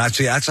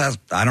 100%.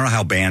 I don't know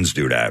how bands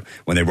do that.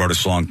 When they wrote a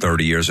song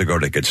 30 years ago,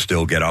 they could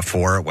still get up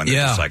for it. When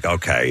they're just like,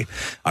 okay,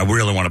 I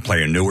really want to play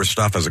your newer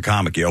stuff. As a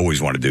comic, you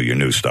always want to do your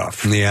new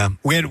stuff. Yeah.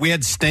 We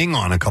had Sting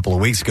on a couple of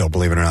weeks ago,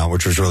 believe it or not,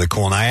 which was really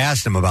cool. And I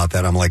asked him about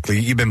that. I'm like,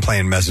 you've been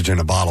playing Message in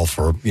a Bottle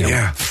for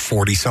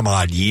 40 some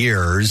odd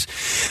years.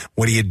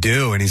 What do you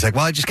do? And he's like,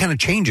 well, I just kind of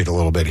change it a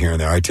little bit here and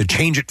there. To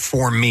change it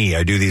for me,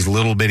 I do these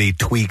little bitty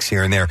tweaks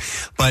here and there.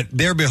 But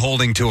they're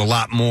beholding to a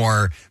lot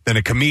more than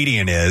a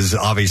comedian is.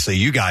 Obviously,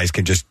 you guys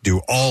can just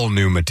do all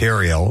new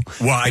material.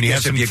 Well, and you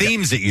have some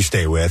themes that you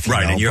stay with.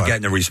 Right, and you're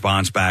getting a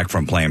response back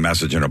from playing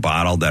Message in a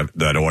Bottle,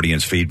 that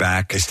audience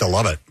feedback. They still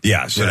love it.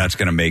 Yeah, so that's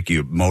going to make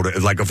you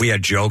motivate. Like if we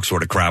had jokes where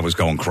the crowd was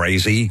going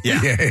crazy,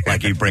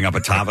 like you bring up a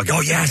topic,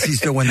 oh yes,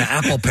 he's doing the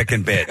apple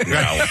picking bit,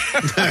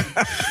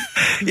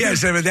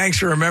 Yes, I mean, thanks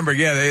for remembering.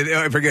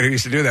 Yeah, I forget who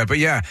used to do that, but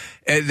yeah,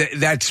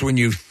 that's when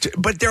you.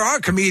 But there are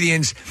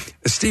comedians.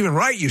 Stephen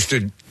Wright used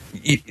to.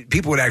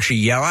 People would actually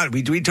yell out.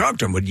 We talked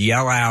to him. Would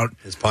yell out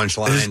his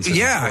punchlines.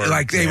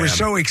 They were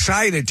so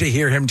excited to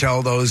hear him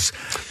tell those,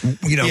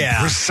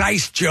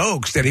 precise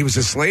jokes that he was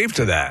a slave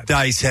to that.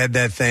 Dice had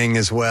that thing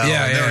as well.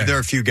 There are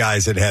a few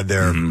guys that had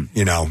their,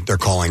 their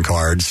calling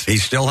cards. He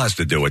still has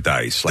to do it,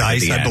 Dice.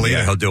 Dice, I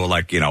believe. He'll do it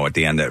at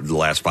the end of the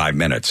last 5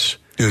 minutes.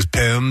 Do his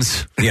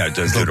pims. Yeah,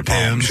 does do the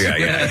pims.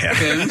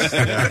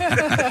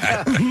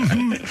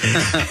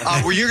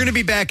 Well, you're going to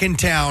be back in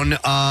town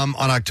on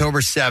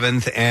October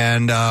 7th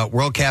and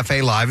World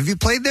Cafe Live. Have you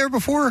played there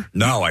before?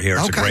 No, I hear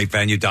it's a great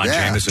venue. Don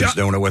Jameson's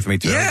doing it with me,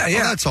 too. Yeah. Oh,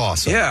 that's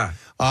awesome. Yeah.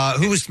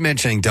 Who was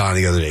mentioning Don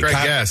the other day? Craig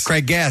Gass.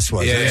 Craig Gass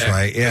was. That's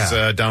right.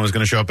 Yeah. Don was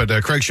going to show up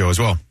at Craig's show as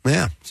well.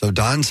 Yeah. So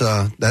Don's,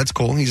 that's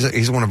cool.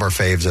 He's one of our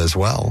faves as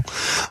well.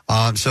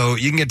 So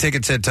you can get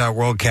tickets at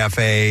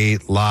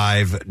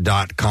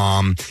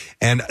worldcafelive.com.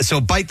 And so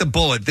Bite the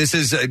Bullet. This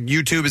is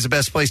YouTube is the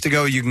best place to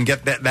go. You can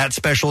get that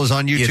special is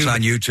on YouTube. It's on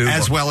YouTube.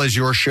 As well as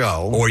your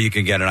show. Or you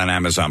can get it on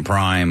Amazon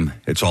Prime.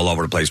 It's all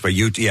over the place. But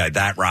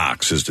That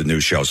Rocks is the new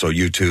show. So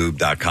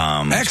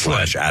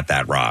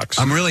youtube.com/@thatrocks.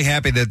 I'm really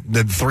happy that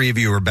the three of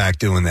you are back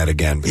doing that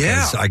again.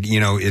 Because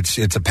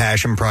it's a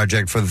passion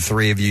project for the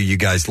three of you. You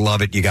guys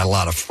love it. You got a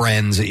lot of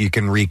friends that you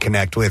can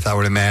reconnect with, I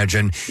would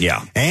imagine.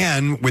 Yeah.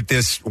 And with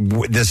this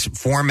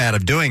format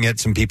of doing it,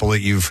 some people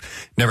that you've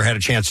never had a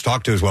chance to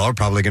talk to as well are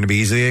probably going to be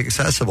easily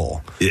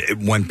accessible.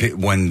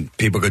 When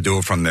people could do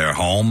it from their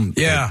home,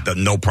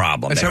 no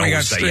problem. That's how we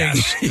got Sting.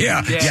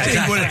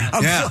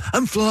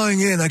 I'm flying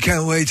in. I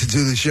can't wait to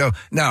do the show.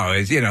 No,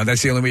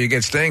 that's the only way you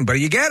get Sting. But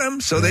you get them,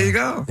 so there you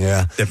go.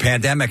 Yeah. The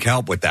pandemic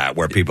helped with that,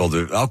 where people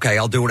do, okay,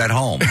 I'll do it at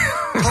home.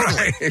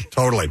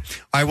 Totally. All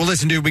right, well,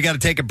 listen, dude, we got to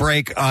take a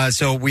break.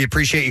 So we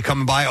appreciate you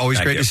coming by. Always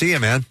great to see you,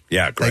 man.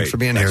 Yeah, great. Thanks for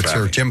being here,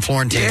 sir. Jim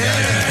Florentine,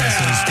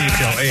 guys. Steve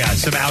Show. Yeah,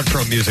 some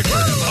outro music for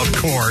him, of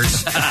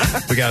course.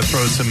 We got to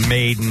throw some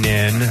Maiden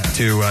in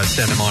to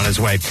send him on his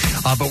way.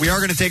 But we are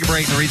going to take a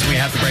break. The reason we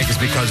have to break is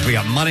because we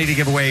got money to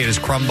give away. It is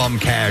Crumb Bum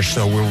Cash.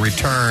 So we'll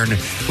return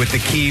with the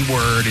key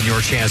word and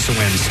your chance to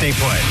win. Stay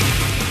put.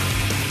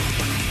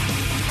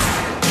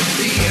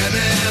 The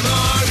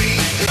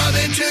MMRE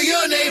coming to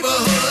your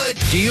neighborhood.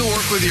 Do you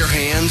work with your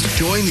hands?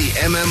 Join the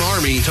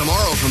Army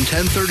tomorrow from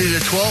 10:30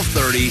 to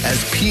 12:30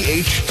 as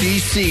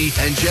PHDC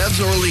and Jebs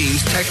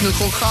Orleans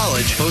Technical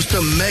College host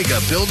a mega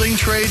building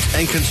trades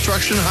and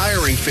construction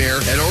hiring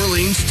fair at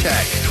Orleans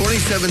Tech,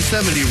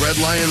 2770 Red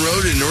Lion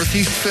Road in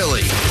Northeast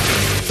Philly.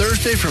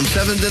 Thursday from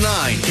 7 to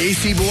 9,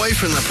 Casey Boy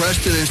from the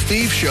Preston and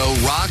Steve Show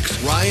rocks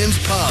Ryan's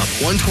Pub,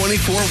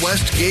 124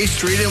 West Gay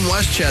Street in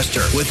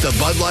Westchester with the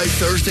Bud Light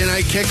Thursday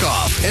night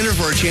kickoff. Enter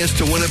for a chance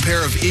to win a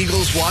pair of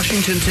Eagles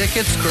Washington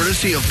tickets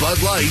courtesy of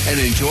Bud Light and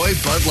enjoy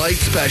Bud Light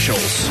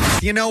specials.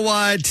 You know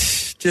what?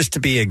 Just to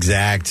be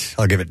exact,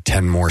 I'll give it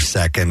 10 more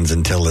seconds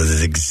until it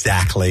is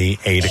exactly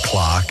 8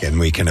 o'clock and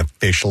we can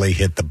officially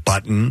hit the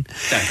button.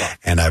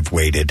 And I've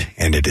waited,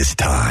 and it is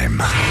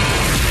time.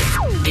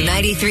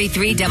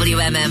 93.3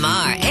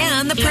 WMMR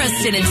and the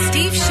Preston and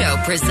Steve Show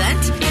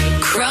present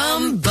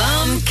Crumb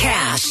Bum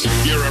Cash.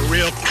 You're a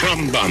real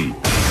crumb bum.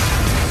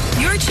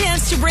 Your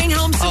chance to bring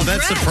home some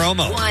that's the bread.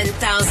 promo.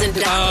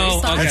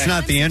 $1,000. That's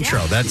not the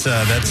intro. That's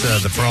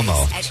the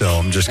promo. So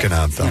I'm just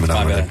gonna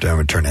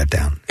turn that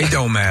down. It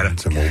don't matter.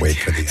 So we'll wait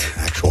for the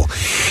actual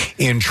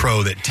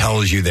intro that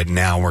tells you that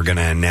now we're going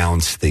to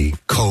announce the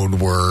code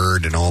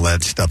word and all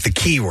that stuff. The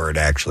keyword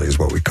actually is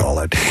what we call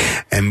it.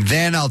 And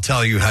then I'll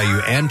tell you how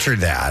you enter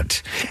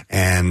that,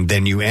 and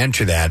then you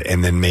enter that,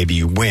 and then maybe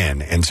you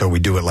win. And so we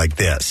do it like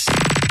this.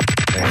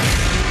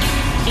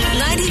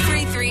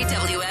 93.3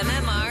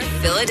 WMMR,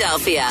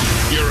 Philadelphia.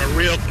 You're a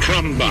real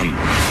crumb bum.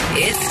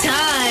 It's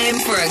time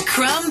for a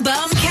Crumb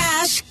Bum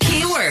Cash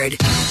keyword.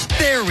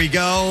 There we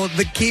go.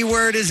 The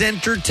keyword is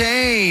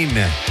entertain.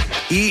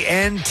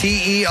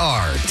 ENTERTAIN.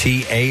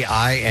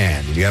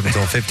 You have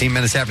until 15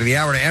 minutes after the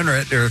hour to enter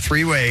it. There are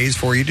 3 ways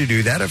for you to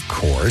do that, of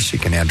course. You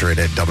can enter it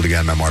at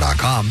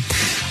WMMR.com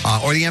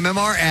or the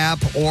MMR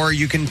app, or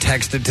you can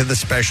text it to the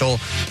special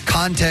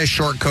contest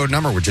short code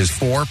number, which is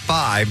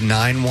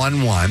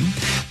 45911.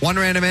 One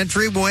random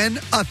entry will win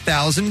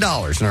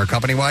 $1,000 in our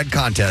company-wide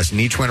contest, and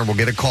each winner will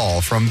get a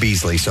call from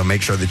Beasley. So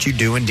make sure that you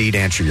do indeed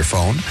answer your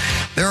phone.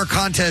 There are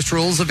contest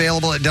rules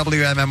available at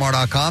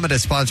WMMR.com. It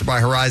is sponsored by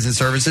Horizon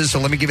Services. So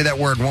let me give you that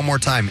word one more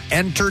time.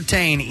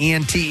 Entertain,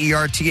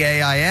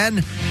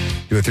 ENTERTAIN.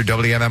 Do it through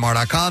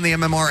WMMR.com, the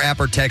MMR app,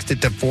 or text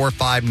it to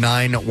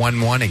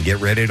 45911 and get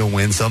ready to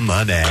win some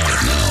money.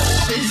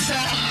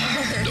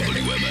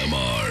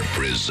 WMMR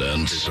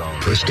presents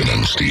Preston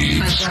and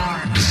Steve's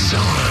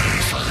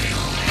Bizarre File.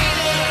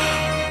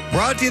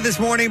 Brought to you this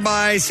morning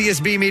by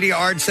CSB Media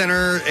Arts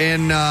Center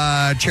in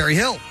Cherry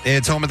Hill.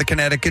 It's home of the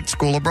Connecticut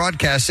School of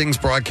Broadcasting's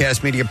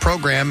broadcast media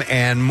program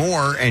and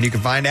more. And you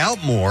can find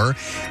out more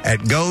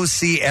at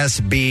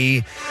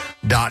gocsb.com.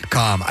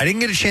 I didn't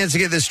get a chance to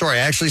get this story.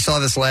 I actually saw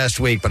this last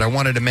week, but I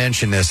wanted to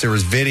mention this. There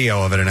was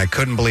video of it, and I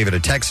couldn't believe it. A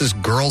Texas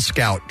Girl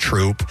Scout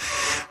troop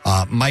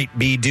might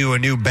be due a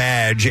new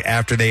badge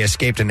after they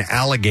escaped an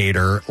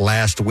alligator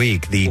last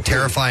week. The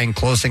terrifying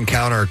close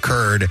encounter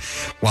occurred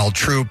while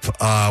Troop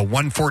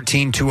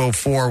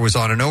 114204 was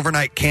on an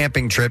overnight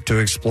camping trip to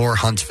explore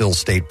Huntsville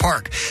State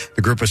Park.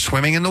 The group was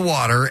swimming in the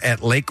water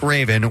at Lake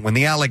Raven when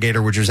the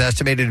alligator, which was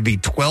estimated to be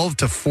 12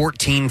 to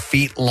 14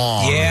 feet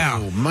long,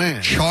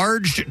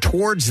 charged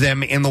towards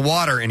them in the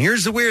water. And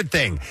here's the weird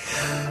thing.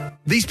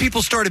 These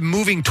people started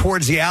moving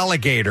towards the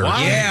alligator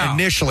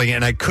initially,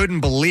 and I couldn't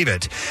believe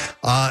it.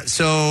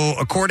 So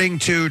according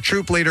to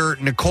troop leader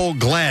Nicole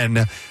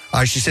Glenn,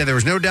 she said, there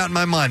was no doubt in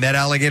my mind that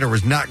alligator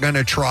was not going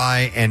to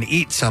try and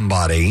eat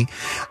somebody.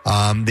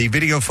 The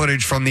video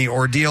footage from the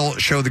ordeal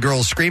showed the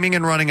girls screaming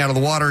and running out of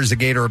the water as the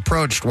gator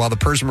approached, while the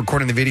person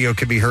recording the video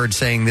could be heard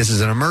saying, "This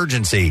is an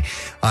emergency."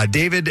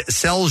 David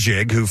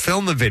Seljig, who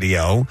filmed the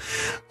video,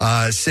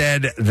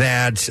 said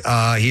that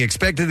he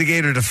expected the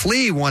gator to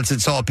flee once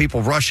it saw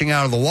people rushing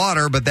out of the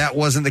water, but that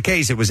wasn't the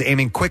case. It was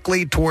aiming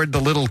quickly toward the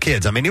little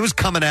kids. I mean, it was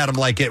coming at them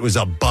like it was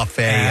a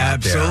buffet.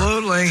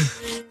 Absolutely.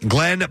 Out there.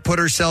 Glenn put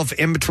herself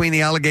in between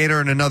the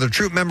alligator and another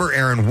troop member,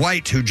 Aaron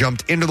White, who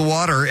jumped into the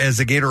water as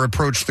the gator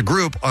approached the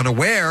group,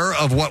 unaware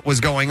of what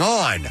was going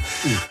on.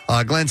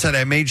 Glenn said,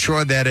 I made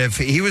sure that if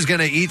he was going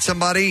to eat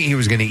somebody, he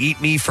was going to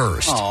eat me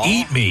first. Aww.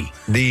 Eat me.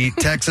 The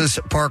Texas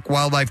Park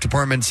Wildlife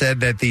Department said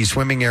that the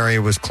swimming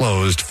area was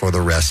closed for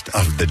the rest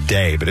of the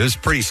day, but it was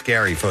pretty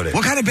scary footage.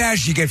 What kind of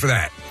badge did you get for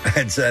that?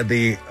 It's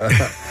the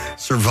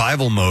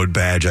survival mode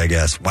badge, I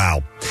guess.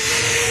 Wow.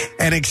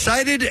 An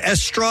excited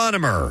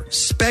astronomer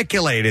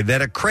speculated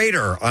that a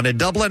crater on a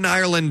Dublin,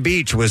 Ireland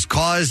beach was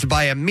caused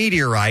by a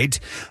meteorite,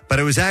 but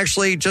it was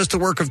actually just the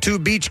work of 2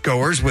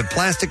 beachgoers with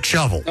plastic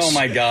shovels. Oh,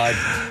 my God.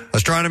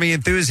 Astronomy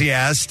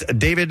enthusiast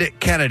David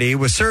Kennedy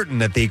was certain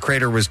that the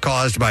crater was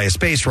caused by a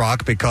space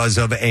rock because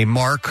of a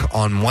mark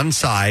on one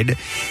side.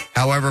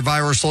 However,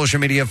 viral social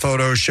media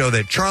photos show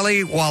that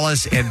Charlie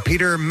Wallace and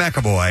Peter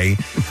McAvoy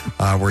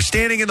were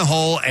standing in the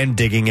hole and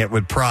digging it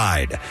with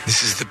pride.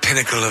 This is the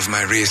pinnacle of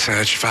my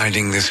research,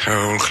 finding this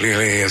hole,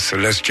 clearly a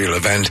celestial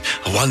event,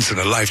 a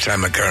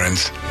once-in-a-lifetime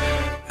occurrence.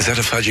 Is that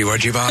a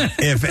fudgy-wudgy bomb?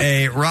 If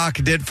a rock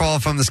did fall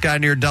from the sky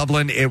near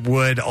Dublin, it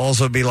would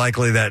also be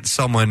likely that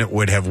someone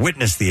would have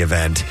witnessed the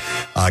event.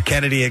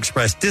 Kennedy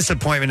expressed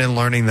disappointment in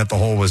learning that the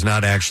hole was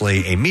not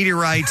actually a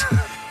meteorite,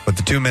 but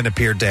the 2 men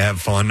appeared to have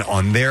fun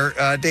on their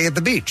day at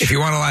the beach. If you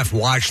want to laugh,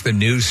 watch the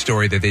news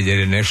story that they did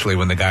initially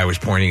when the guy was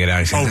pointing it out.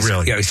 He said,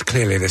 really? Yeah,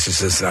 clearly this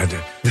is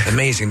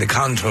amazing, the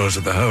contours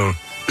of the hole.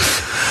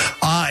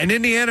 An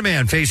Indiana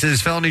man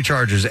faces felony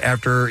charges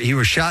after he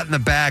was shot in the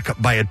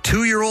back by a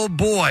 2-year-old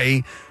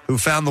boy who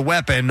found the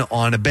weapon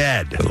on a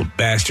bed. Little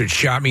bastard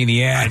shot me in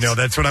the ass. I know,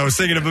 that's what I was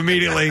thinking of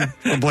immediately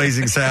from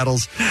Blazing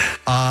Saddles.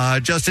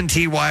 Justin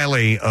T.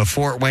 Wiley of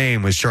Fort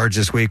Wayne was charged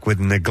this week with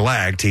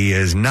neglect. He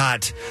is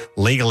not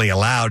legally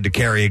allowed to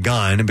carry a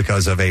gun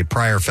because of a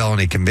prior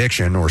felony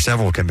conviction or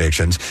several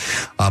convictions.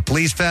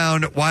 Police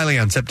found Wiley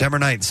on September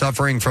 9th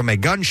suffering from a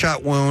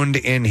gunshot wound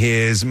in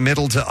his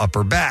middle to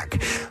upper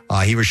back.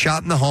 He was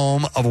shot in the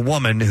home of a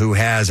woman who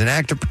has an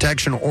active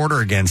protection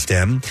order against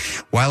him.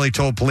 Wiley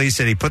told police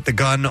that he put the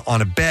gun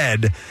on a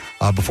bed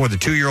before the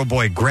 2-year-old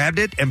boy grabbed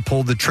it and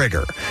pulled the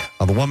trigger.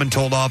 The woman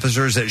told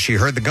officers that she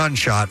heard the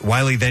gunshot.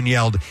 Wiley then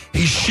yelled,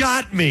 "He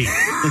shot me!"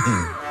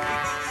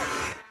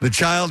 The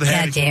child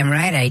had... Yeah, damn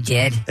right I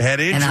did. Had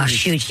injuries. And I'll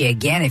shoot you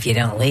again if you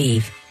don't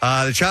leave.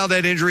 The child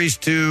had injuries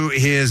to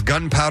his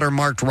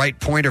gunpowder-marked right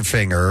pointer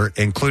finger,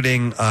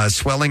 including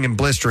swelling and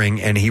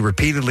blistering, and he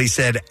repeatedly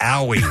said,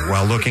 "Owie,"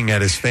 while looking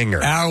at his finger.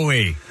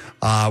 Owie.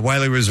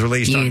 Wiley was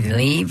released You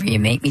leave or you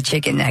make me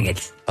chicken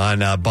nuggets.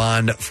 on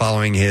bond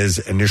following his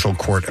initial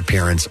court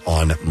appearance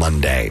on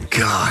Monday.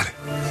 God.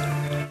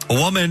 A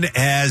woman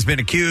has been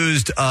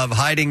accused of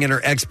hiding in her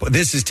ex.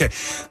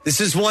 This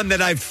is one that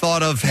I've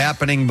thought of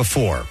happening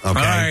before. Okay, all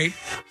right.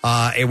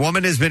 A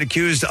woman has been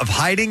accused of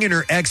hiding in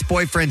her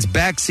ex-boyfriend's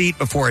backseat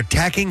before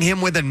attacking him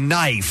with a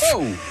knife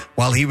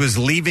while he was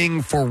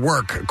leaving for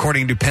work,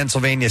 according to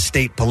Pennsylvania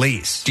State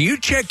Police. Do you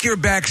check your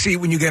backseat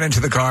when you get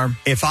into the car?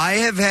 If I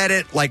have had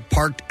it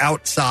parked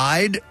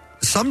outside,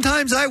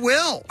 sometimes I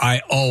will.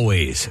 I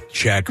always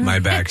check my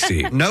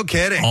backseat. No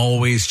kidding.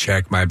 Always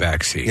check my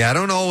backseat. Yeah, I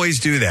don't always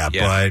do that,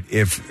 but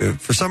if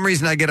for some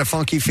reason I get a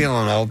funky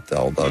feeling, I'll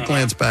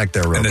glance back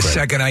there real quick. And the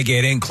second I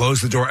get in,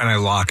 close the door and I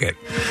lock it.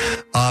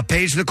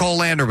 Paige Nicole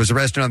Lander was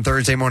arrested on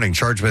Thursday morning,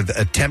 charged with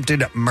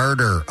attempted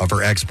murder of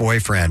her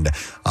ex-boyfriend.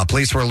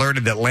 Police were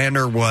alerted that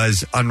Lander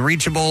was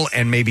unreachable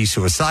and maybe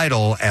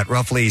suicidal at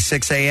roughly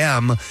 6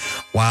 a.m.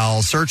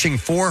 While searching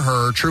for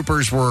her,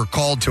 troopers were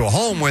called to a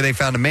home where they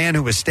found a man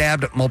who was stabbed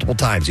multiple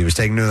times. He was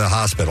taken to the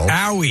hospital.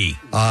 Owie.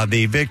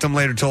 The victim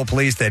later told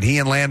police that he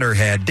and Lander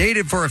had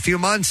dated for a few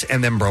months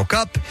and then broke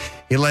up.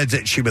 He alleged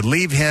that she would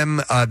leave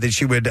him, that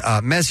she would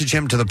message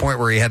him to the point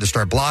where he had to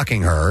start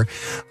blocking her.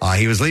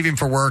 He was leaving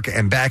for work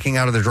and backing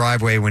out of the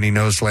driveway when he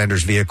noticed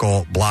Lander's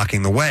vehicle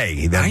blocking the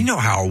way. I know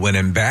how I'll win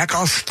him back.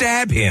 I'll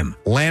stab him.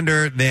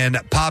 Lander then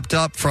popped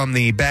up from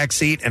the back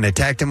seat and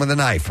attacked him with a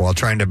knife. While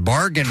trying to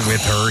bargain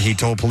with her, he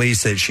told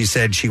police that she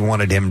said she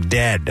wanted him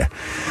dead.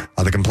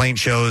 The complaint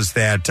shows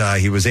that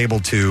he was able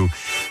to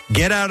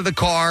get out of the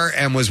car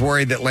and was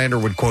worried that Lander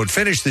would, quote,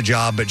 finish the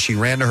job, but she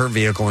ran to her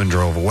vehicle and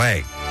drove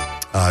away.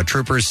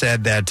 Troopers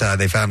said that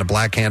they found a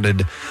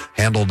black-handled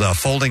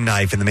folding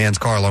knife in the man's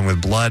car, along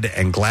with blood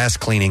and glass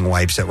cleaning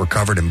wipes that were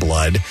covered in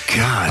blood.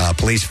 God.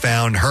 Police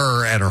found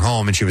her at her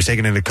home, and she was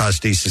taken into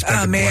custody.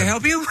 Suspected may blood, I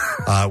help you?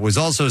 Was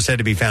also said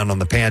to be found on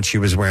the pants she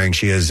was wearing.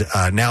 She is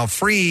now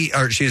free,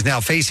 or she is now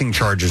facing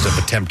charges of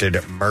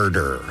attempted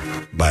murder,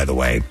 by the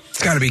way.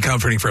 It's got to be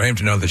comforting for him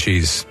to know that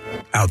she's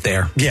out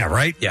there. Yeah,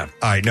 right? Yeah.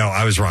 All right, no,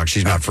 I was wrong.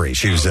 She's not free.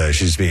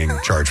 She's being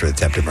charged with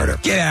attempted murder.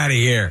 Get out of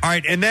here. All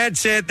right, and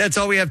that's it. That's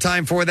all we have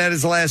time for. That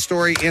is the last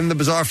story in the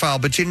Bizarre File.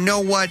 But you know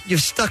what?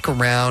 You've stuck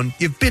around.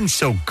 You've been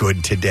so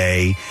good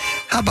today.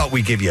 How about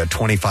we give you a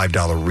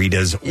 $25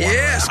 Rita's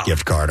One-Less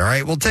gift card? All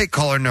right, we'll take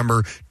caller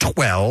number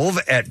 12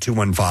 at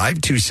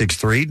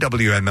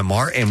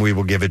 215-263-WMMR, and we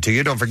will give it to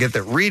you. Don't forget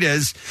that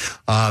Rita's,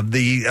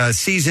 the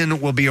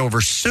season will be over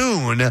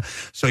soon,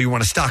 so you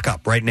want to stock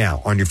up right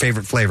now on your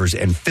favorite flavors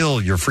and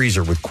fill your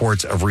freezer with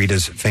quarts of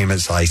Rita's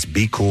Famous Ice.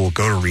 Be cool.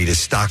 Go to Rita's.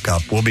 Stock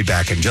up. We'll be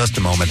back in just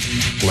a moment.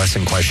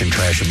 Lesson, question,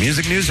 trash, and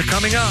music news are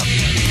coming up.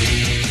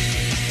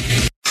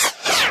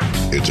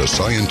 It's a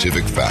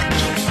scientific fact.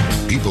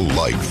 People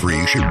like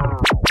free shipping.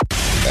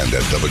 And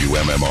at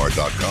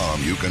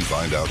WMMR.com, you can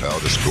find out how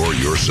to score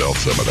yourself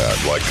some of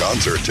that, like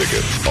concert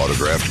tickets,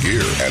 autographed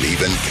gear, and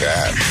even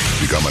cash.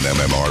 Become an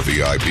MMR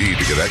VIP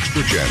to get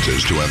extra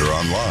chances to enter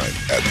online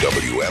at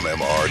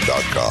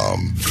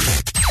WMMR.com.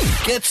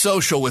 Get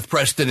social with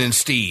Preston and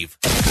Steve.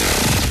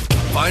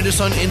 Find us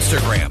on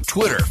Instagram,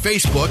 Twitter,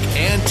 Facebook,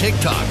 and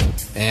TikTok.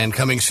 And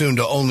coming soon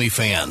to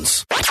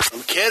OnlyFans.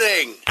 I'm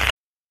kidding.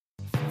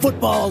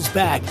 Football's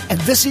back, and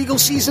this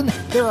Eagles season,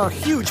 there are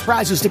huge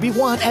prizes to be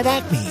won at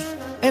Acme.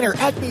 Enter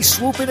Acme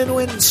Swoop In and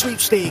Win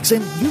sweepstakes,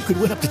 and you could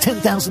win up to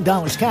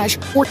 $10,000 cash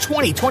or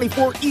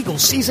 2024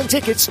 Eagles season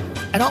tickets.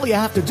 And all you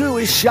have to do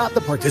is shop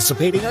the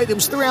participating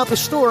items throughout the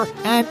store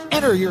and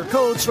enter your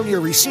codes from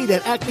your receipt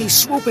at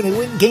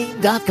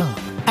acmeswoopinandwingame.com.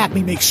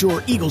 Acme makes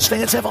sure Eagles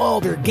fans have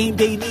all their game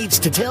day needs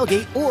to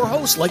tailgate or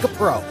host like a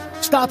pro.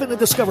 Stop in and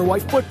discover why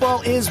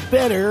football is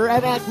better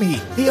at Acme,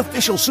 the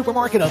official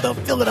supermarket of the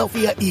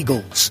Philadelphia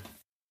Eagles.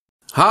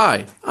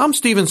 Hi, I'm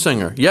Steven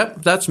Singer.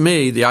 Yep, that's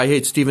me, the I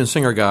Hate Steven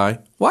Singer guy.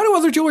 Why do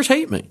other jewelers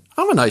hate me?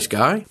 I'm a nice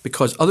guy.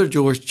 Because other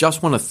jewelers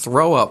just want to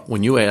throw up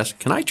when you ask,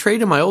 can I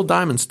trade in my old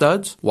diamond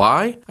studs?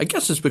 Why? I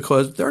guess it's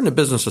because they're in the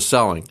business of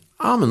selling.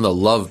 I'm in the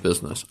love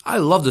business. I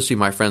love to see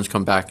my friends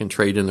come back and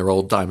trade in their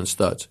old diamond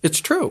studs. It's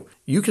true.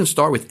 You can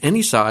start with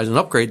any size and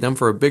upgrade them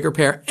for a bigger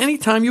pair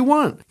anytime you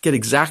want. Get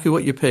exactly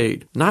what you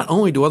paid. Not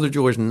only do other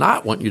jewelers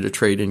not want you to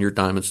trade in your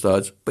diamond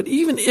studs, but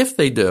even if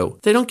they do,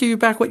 they don't give you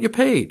back what you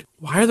paid.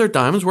 Why are their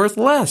diamonds worth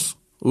less?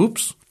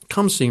 Oops.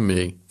 Come see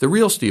me, the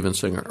real Steven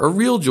Singer, a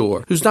real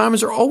jeweler whose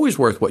diamonds are always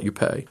worth what you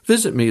pay.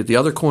 Visit me at the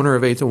other corner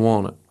of 8th and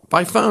Walnut.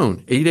 By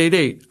phone,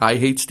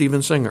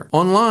 888-I-HATE-STEVEN-SINGER.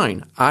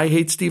 Online,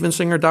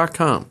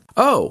 IHateStevenSinger.com.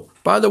 Oh,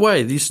 by the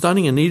way, these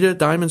stunning Anita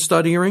diamond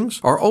stud earrings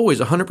are always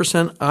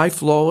 100%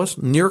 eye-flawless,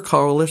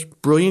 near-colorless,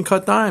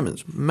 brilliant-cut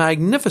diamonds.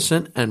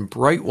 Magnificent and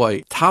bright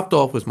white, topped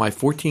off with my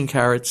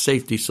 14-karat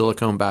safety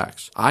silicone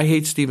backs.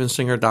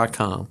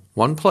 IHateStevenSinger.com.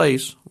 One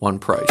place, one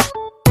price.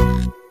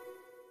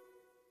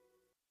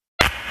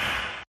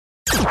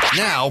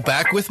 Now,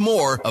 back with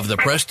more of the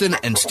Preston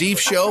and Steve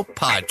Show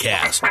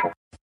podcast.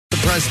 The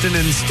Preston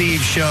and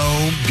Steve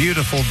Show.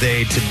 Beautiful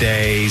day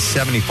today.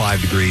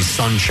 75 degrees,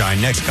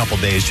 sunshine. Next couple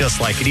days, just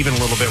like it, even a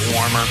little bit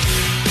warmer.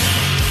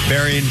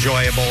 Very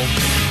enjoyable.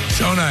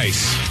 So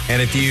nice.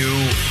 And if you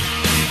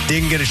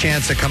didn't get a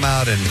chance to come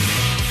out and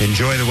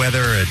enjoy the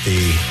weather at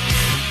the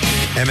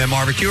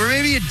MMRBQ, or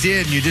maybe you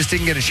did and you just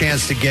didn't get a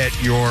chance to get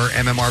your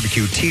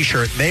MMRBQ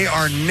t-shirt, they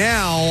are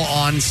now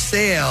on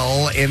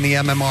sale in the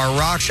MMR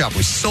Rock Shop.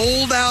 We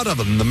sold out of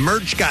them. The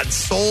merch got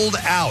sold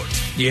out.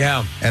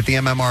 Yeah. At the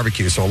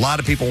MMRBQ. So a lot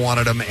of people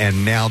wanted them,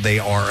 and now they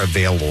are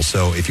available.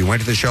 So if you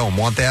went to the show and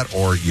want that,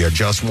 or you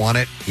just want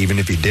it, even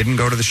if you didn't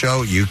go to the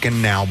show, you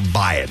can now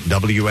buy it.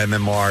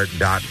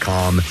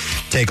 WMMR.com.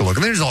 Take a look.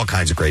 And there's all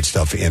kinds of great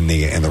stuff in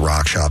the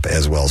Rock Shop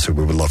as well. So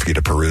we would love for you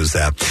to peruse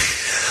that.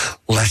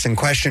 Lesson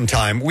question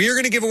time. We are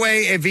going to give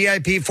away a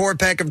VIP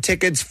 4-pack of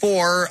tickets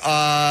for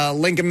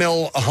Lincoln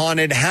Mill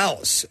Haunted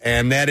House.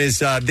 And that is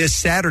this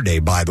Saturday,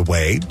 by the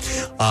way.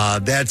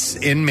 That's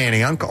in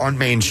Manayunk on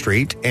Main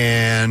Street.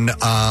 And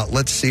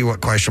let's see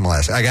what question we'll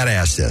ask. I got to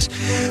ask this.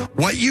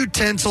 What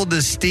utensil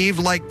does Steve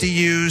like to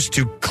use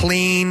to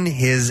clean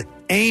his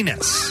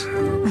anus?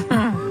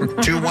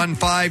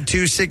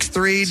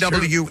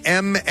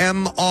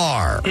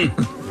 215-263-WMMR.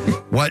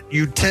 What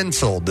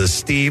utensil does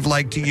Steve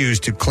like to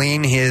use to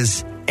clean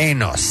his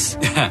anus?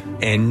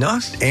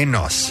 Anus?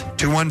 Anus.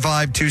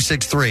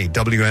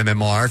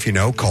 215-263-WMMR. If you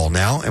know, call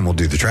now, and we'll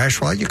do the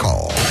trash while you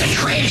call. The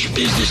trash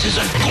business is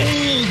a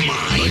gold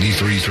mine.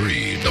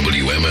 93.3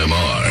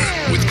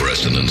 WMMR with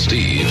Preston and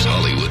Steve's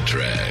Hollywood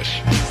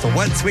Trash. So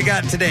what's we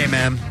got today,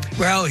 man?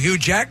 Well, Hugh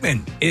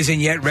Jackman isn't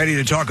yet ready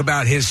to talk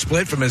about his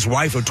split from his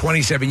wife of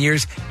 27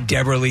 years,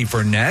 Deborah Lee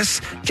Furness.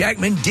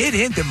 Jackman did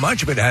hint that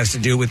much of it has to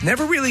do with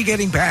never really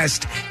getting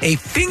past a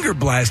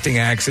finger-blasting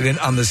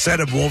accident on the set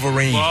of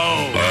Wolverine.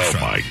 Whoa. Oh,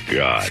 my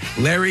God.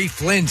 Larry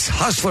Flint's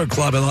Hustler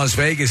Club in Las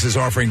Vegas is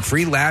offering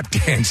free lap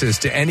dances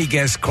to any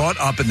guests caught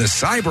up in the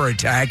cyber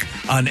attack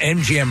on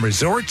MGM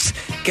Resorts.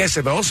 Guests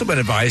have also been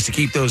advised to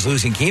keep those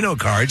losing Keno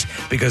cards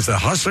because the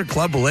Hustler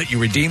Club will let you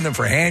redeem them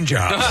for hand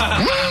jobs.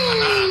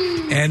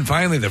 And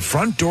finally, the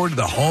front door to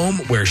the home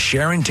where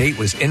Sharon Tate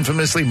was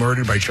infamously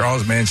murdered by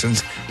Charles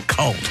Manson's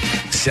cult,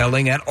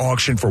 selling at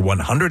auction for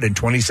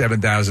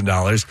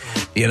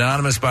 $127,000. The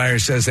anonymous buyer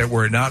says that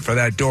were it not for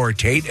that door,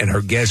 Tate and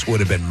her guests would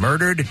have been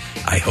murdered.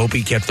 I hope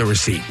he kept the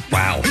receipt.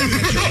 Wow. All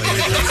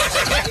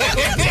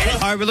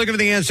right, we're looking for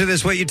the answer to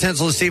this. What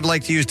utensil does Steve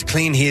like to use to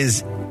clean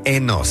his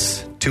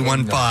anus?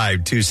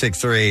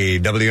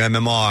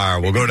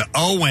 215-263-WMMR. We'll go to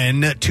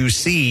Owen to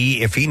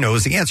see if he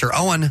knows the answer.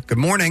 Owen, good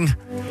morning.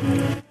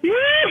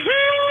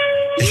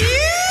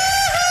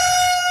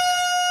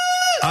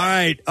 All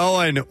right,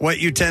 Owen, what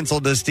utensil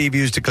does Steve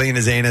use to clean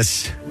his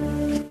anus?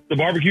 The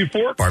barbecue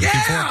fork? Barbecue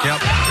fork, yep.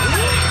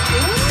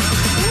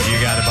 You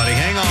got it, buddy.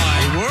 Hang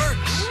on. It works.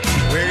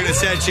 We're going to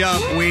set you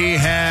up. We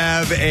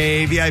have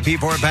a VIP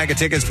 4-pack of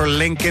tickets for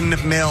Lincoln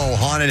Mill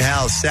Haunted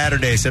House,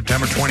 Saturday,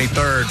 September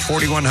 23rd,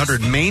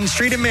 4100 Main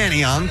Street in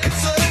Manayunk.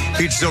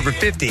 Features over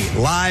 50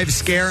 live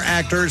scare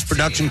actors,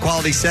 production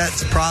quality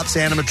sets, props,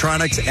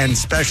 animatronics, and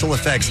special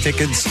effects.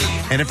 Tickets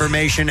and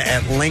information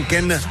at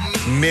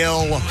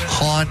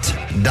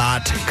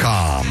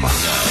LincolnMillHaunt.com.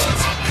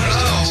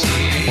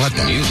 What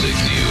the? Music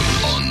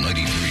News on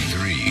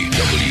 93.3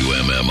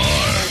 WMMR.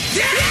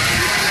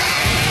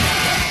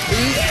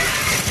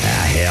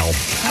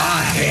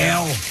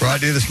 Hell.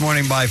 Brought to you this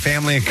morning by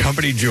Family and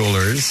Company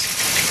Jewelers.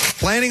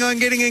 Planning on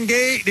getting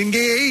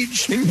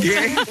engaged?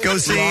 Go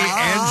see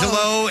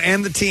Angelo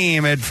and the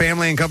team at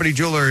Family and Company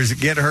Jewelers.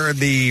 Get her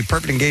the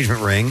perfect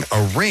engagement ring,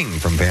 a ring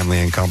from Family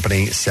and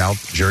Company,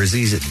 South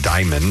Jersey's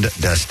diamond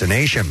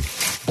destination.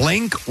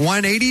 Blink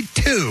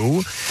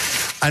 182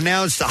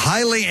 announced a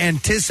highly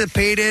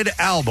anticipated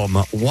album,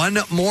 One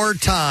More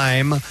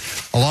Time,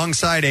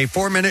 alongside a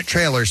 4-minute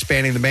trailer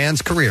spanning the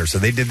band's career. So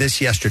they did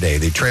this yesterday.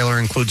 The trailer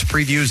includes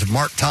previews of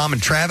Mark, Tom,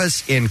 and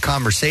Travis in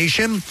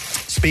conversation,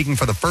 speaking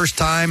for the first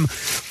time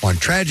on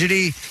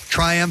tragedy,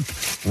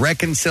 triumph,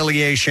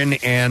 reconciliation,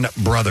 and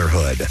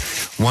brotherhood.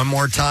 One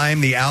More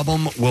Time, the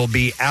album will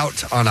be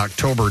out on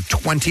October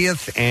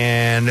 20th,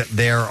 and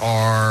there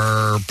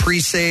are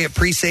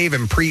pre-save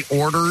and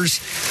pre-orders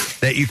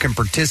that you can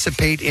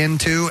participate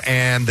into. to.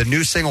 And the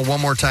new single,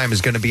 One More Time,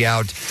 is going to be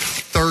out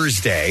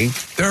Thursday.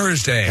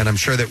 And I'm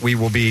sure that we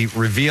will be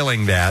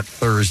revealing that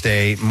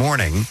Thursday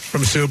morning.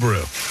 From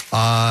Subaru.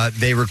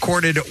 They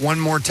recorded One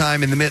More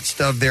Time in the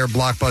midst of their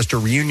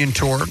blockbuster reunion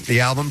tour.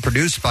 The album,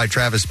 produced by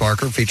Travis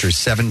Barker, features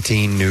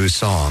 17 new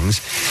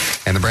songs.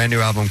 And the brand new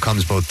album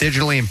comes both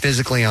digitally and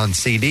physically on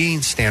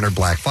CD, standard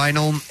black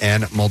vinyl,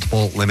 and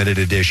multiple limited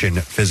edition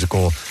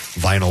physical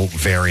vinyl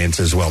variants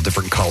as well.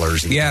 Different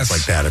colors and things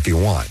like that if you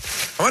want.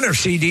 I wonder if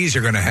CDs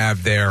are going to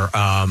have their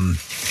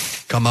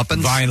come up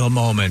and vinyl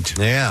moment.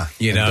 Yeah.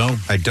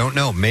 I don't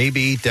know.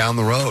 Maybe down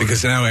the road.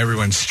 Because now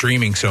everyone's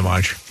streaming so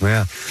much.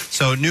 Yeah.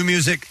 So new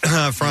music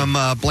from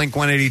Blink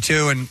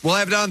 182, and we'll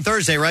have it on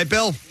Thursday, right,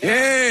 Bill?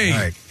 Yay! All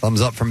right.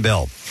 Thumbs up from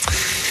Bill.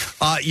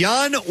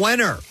 Jan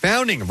Wenner,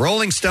 founding of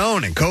Rolling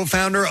Stone and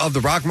co-founder of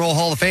the Rock and Roll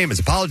Hall of Fame, has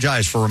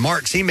apologized for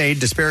remarks he made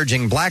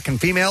disparaging black and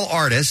female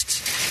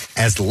artists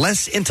as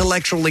less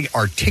intellectually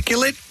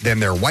articulate than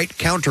their white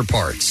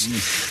counterparts.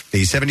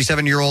 The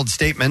 77-year-old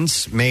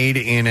statements made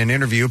in an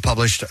interview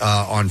published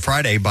on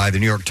Friday by the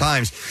New York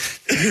Times,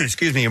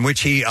 in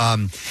which he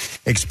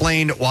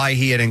explained why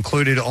he had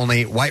included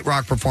only white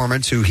rock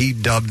performers who he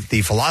dubbed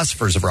the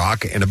philosophers of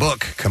rock in a book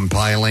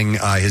compiling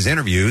his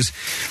interviews,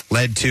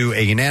 led to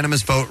a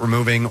unanimous vote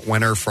removing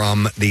Wenner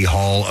from the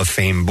Hall of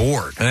Fame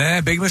board.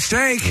 Big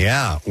mistake.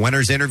 Yeah.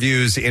 Wenner's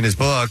interviews in his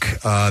book,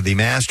 The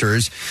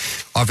Masters,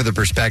 offer the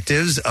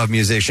perspectives of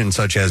musicians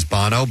such as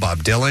Bono, Bob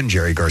Dylan,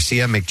 Jerry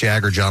Garcia, Mick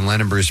Jagger, John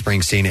Lennon, Bruce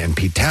Springsteen, and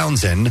Pete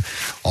Townsend,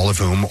 all of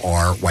whom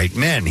are white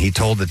men. He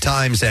told the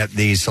Times that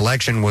the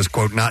selection was,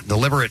 quote, not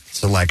deliberate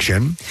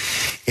selection,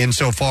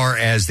 insofar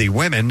as the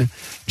women,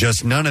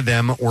 just none of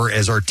them were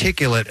as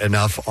articulate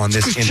enough on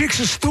this. Chicks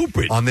are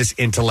stupid. On this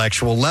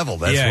intellectual level.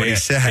 That's what he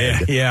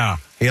said. Yeah.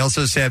 He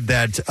also said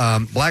that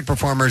black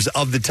performers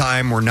of the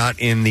time were not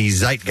in the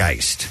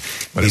zeitgeist.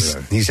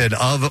 He said,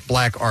 of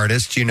black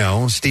artists,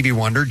 Stevie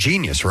Wonder,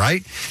 genius,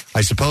 right? I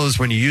suppose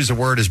when you use a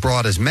word as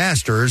broad as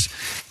Masters,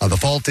 the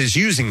fault is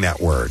using that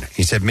word.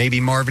 He said,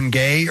 maybe Marvin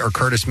Gaye or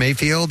Curtis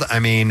Mayfield. I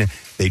mean,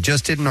 they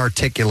just didn't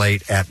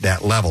articulate at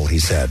that level, he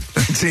said.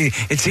 See,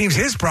 it seems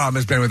his problem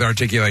has been with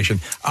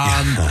articulation.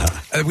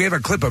 We have a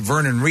clip of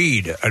Vernon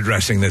Reid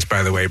addressing this,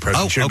 by the way.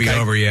 Preston should be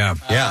over,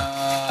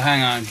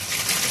 hang on.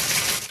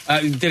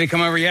 Did it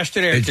come over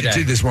yesterday or today? It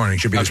did this morning.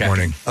 Should be this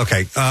morning.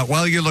 Okay.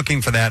 While you're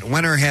looking for that,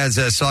 Wenner has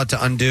sought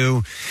to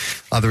undo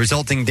the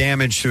resulting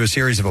damage through a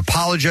series of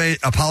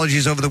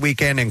apologies over the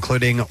weekend,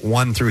 including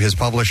one through his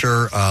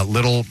publisher,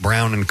 Little,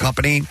 Brown and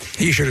Company.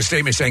 He issued a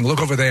statement saying,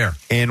 look over there.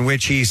 In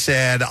which he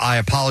said, I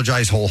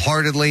apologize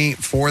wholeheartedly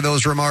for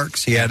those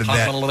remarks. He added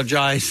that.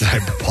 Apologize.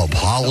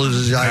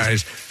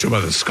 Apologize. To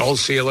the skull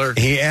sealer.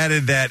 He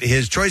added that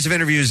his choice of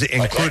interviews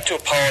include. I'd like to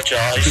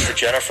apologize to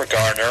Jennifer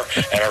Garner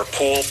and her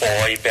pool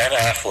boy, Ben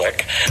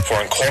Affleck, for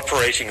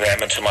incorporating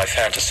them into my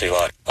fantasy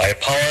life. I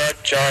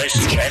apologize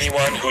to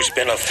anyone who's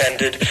been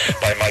offended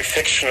by my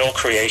fictional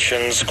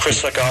creations,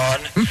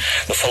 Chrysagon,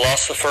 the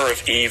philosopher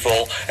of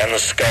evil, and the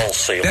skull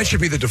sealer. That should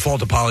be the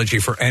default apology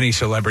for any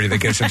celebrity that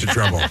gets into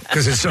trouble,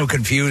 because it's so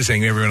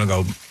confusing. Everyone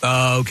will go,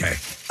 oh, okay.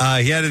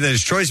 He added that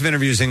his choice of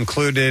interviews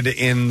included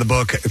in the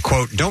book,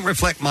 quote, don't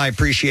reflect my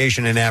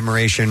appreciation and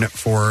admiration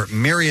for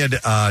myriad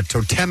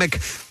totemic,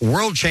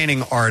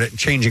 world-changing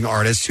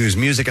artists whose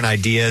music and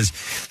ideas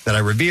that I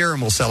revere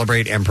and will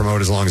celebrate and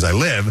promote as long as I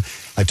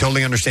live. I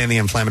totally understand the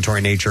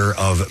inflammatory nature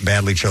of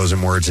badly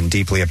chosen words and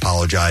deeply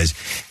apologize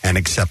and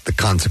accept the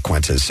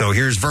consequences. So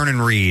here's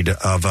Vernon Reid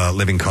of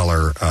Living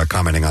Color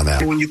commenting on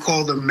that. When you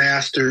call them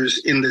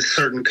masters in this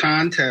certain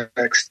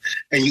context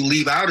and you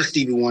leave out a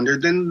Stevie Wonder,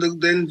 then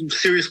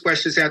serious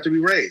questions have to be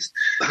raised.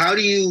 How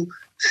do you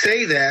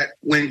say that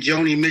when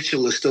Joni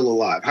Mitchell is still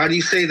alive? How do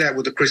you say that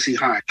with the Chrissy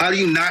Hynde? How do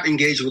you not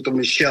engage with the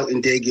Michelle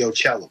Indagio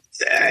cello?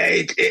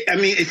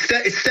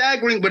 It's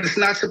staggering, but it's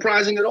not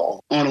surprising at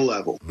all on a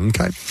level.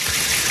 Okay.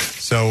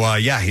 So,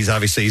 he's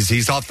obviously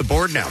he's off the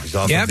board now. He's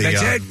off of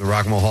the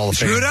Rock and Roll Hall of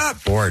Fame Screwed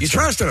up. board. You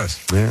trusted us.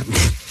 Yeah.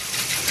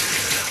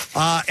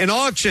 An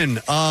auction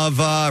of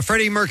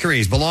Freddie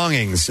Mercury's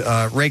belongings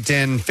raked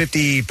in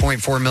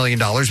 $50.4 million.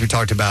 We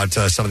talked about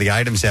some of the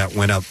items that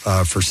went up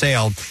for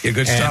sale. Yeah,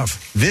 good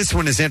stuff. This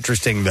one is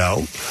interesting,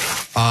 though.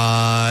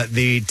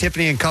 The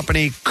Tiffany &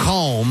 Company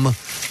comb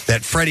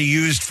that Freddie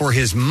used for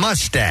his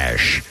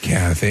mustache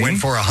went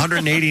for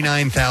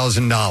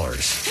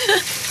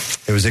 $189,000.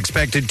 It was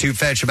expected to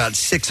fetch about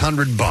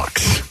 $600.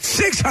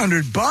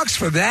 $600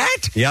 for that?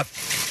 Yep.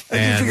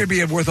 I think it'd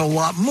be worth a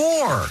lot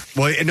more.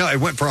 Well, no, it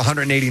went for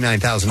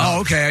 $189,000.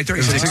 Oh, okay. I thought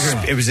you said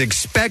 $600. It was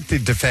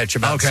expected to fetch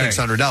about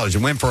 $600.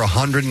 It went for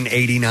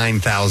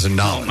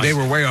 $189,000. They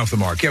were way off the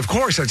mark. Yeah, of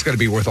course, that's going to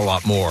be worth a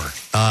lot more.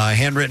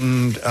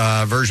 Handwritten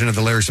version of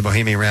the lyrics of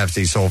Bohemian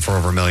Rhapsody sold for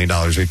over $1 million.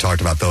 We've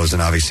talked about those,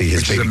 and obviously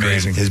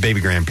his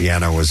baby grand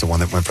piano was the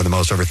one that went for the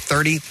most. Over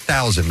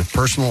 30,000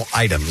 personal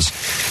items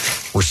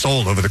were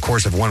sold over the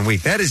course of 1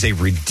 week. That is a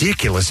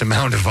ridiculous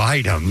amount of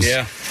items.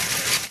 Yeah.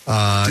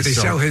 Did they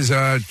sell his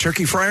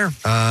turkey fryer?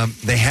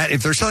 They had.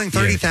 If they're selling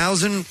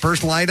 30,000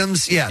 personal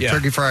items,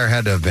 turkey fryer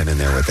had to have been in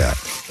there with that.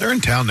 They're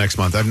in town next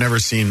month. I've never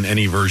seen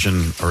any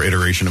version or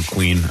iteration of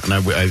Queen, and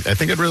I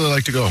think I'd really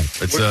like to go.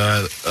 It's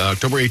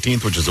October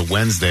 18th, which is a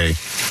Wednesday,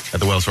 at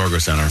the Wells Fargo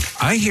Center.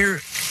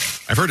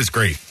 I've heard it's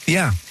great.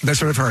 Yeah,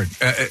 that's what I've heard.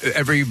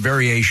 Every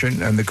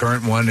variation, and the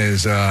current one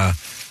is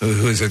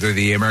who is it?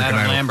 The American Adam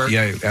Idol. Lambert.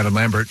 Yeah, Adam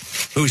Lambert,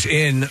 who's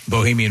in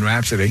Bohemian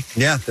Rhapsody.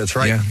 Yeah, that's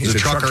right. Yeah, he's the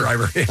a truck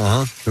driver.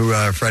 Who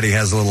Freddie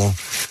has a little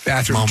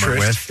bathroom moment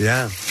tryst. with.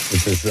 Yeah,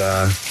 this is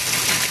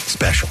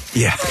special.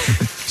 Yeah.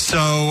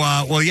 So,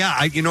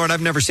 you know what?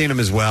 I've never seen him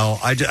as well.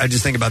 I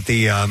just think about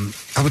the.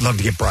 I would love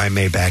to get Brian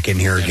May back in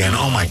here again.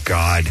 Oh my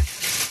God,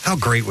 how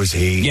great was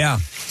he? Yeah.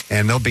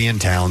 And they'll be in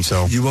town,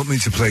 so you want me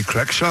to play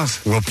crack shot?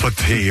 We'll put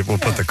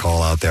the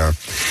call out there.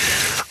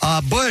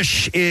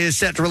 Bush is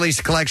set to release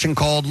a collection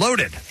called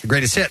Loaded, the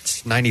greatest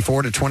hits,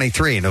 94 to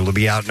 23, and it'll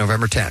be out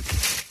November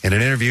 10th. In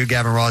an interview,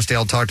 Gavin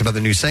Rossdale talked about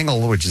the new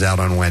single, which is out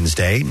on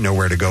Wednesday,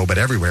 Nowhere to Go But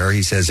Everywhere.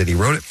 He says that he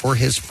wrote it for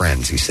his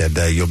friends. He said,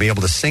 you'll be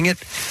able to sing it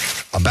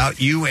about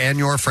you and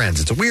your friends.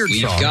 It's a weird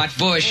song. We've got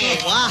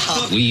Bush.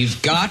 Wow.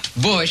 We've got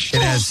Bush.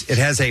 It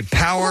has a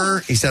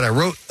power. He said, I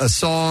wrote a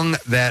song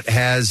that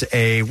has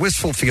a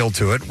wistful feel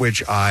to it,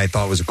 which I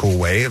thought was a cool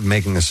way of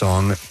making a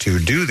song to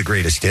do the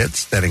greatest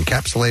hits that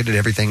encapsulated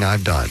everything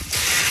I've done.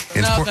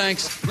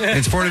 Thanks.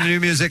 In support of the new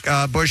music,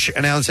 Bush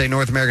announced a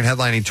North American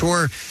headlining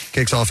tour.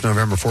 Kicks off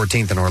November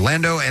 14th in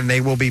Orlando, and they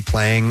will be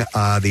playing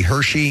the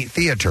Hershey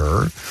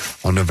Theater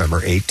on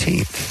November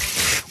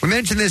 18th. We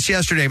mentioned this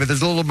yesterday, but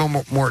there's a little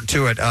bit more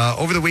to it.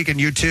 Over the weekend,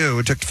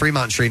 U2 took to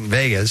Fremont Street in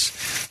Vegas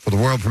for the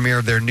world premiere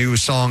of their new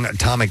song,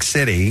 Atomic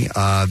City.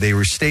 They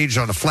were staged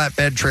on a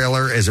flatbed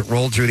trailer as it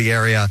rolled through the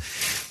area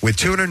with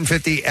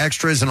 250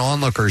 extras and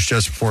onlookers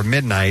just before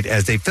midnight.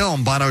 As they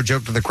filmed, Bono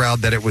joked to the crowd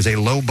that it was a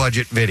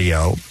low-budget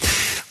video.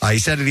 He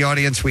said to the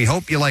audience, we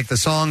hope you like the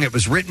song. It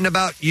was written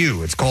about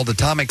you. It's called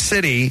Atomic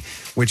City,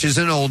 which is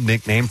an old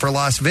nickname for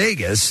Las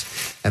Vegas.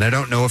 And I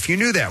don't know if you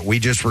knew that. We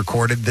just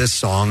recorded this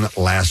song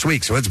last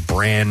week, so it's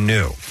brand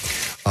new.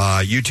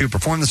 U2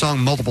 performed the song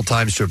multiple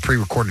times to a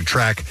pre-recorded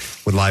track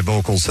with live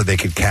vocals so they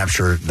could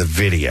capture the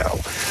video.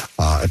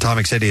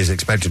 Atomic City is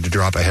expected to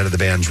drop ahead of the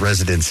band's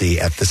residency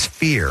at the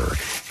Sphere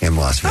in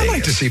Las Vegas. I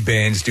like to see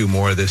bands do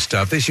more of this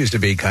stuff. This used to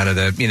be kind of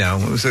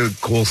it was a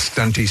cool,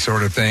 stunty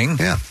sort of thing.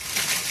 Yeah.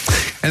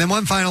 And then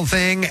one final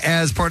thing,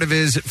 as part of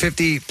his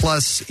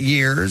 50-plus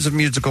years of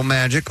musical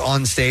magic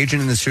on stage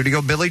and in the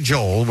studio, Billy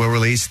Joel will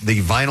release the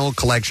Vinyl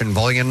Collection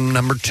Volume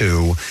Number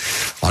 2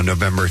 on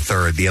November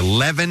 3rd. The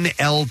 11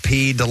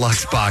 LP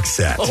deluxe box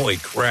set. Holy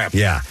crap.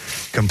 Yeah.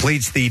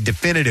 Completes the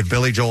definitive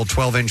Billy Joel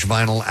 12-inch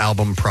vinyl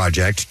album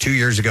project. 2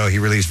 years ago, he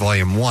released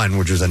Volume 1,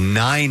 which was a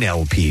 9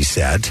 LP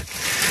set.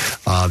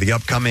 The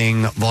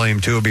upcoming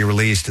Volume 2 will be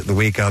released the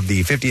week of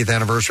the 50th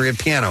anniversary of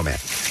Piano Man,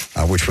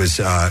 which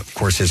was, of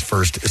course, his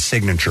first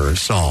signature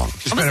song.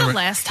 What was the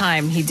last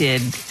time he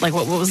did, what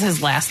was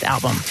his last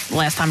album? The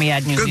last time he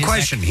had new music? Good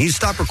question. He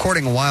stopped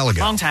recording a while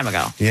ago. Long time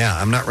ago. Yeah,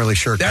 I'm not really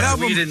sure. That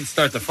album? We didn't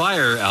start the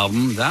Fire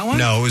album, that one?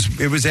 No,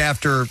 it was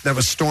after, that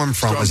was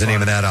Stormfront was the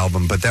name of that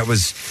album, but it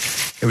was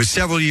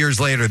several years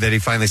later that he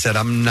finally said,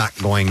 I'm not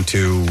going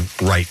to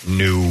write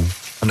new...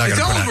 I'm not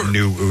going to put out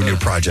new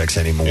projects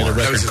anymore. Yeah, the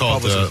record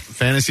called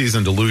Fantasies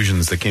and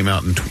Delusions that came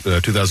out in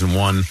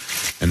 2001,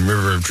 and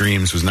River of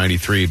Dreams was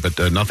 93, but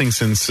nothing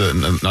since,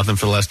 nothing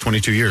for the last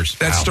 22 years.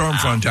 That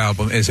Stormfront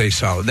album is a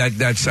solid.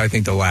 That's, I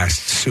think, the last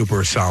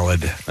super solid.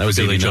 That was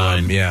Billy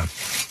 89. Joel. Yeah.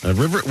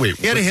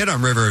 He had a hit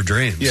on River of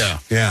Dreams. Yeah.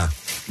 Yeah.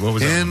 What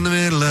was in the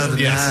middle of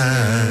the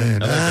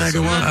night,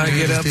 I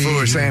get up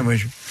for a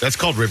sandwich. That's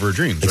called River of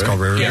Dreams, It's right? called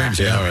River of Dreams,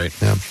 Yeah, all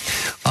right.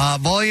 Yeah.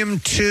 Volume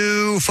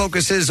 2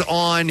 focuses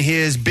on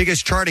his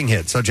biggest charting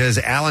hits, such as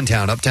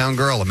Allentown, Uptown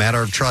Girl, A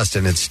Matter of Trust,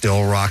 and It's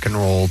Still Rock and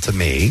Roll to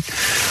Me.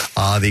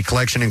 The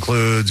collection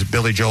includes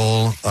Billy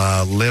Joel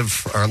live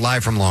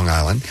from Long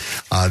Island,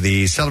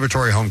 the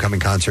celebratory homecoming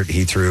concert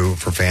he threw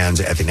for fans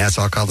at the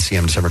Nassau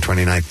Coliseum December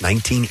 29th,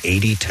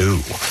 1982.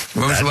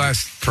 When was the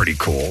last? Pretty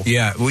cool.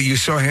 Yeah. Well, you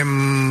saw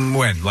him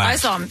when? I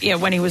saw him,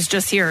 when he was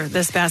just here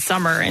this past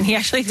summer, and he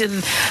actually did,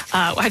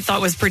 I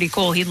thought was pretty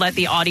cool. He let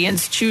the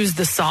audience choose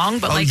the song,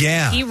 but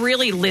he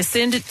really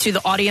listened to the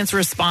audience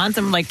response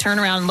and turn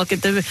around and look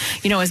at the,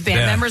 his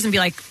band members and be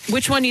like,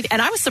 which one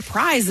and I was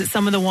surprised at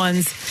some of the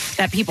ones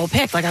that people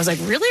picked. I was like,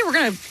 really? We're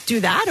going to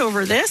do that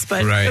over this?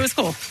 But it was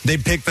cool. They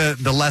picked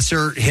the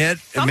lesser hit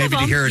and maybe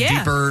to hear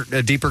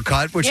a deeper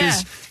cut, which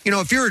is,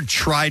 if you're a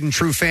tried and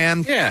true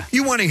fan,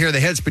 you want to hear the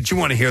hits, but you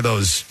want to hear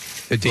those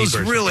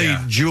really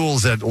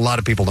jewels that a lot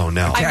of people don't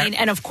know. I mean,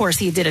 and of course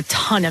he did a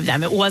ton of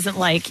them. It wasn't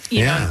like,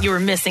 you know, you were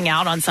missing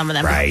out on some of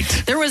them. Right.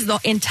 There was the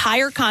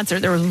entire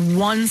concert. There was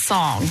one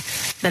song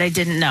that I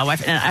didn't know.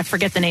 I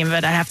forget the name of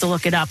it. I have to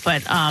look it up.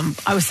 But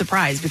I was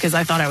surprised because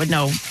I thought I would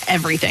know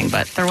everything.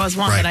 But there was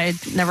one that I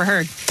had never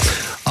heard.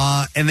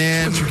 And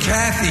then one's for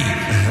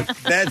Kathy.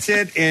 That's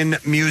it in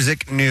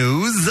music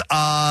news.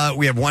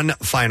 We have one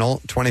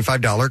final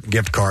 $25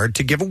 gift card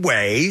to give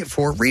away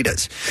for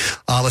Rita's.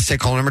 Let's take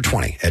call number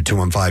 20 at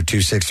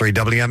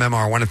 215-263-WMMR.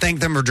 I want to thank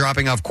them for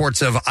dropping off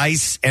quarts of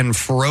ice and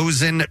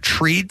frozen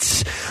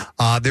treats.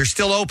 They're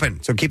still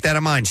open, so keep that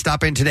in mind.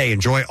 Stop in today.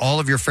 Enjoy all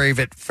of your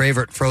favorite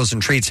frozen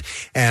treats.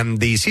 And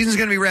the season's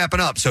going to be wrapping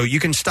up, so you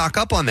can stock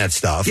up on that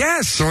stuff.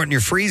 Yes. Throw it in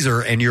your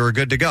freezer, and you're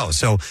good to go.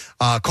 So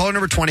caller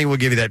number 20 will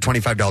give you that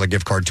 $25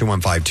 gift card,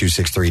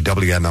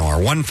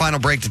 215-263-WMMR. One final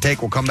break to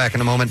take. We'll come back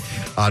in a moment.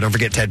 Don't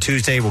forget Ted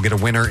Tuesday. We'll get a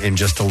winner in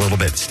just a little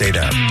bit. Stay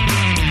there.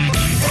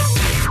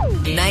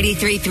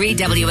 93.3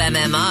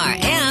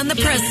 WMMR and the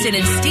Preston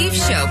and Steve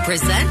Show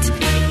present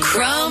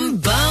Crumb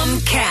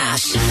Bum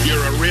Cash.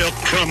 You're a real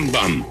crumb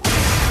bum.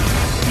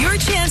 Your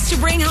chance to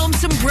bring home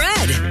some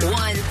bread.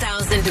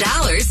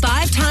 $1,000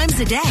 5 times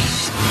a day.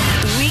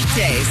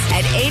 Weekdays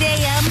at 8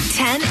 a.m.,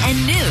 10, and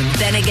noon.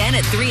 Then again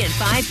at 3 and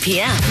 5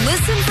 p.m.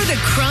 Listen for the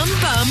Crumb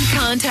Bum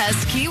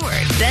Contest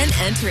keyword. Then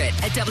enter it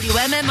at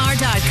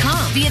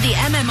WMMR.com via the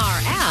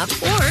MMR app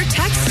or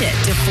text it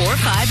to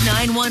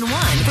 45911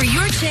 for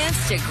your chance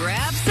to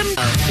grab some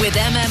with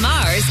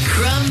MMR's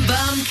Crumb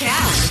Bum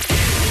Cash.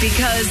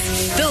 Because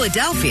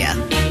Philadelphia,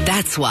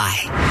 that's why.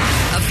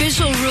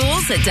 Official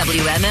rules at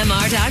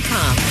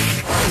WMMR.com.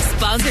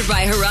 Sponsored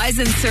by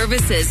Horizon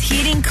Services,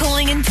 Heating,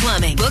 Cooling, and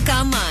Plumbing. Book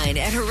online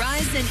at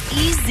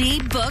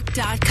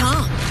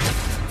HorizonEasyBook.com.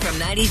 From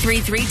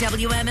 93.3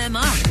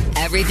 WMMR.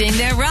 Everything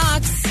that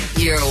rocks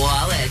your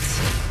wallet.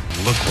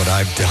 Look what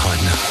I've done.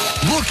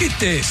 Look at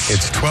this.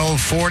 It's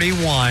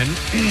 12:41.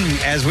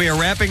 As we are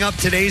wrapping up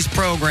today's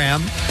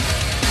program,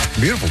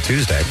 beautiful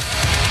Tuesday.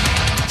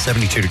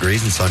 72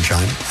 degrees and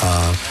sunshine.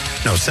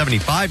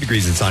 75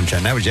 degrees and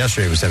sunshine. That was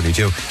yesterday. It was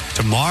 72.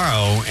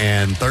 Tomorrow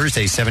and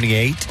Thursday,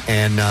 78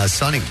 and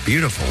sunny.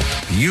 Beautiful,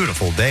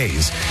 beautiful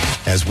days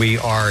as we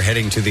are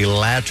heading to the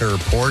latter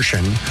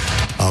portion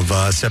of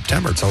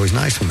September. It's always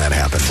nice when that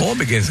happens. Fall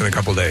begins in a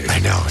couple days. I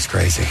know. It's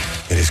crazy.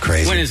 It is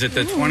crazy. When is it?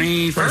 The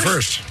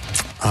 21st?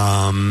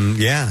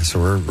 So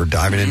we're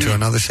diving into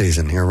another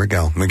season. Here we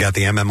go. We got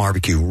the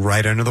MMRBQ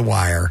right under the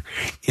wire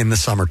in the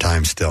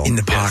summertime still. In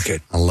the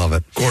pocket. I love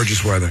it.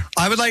 Gorgeous weather.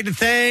 I would like to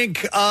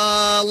thank,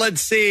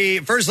 let's see.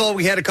 First of all,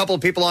 we had a couple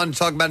of people on to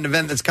talk about an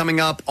event that's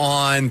coming up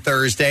on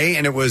Thursday,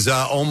 and it was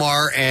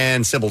Omar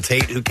and Sybil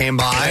Tate who came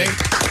by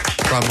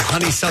from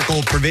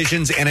Honeysuckle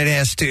Provisions, and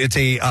it's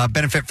a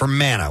benefit for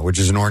Manna, which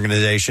is an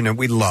organization that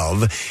we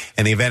love,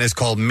 and the event is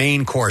called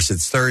Main Course.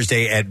 It's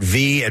Thursday at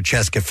V at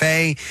Chess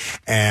Cafe,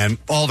 and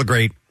all the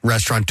great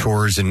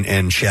restaurateurs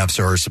and chefs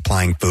are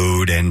supplying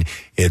food, and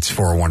it's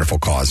for a wonderful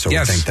cause. So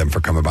yes. We thank them for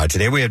coming by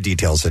today. We have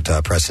details at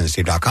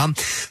PrestonandSteve.com.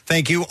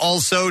 Thank you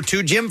also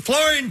to Jim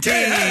Florentine.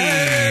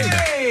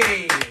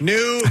 Hey!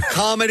 New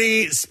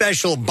comedy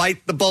special,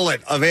 Bite the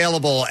Bullet,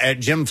 available at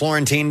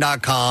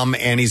JimFlorentine.com,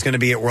 and he's going to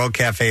be at World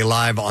Cafe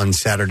Live on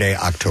Saturday,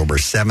 October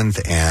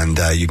 7th, and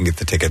you can get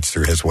the tickets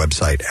through his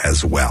website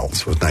as well.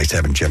 So it's nice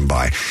having Jim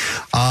by.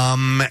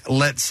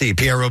 Let's see.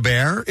 Pierre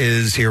Robert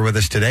is here with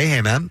us today.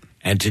 Hey, man.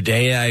 And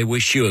today I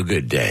wish you a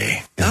good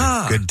day.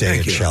 Good day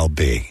it shall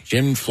be.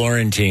 Jim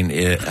Florentine,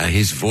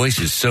 his voice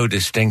is so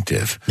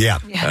distinctive. Yeah.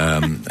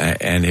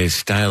 And his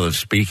style of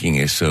speaking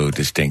is so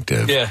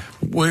distinctive. Yeah.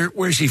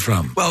 Where's he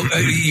from? Well,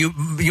 you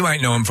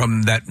might know him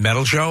from that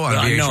metal show on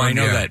VH1. I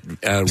know that.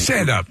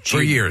 Stand up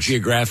for years.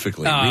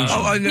 Geographically.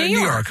 New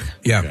York.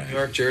 Yeah. New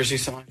York, Jersey,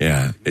 something.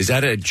 Yeah. Is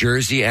that a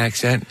Jersey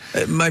accent?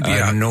 It might be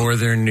a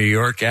northern New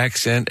York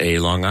accent, a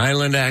Long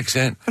Island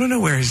accent. I don't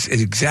know where his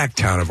exact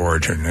town of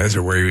origin is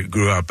or where he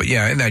grew up, but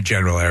yeah, in that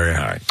general area.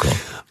 All right, cool.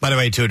 By the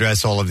way, to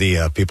address all of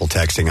the people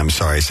texting, I'm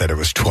sorry I said it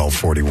was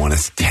 12:41.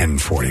 It's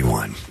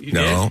 10:41.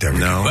 No.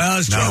 Well,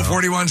 it's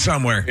 12:41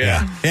 somewhere.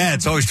 Yeah,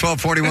 it's always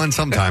 12:41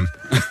 sometime.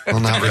 Well,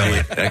 not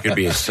really. That could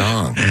be a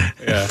song.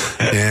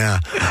 Yeah.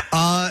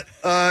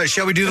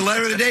 Shall we do the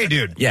letter of the day,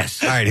 dude?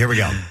 Yes. All right, here we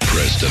go.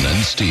 Preston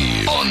and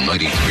Steve on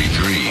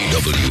 93.3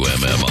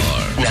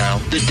 WMMR. Now,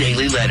 the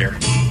Daily Letter.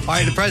 All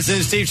right, the Preston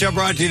and Steve Show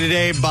brought to you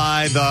today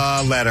by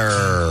the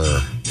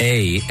letter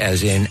A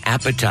as in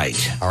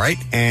appetite. All right,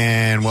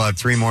 and we'll have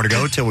 3 more to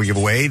go till we give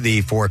away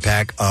the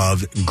 4-pack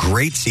of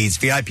great seats,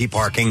 VIP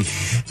parking,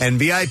 and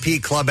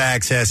VIP club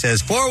access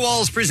as Four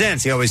Walls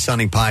presents the Always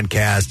Sunny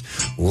podcast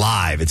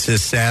live. It's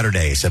this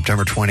Saturday,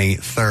 September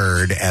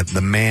 23rd at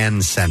the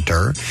Mann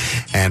Center,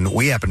 and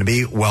we happen to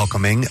be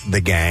welcoming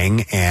the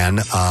gang, and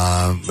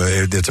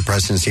it's a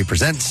Preston and Steve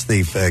Presents.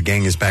 The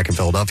gang is back in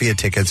Philadelphia.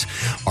 Tickets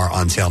are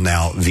on sale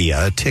now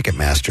via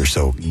Ticketmaster,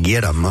 so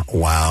get them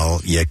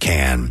while you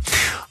can.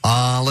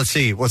 Let's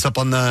see. What's up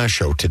on the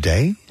show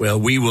today? Well,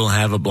 we will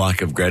have a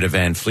block of Greta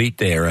Van Fleet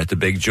there at the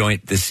Big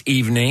Joint this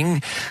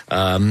evening.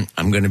 I'm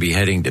going to be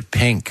heading to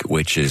Pink,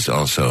 which is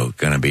also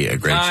going to be a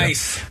great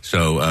show.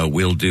 So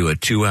we'll do a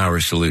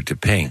 2-hour salute to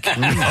Pink. Oh,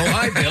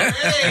 hi, Bill.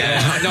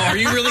 No, are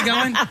you really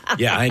going?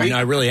 Yeah,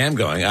 I really am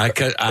going.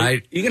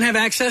 You can have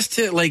access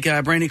to like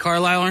Brandi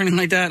Carlile or anything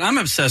like that? I'm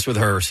obsessed with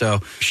her, so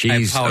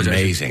she's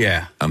amazing.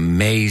 Yeah.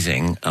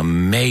 Amazing.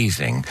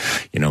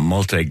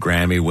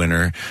 Multi-Grammy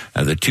winner.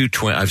 The two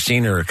twins, I've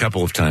seen her a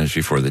couple of times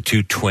before. The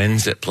two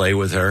twins that play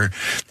with her,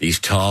 these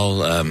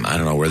tall, I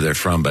don't know where they're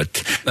from,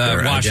 but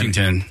they're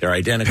Washington. They're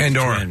identical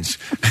Pandora. twins.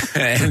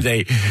 And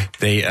they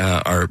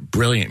are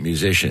brilliant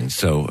musicians.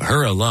 So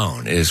her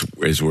alone is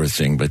worth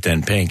seeing, but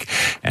then Pink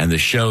and the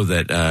show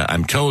that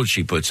I'm told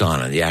she puts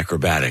on the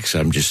acrobatics.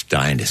 I'm just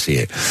dying to see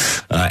it.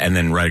 And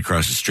then right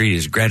across the street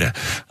is Greta.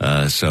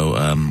 So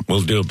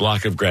we'll do a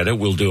block of Greta.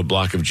 We'll do a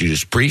block of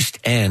Judas Priest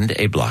and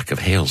a block of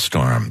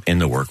Hailstorm in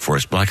the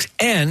Workforce blocks.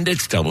 And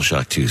it's Double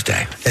Shock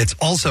Tuesday. It's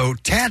also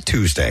Tat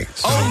Tuesday.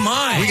 So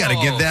we got to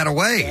give that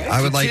away.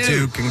 I would like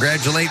to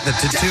congratulate the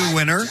tattoo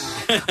winner.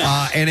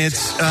 And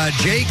it's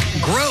Jake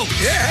Grote.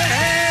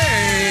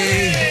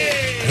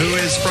 Who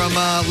is from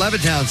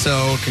Levittown.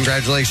 So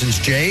congratulations,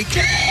 Jake.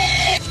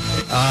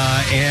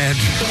 And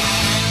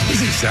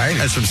he's excited.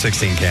 That's from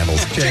 16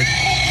 Candles. Jake.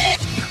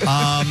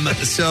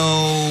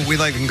 So we'd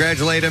like to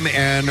congratulate him,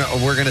 and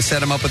we're going to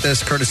set him up with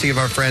this courtesy of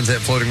our friends at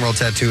Floating World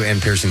Tattoo and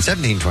Pearson,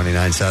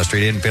 1729 South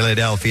Street in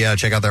Philadelphia.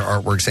 Check out their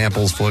artwork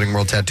samples,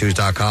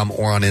 floatingworldtattoos.com,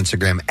 or on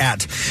Instagram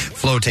at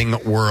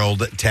Floating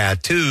World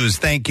Tattoos.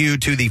 Thank you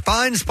to the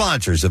fine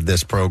sponsors of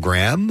this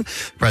program.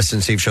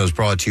 Preston Steve Show is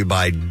brought to you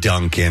by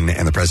Duncan,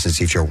 and the Preston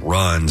Steve Show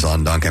runs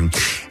on Duncan.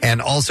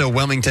 And also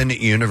Wilmington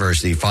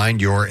University.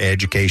 Find your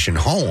education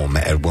home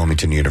at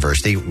Wilmington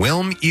University,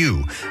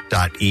 wilmu.edu.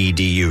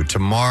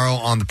 Tomorrow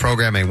on the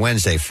program, a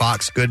Wednesday,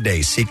 Fox Good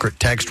Day, secret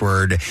text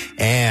word,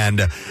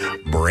 and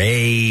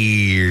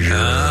Brazier.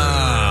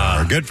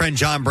 Our good friend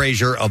John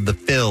Brazier of the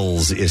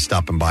Phils is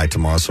stopping by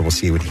tomorrow, so we'll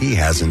see what he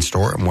has in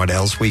store and what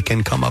else we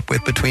can come up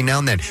with between now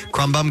and then.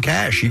 Crumb Bum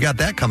Cash, you got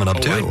that coming up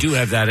too. I do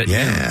have that at noon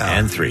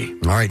and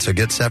 3. All right, so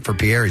get set for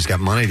Pierre. He's got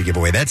money to give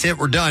away. That's it.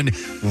 We're done.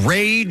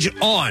 Rage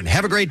on.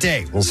 Have a great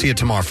day. We'll see you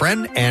tomorrow,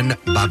 friend, and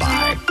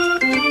bye-bye.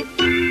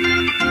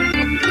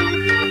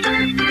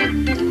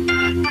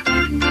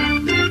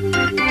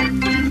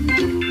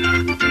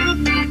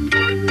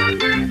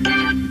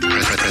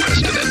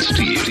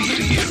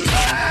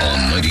 On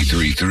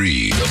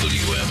 93.3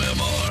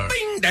 WMMR.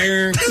 Bing,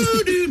 dang,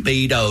 doo, doo,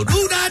 be, do,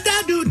 doo, da,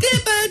 da, doo,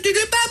 dip, ba, doo,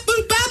 doo, ba,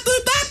 boo, ba, boo,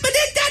 ba, ba,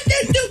 dee, da,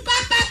 dee, doo, ba,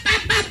 ba, ba,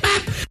 ba, ba.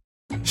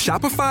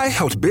 Shopify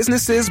helps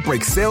businesses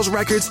break sales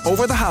records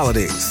over the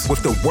holidays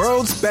with the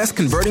world's best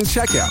converting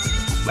checkout.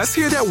 Let's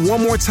hear that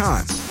one more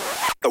time.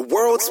 The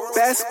world's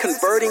best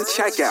converting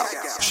checkout.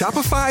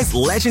 Shopify's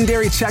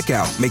legendary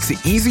checkout makes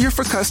it easier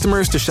for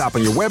customers to shop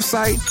on your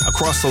website,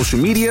 across social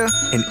media,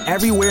 and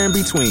everywhere in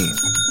between.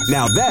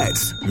 Now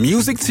that's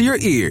music to your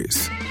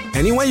ears.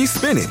 Any way you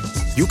spin it,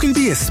 you can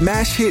be a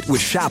smash hit with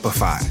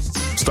Shopify.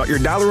 Start your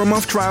 $1 a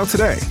month trial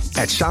today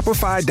at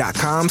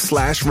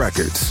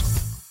shopify.com/records.